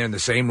she's sitting there in the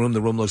same room.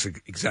 The room looks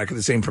exactly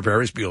the same for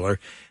Ferris Bueller,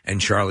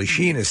 and Charlie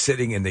Sheen is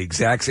sitting in the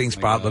exact same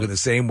spot, looking the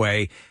same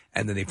way.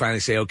 And then they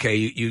finally say, "Okay,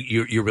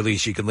 you're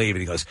released. You can leave."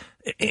 And he goes,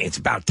 "It's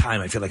about time.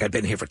 I feel like I've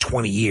been here for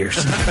 20 years."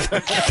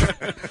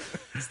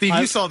 Steve,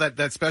 you saw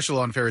that special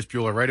on Ferris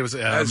Bueller, right? It was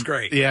that's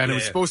great. Yeah, and it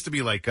was supposed to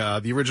be like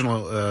the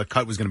original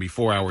cut was going to be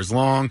 4 hours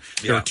long.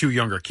 There were two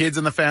younger kids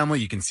in the family.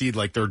 You can see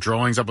like their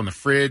drawings up on the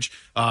fridge,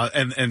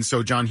 and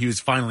so John Hughes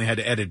finally had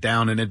to edit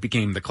down, and it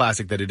became the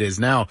classic that it is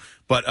now.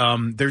 But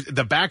there's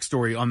the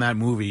backstory on that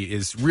movie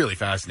is really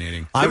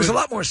fascinating. There was a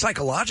lot more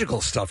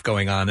psychological stuff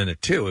going on in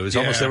it too. It was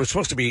almost, it was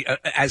supposed to be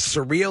as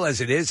surreal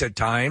as it is at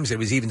times. It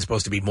was even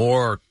supposed to be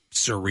more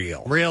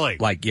surreal. Really?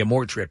 Like,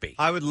 more trippy.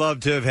 I would love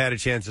to have had a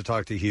chance to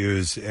talk to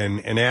Hughes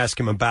and ask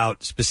him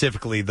about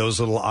specifically those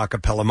little a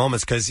cappella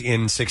moments, because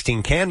in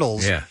 16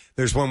 Candles,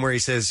 there's one where he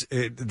says,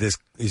 "This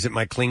is it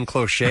my clean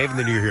close shave?" And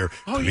then you hear,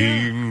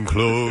 "Clean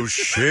close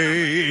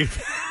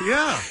shave."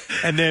 Yeah.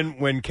 And then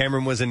when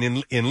Cameron was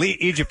in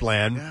Egypt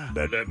land,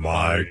 "Let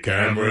my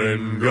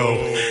Cameron go."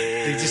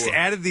 They just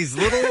added these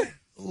little,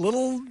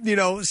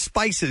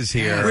 spices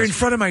here. We're in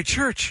front of my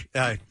church.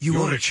 You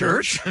own a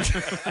church?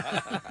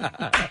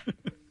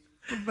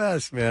 The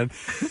best, man.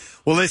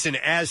 Well, listen,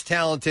 as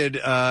talented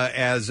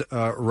as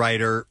a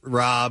writer,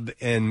 Rob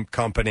and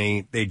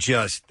company, they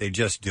just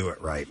do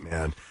it right,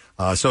 man.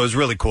 So it was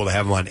really cool to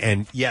have him on.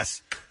 And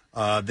yes,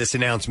 this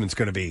announcement's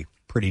going to be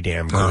pretty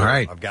damn cool. All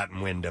right. I've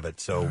gotten wind of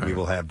it, so we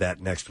will have that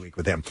next week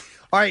with him.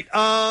 All right,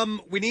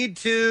 we need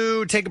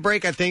to take a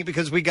break, I think,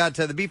 because we got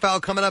the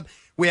B-File coming up.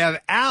 We have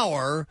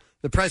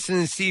the Preston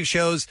and Steve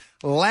Show's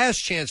last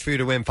chance for you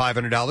to win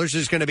 $500.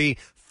 There's going to be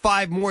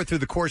 5 more through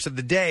the course of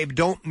the day, but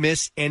don't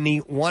miss any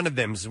one of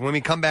them. So when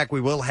we come back, we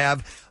will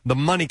have the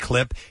money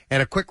clip.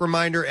 And a quick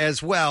reminder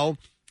as well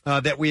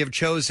that we have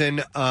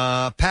chosen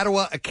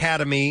Padua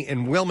Academy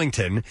in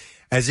Wilmington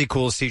as the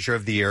coolest teacher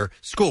of the year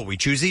school. We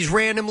choose these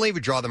randomly. We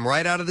draw them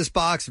right out of this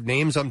box of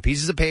names on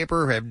pieces of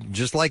paper,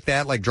 just like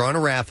that, like drawing a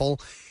raffle.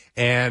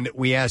 And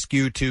we ask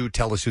you to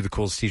tell us who the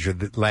coolest teacher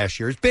last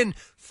year has been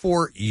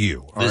for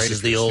you. All This right?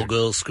 is the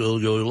all-girls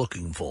school you're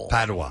looking for.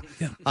 Padua.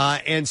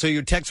 And so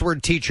you text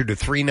word teacher to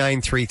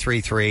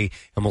 39333,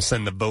 and we'll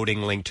send the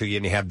voting link to you,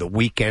 and you have the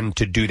weekend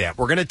to do that.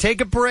 We're going to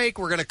take a break.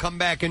 We're going to come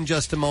back in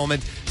just a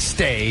moment.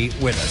 Stay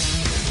with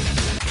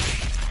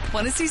us.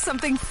 Want to see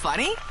something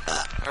funny?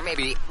 Or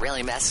maybe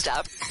really messed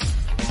up?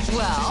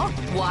 Well,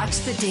 watch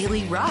The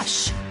Daily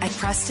Rush at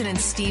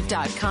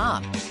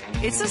PrestonandSteve.com.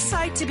 It's a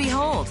sight to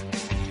behold.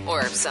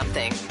 Or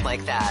something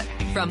like that.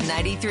 From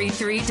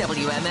 93.3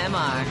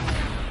 WMMR.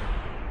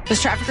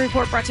 This traffic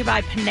report brought to you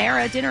by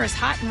Panera. Dinner is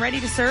hot and ready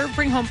to serve.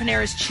 Bring home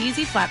Panera's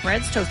cheesy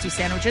flatbreads, toasty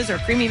sandwiches, or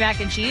creamy mac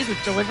and cheese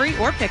with delivery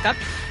or pickup.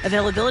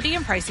 Availability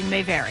and pricing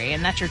may vary.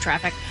 And that's your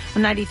traffic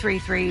on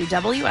 93.3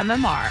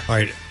 WMMR. All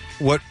right.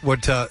 What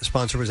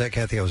sponsor was that,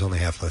 Kathy? I was only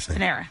half listening.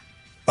 Panera.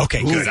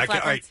 Okay, good. Cheesy All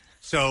right. flatbreads.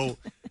 So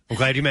I'm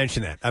glad you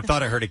mentioned that. I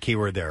thought I heard a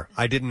keyword there.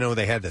 I didn't know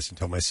they had this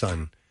until my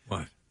son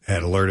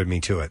had alerted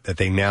me to it, that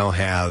they now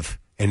have,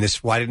 and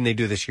this, why didn't they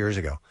do this years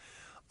ago?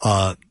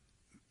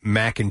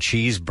 Mac and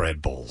cheese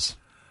bread bowls.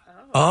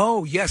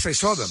 Oh, yes, I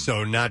saw them.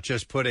 So not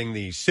just putting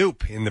the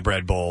soup in the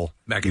bread bowl,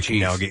 mac you and can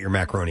cheese. now get your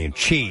macaroni and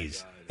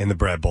cheese in the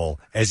bread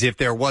bowl, as if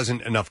there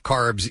wasn't enough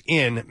carbs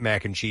in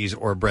mac and cheese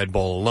or bread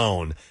bowl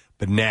alone.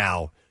 But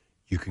now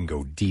you can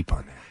go deep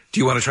on that. Do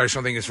you want to try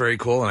something that's very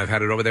cool? And I've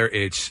had it over there.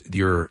 It's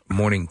your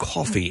morning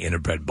coffee in a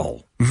bread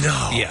bowl.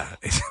 No. Yeah.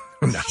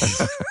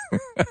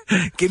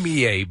 Give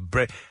me a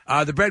bread.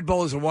 The bread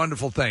bowl is a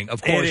wonderful thing.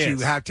 Of course, you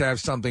have to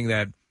have something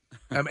that,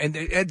 and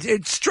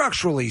it's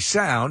structurally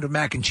sound.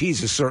 Mac and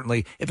cheese is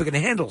certainly, if it can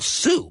handle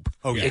soup,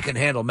 it can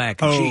handle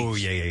mac and cheese. Oh,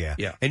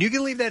 yeah. And you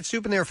can leave that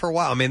soup in there for a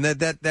while. I mean,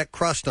 that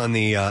crust on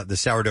the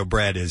sourdough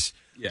bread is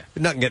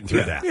not getting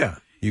through that. Yeah.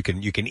 You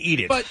can eat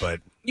it, but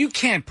you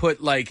can't put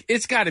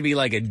it's got to be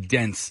like a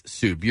dense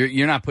soup.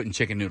 You're not putting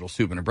chicken noodle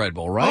soup in a bread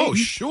bowl, right? Oh,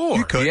 sure.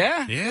 You could.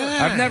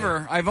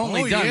 Yeah? I've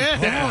only done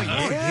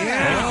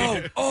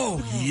that.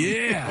 Oh,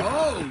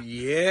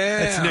 yeah.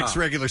 That's Nick's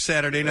regular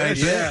Saturday night.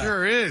 Yeah,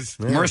 sure is.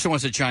 Marissa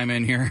wants to chime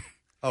in here.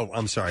 Oh,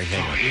 I'm sorry.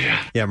 Hang on.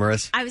 Yeah,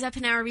 Marissa. I was at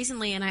Panera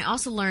recently, and I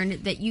also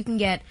learned that you can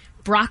get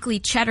broccoli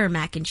cheddar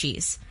mac and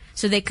cheese.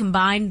 So they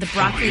combine the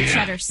broccoli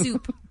cheddar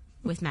soup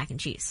with mac and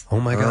cheese.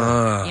 Oh, my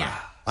God. Yeah.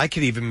 I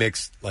could even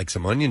mix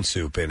some onion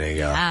soup in a.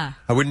 Yeah.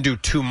 I wouldn't do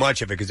too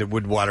much of it because it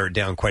would water it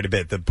down quite a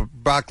bit. The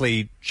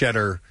broccoli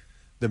cheddar,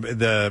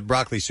 the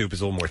broccoli soup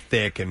is a little more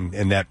thick,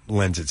 and that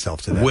lends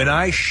itself to that. When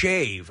I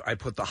shave, I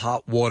put the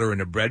hot water in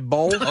a bread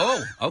bowl.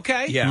 Oh,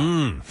 okay.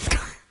 Yeah.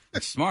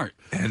 That's smart.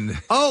 And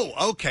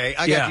okay,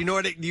 I got you. Know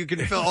what? You can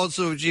fill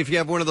also if you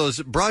have one of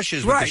those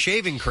brushes with the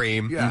shaving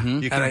cream. Yeah.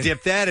 You can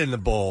dip that in the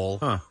bowl.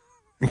 Huh.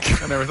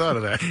 I never thought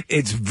of that.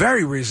 It's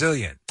very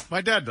resilient. My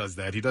dad does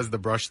that. He does the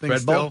brush thing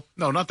Bread still. bowl?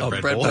 No, not the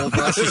bread bread bowl. bowl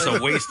brush. It's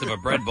a waste of a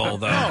bread bowl,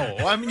 though. No,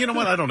 I mean, you know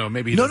what? I don't know.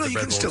 Maybe he No, does the you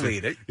bread can bowl still too.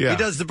 eat it. Yeah. He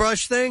does the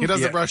brush thing. He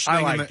does the brush I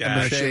thing like and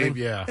that. the shave.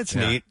 Yeah, It's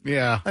yeah. neat.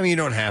 Yeah. I mean, you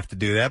don't have to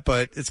do that,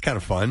 but it's kind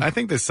of fun. I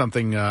think there's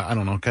something I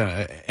don't know, kind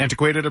of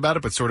antiquated about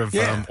it, but sort of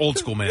old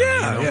school man.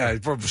 Yeah, you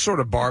know? sort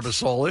of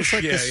Barbasol-ish.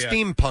 It's like the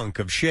steampunk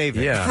of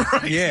shaving. Yeah.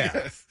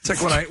 Yeah.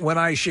 It's like when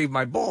I shave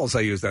my balls, I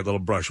use that little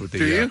brush with the.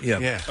 Do you?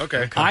 Yeah.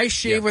 Okay. I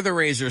shave with a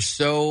razor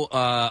so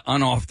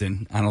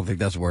unoften. I don't think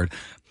that's a word.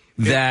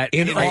 That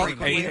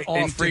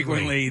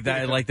infrequently,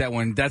 that I like that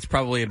one. That's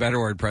probably a better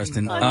word,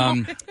 Preston.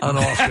 Unoften.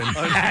 Unoften.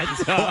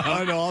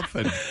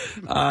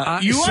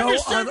 You so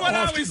understood what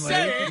I was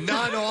saying.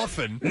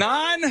 Non-often.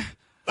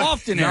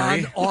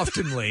 Non-oftenary.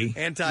 Non-oftenly.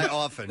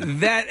 Anti-often.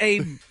 That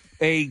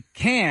a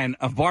can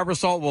of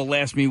Barbasol will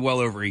last me well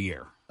over a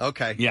year.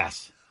 Okay.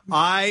 Yes.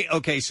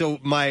 So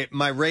my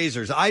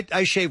razors,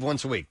 I shave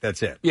once a week.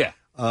 That's it. Yeah.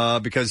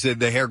 Because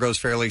the hair grows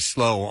fairly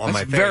slow on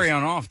my face. Very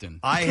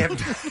unoften. I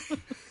have.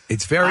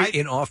 It's very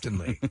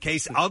inoftenly.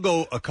 Case,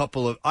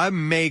 I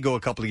may go a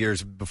couple of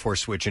years before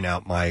switching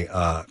out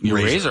my Your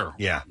razor.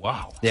 Yeah.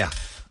 Wow. Yeah.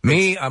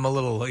 Me,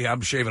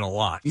 I'm shaving a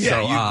lot. Yeah,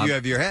 so, you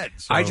have your head.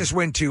 So. I just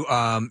went to,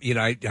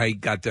 I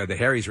got the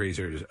Harry's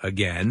razors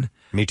again.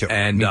 Me too.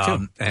 And Me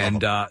too.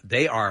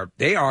 They are.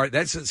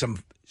 That's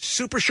some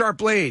super sharp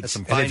blades. That's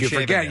some and fine if you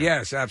shaving forget, there.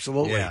 yes,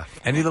 absolutely. Yeah.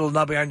 Any little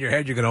nubby on your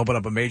head, you can open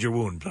up a major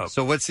wound.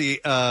 So what's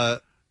the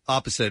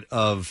opposite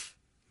of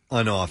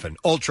unoften?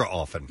 Ultra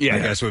often. Yeah. I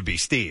guess would be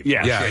Steve.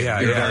 Yeah.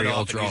 You're very very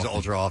ultra He's often.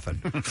 ultra often.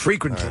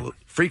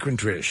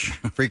 Frequentish.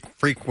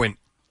 Frequent,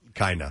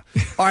 kind of.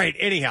 All right.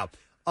 Anyhow,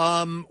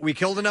 We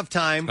killed enough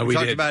time. Oh, we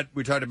talked did.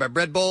 about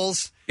bread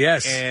bowls.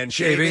 Yes. And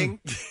Shaving.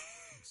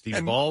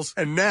 Steve's balls.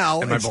 And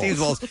now, And my Steve's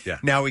balls. balls. Yeah.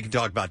 Now we can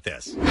talk about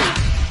this.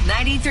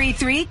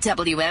 93.3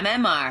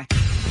 WMMR.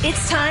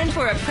 It's time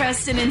for a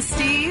Preston and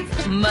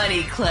Steve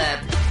Money Clip.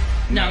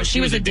 No,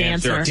 she was a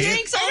dancer.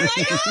 Jinx, oh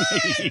my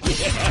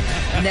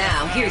God!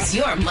 Now, here's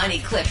your Money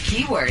Clip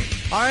keyword.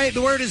 All right,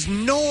 the word is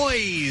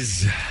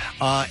noise.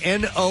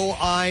 Noise.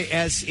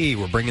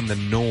 We're bringing the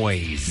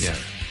noise. Yeah.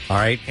 All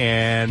right,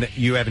 and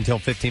you have until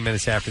 15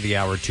 minutes after the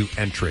hour to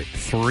enter it.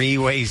 3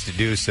 ways to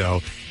do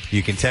so.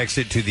 You can text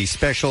it to the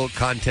special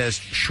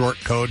contest short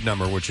code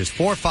number, which is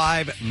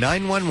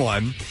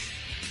 45911.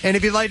 And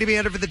if you'd like to be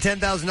entered for the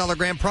 $10,000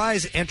 grand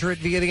prize, enter it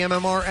via the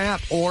MMR app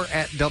or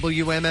at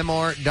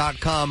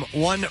WMMR.com.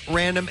 One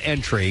random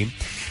entry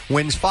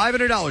wins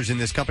 $500 in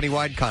this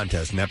company-wide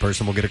contest, and that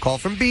person will get a call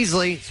from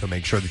Beasley, so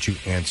make sure that you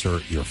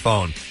answer your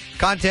phone.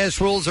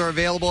 Contest rules are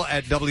available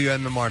at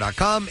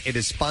WMMR.com. It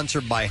is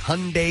sponsored by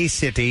Hyundai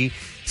City.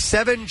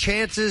 7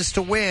 chances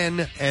to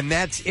win, and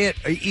that's it.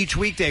 Each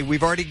weekday,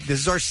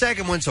 this is our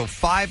second one, so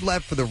 5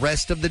 left for the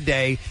rest of the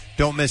day.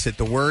 Don't miss it.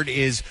 The word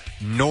is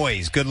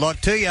noise. Good luck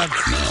to you.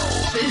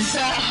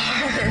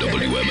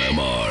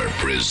 WMMR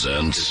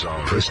presents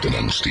Preston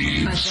and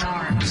Steve's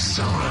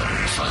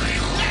Bizarre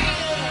File.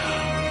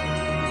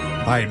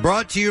 All right,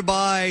 brought to you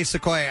by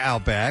Sequoia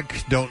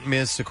Outback. Don't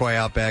miss Sequoia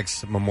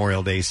Outback's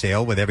Memorial Day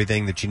sale with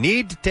everything that you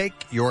need to take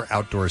your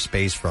outdoor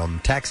space from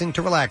taxing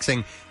to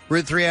relaxing.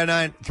 Route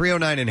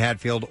 309 in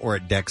Hatfield or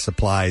at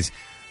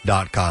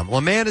decksupplies.com. Well,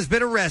 a man has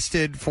been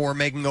arrested for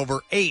making over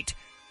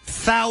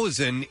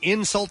 8,000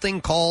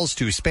 insulting calls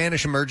to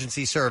Spanish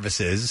emergency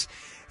services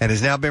and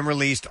has now been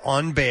released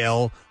on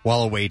bail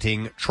while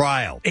awaiting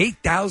trial.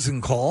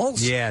 8,000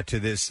 calls? Yeah, to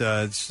this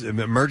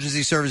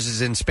emergency services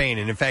in Spain.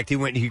 And in fact,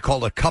 he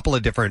called a couple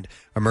of different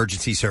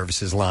emergency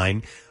services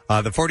line.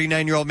 The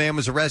 49-year-old man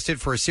was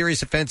arrested for a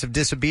serious offense of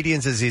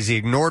disobedience as he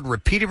ignored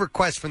repeated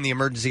requests from the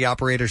emergency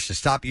operators to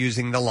stop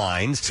using the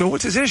lines. So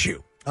what's his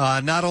issue?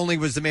 Not only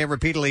was the man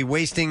repeatedly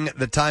wasting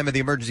the time of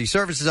the emergency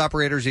services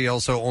operators, he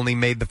also only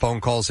made the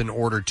phone calls in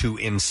order to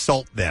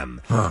insult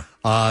them.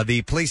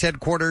 The police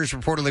headquarters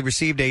reportedly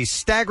received a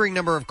staggering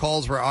number of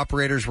calls where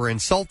operators were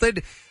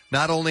insulted.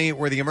 Not only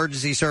were the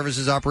emergency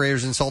services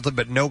operators insulted,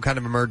 but no kind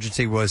of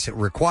emergency was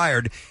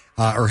required.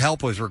 Or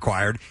help was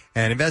required.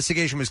 An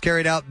investigation was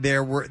carried out. They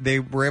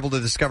were able to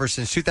discover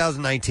since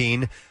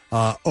 2019,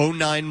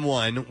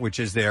 091,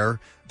 which is their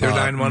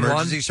 911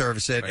 emergency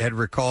service,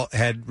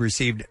 had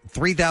received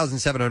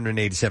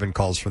 3,787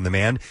 calls from the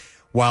man,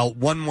 while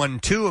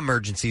 112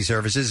 emergency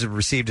services have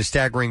received a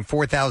staggering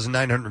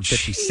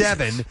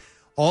 4,957.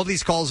 All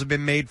these calls have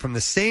been made from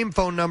the same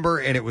phone number,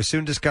 and it was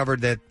soon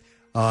discovered that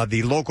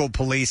the local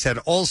police had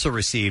also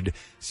received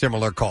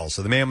similar calls.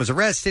 So the man was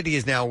arrested. He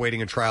is now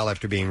awaiting a trial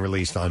after being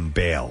released on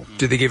bail.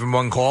 Did they give him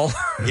one call?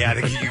 Yeah,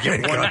 you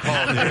get one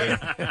call,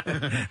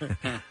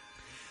 dude.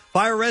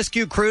 Fire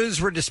rescue crews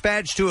were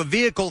dispatched to a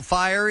vehicle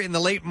fire in the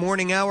late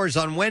morning hours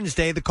on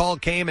Wednesday. The call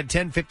came at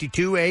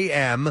 10:52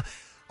 a.m.,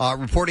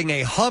 reporting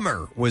a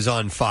Hummer was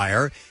on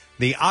fire.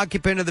 The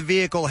occupant of the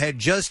vehicle had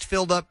just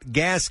filled up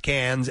gas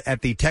cans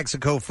at the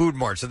Texaco Food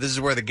Mart. So this is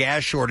where the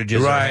gas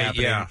shortages are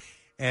happening. Yeah.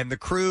 And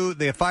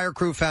the fire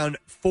crew found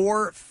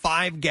 4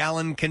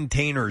 5-gallon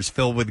containers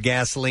filled with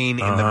gasoline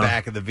in the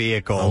back of the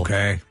vehicle.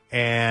 Okay.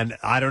 And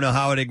I don't know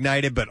how it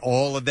ignited, but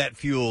all of that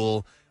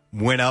fuel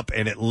went up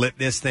and it lit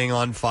this thing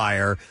on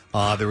fire.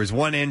 There was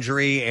one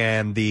injury,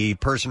 and the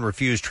person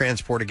refused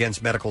transport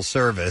against medical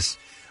service.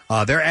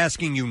 They're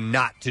asking you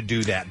not to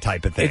do that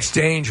type of thing. It's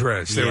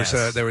dangerous.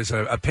 Yes. There was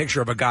a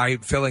picture of a guy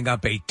filling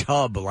up a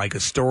tub, like a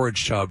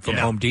storage tub from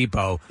Home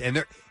Depot.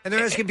 And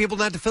they're asking people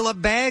not to fill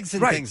up bags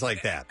and things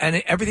like that.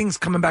 And everything's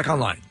coming back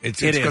online. It's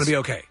going to be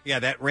okay. Yeah,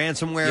 that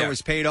ransomware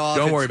was paid off.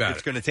 Don't worry about it.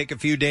 It's going to take a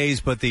few days,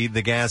 but the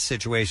gas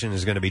situation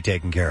is going to be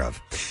taken care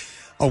of.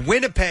 A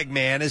Winnipeg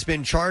man has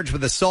been charged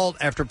with assault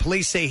after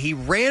police say he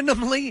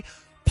randomly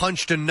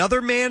punched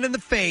another man in the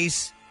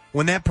face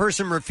when that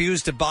person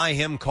refused to buy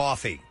him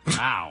coffee.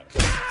 Wow.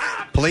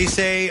 Police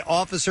say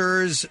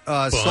officers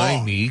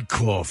Buy me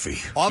coffee.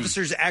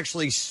 Officers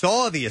actually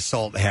saw the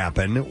assault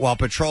happen while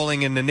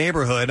patrolling in the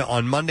neighborhood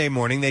on Monday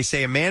morning. They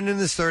say a man in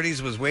his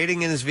 30s was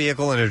waiting in his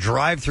vehicle in a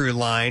drive-through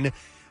line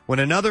when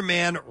another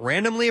man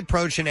randomly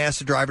approached and asked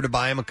the driver to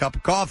buy him a cup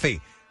of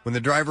coffee. When the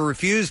driver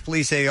refused,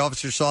 police say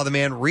officers saw the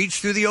man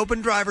reach through the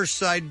open driver's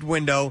side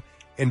window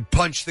and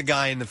punch the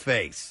guy in the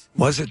face.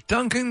 Was it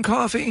Dunkin'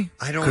 Coffee?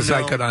 I don't know. Because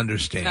I could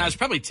understand. No, it's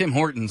probably Tim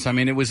Hortons. I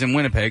mean, it was in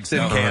Winnipeg. It's in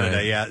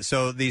Canada, yeah.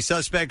 So the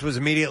suspect was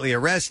immediately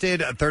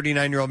arrested. A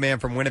 39-year-old man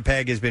from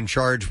Winnipeg has been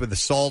charged with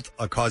assault,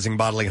 causing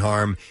bodily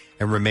harm,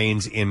 and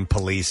remains in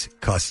police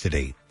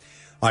custody.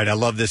 All right, I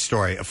love this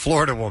story. A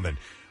Florida woman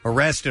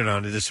arrested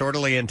on a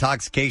disorderly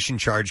intoxication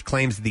charge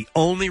claims the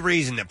only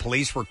reason that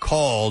police were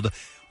called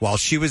while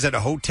she was at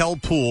a hotel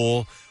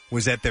pool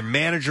was that their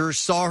manager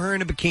saw her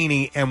in a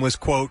bikini and was,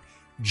 quote,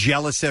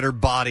 jealous that her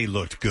body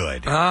looked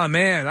good. Oh,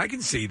 man, I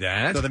can see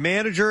that. So the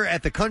manager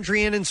at the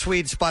Country Inn and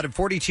Suites spotted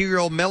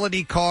 42-year-old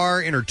Melody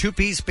Carr in her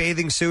two-piece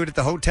bathing suit at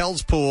the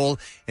hotel's pool,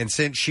 and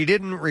since she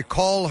didn't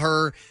recall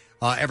her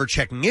ever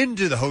checking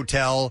into the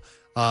hotel,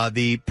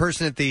 the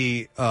person at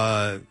the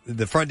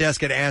front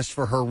desk had asked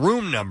for her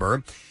room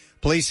number.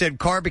 Police said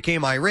Carr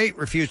became irate,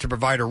 refused to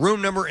provide her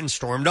room number, and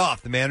stormed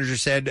off. The manager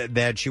said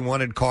that she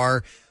wanted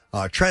Carr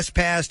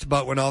trespassed,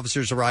 but when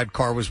officers arrived,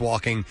 Carr was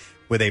walking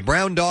with a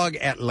brown dog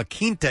at La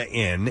Quinta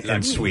Inn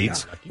and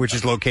Suites, which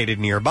is located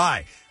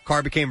nearby.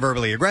 Carr became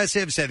verbally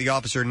aggressive, said the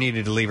officer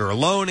needed to leave her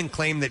alone, and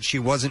claimed that she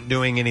wasn't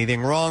doing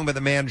anything wrong, but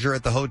the manager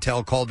at the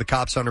hotel called the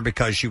cops on her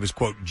because she was,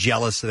 quote,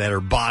 jealous that her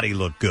body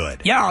looked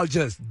good. Y'all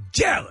just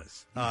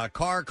jealous.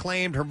 Carr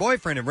claimed her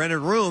boyfriend had rented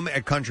a room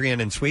at Country Inn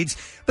and Suites,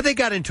 but they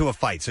got into a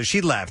fight, so she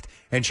left,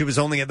 and she was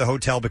only at the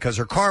hotel because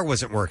her car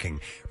wasn't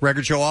working.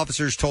 Record show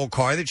officers told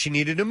Carr that she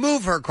needed to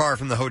move her car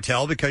from the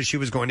hotel because she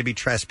was going to be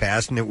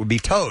trespassed and it would be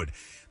towed.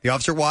 The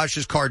officer watched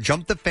his car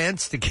jump the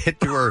fence to get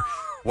to her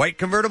white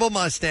convertible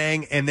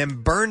Mustang and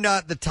then burned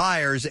out the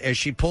tires as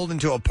she pulled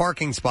into a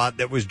parking spot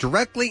that was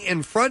directly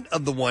in front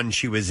of the one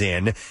she was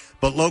in,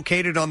 but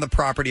located on the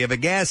property of a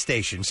gas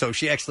station. So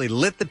she actually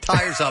lit the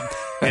tires up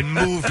and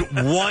moved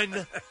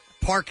one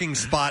parking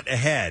spot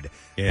ahead.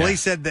 Yeah.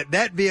 Police said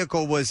that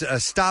vehicle was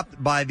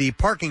stopped by the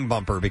parking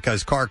bumper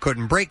because Carr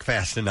couldn't brake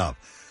fast enough.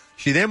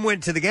 She then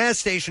went to the gas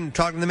station to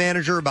talk to the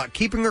manager about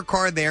keeping her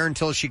car there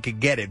until she could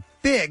get it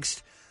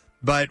fixed.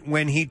 But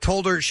when he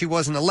told her she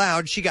wasn't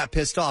allowed, she got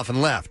pissed off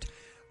and left.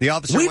 The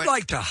officer We'd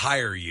like to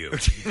hire you.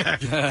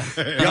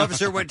 The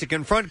officer went to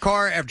confront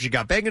Carr after she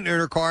got back into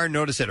her car and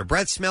noticed that her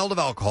breath smelled of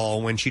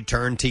alcohol when she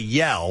turned to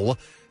yell.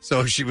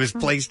 So she was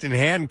placed in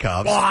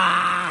handcuffs.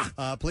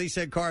 Police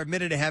said Carr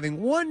admitted to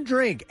having one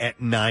drink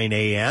at 9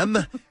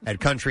 a.m.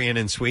 at Country Inn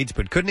and Suites,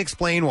 but couldn't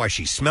explain why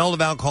she smelled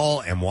of alcohol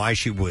and why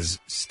she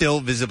was still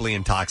visibly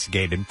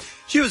intoxicated.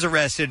 She was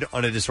arrested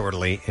on a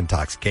disorderly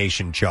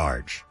intoxication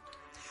charge.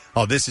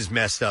 Oh, this is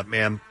messed up,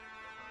 man.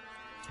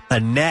 A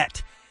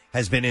net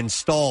has been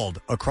installed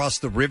across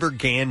the river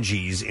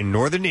Ganges in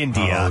northern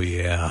India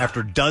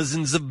after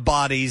dozens of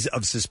bodies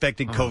of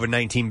suspected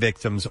COVID-19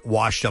 victims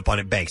washed up on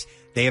its banks.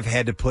 They have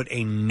had to put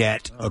a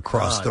net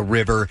across the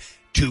river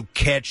to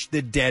catch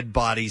the dead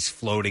bodies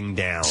floating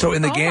down. So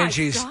in the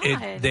Ganges,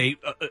 they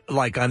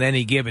like on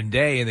any given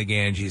day in the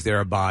Ganges, there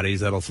are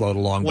bodies that'll float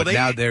along, but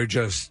now they're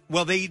just...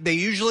 Well, they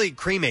usually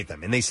cremate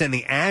them, and they send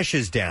the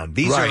ashes down.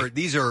 These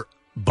are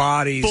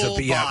bodies full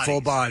bodies.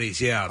 Full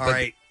bodies, yeah. All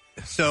right.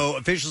 So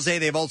officials say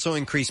they've also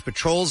increased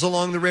patrols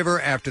along the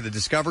river after the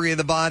discovery of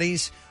the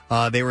bodies.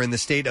 They were in the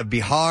state of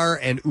Bihar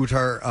and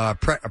Uttar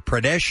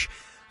Pradesh.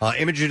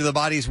 Images of the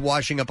bodies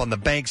washing up on the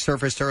bank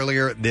surfaced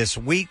earlier this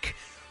week.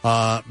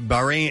 Bihar's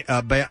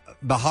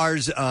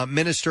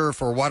Minister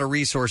for Water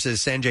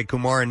Resources, Sanjay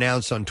Kumar,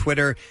 announced on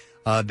Twitter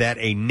that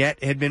a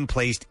net had been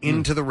placed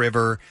into the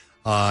river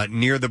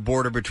near the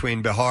border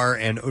between Bihar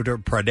and Uttar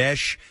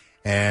Pradesh.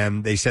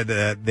 And they said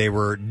that they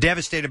were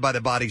devastated by the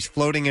bodies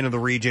floating into the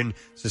region,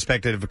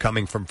 suspected of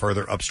coming from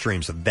further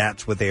upstream. So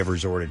that's what they have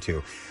resorted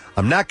to.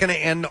 I'm not going to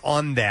end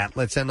on that.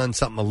 Let's end on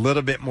something a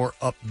little bit more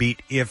upbeat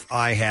if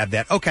I have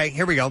that. Okay,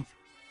 here we go.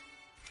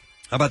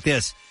 How about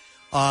this?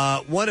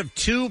 One of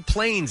two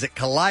planes that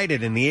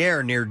collided in the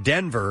air near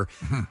Denver,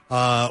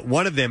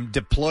 one of them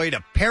deployed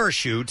a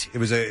parachute. It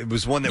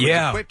was one that was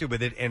equipped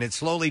with it, and it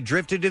slowly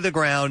drifted to the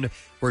ground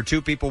where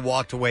two people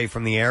walked away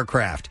from the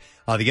aircraft.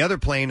 The other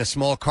plane, a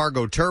small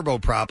cargo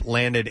turboprop,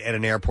 landed at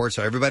an airport,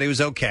 so everybody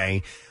was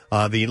okay.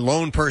 The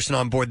lone person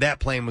on board that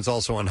plane was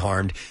also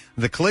unharmed.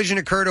 The collision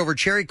occurred over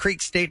Cherry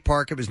Creek State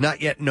Park. It was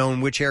not yet known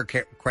which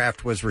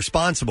aircraft was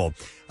responsible.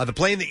 The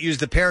plane that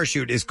used the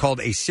parachute is called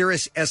a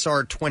Cirrus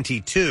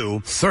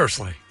SR-22.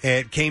 Seriously.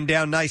 It came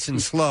down nice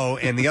and slow,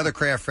 and the other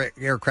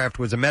aircraft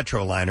was a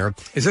Metroliner.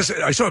 Is this?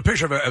 I saw a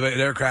picture of an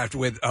aircraft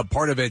with a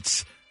part of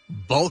its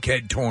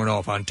bulkhead torn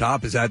off on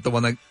top. Is that the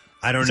one that...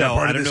 I don't know.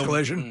 Part I of don't this know.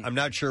 Collision? I'm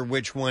not sure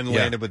which one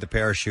landed with the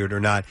parachute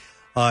or not.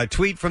 A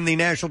tweet from the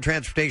National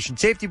Transportation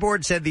Safety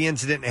Board said the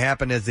incident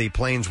happened as the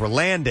planes were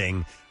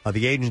landing.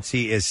 The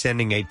agency is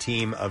sending a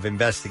team of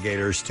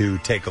investigators to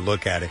take a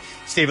look at it.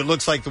 Steve, it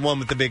looks like the one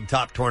with the big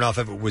top torn off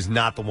of it was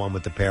not the one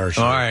with the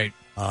parachute. All right.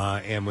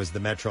 And was the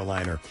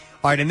Metroliner.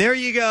 All right, and there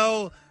you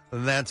go.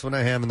 That's what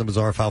I have in the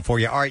bizarre file for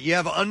you. All right, you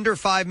have under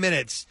 5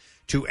 minutes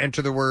to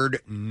enter the word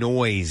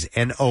noise,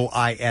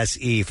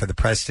 N-O-I-S-E, for the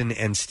Preston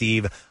and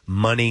Steve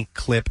Money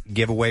Clip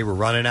giveaway. We're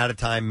running out of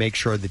time. Make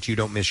sure that you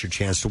don't miss your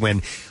chance to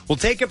win. We'll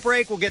take a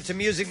break. We'll get to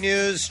music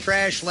news,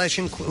 trash,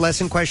 lesson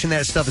question.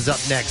 That stuff is up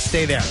next.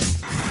 Stay there.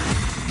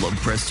 Love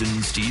Preston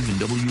and Steve and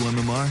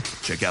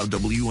WMMR? Check out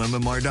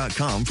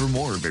WMMR.com for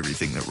more of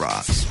everything that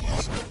rocks.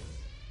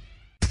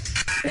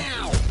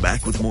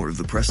 Back with more of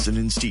the Preston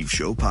and Steve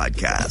Show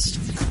podcast.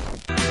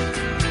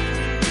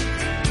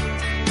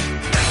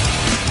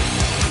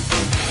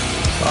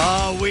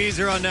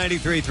 Weezer on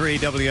 93.3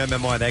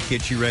 WMMR. That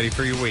gets you ready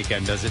for your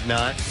weekend, does it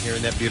not?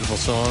 Hearing that beautiful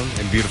song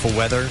and beautiful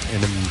weather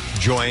and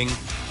enjoying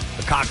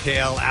a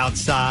cocktail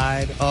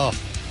outside. Oh,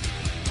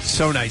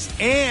 So nice.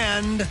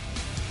 And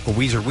a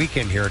Weezer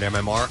weekend here at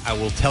MMR. I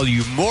will tell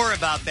you more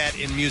about that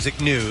in music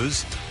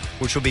news,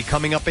 which will be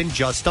coming up in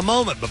just a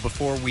moment. But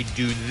before we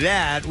do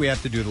that, we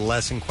have to do the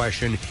lesson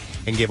question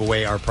and give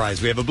away our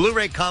prize. We have a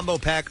Blu-ray combo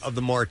pack of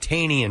the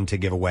Martanian to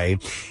give away.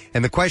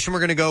 And the question we're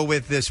going to go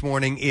with this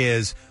morning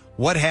is,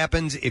 what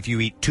happens if you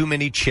eat too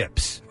many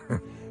chips?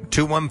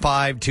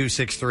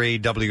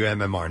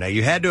 215-263-WMMR. Now,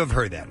 you had to have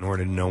heard that in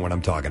order to know what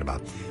I'm talking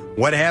about.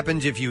 What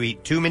happens if you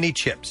eat too many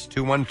chips?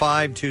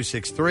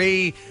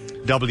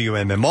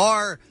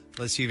 215-263-WMMR.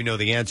 Let's see if you know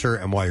the answer.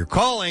 And while you're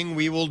calling,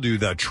 we will do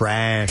the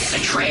trash. The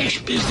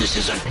trash business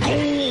is a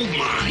gold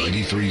mine.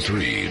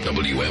 93.3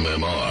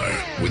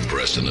 WMMR with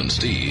Preston and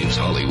Steve's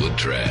Hollywood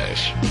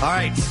Trash. All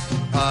right.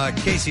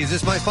 Casey, is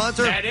this my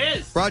sponsor? That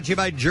is. Brought to you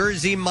by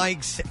Jersey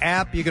Mike's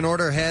app. You can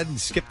order ahead and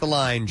skip the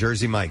line.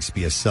 Jersey Mike's,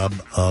 be a sub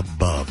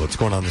above. What's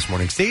going on this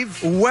morning,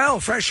 Steve?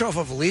 Well, fresh off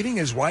of leaving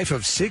his wife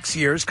of 6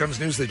 years comes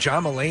news that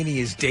John Mulaney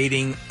is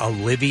dating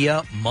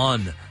Olivia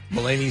Munn.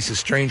 Mulaney's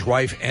estranged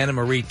wife, Anna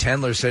Marie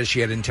Tendler, says she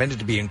had intended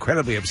to be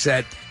incredibly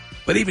upset,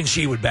 but even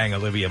she would bang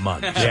Olivia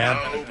Munn. Yeah.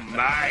 Oh,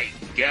 my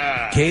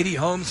God. Katie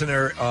Holmes and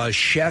her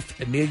chef,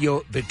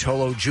 Emilio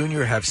Vitolo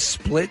Jr., have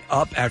split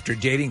up after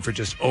dating for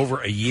just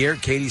over a year.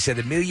 Katie said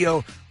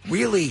Emilio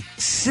really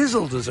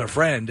sizzled as a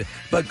friend,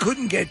 but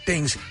couldn't get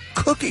things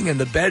cooking in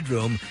the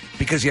bedroom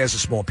because he has a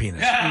small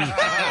penis.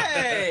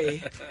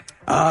 Hey!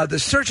 The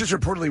search is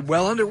reportedly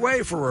well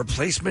underway for a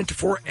replacement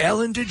for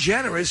Ellen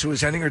DeGeneres, who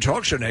is ending her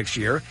talk show next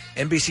year.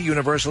 NBC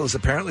Universal is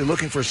apparently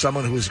looking for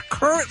someone who is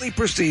currently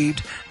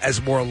perceived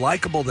as more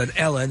likable than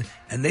Ellen,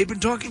 and they've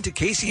been talking to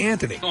Casey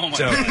Anthony. Oh my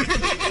so God.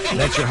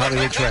 that's your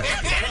Hollywood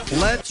trash.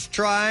 Let's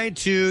try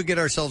to get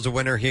ourselves a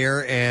winner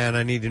here, and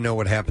I need to know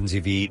what happens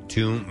if you eat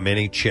too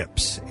many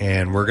chips.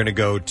 And we're going to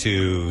go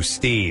to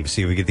Steve,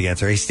 see if we get the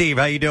answer. Hey, Steve,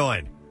 how you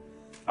doing?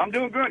 I'm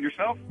doing good.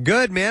 Yourself?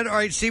 Good, man. All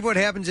right, Steve, what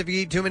happens if you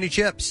eat too many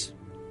chips?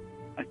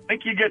 I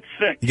think you get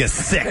sick. You get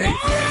sick. Yep.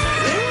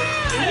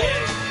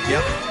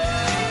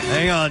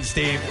 Hang on,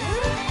 Steve.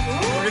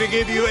 We're going to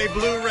give you a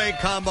Blu-ray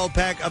combo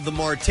pack of The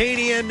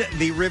Martanian,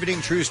 the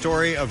riveting true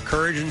story of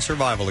courage and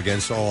survival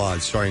against all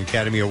odds, starring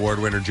Academy Award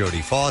winner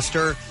Jodie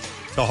Foster,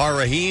 Tahar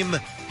Rahim,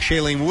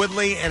 Shailene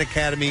Woodley, and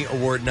Academy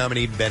Award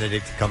nominee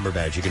Benedict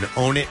Cumberbatch. You can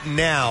own it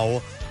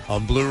now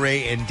on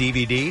Blu-ray and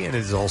DVD, and it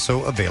is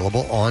also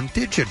available on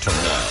digital.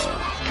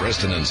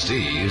 Preston and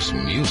Steve's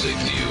Music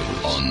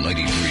News on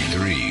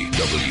 93.3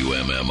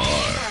 WMMR.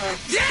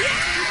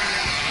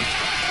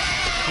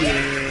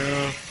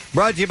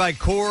 Brought to you by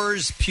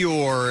Coors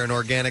Pure, an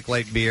organic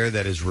light beer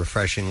that is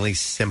refreshingly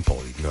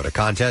simple. You can go to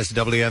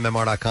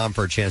contest.WMMR.com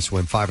for a chance to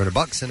win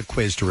 $500 and a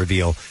quiz to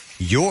reveal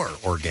your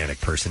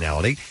organic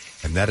personality.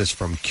 And that is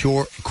from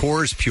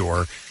Coors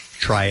Pure.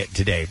 Try it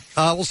today.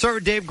 We'll start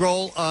with Dave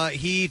Grohl.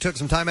 He took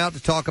some time out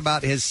to talk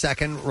about his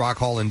second Rock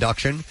Hall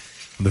induction.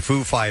 The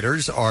Foo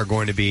Fighters are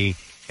going to be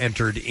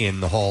entered in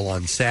the hall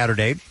on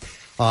Saturday.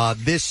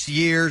 This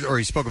year, or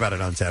he spoke about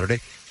it on Saturday.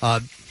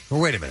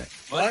 Wait a minute.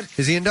 What?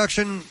 Is the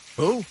induction...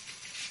 Who?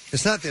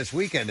 It's not this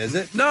weekend, is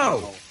it?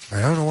 No.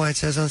 I don't know why it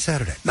says on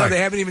Saturday. No, All they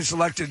right. haven't even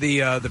selected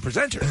the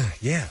presenter.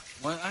 Yeah.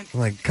 What? I'm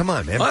like, come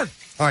on, man. What?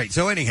 All right,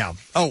 so anyhow.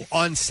 Oh,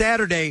 on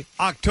Saturday,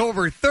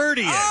 October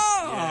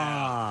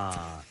 30th.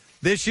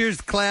 This year's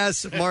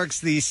class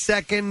marks the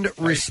second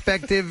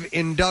respective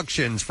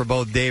inductions for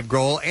both Dave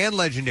Grohl and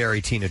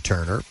legendary Tina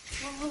Turner.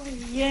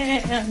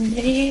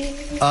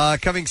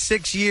 Coming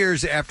 6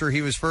 years after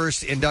he was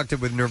first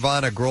inducted with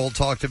Nirvana, Grohl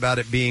talked about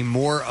it being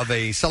more of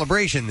a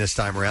celebration this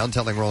time around,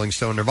 telling Rolling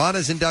Stone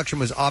Nirvana's induction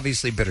was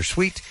obviously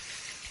bittersweet,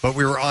 but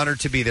we were honored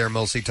to be there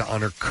mostly to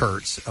honor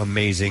Kurt's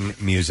amazing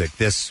music.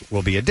 This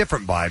will be a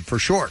different vibe for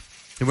sure.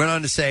 He went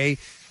on to say,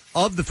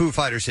 of the Foo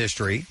Fighters'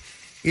 history,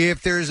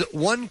 if there's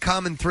one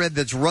common thread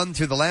that's run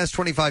through the last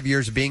 25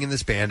 years of being in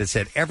this band, it's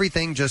that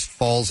everything just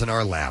falls in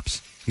our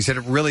laps. He said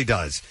it really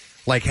does.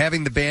 Like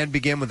having the band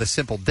begin with a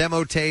simple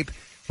demo tape,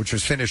 which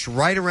was finished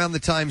right around the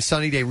time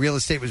Sunny Day Real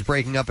Estate was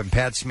breaking up and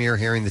Pat Smear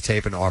hearing the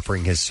tape and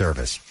offering his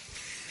service.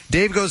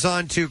 Dave goes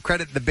on to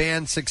credit the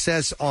band's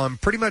success on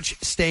pretty much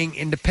staying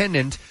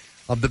independent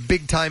of the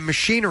big-time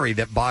machinery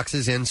that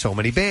boxes in so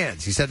many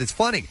bands. He said, it's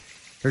funny.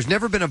 There's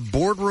never been a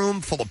boardroom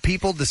full of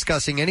people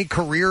discussing any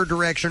career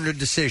direction or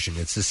decision.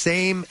 It's the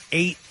same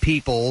 8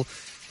 people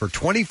for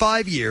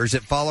 25 years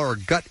that follow our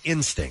gut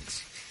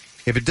instincts.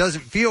 If it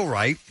doesn't feel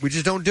right, we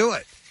just don't do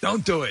it.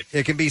 Don't do it.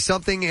 It can be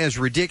something as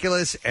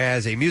ridiculous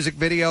as a music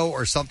video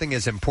or something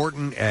as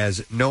important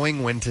as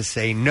knowing when to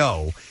say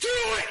no.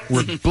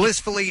 We're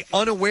blissfully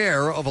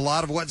unaware of a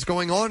lot of what's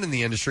going on in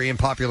the industry and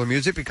popular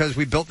music because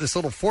we built this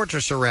little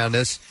fortress around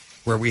us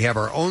where we have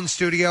our own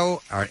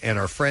studio and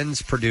our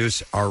friends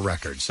produce our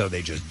records. So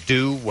they just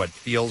do what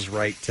feels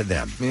right to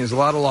them. I mean, there's a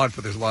lot of luck,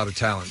 but there's a lot of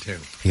talent, too.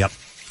 Yep.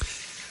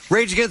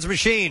 Rage Against the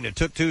Machine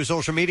took to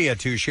social media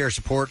to share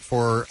support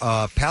for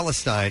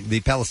Palestine,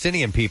 the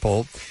Palestinian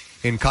people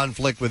in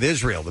conflict with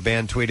Israel. The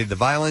band tweeted, the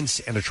violence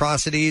and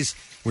atrocities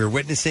we're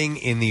witnessing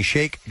in the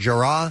Sheikh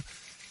Jarrah,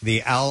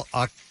 the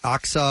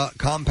Al-Aqsa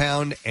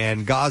compound,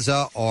 and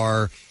Gaza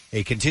are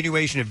a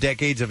continuation of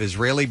decades of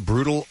Israeli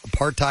brutal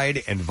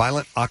apartheid and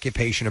violent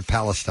occupation of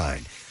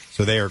Palestine.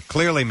 So they are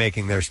clearly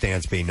making their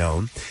stance be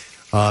known.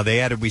 They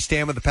added, "We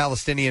stand with the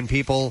Palestinian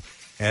people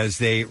as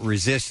they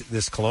resist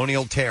this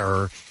colonial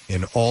terror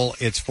in all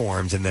its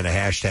forms," and then a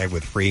hashtag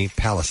with Free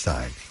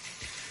Palestine.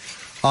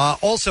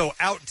 Also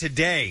out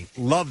today,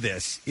 love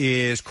this,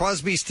 is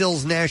Crosby,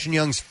 Stills, Nash &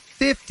 Young's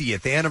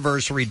 50th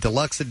anniversary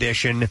deluxe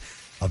edition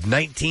of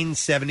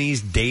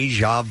 1970s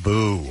Deja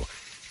Vu.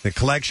 The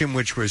collection,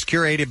 which was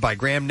curated by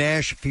Graham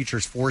Nash,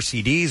 features 4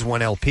 CDs,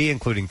 1 LP,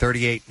 including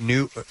 38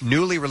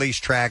 newly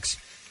released tracks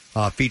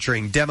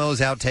featuring demos,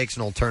 outtakes,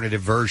 and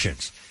alternative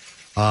versions.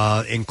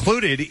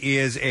 Included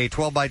is a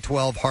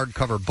 12x12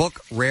 hardcover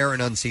book, Rare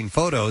and Unseen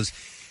Photos,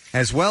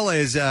 as well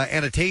as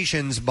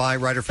annotations by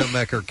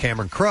writer-filmmaker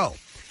Cameron Crowe.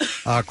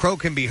 Crowe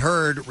can be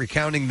heard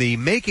recounting the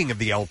making of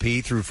the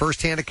LP through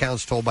first-hand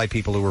accounts told by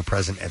people who were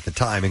present at the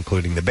time,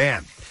 including the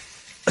band.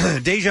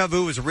 Deja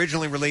Vu was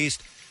originally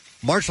released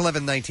March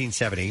 11,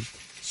 1970,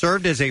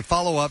 served as a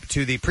follow-up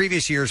to the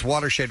previous year's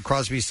Watershed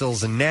Crosby,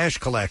 Stills, and Nash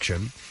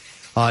collection.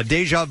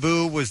 Deja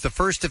Vu was the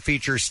first to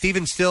feature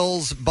Stephen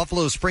Stills,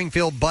 Buffalo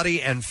Springfield,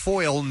 Buddy, and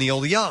foil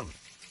Neil Young.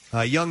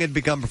 Young had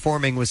begun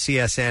performing with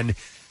CSN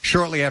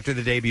shortly after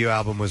the debut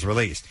album was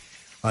released.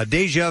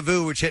 Deja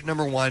Vu, which hit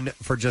number 1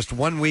 for just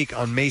 1 week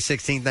on May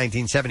 16,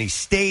 1970,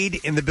 stayed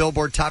in the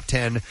Billboard Top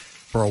 10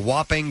 for a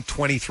whopping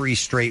 23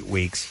 straight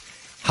weeks.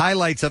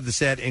 Highlights of the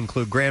set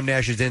include Graham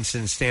Nash's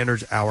instant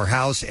standards Our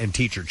House and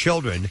Teach Your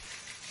Children,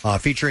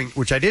 featuring,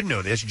 which I didn't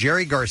know this,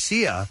 Jerry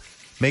Garcia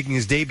making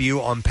his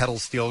debut on pedal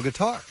steel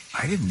guitar.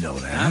 I didn't know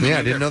that. Yeah,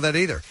 I didn't know that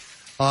either.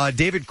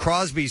 David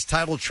Crosby's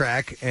title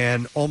track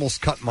and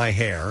Almost Cut My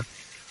Hair.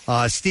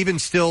 Stephen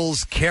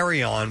Stills'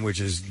 Carry On,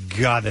 which is,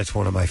 God, that's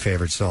one of my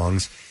favorite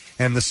songs.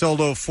 And the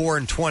solo 4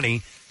 and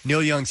 20,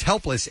 Neil Young's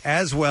Helpless,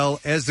 as well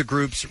as the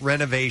group's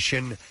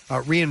reinvention,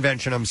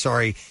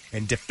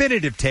 and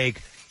definitive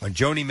take on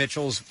Joni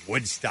Mitchell's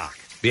Woodstock.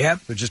 Yeah.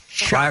 They're just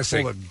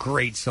classic. full of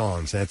great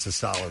songs. That's a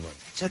solid one.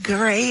 It's a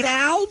great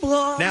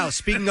album. Now,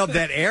 speaking of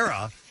that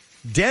era,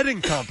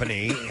 Dead &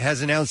 Company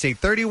has announced a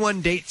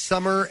 31-date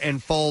summer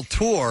and fall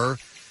tour,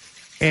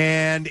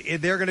 and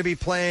they're going to be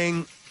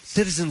playing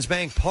Citizens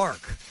Bank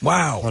Park.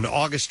 Wow. On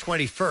August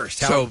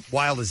 21st. How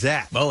wild is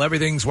that? Well,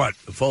 everything's what?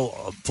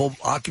 Full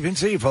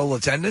occupancy, full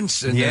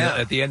attendance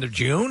at the end of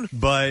June?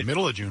 But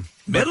middle of June.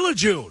 Middle of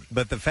June.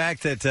 But the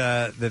fact that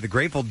the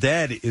Grateful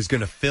Dead is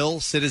going to fill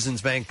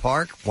Citizens Bank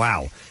Park,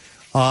 wow.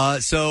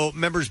 So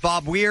members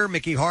Bob Weir,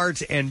 Mickey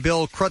Hart, and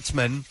Bill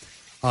Kreutzmann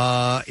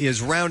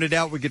is rounded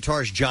out with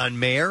guitarist John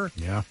Mayer.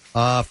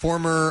 Yeah.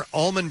 Former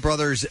Allman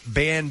Brothers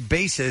band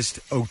bassist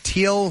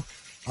Oteil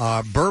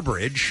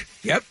Burbridge.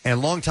 Yep.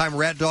 And longtime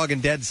Rat Dog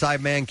and Dead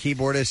sideman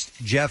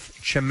keyboardist Jeff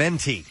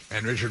Chimenti.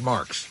 And Richard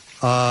Marx.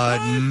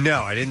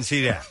 No, I didn't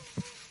see that.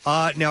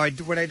 Now,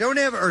 what I don't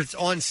have are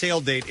on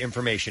sale date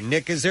information.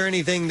 Nick, is there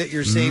anything that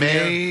you're seeing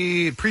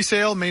there?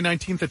 Pre-sale, May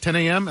 19th at 10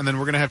 a.m., and then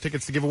we're going to have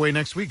tickets to give away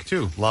next week,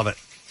 too. Love it.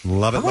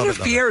 Love it, I love wonder it, if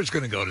love it. Pierre's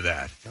going to go to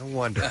that. I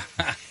wonder.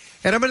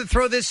 And I'm going to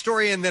throw this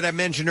story in that I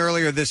mentioned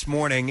earlier this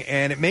morning,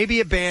 and it may be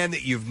a band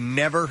that you've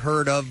never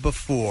heard of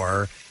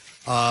before,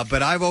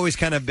 but I've always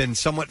kind of been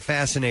somewhat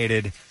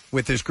fascinated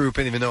with this group,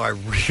 and even though I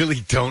really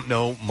don't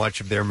know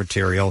much of their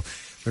material.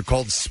 They're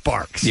called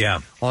Sparks. Yeah.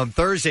 On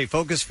Thursday,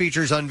 Focus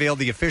Features unveiled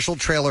the official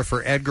trailer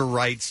for Edgar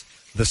Wright's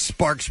The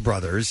Sparks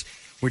Brothers,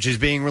 which is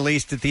being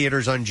released at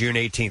theaters on June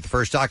 18th. The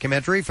first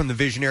documentary from the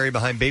visionary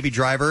behind Baby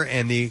Driver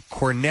and the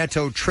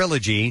Cornetto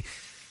trilogy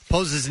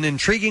poses an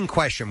intriguing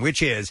question,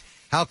 which is,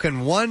 how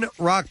can one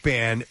rock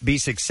band be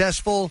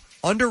successful,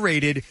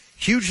 underrated,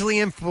 hugely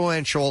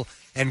influential,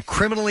 and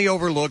criminally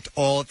overlooked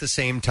all at the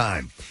same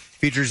time?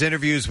 Features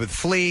interviews with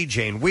Flea,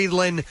 Jane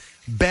Wiedlin,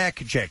 Beck,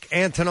 Jack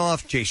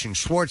Antonoff, Jason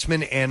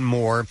Schwartzman, and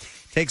more.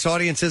 Takes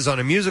audiences on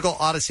a musical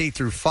odyssey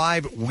through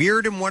 5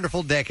 weird and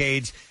wonderful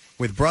decades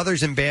with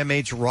brothers and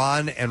bandmates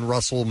Ron and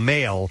Russell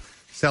Mael,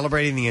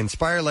 celebrating the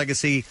inspired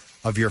legacy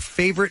of your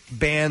favorite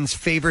band's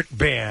favorite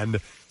band,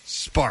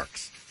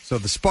 Sparks. So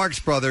the Sparks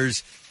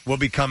Brothers will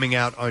be coming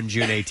out on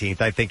June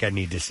 18th. I think I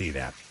need to see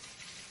that.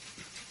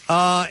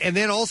 And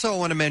then also I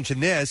want to mention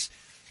this.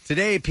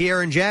 Today,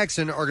 Pierre and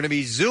Jackson are going to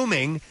be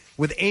Zooming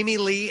with Amy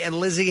Lee and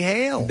Lizzie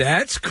Hale.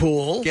 That's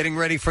cool. Getting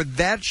ready for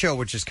that show,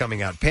 which is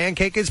coming out.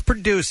 Pancake is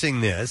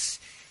producing this,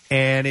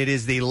 and it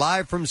is the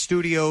Live from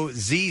Studio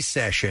Z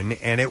session,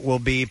 and it will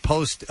be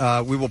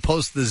we will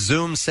post the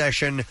Zoom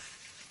session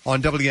on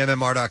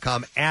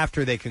WMMR.com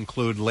after they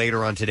conclude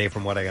later on today,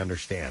 from what I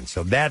understand.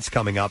 So that's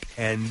coming up.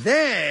 And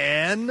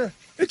then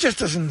it just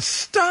doesn't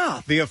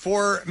stop. The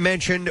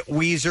aforementioned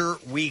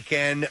Weezer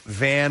weekend,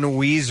 Van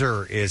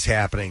Weezer, is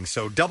happening.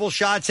 So double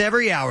shots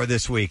every hour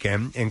this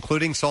weekend,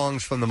 including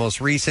songs from the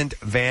most recent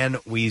Van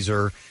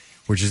Weezer,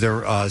 which is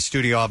their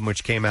studio album,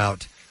 which came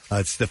out.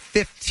 It's the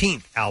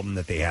 15th album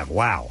that they have.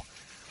 Wow.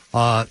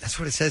 That's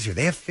what it says here.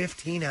 They have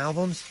 15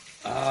 albums?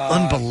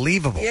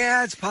 Unbelievable.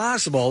 Yeah, it's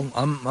possible.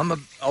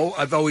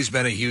 I've always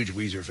been a huge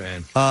Weezer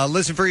fan.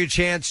 Listen for your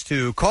chance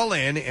to call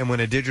in and win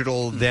a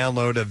digital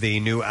download of the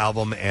new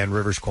album and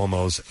Rivers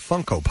Cuomo's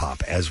Funko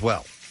Pop as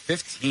well.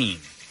 15.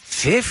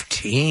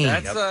 15.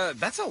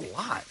 That's a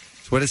lot.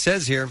 That's what it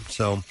says here.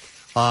 So,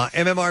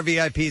 MMR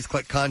VIPs,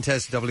 click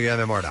contest at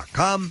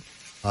WMMR.com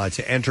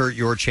to enter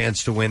your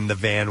chance to win the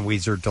Van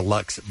Weezer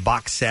Deluxe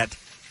box set.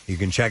 You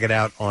can check it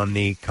out on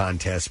the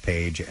contest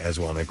page as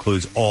well. And it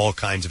includes all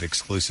kinds of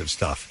exclusive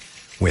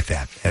stuff with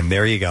that. And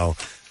there you go.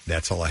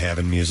 That's all I have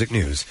in music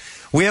news.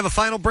 We have a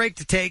final break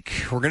to take.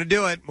 We're going to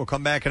do it. We'll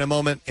come back in a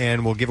moment,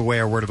 and we'll give away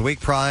our Word of the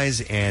Week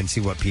prize and see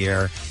what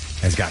Pierre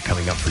has got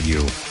coming up for you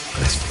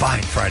this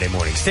fine Friday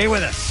morning. Stay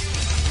with us.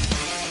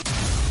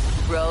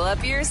 Roll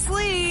up your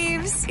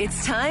sleeves.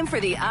 It's time for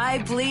the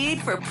I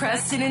Bleed for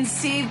Preston and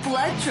Steve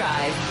Blood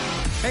Drive.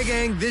 Hey,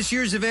 gang, this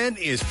year's event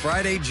is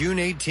Friday, June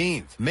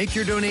 18th. Make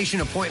your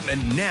donation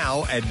appointment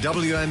now at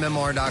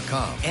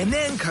WMMR.com. And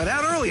then cut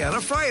out early on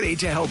a Friday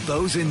to help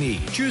those in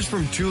need. Choose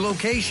from 2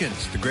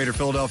 locations, the Greater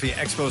Philadelphia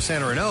Expo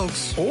Center in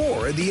Oaks,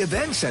 or the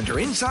Event Center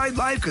inside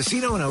Live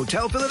Casino and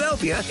Hotel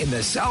Philadelphia in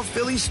the South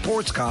Philly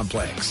Sports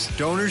Complex.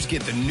 Donors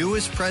get the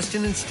newest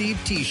Preston and Steve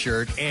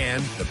t-shirt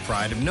and the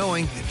pride of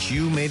knowing that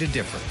you made a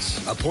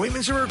difference.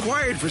 Appointments are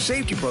required for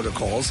safety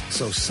protocols,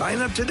 so sign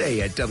up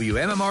today at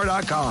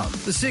WMMR.com.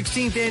 The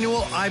 16th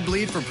annual I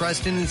Bleed for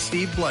Preston and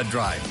Steve Blood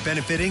Drive,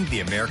 benefiting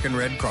the American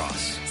Red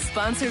Cross.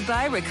 Sponsored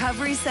by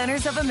Recovery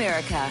Centers of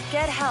America.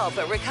 Get help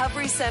at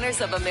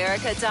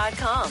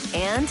recoverycentersofamerica.com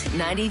and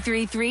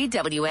 93.3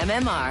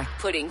 WMMR,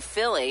 putting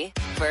Philly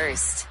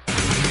first.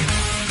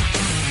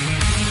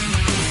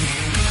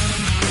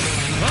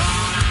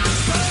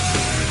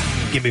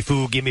 Give me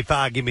food, give me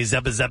fire, give me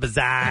zebba zebba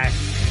zai.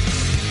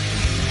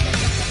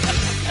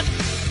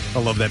 I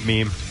love that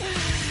meme.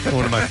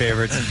 One of my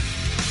favorites.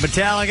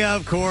 Metallica,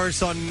 of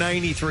course, on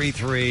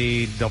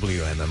 93.3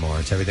 WMMR.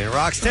 It's everything that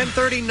rocks.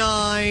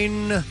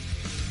 10:39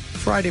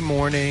 Friday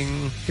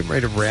morning. Getting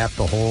ready to wrap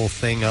the whole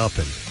thing up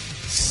and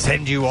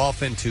send you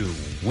off into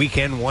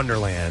weekend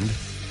wonderland.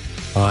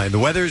 And the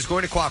weather is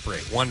going to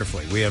cooperate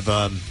wonderfully. We have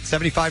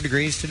 75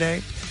 degrees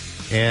today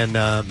and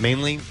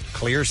mainly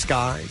clear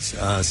skies.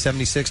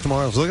 76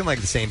 tomorrow. It's looking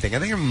like the same thing. I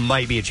think there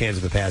might be a chance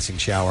of a passing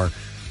shower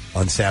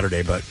on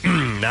Saturday, but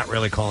not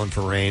really calling for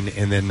rain.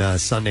 And then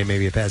Sunday,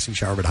 maybe a passing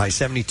shower, but high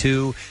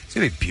 72. It's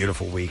going to be a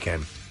beautiful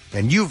weekend.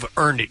 And you've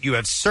earned it. You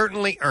have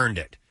certainly earned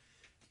it.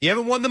 You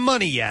haven't won the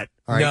money yet.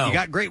 All right. No. You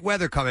got great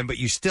weather coming, but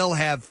you still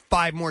have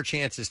 5 more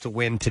chances to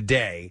win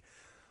today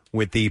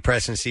with the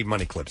Preston and Steve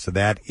Money Clip. So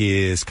that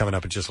is coming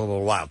up in just a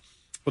little while.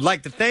 Would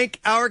like to thank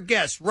our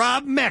guest,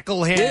 Rob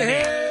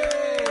McElhenney,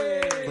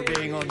 for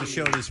being on the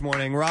show this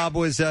morning. Rob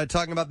was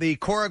talking about the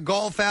Cora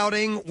Golf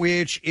outing,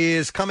 which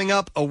is coming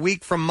up a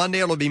week from Monday.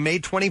 It'll be May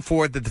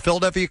 24th at the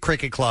Philadelphia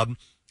Cricket Club.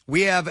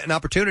 We have an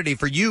opportunity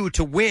for you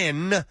to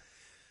win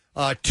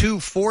 2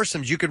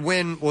 foursomes. You could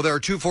win, well, there are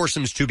 2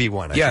 foursomes to be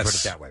won. I should put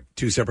it that way.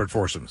 2 separate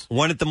foursomes.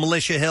 One at the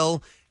Militia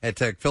Hill at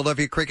the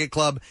Philadelphia Cricket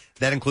Club.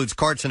 That includes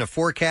carts and a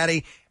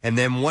 4-caddy. And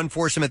then 1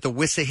 foursome at the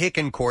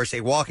Wissahickon course,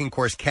 a walking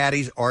course.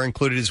 Caddies are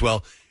included as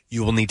well.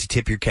 You will need to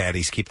tip your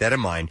caddies. Keep that in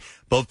mind.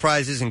 Both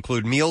prizes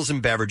include meals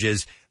and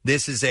beverages.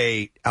 This is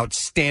a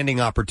outstanding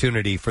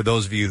opportunity for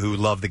those of you who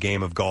love the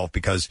game of golf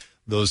because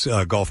those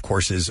golf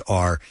courses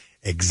are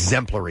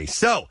exemplary.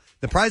 So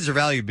the prizes are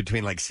valued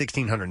between like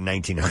 $1,600 and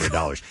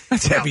 $1,900.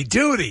 That's heavy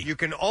duty. You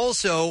can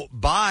also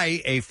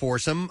buy a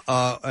foursome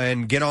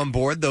and get on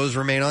board. Those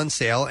remain on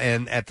sale.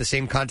 And at the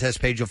same contest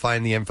page, you'll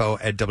find the info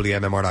at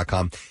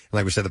WMMR.com. And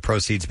like we said, the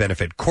proceeds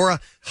benefit Cora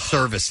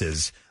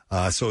Services.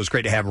 So it was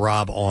great to have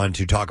Rob on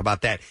to talk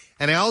about that.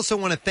 And I also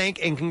want to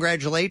thank and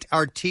congratulate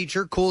our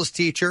teacher, coolest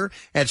teacher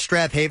at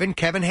Strathaven,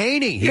 Kevin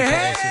Haney. He called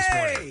us this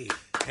morning.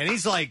 And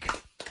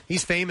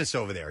he's famous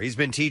over there. He's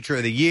been Teacher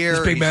of the Year.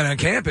 He's a big man on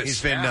campus.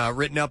 He's been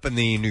written up in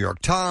the New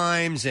York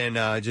Times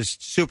and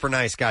just super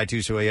nice guy,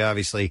 too. So he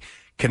obviously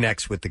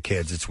connects with the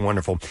kids. It's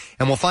wonderful.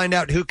 And we'll find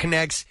out who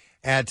connects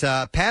at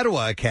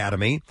Padua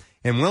Academy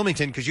in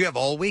Wilmington because you have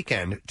all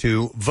weekend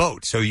to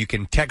vote. So you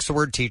can text the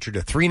word teacher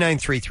to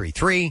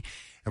 39333.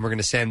 And we're going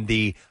to send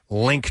the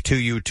link to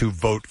you to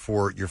vote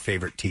for your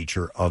favorite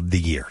teacher of the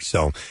year.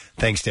 So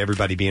thanks to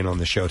everybody being on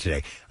the show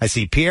today. I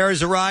see Pierre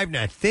has arrived,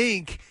 and I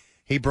think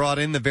he brought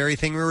in the very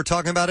thing we were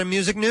talking about in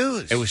music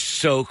news. It was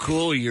so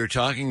cool. You're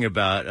talking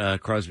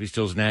about Crosby,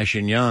 Stills, Nash &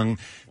 Young,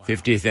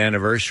 50th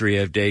anniversary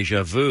of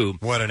Deja Vu.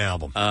 What an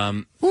album.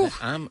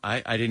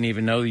 I didn't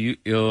even know you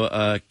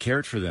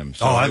cared for them.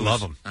 So I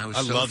love them. I was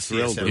I so love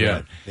thrilled CSM. with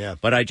that. Yeah.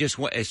 But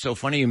it's so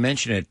funny you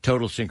mention it,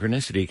 total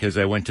synchronicity, because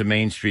I went to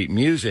Main Street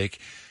Music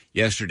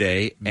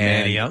yesterday.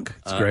 Manayunk.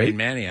 It's great. In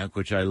Manayunk,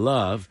 which I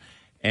love.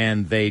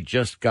 And they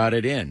just got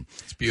it in.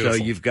 It's beautiful.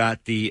 So you've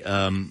got the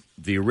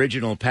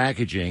original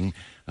packaging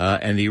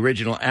and the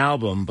original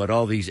album, but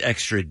all these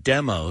extra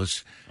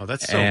demos. Oh,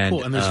 that's so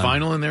cool. And there's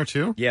vinyl in there,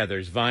 too? Yeah,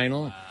 there's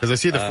vinyl. Because I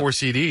see the 4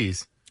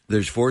 CDs.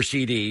 There's 4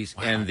 CDs,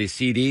 and the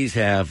CDs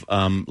have,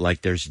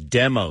 there's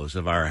demos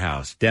of our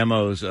house,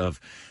 demos of,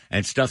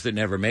 and stuff that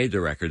never made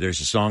the record.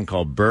 There's a song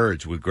called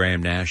Birds with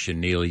Graham Nash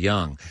and Neil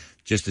Young,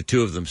 just the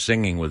two of them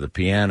singing with a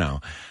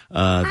piano.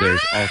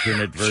 There's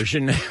alternate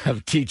version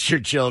of Teach Your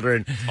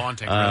Children.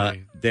 Haunting,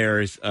 really.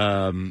 There's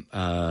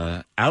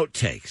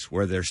outtakes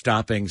where they're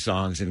stopping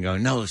songs and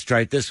going, no, let's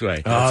try it this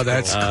way.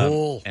 That's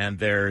cool. And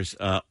there's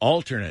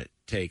alternate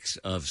takes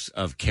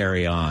of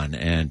Carry On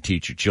and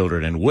Teach Your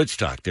Children and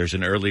Woodstock. There's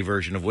an early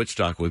version of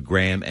Woodstock with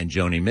Graham and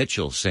Joni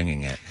Mitchell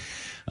singing it,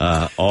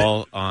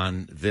 all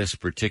on this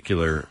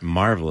particular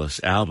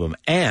marvelous album.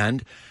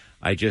 And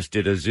I just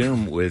did a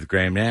Zoom with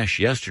Graham Nash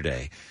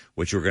yesterday,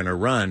 which we're going to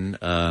run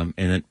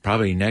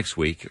probably next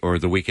week or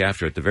the week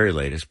after at the very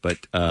latest,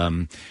 but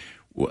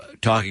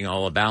talking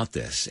all about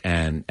this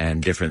and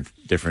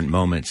different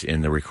moments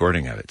in the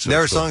recording of it. So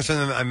there are songs from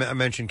them. I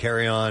mentioned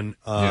Carry On.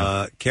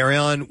 Carry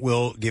On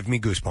will give me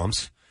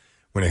goosebumps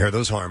when I hear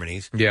those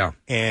harmonies. Yeah.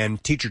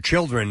 And Teach Your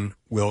Children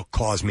will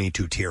cause me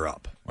to tear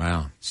up.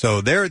 Wow.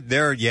 So they have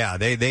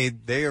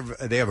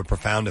a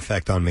profound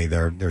effect on me.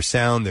 Their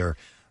sound, their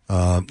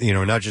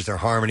not just their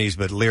harmonies,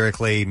 but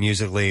lyrically,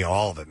 musically,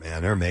 all of it,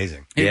 man. They're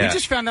amazing. Hey, we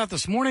just found out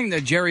this morning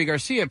that Jerry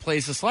Garcia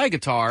plays the slide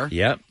guitar.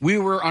 Yep. We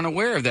were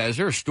unaware of that. Is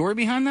there a story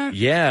behind that?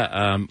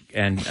 Yeah,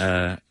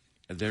 and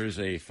there's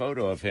a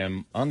photo of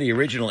him on the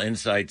original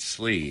inside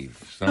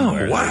sleeve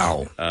somewhere.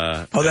 Oh,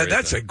 wow.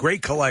 That's a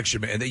great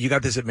collection, man. You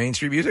got this at Main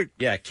Street Music?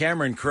 Yeah,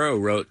 Cameron Crowe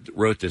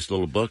wrote this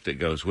little book that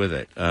goes with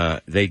it.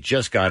 They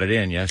just got it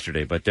in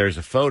yesterday, but there's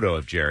a photo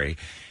of Jerry.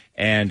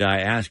 And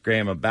I asked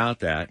Graham about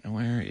that.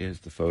 Where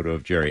is the photo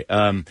of Jerry?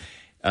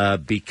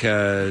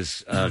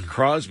 Because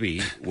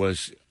Crosby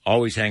was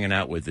always hanging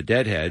out with the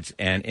Deadheads,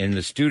 and in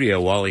the studio,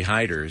 Wally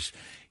Heider's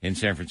in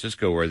San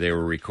Francisco, where they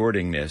were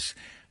recording this,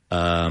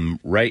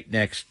 right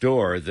next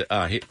door.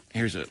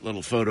 Here's a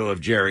little photo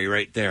of Jerry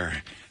right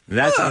there.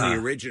 That's on the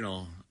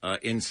original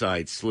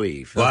inside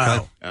sleeve.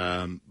 Wow.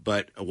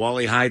 But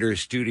Wally Heider's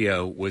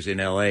studio was in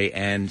L.A.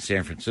 and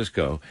San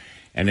Francisco.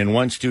 And in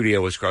one studio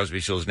was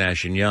Crosby, Stills,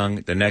 Nash and Young.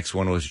 The next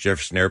one was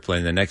Jefferson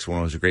Airplane. The next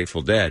one was the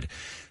Grateful Dead.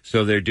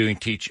 So they're doing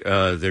Teach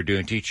Your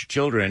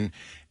Children.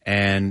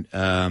 And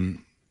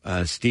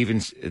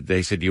Stevens,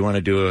 they said, "Do you want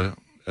to do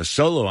a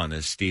solo on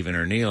this, Stephen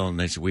or Neil?" And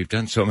they said, "We've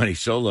done so many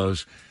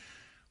solos.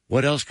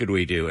 What else could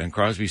we do?" And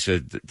Crosby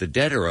said, "The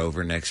Dead are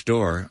over next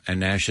door." And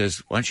Nash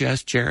says, "Why don't you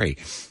ask Jerry?"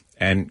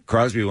 And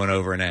Crosby went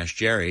over and asked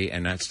Jerry,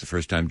 and that's the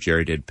first time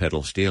Jerry did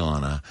pedal steel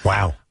on a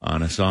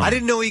song. I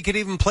didn't know he could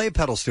even play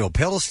pedal steel.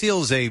 Pedal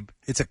steel is a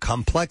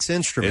complex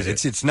instrument.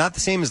 It's not the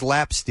same as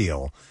lap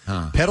steel.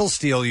 Pedal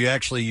steel, you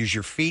actually use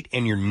your feet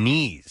and your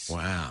knees.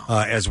 Wow.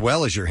 As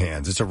well as your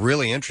hands. It's a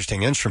really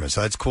interesting instrument,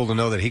 so it's cool to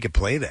know that he could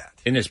play that.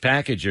 In this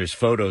package, there's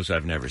photos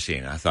I've never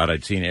seen. I thought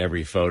I'd seen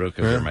every photo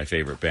because they're my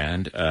favorite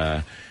band.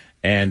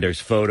 And there's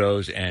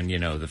photos, and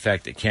the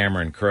fact that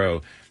Cameron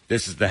Crowe,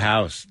 this is the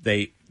house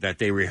that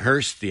they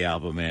rehearsed the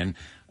album in.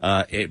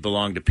 It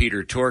belonged to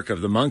Peter Tork of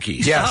the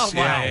Monkees. Yes. Oh,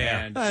 wow.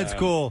 And, that's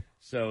cool.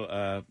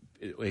 So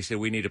they said,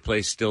 we need a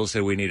place. Stills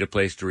said we need a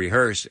place to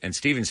rehearse. And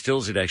Stephen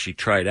Stills had actually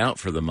tried out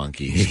for the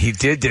Monkees. He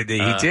did.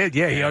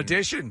 Yeah, he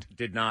auditioned.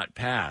 Did not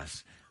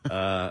pass,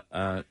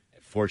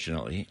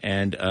 fortunately.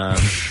 And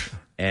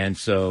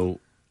so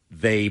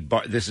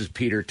this is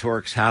Peter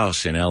Tork's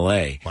house in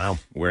L.A. Wow.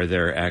 Where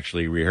they're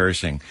actually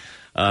rehearsing.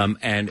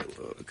 And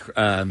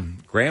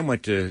Graham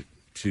went to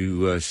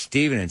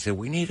Stephen and said,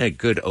 "We need a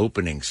good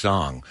opening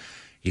song."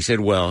 He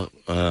said, "Well,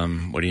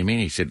 what do you mean?"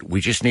 He said, "We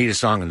just need a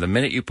song, and the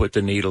minute you put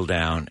the needle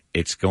down,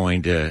 it's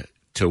going to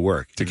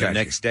work." The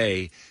next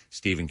day,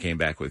 Stephen came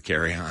back with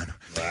Carry On.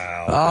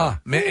 Wow.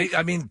 Man,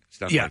 I mean,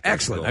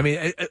 excellent. Cool. I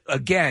mean,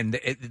 again,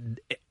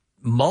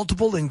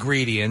 multiple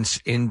ingredients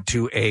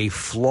into a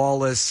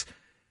flawless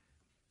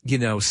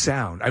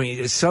sound. I mean,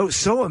 it's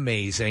so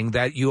amazing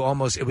that you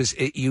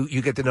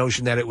get the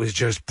notion that it was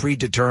just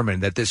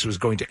predetermined that this was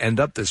going to end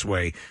up this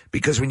way,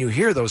 because when you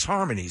hear those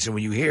harmonies and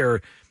when you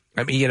hear,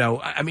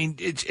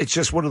 it's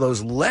just one of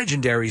those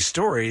legendary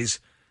stories,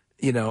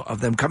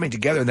 of them coming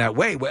together in that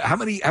way. How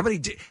many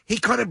he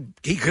could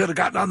have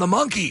gotten on the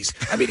Monkees.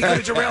 I mean, he could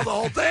have derailed the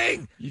whole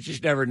thing. You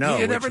just never know.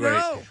 You never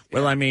know.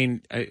 Well, I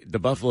mean, the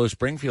Buffalo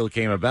Springfield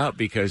came about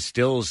because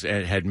Stills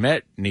had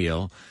met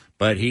Neil,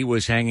 but he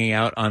was hanging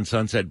out on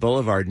Sunset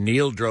Boulevard.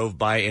 Neil drove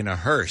by in a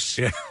hearse.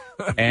 Yeah.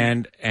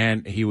 and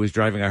he was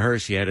driving a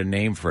hearse. He had a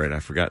name for it.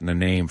 I've forgotten the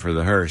name for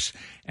the hearse.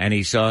 And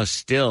he saw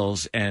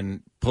Stills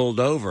and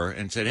pulled over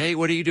and said, "Hey,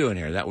 what are you doing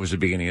here?" That was the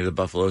beginning of the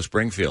Buffalo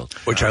Springfield.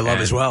 Which I love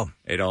as well.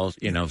 It all,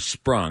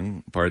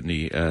 sprung, pardon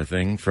the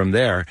thing, from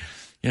there.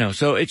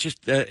 So it's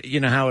just,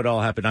 how it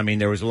all happened. I mean,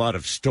 there was a lot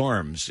of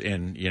storms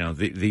in,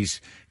 these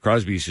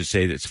Crosby used to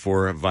say that it's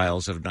 4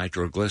 vials of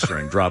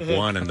nitroglycerin. Drop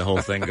one and the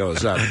whole thing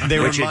goes up,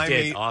 which it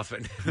did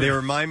often. They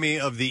remind me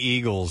of the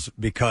Eagles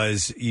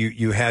because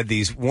you had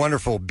these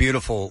wonderful,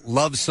 beautiful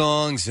love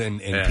songs and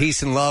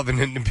peace and love,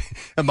 and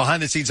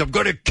behind the scenes, I'm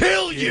going to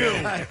kill you.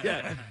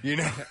 Yeah. You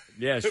know.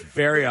 Yes,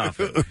 very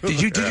often.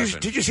 Did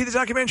you see the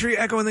documentary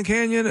Echo in the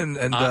Canyon?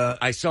 And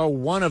I saw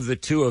one of the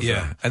two of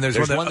them. And there's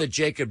one that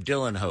Jacob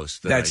Dylan hosts.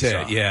 That's I it.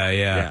 saw.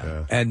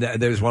 Yeah. And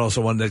there's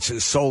one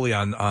that's solely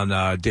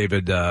on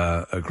David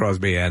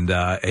Crosby, and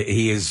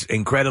he is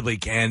incredibly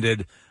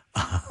candid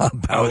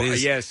about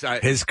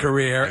his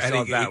career. I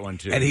saw that one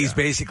too. And he's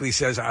basically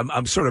says,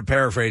 I'm sort of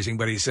paraphrasing,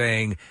 but he's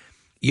saying,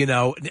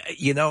 all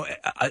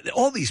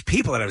these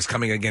people that I was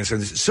coming against,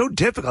 and it's so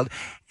difficult.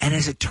 And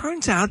as it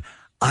turns out,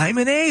 I'm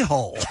an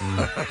a-hole.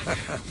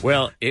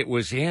 Well, it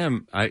was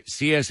him.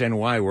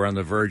 CSNY were on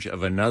the verge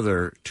of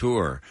another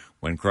tour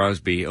when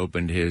Crosby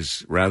opened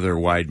his rather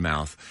wide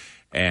mouth.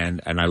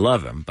 And I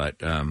love him, but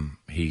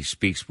he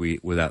speaks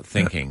without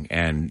thinking.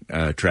 And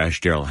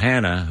trashed Daryl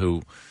Hannah,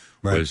 who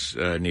was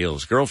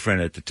Neil's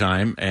girlfriend at the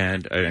time,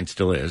 and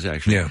still is,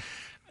 actually. Yeah.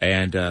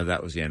 And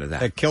that was the end of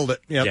that. That killed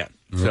it. Yep. Yeah.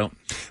 So,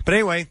 but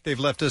anyway, they've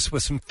left us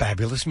with some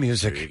fabulous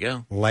music. There you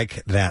go.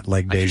 Like that,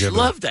 like Deja I just Vu.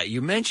 love that.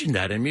 You mentioned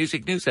that in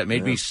Music News. That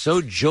made me so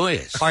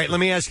joyous. All right, let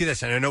me ask you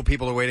this, and I know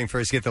people are waiting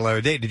for us to get the letter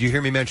of the day. Did you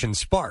hear me mention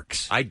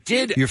Sparks? I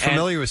did. You're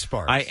familiar with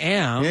Sparks? I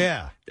am.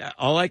 Yeah.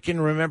 All I can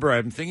remember,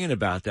 I'm thinking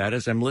about that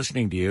as I'm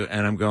listening to you,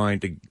 and I'm going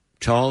to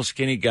tall,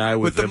 skinny guy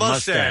with the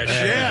mustache.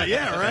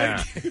 Yeah,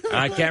 right.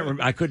 Yeah.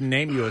 I couldn't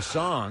name you a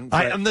song.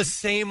 But I'm the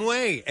same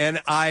way, and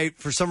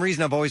for some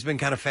reason, I've always been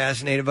kind of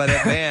fascinated by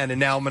that band, and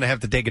now I'm going to have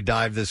to take a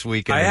dive this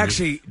weekend. I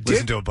actually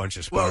listen to a bunch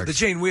of Sparks. Well, the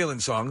Jane Whelan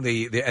song,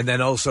 and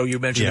then also you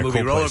mentioned the movie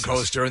Cool Roller Places.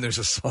 Coaster, and there's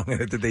a song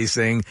in it that they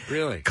sing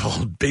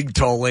called Big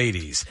Tall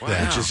Ladies,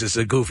 Wow. which is just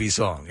a goofy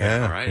song. All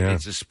right.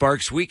 It's a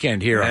Sparks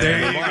weekend here.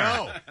 There you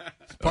go.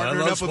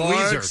 Partnered up with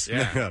Sparks.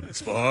 Weezer. Yeah.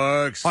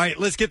 Sparks. All right,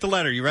 let's get the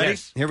letter. You ready?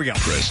 Yes. Here we go.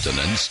 Preston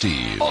and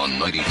Steve on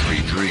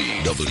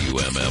 93.3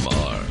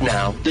 WMMR.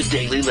 Now, the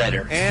Daily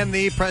Letter. And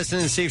the Preston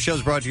and Steve show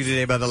is brought to you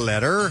today by the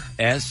letter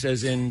S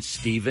as in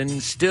Stephen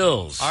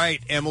Stills. All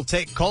right, and we'll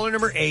take caller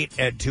number 8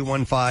 at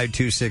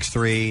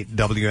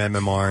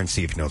 215-263-WMMR and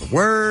see if you know the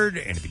word.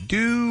 And if you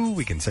do,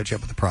 we can set you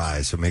up with a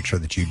prize. So make sure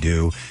that you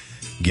do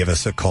give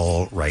us a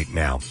call right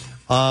now.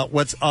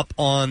 What's up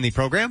on the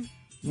program?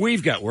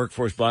 We've got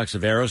Workforce Box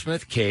of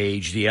Aerosmith,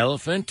 Cage the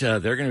Elephant. They're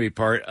going to be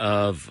part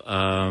of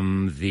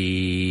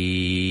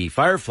the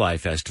Firefly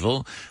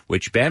Festival,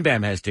 which Bam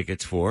Bam has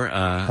tickets for.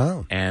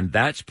 And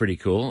that's pretty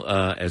cool,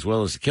 as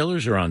well as the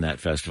Killers are on that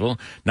festival.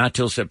 Not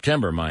till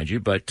September, mind you,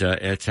 but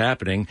it's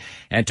happening.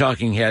 And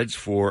Talking Heads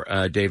for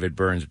David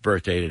Byrne's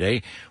birthday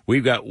today.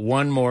 We've got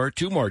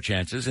two more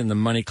chances in the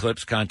Money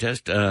Clips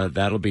contest.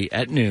 That'll be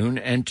at noon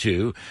and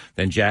 2.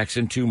 Then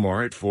Jackson, 2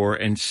 more at 4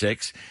 and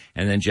 6.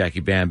 And then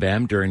Jackie Bam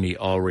Bam during the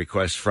All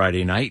Request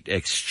Friday night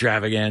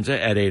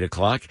extravaganza at 8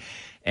 o'clock.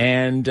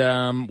 And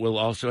we'll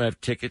also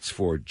have tickets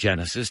for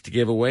Genesis to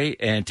give away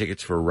and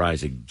tickets for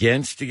Rise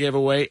Against to give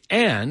away.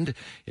 And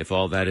if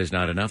all that is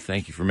not enough,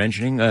 thank you for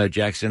mentioning,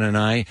 Jackson and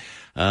I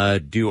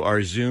do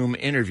our Zoom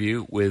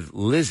interview with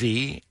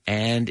Lizzie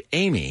and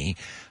Amy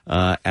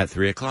at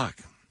 3 o'clock.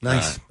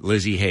 Nice.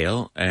 Lizzie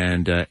Hale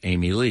and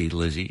Amy Lee.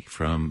 Lizzie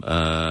from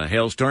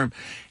Hailstorm,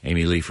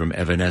 Amy Lee from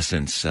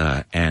Evanescence,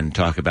 and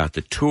talk about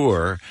the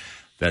tour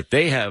that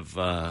they have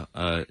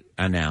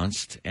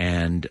announced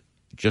and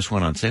just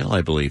went on sale,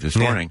 I believe, this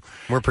morning.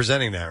 We're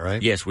presenting that,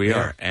 right? Yes, we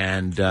are.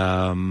 And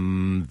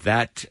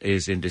that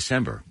is in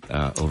December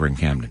over in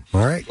Camden.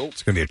 All right.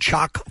 It's going to be a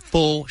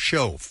chock-full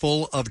show,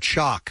 full of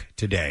chalk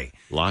today.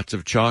 Lots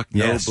of chalk,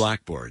 no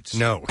blackboards.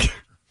 No.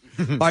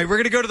 All right, we're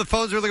going to go to the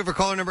phones. We're looking for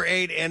caller number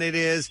 8, and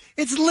it's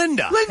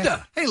Linda.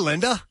 Linda. Hey,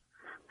 Linda.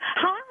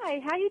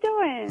 Hi, how you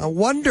doing?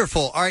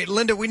 Wonderful. All right,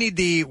 Linda, we need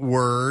the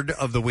word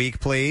of the week,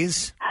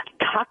 please.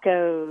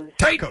 Tacos.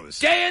 Tacos.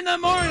 Day in the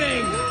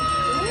morning.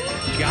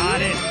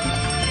 Got it.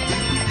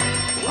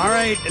 All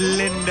right,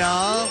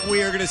 Linda,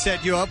 we are going to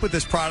set you up with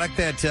this product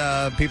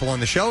that people on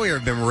the show here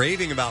have been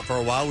raving about for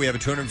a while. We have a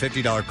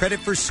 $250 credit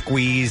for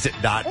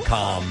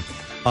Squeezed.com.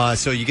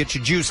 So you get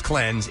your juice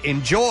cleanse.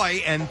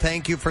 Enjoy, and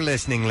thank you for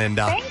listening,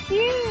 Linda. Thank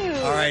you.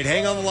 All right,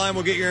 hang on the line.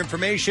 We'll get your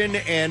information.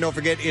 And don't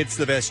forget, it's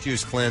the best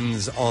juice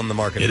cleanse on the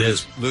market. It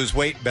is. Lose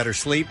weight, better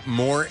sleep,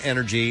 more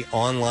energy,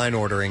 online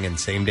ordering, and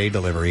same-day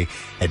delivery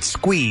at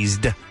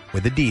Squeezed,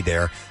 with a D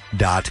there,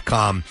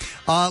 .com.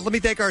 Let me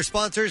thank our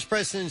sponsors.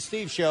 Preston and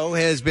Steve Show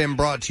has been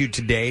brought to you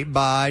today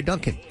by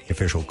Dunkin', the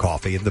official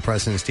coffee of the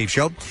Preston and Steve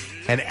Show.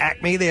 And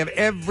Acme, they have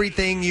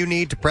everything you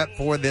need to prep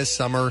for this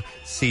summer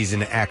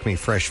season. Acme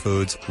fresh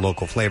foods,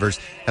 local flavors,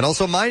 and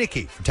also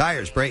Meineke for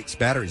tires, brakes,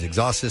 batteries,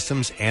 exhaust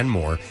systems, and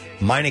more.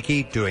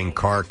 Meineke, doing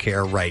car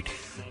care right.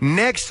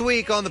 Next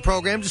week on the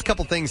program, just a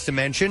couple things to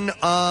mention.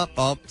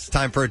 It's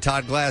time for a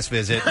Todd Glass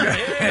visit.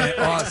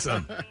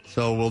 Awesome.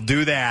 So we'll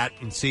do that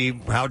and see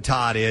how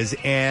Todd is.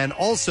 And And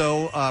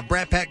also,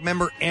 Brat Pack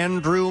member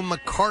Andrew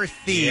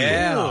McCarthy.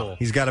 Yeah.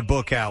 He's got a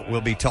book out.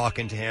 We'll be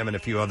talking to him and a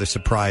few other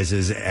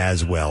surprises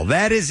as well.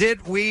 That is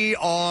it. We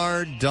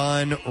are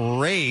done.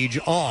 Rage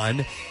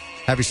on.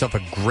 Have yourself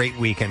a great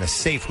weekend, a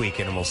safe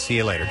weekend, and we'll see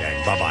you later,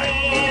 gang. Bye-bye.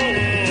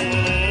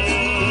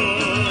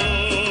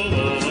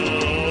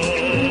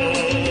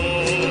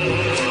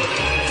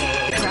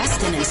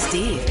 Preston and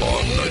Steve.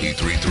 On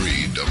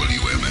 93.3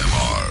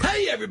 WMMR.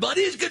 Hey,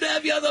 everybody, it's good to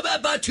have you on the map.